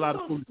just does a lot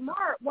of food.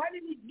 Smart. Why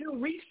didn't he do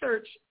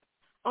research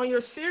on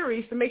your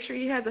series to make sure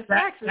he had the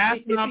facts?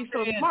 If he's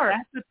so smart,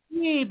 that's the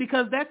thing.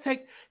 Because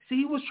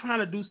he was trying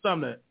to do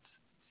something to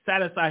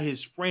satisfy his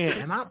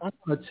friend, and I'm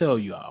going to tell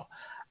y'all,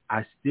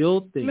 I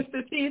still think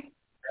Mr. Teeth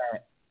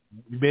that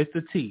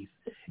Mr. Teeth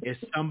is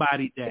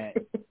somebody that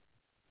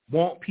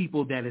want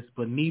people that is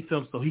beneath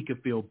him so he can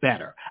feel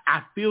better.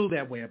 I feel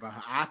that way about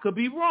her. I could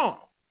be wrong,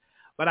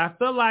 but I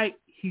feel like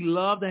he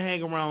loved to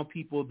hang around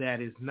people that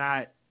is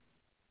not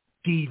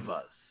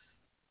divas,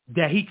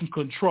 that he can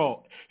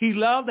control. He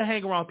loved to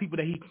hang around people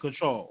that he can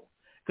control.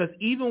 Because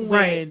even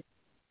when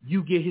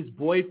you get his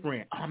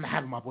boyfriend, I'm not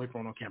having my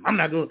boyfriend on camera. I'm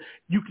not doing.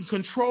 You can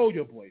control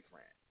your boyfriend.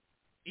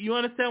 You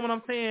understand what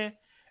I'm saying?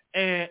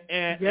 And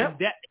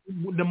that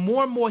the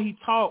more and more he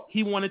talked,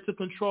 he wanted to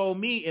control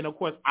me, and of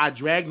course I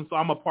dragged him, so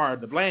I'm a part of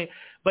the blame.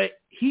 But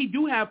he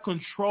do have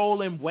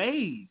controlling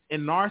ways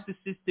and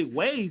narcissistic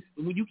ways.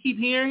 When you keep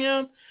hearing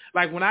him,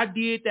 like when I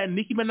did that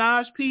Nicki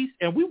Minaj piece,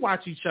 and we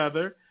watch each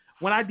other.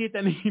 When I did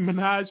that Nicki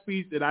Minaj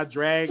piece and I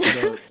dragged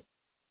him,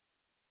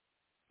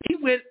 he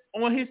went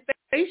on his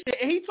station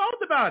and he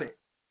talked about it.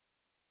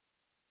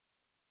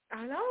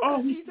 I know.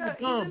 Oh, he's so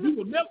dumb. He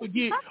will never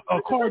get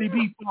a Cardi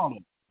B follow.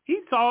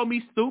 He called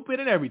me stupid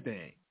and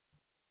everything.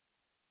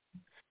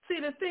 See,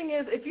 the thing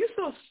is, if you're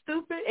so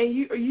stupid and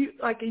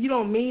you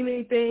don't mean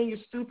anything, you're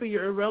stupid,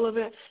 you're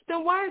irrelevant,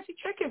 then why is he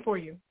checking for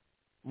you?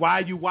 Why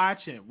are you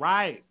watching?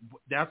 Right.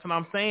 That's what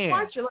I'm saying.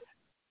 Watching.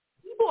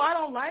 People I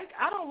don't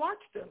watch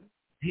them.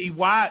 He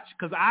watched,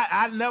 because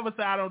I never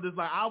say I don't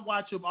dislike. I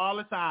watch him all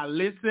the time. I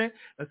listen.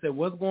 I say,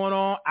 what's going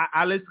on?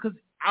 I listen because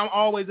I'm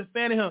always a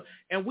fan of him.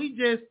 And we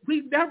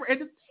never, and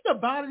the thing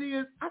about it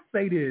is, I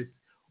say this,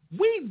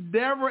 we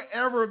never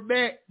ever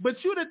met, but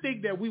you would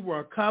think that we were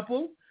a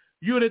couple.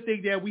 You would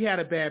think that we had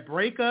a bad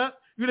breakup.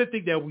 You would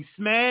think that we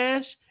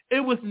smashed.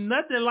 It was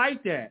nothing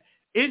like that.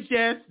 It's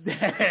just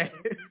that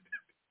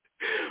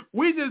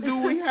we just do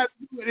what we have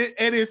to do,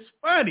 and it's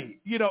funny.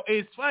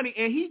 It's funny.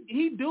 And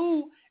he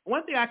do.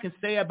 One thing I can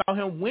say about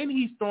him, when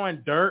he's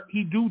throwing dirt,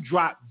 he do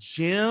drop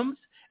gems,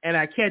 and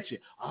I catch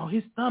it. Oh,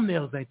 his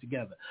thumbnails ain't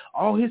together.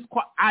 Oh,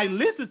 I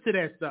listen to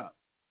that stuff.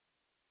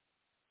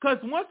 Because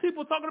once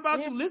people talking about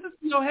you, listen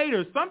to your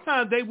haters.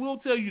 Sometimes they will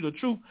tell you the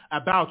truth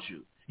about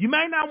you. You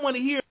may not want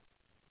to hear.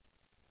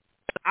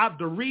 I have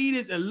to read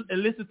it and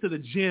listen to the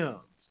gems.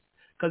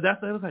 Because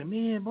that's what it was like,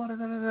 man, blah, blah,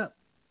 blah, blah.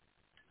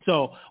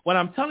 So what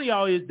I'm telling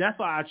y'all is that's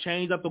why I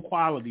changed up the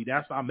quality.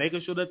 That's why I'm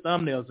making sure the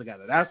thumbnails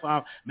together. That's why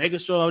I'm making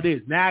sure of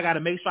this. Now I got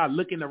to make sure I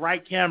look in the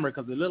right camera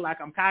because it look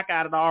like I'm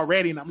cockeyed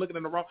already and I'm looking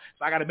in the wrong.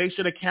 So I got to make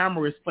sure the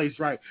camera is placed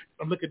right.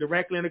 I'm looking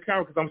directly in the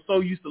camera because I'm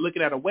so used to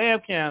looking at a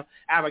webcam.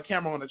 I have a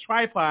camera on a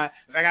tripod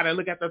and I got to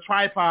look at the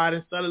tripod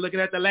instead of looking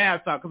at the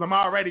laptop because I'm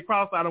already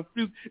cross-eyed. I'm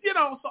confused.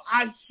 So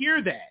I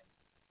hear that.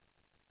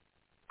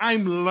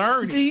 I'm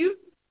learning.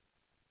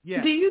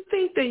 Yeah. Do you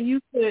think that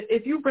you could,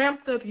 if you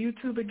ramped up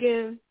YouTube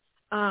again,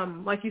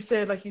 like you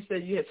said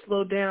you had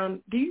slowed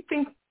down, do you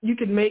think you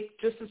could make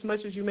just as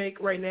much as you make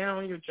right now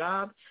on your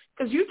job?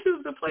 Because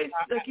YouTube's a place,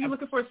 like you're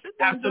looking for a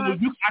sit-down job.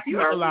 Absolutely. I can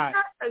make a lot.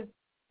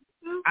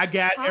 I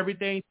got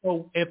everything.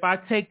 So if I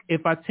take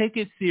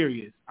it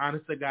serious,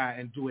 honest to God,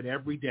 and do it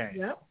every day,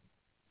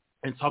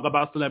 and talk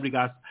about celebrity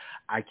gossip,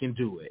 I can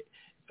do it.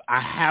 I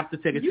have to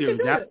take it serious.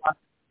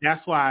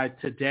 That's why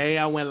today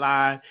I went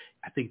live.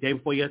 I think day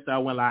before yesterday I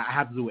went live. I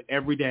have to do it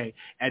every day.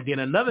 And then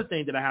another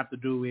thing that I have to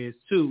do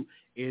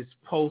is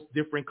post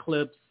different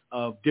clips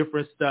of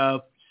different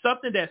stuff,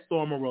 something that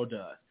Storm Monroe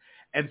does.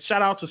 And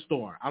shout out to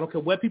Storm. I don't care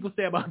what people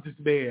say about this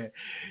man.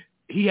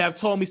 He have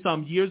told me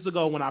some years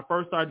ago when I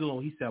first started doing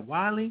it. He said,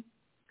 Wiley,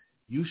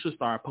 you should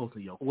start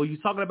posting what you're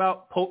talking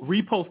about.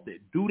 Repost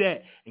it. Do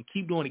that and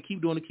keep doing it.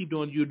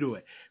 You'll do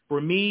it.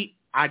 For me,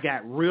 I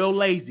got real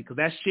lazy because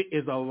that shit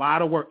is a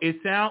lot of work. It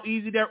sounds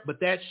easy there, but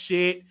that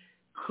shit,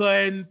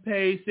 couldn't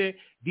paste it.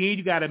 Then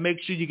you got to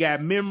make sure you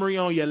got memory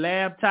on your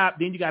laptop.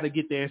 Then you got to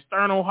get the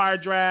external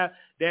hard drive.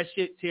 That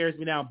shit tears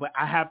me down, but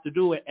I have to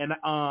do it. And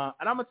I'm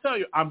going to tell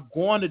you, I'm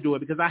going to do it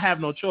because I have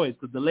no choice.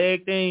 Because the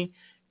leg thing,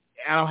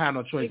 I don't have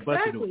no choice but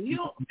to do it. You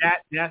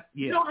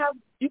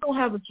don't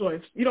have a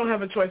choice. You don't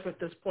have a choice at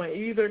this point.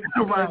 You either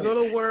go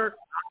to work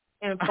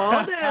and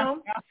fall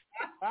down,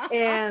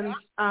 and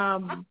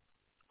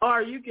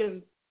or you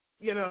can,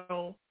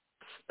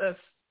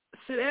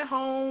 sit at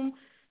home,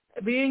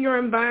 be in your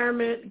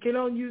environment, get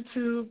on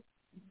YouTube,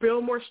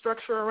 build more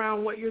structure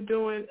around what you're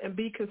doing, and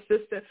be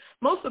consistent.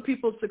 Most of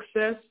people's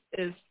success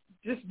is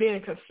just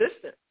being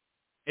consistent.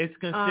 It's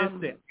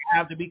consistent. You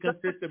have to be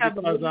consistent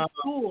because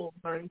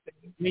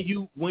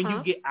when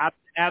you get out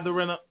of the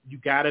rental, you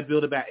got to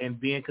build it back and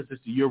being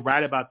consistent. You're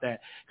right about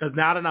that. Because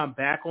now that I'm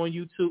back on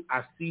YouTube,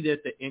 I see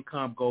that the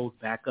income goes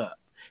back up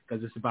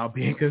because it's about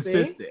being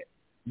consistent. See?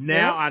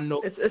 Now I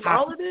know it's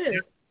all it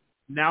is.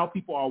 Now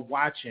people are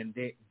watching.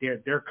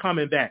 They're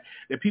coming back.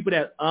 The people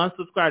that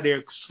unsubscribe,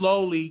 they're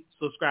slowly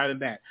subscribing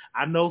back.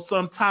 I know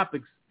some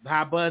topics.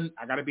 Hot button.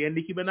 I gotta be a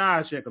Nicki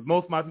Minaj here because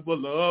most of my people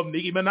love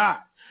Nicki Minaj.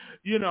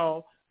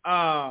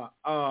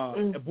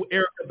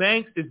 Erica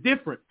Banks is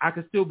different. I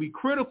can still be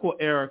critical of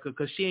Erica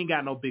because she ain't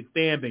got no big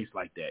fan base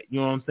like that. You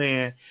know what I'm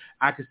saying?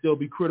 I can still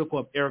be critical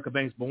of Erica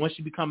Banks, but once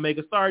she become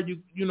mega star, you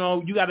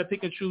got to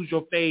pick and choose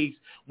your faves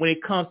when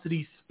it comes to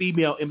these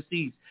female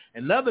MCs.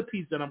 Another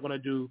piece that I'm gonna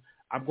do,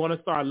 I'm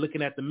gonna start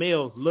looking at the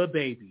males, Lil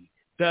Baby,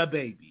 Da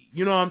Baby.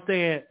 You know what I'm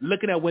saying?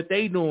 Looking at what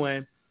they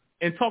doing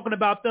and talking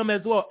about them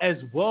as well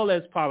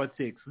as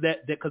politics.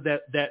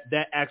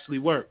 That actually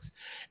works.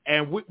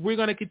 And we're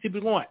going to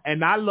continue going.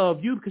 And I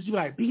love you because you're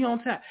like, be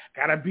on time.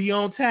 Got to be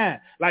on time.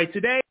 Like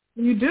today.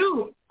 You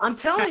do. I'm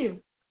telling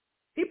you.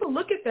 People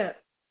look at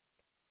that.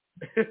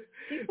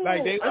 People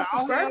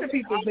unsubscribe to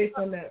people based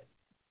on that.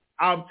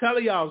 I'm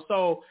telling y'all.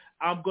 So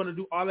I'm going to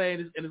do all that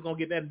and it's going to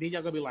get better. And then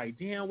y'all going to be like,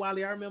 damn,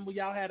 Wiley, I remember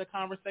y'all had a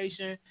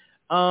conversation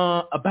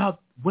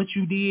about what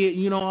you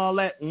did, all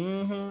that.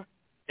 Mm-hmm.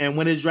 And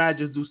when it's dry,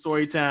 just do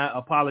story time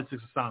or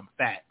politics or something.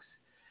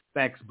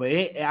 Facts. But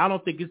I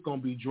don't think it's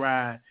going to be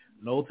dry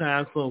no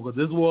time soon because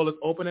this world is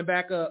opening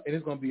back up and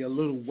it's going to be a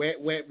little wet.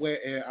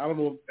 And I don't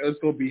know if it's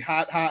going to be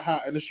hot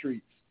in the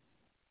streets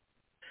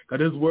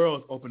because this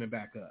world's opening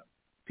back up.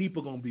 You're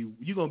going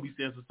to be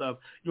saying some stuff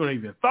you don't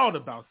even thought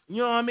about. You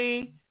know what I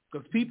mean?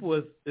 Because people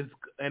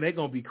and they're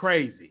going to be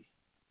crazy.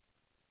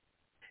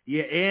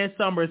 Yeah, and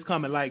summer is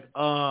coming. Like,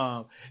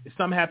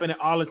 something happened in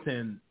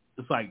Arlington.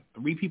 It's like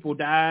 3 people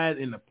died,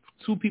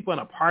 2 people in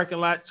a parking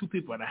lot, 2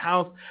 people in a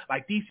house.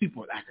 Like, these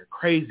people are acting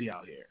crazy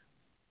out here.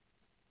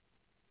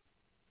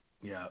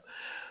 Yeah.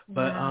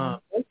 But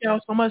thank y'all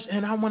so much.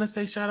 And I want to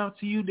say shout out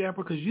to you,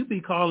 Deborah, because you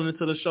be calling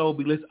into the show.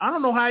 Be listening. I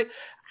don't know how.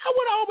 I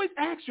would always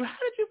ask you, how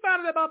did you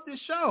find out about this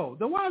show,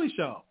 The Wiley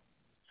Show?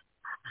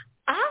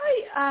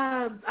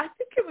 I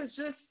think it was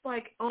just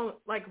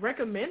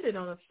recommended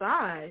on the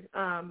side.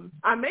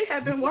 I may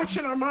have been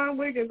watching Armand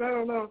Wiggins, I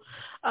don't know.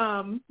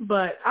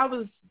 But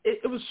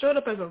it was showed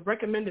up as a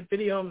recommended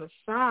video on the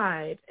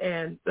side,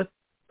 and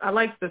I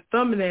liked the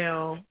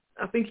thumbnail.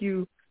 I think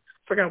you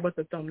forgot what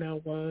the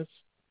thumbnail was.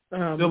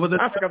 I forgot what the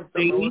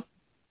thumbnail was.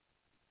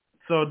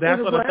 So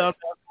that's what the thumbnail has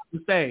to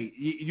say.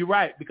 You're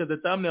right, because the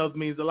thumbnails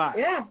means a lot.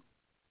 Yeah.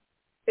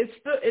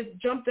 It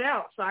jumped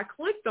out, so I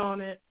clicked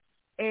on it,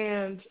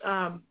 and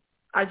I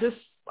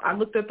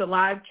looked at the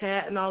live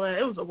chat and all that.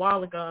 It was a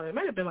while ago. It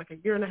might have been like a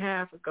year and a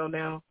half ago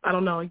now. I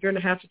don't know, a year and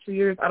a half to 2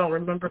 years. I don't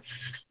remember.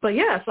 But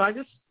yeah, so I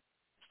just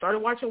started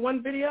watching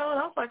one video, and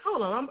I was like,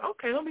 hold on,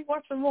 let me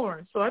watch some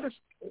more. So I just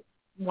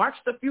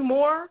watched a few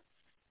more,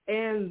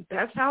 and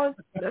that's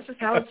just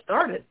how it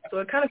started. So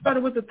it kind of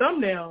started with the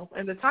thumbnail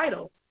and the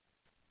title.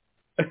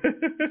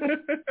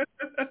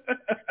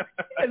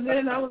 And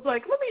then I was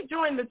like, let me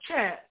join the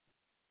chat,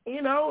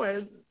 and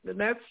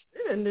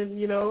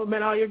then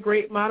met all your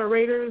great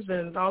moderators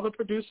and all the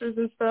producers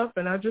and stuff,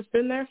 and I've just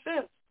been there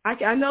since.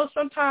 I know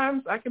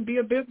sometimes I can be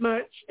a bit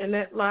much in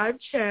that live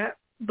chat,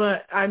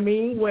 but I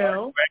mean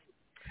well.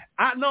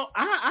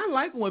 I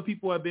like when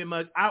people are a bit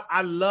much.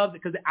 I love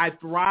it because I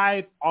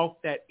thrive off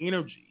that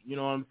energy. You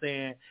know what I'm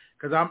saying?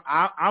 Because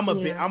I'm a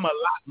lot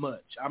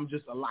much. I'm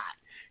just a lot.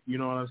 You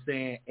know what I'm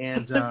saying?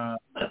 And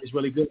it's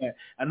really good.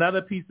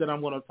 Another piece that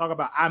I'm going to talk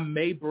about, I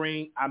may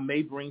bring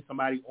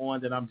somebody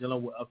on that I'm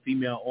dealing with, a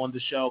female on the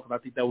show, because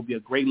I think that would be a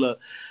great look.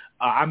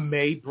 I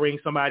may bring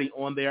somebody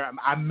on there.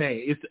 I may.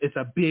 It's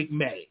a big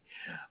may.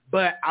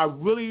 But the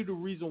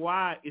reason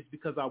why is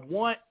because I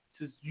want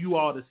you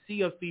all to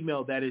see a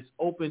female that is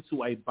open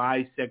to a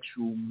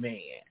bisexual man,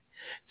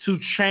 to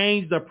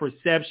change the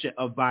perception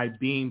of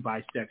being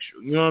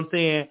bisexual. You know what I'm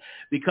saying?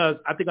 Because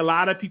I think a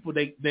lot of people,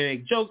 they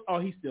make jokes, oh,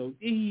 he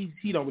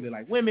don't really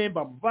like women,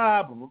 blah,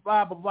 blah, blah, blah,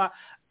 blah, blah, blah.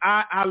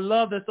 I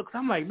love this because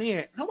I'm like,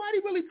 man, nobody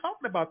really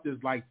talking about this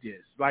like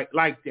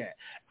that.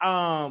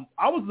 I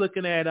was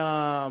looking at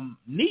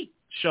Neat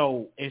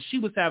show, and she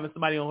was having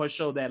somebody on her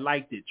show that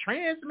liked it.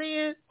 Trans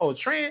man or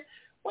trans,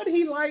 what did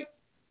he like?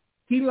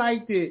 He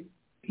liked it.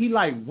 He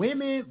liked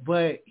women,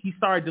 but he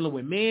started dealing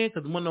with men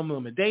because one of them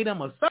women date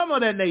him or some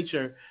of that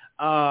nature.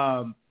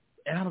 And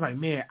I was like,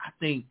 man, I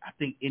think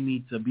it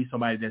needs to be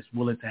somebody that's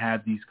willing to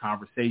have these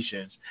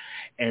conversations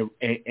and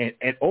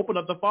open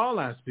up the phone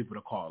lines for people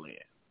to call in.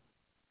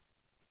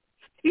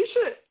 You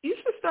should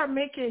start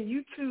making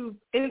YouTube,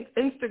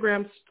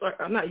 Instagram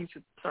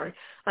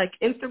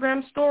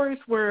stories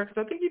where, cause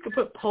I think you could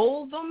put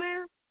polls on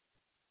there.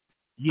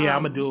 Yeah,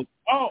 I'm gonna do it.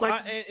 Oh,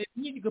 and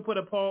you can put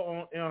a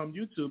poll on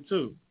YouTube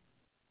too.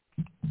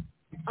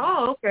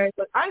 Oh, okay.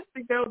 But I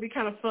think that would be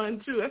kind of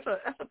fun too.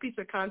 That's a piece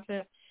of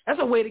content. That's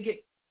a way to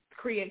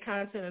create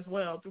content as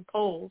well through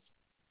polls.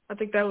 I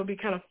think that would be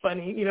kind of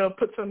funny. You know,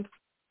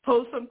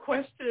 pose some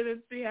question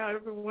and see how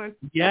everyone.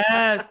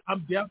 Yes, I'm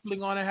definitely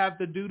gonna have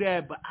to do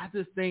that. But I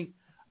just think,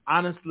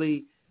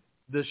 honestly,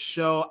 the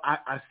show,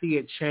 I see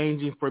it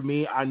changing for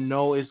me. I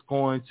know it's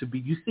going to be.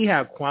 You see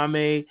how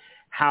Kwame,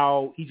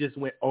 how he just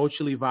went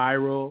ultra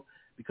viral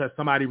because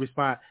somebody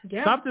responded.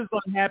 Yeah. Something's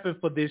going to happen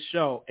for this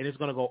show, and it's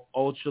going to go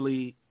ultra.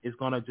 It's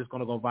going to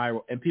go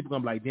viral, and people are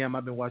going to be like, damn,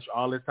 I've been watching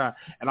all this time,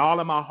 and all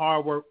of my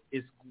hard work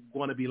is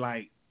going to be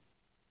like,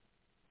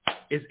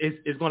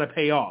 it's going to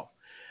pay off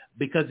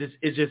because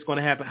it's just going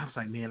to happen. I was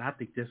like, man, I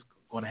think this is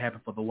going to happen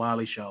for the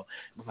Wiley show.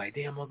 I was like,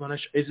 damn,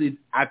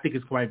 I think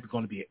it's going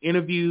to be an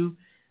interview.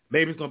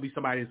 Maybe it's going to be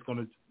somebody that's going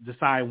to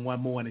decide one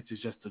morning to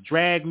just to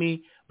drag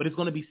me, but it's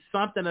going to be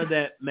something of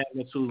that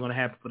magnitude going to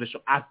happen for the show.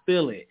 I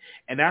feel it.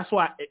 And that's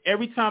why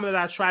every time that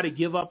I try to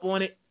give up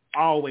on it,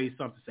 always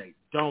something to say,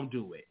 don't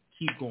do it.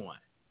 Keep going.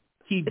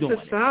 Keep doing it.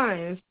 It's a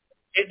sign.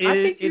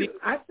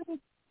 I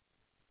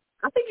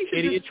think you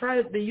should just try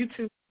the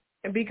YouTube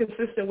and be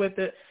consistent with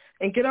it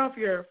and get off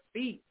your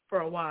feet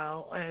for a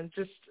while and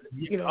just,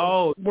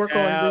 work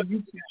on the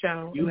YouTube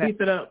channel and beef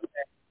it up.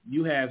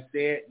 You have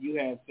said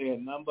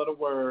none but a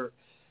word,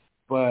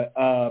 but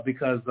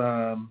because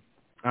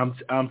I'm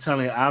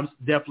telling you, I'm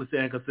definitely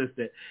staying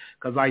consistent.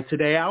 Because like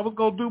today, I was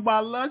gonna do my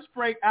lunch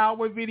break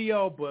hour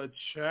video, but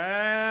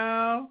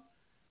child,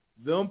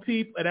 them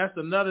people, and that's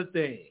another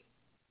thing.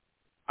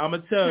 I'm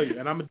gonna tell you,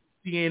 and I'm gonna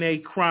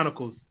CNA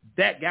Chronicles.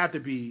 That got to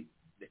be,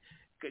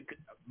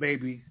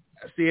 baby,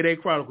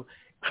 CNA Chronicles.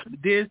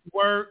 This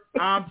work,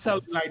 I'm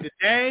telling you, like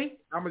today,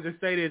 I'm gonna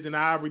just say this, and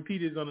I'll repeat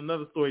this on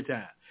another story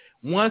time.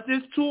 Once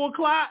it's 2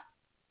 o'clock,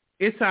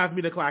 it's time for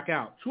me to clock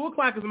out. 2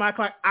 o'clock is my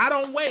clock. I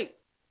don't wait.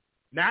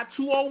 Not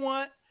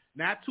 2:01,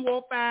 not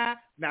 2:05,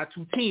 not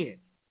 2:10.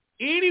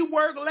 Any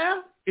work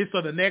left is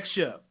for the next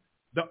shift.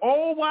 The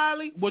old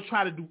Wiley will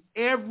try to do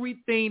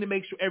everything to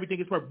make sure everything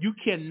is perfect. You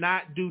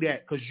cannot do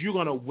that because you're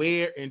going to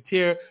wear and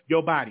tear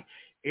your body.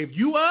 If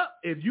you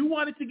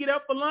wanted to get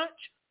up for lunch,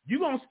 you're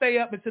going to stay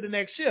up until the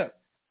next shift.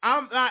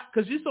 I'm not,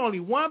 because it's only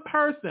one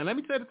person. Let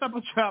me tell you the type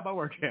of job I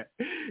work at.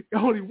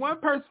 Only one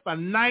person for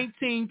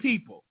 19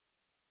 people.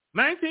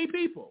 19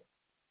 people.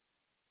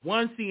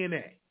 One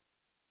CNA.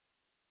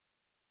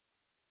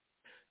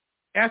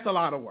 That's a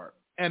lot of work.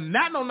 And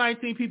not no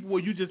 19 people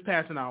where you just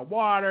passing out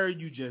water,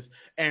 you just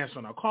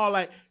answering a call.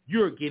 Like,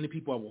 you're getting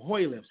people up with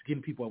Hoy lifts,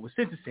 getting people up with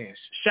sentencing,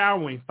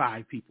 showering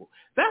 5 people.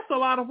 That's a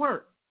lot of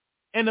work.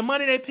 And the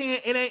money they paying,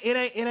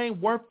 it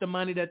ain't worth the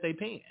money that they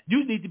paying.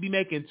 You need to be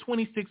making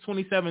 $26,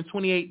 $27,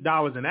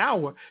 $28 an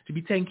hour to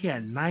be taking care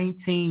of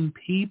 19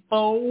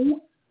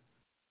 people.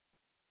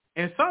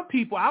 And some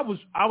people, I was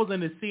in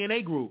the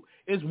CNA group.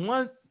 It's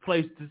one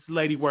place this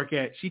lady work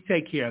at. She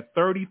take care of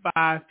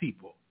 35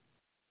 people.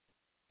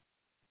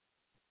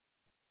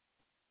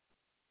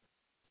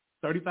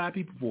 35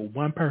 people for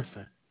one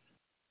person.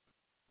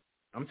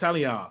 I'm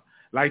telling y'all.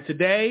 Like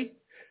today,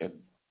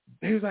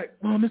 he was like,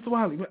 "Oh, Mr.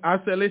 Wiley."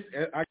 I said,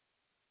 "Listen, I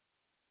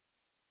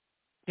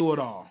do it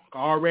all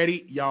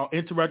already. Y'all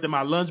interrupted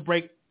my lunch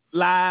break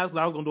live.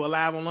 I was gonna do a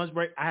live on lunch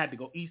break. I had to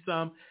go eat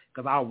some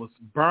because I was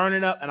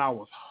burning up and I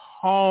was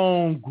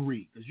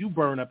hungry. Because you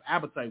burn up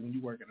appetite when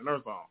you work in a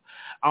nurse home.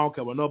 I don't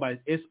care what nobody.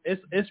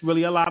 It's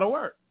really a lot of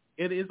work.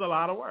 It is a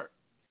lot of work.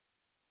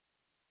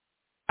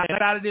 I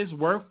got out of this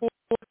workforce.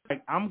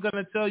 Like, I'm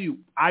gonna tell you,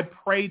 I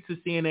pray to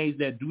CNAs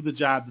that do the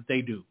job that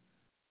they do.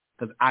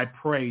 because I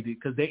prayed it,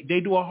 because they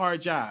do a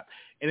hard job.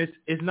 And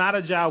it's not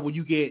a job where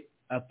you get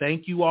a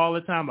thank you all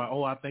the time. Like,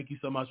 oh, I thank you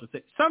so much for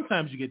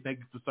sometimes you get thank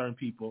you for certain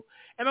people.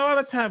 And a lot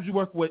of times you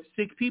work with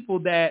sick people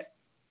that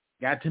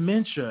got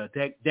dementia,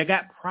 that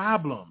got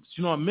problems,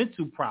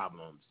 mental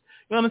problems.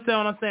 You understand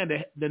what I'm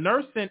saying? The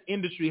nursing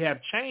industry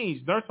have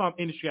changed. Nursing home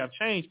industry have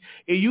changed.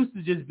 It used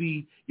to just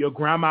be your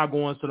grandma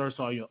going to nurse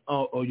or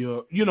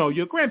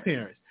your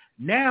grandparents.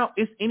 Now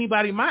it's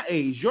anybody my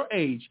age, your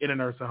age, in a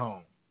nursing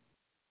home.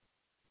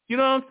 You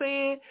know what I'm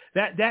saying?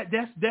 That's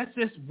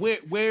just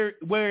where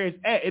it's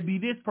at. It'd be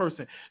this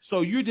person.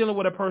 So you're dealing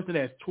with a person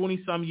that's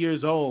 20-some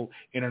years old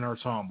in a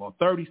nurse home, or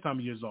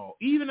 30-some years old,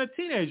 even a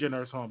teenager in a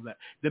nurse home.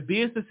 The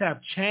business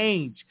have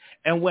changed,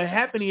 and what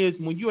happened is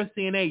when you're a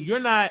CNA,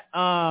 you're not.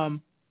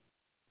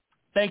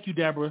 Thank you,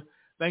 Deborah.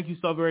 Thank you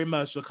so very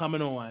much for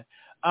coming on.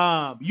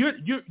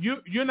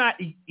 You're not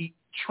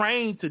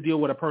trained to deal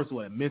with a person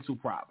with a mental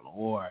problem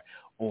or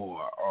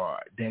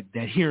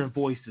that hearing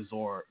voices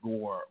or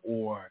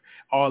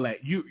all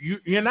that.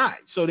 You're not.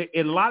 So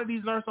in a lot of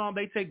these nursing homes,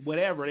 they take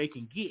whatever they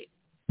can get,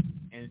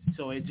 and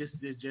so it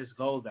just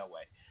goes that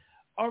way.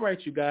 All right,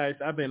 you guys,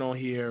 I've been on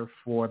here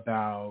for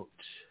about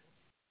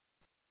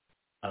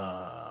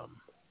how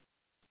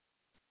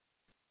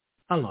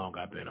long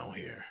I've been on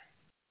here?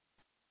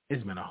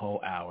 It's been a whole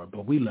hour,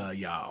 but we love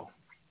y'all.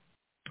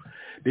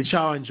 Did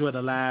y'all enjoy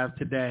the live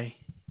today?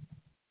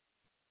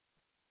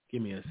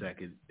 Give me a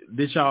second.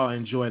 Did y'all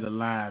enjoy the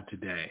live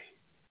today?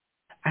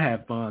 I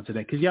had fun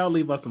today. Could y'all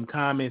leave us some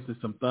comments and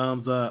some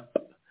thumbs up?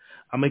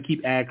 I'm going to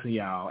keep asking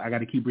y'all. I got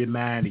to keep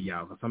reminding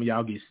y'all, because some of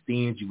y'all get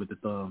stingy with the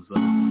thumbs up.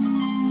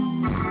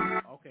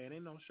 Okay, it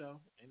ain't no show.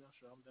 I'm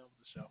done with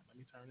the show. Let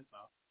me turn this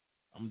off.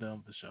 I'm done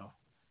with the show.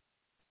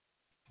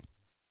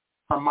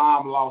 Her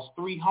mom lost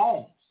 3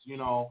 homes,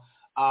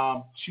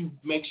 to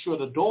make sure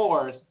the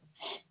doors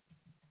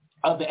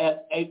of the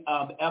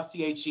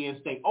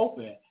FCHN stay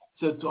open,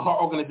 to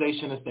her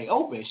organization to stay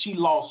open. She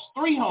lost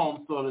 3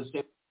 homes to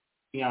stay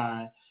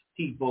behind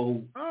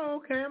people. Oh,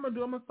 okay. I'm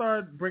gonna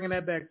start bringing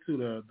that back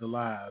to the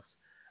lives.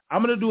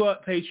 I'm gonna do a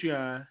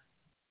Patreon.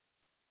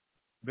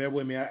 Bear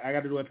with me. I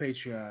got to do a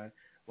Patreon.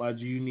 Why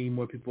do you need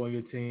more people on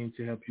your team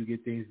to help you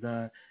get things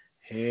done?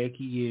 Heck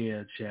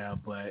yeah,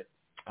 child. But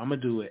I'm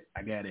gonna do it.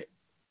 I got it.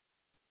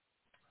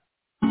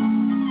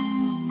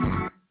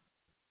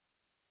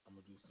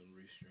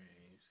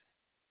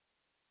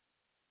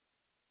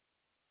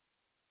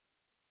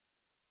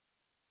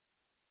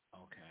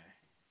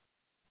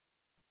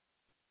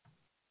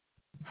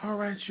 All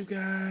right, you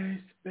guys,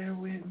 bear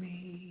with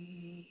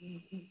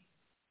me.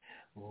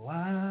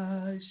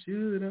 Why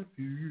should I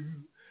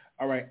feel?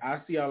 All right,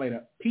 I'll see y'all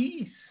later.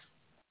 Peace.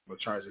 I'm going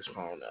to charge this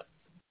phone up.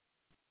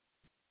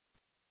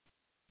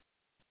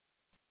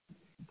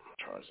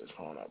 Charge this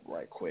phone up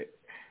right quick.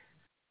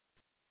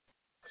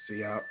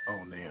 See y'all.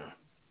 Oh, damn.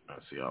 I'll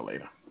see y'all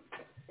later.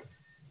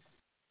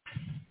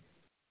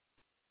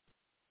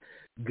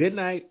 Good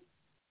night.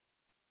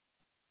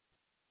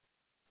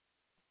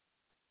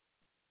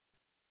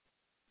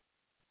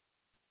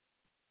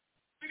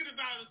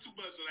 Too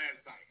much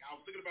last night. I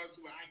was thinking about it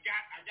too much. I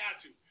got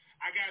you.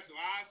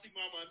 I'll see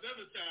Mama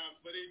another time,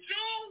 but in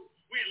June,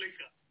 we'll link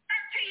up.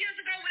 13 years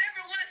ago,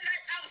 whatever it was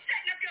that I was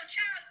setting up your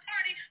child's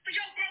party for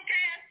your broke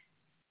ass.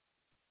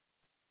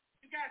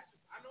 You got you.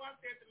 I know I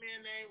said the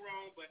man's name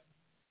wrong, but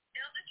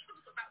tell the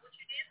truth about what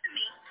you did to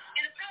me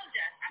and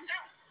apologize. I'm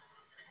gone.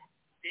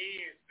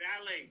 Dan,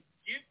 Valet,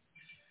 get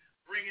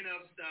bringing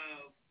up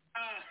stuff.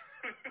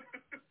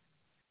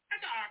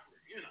 That's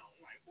awkward,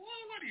 like,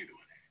 well, what are you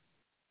doing?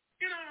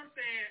 You know what I'm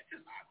saying?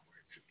 It's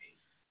awkward to me.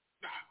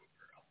 It's awkward,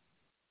 girl.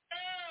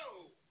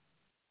 Oh!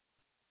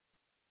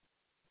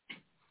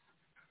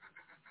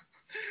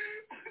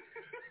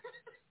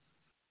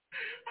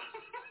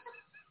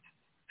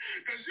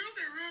 Because you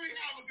can really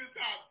have a good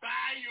time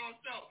by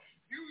yourself.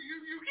 You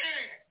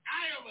can.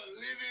 I am a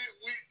living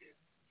witness.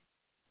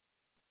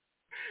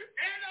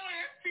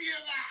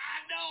 NOSTMI,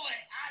 I know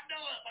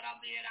it, but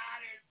I'm being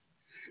honest.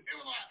 It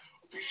was like,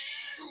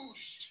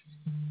 whoosh.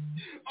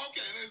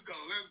 Okay, let's go.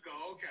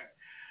 Okay.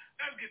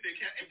 Let's get Dick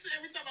Cat.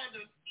 Every time I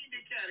just see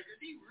Dick Cat, because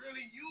he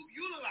really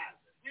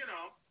utilizes it,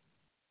 I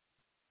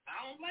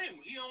don't blame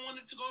him. He don't want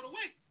it to go to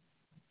waste.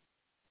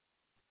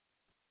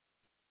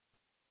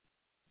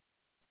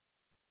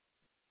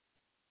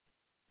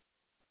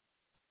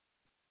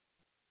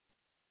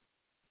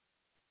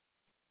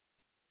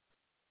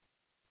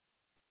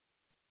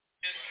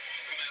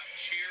 Come out and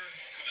cheer,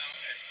 come out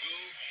and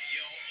boo,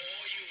 yell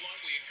all you want.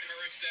 We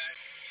encourage that.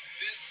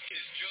 This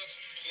is just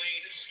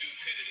plain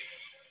stupidity.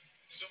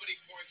 Somebody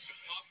pouring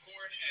some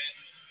popcorn, and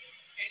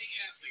any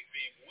athlete,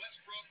 being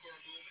Westbrook or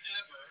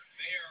whomever,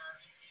 they are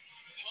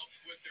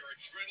pumped with their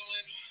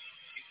adrenaline.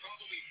 He's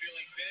probably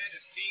feeling bad.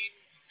 His team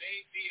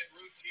may be en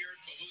route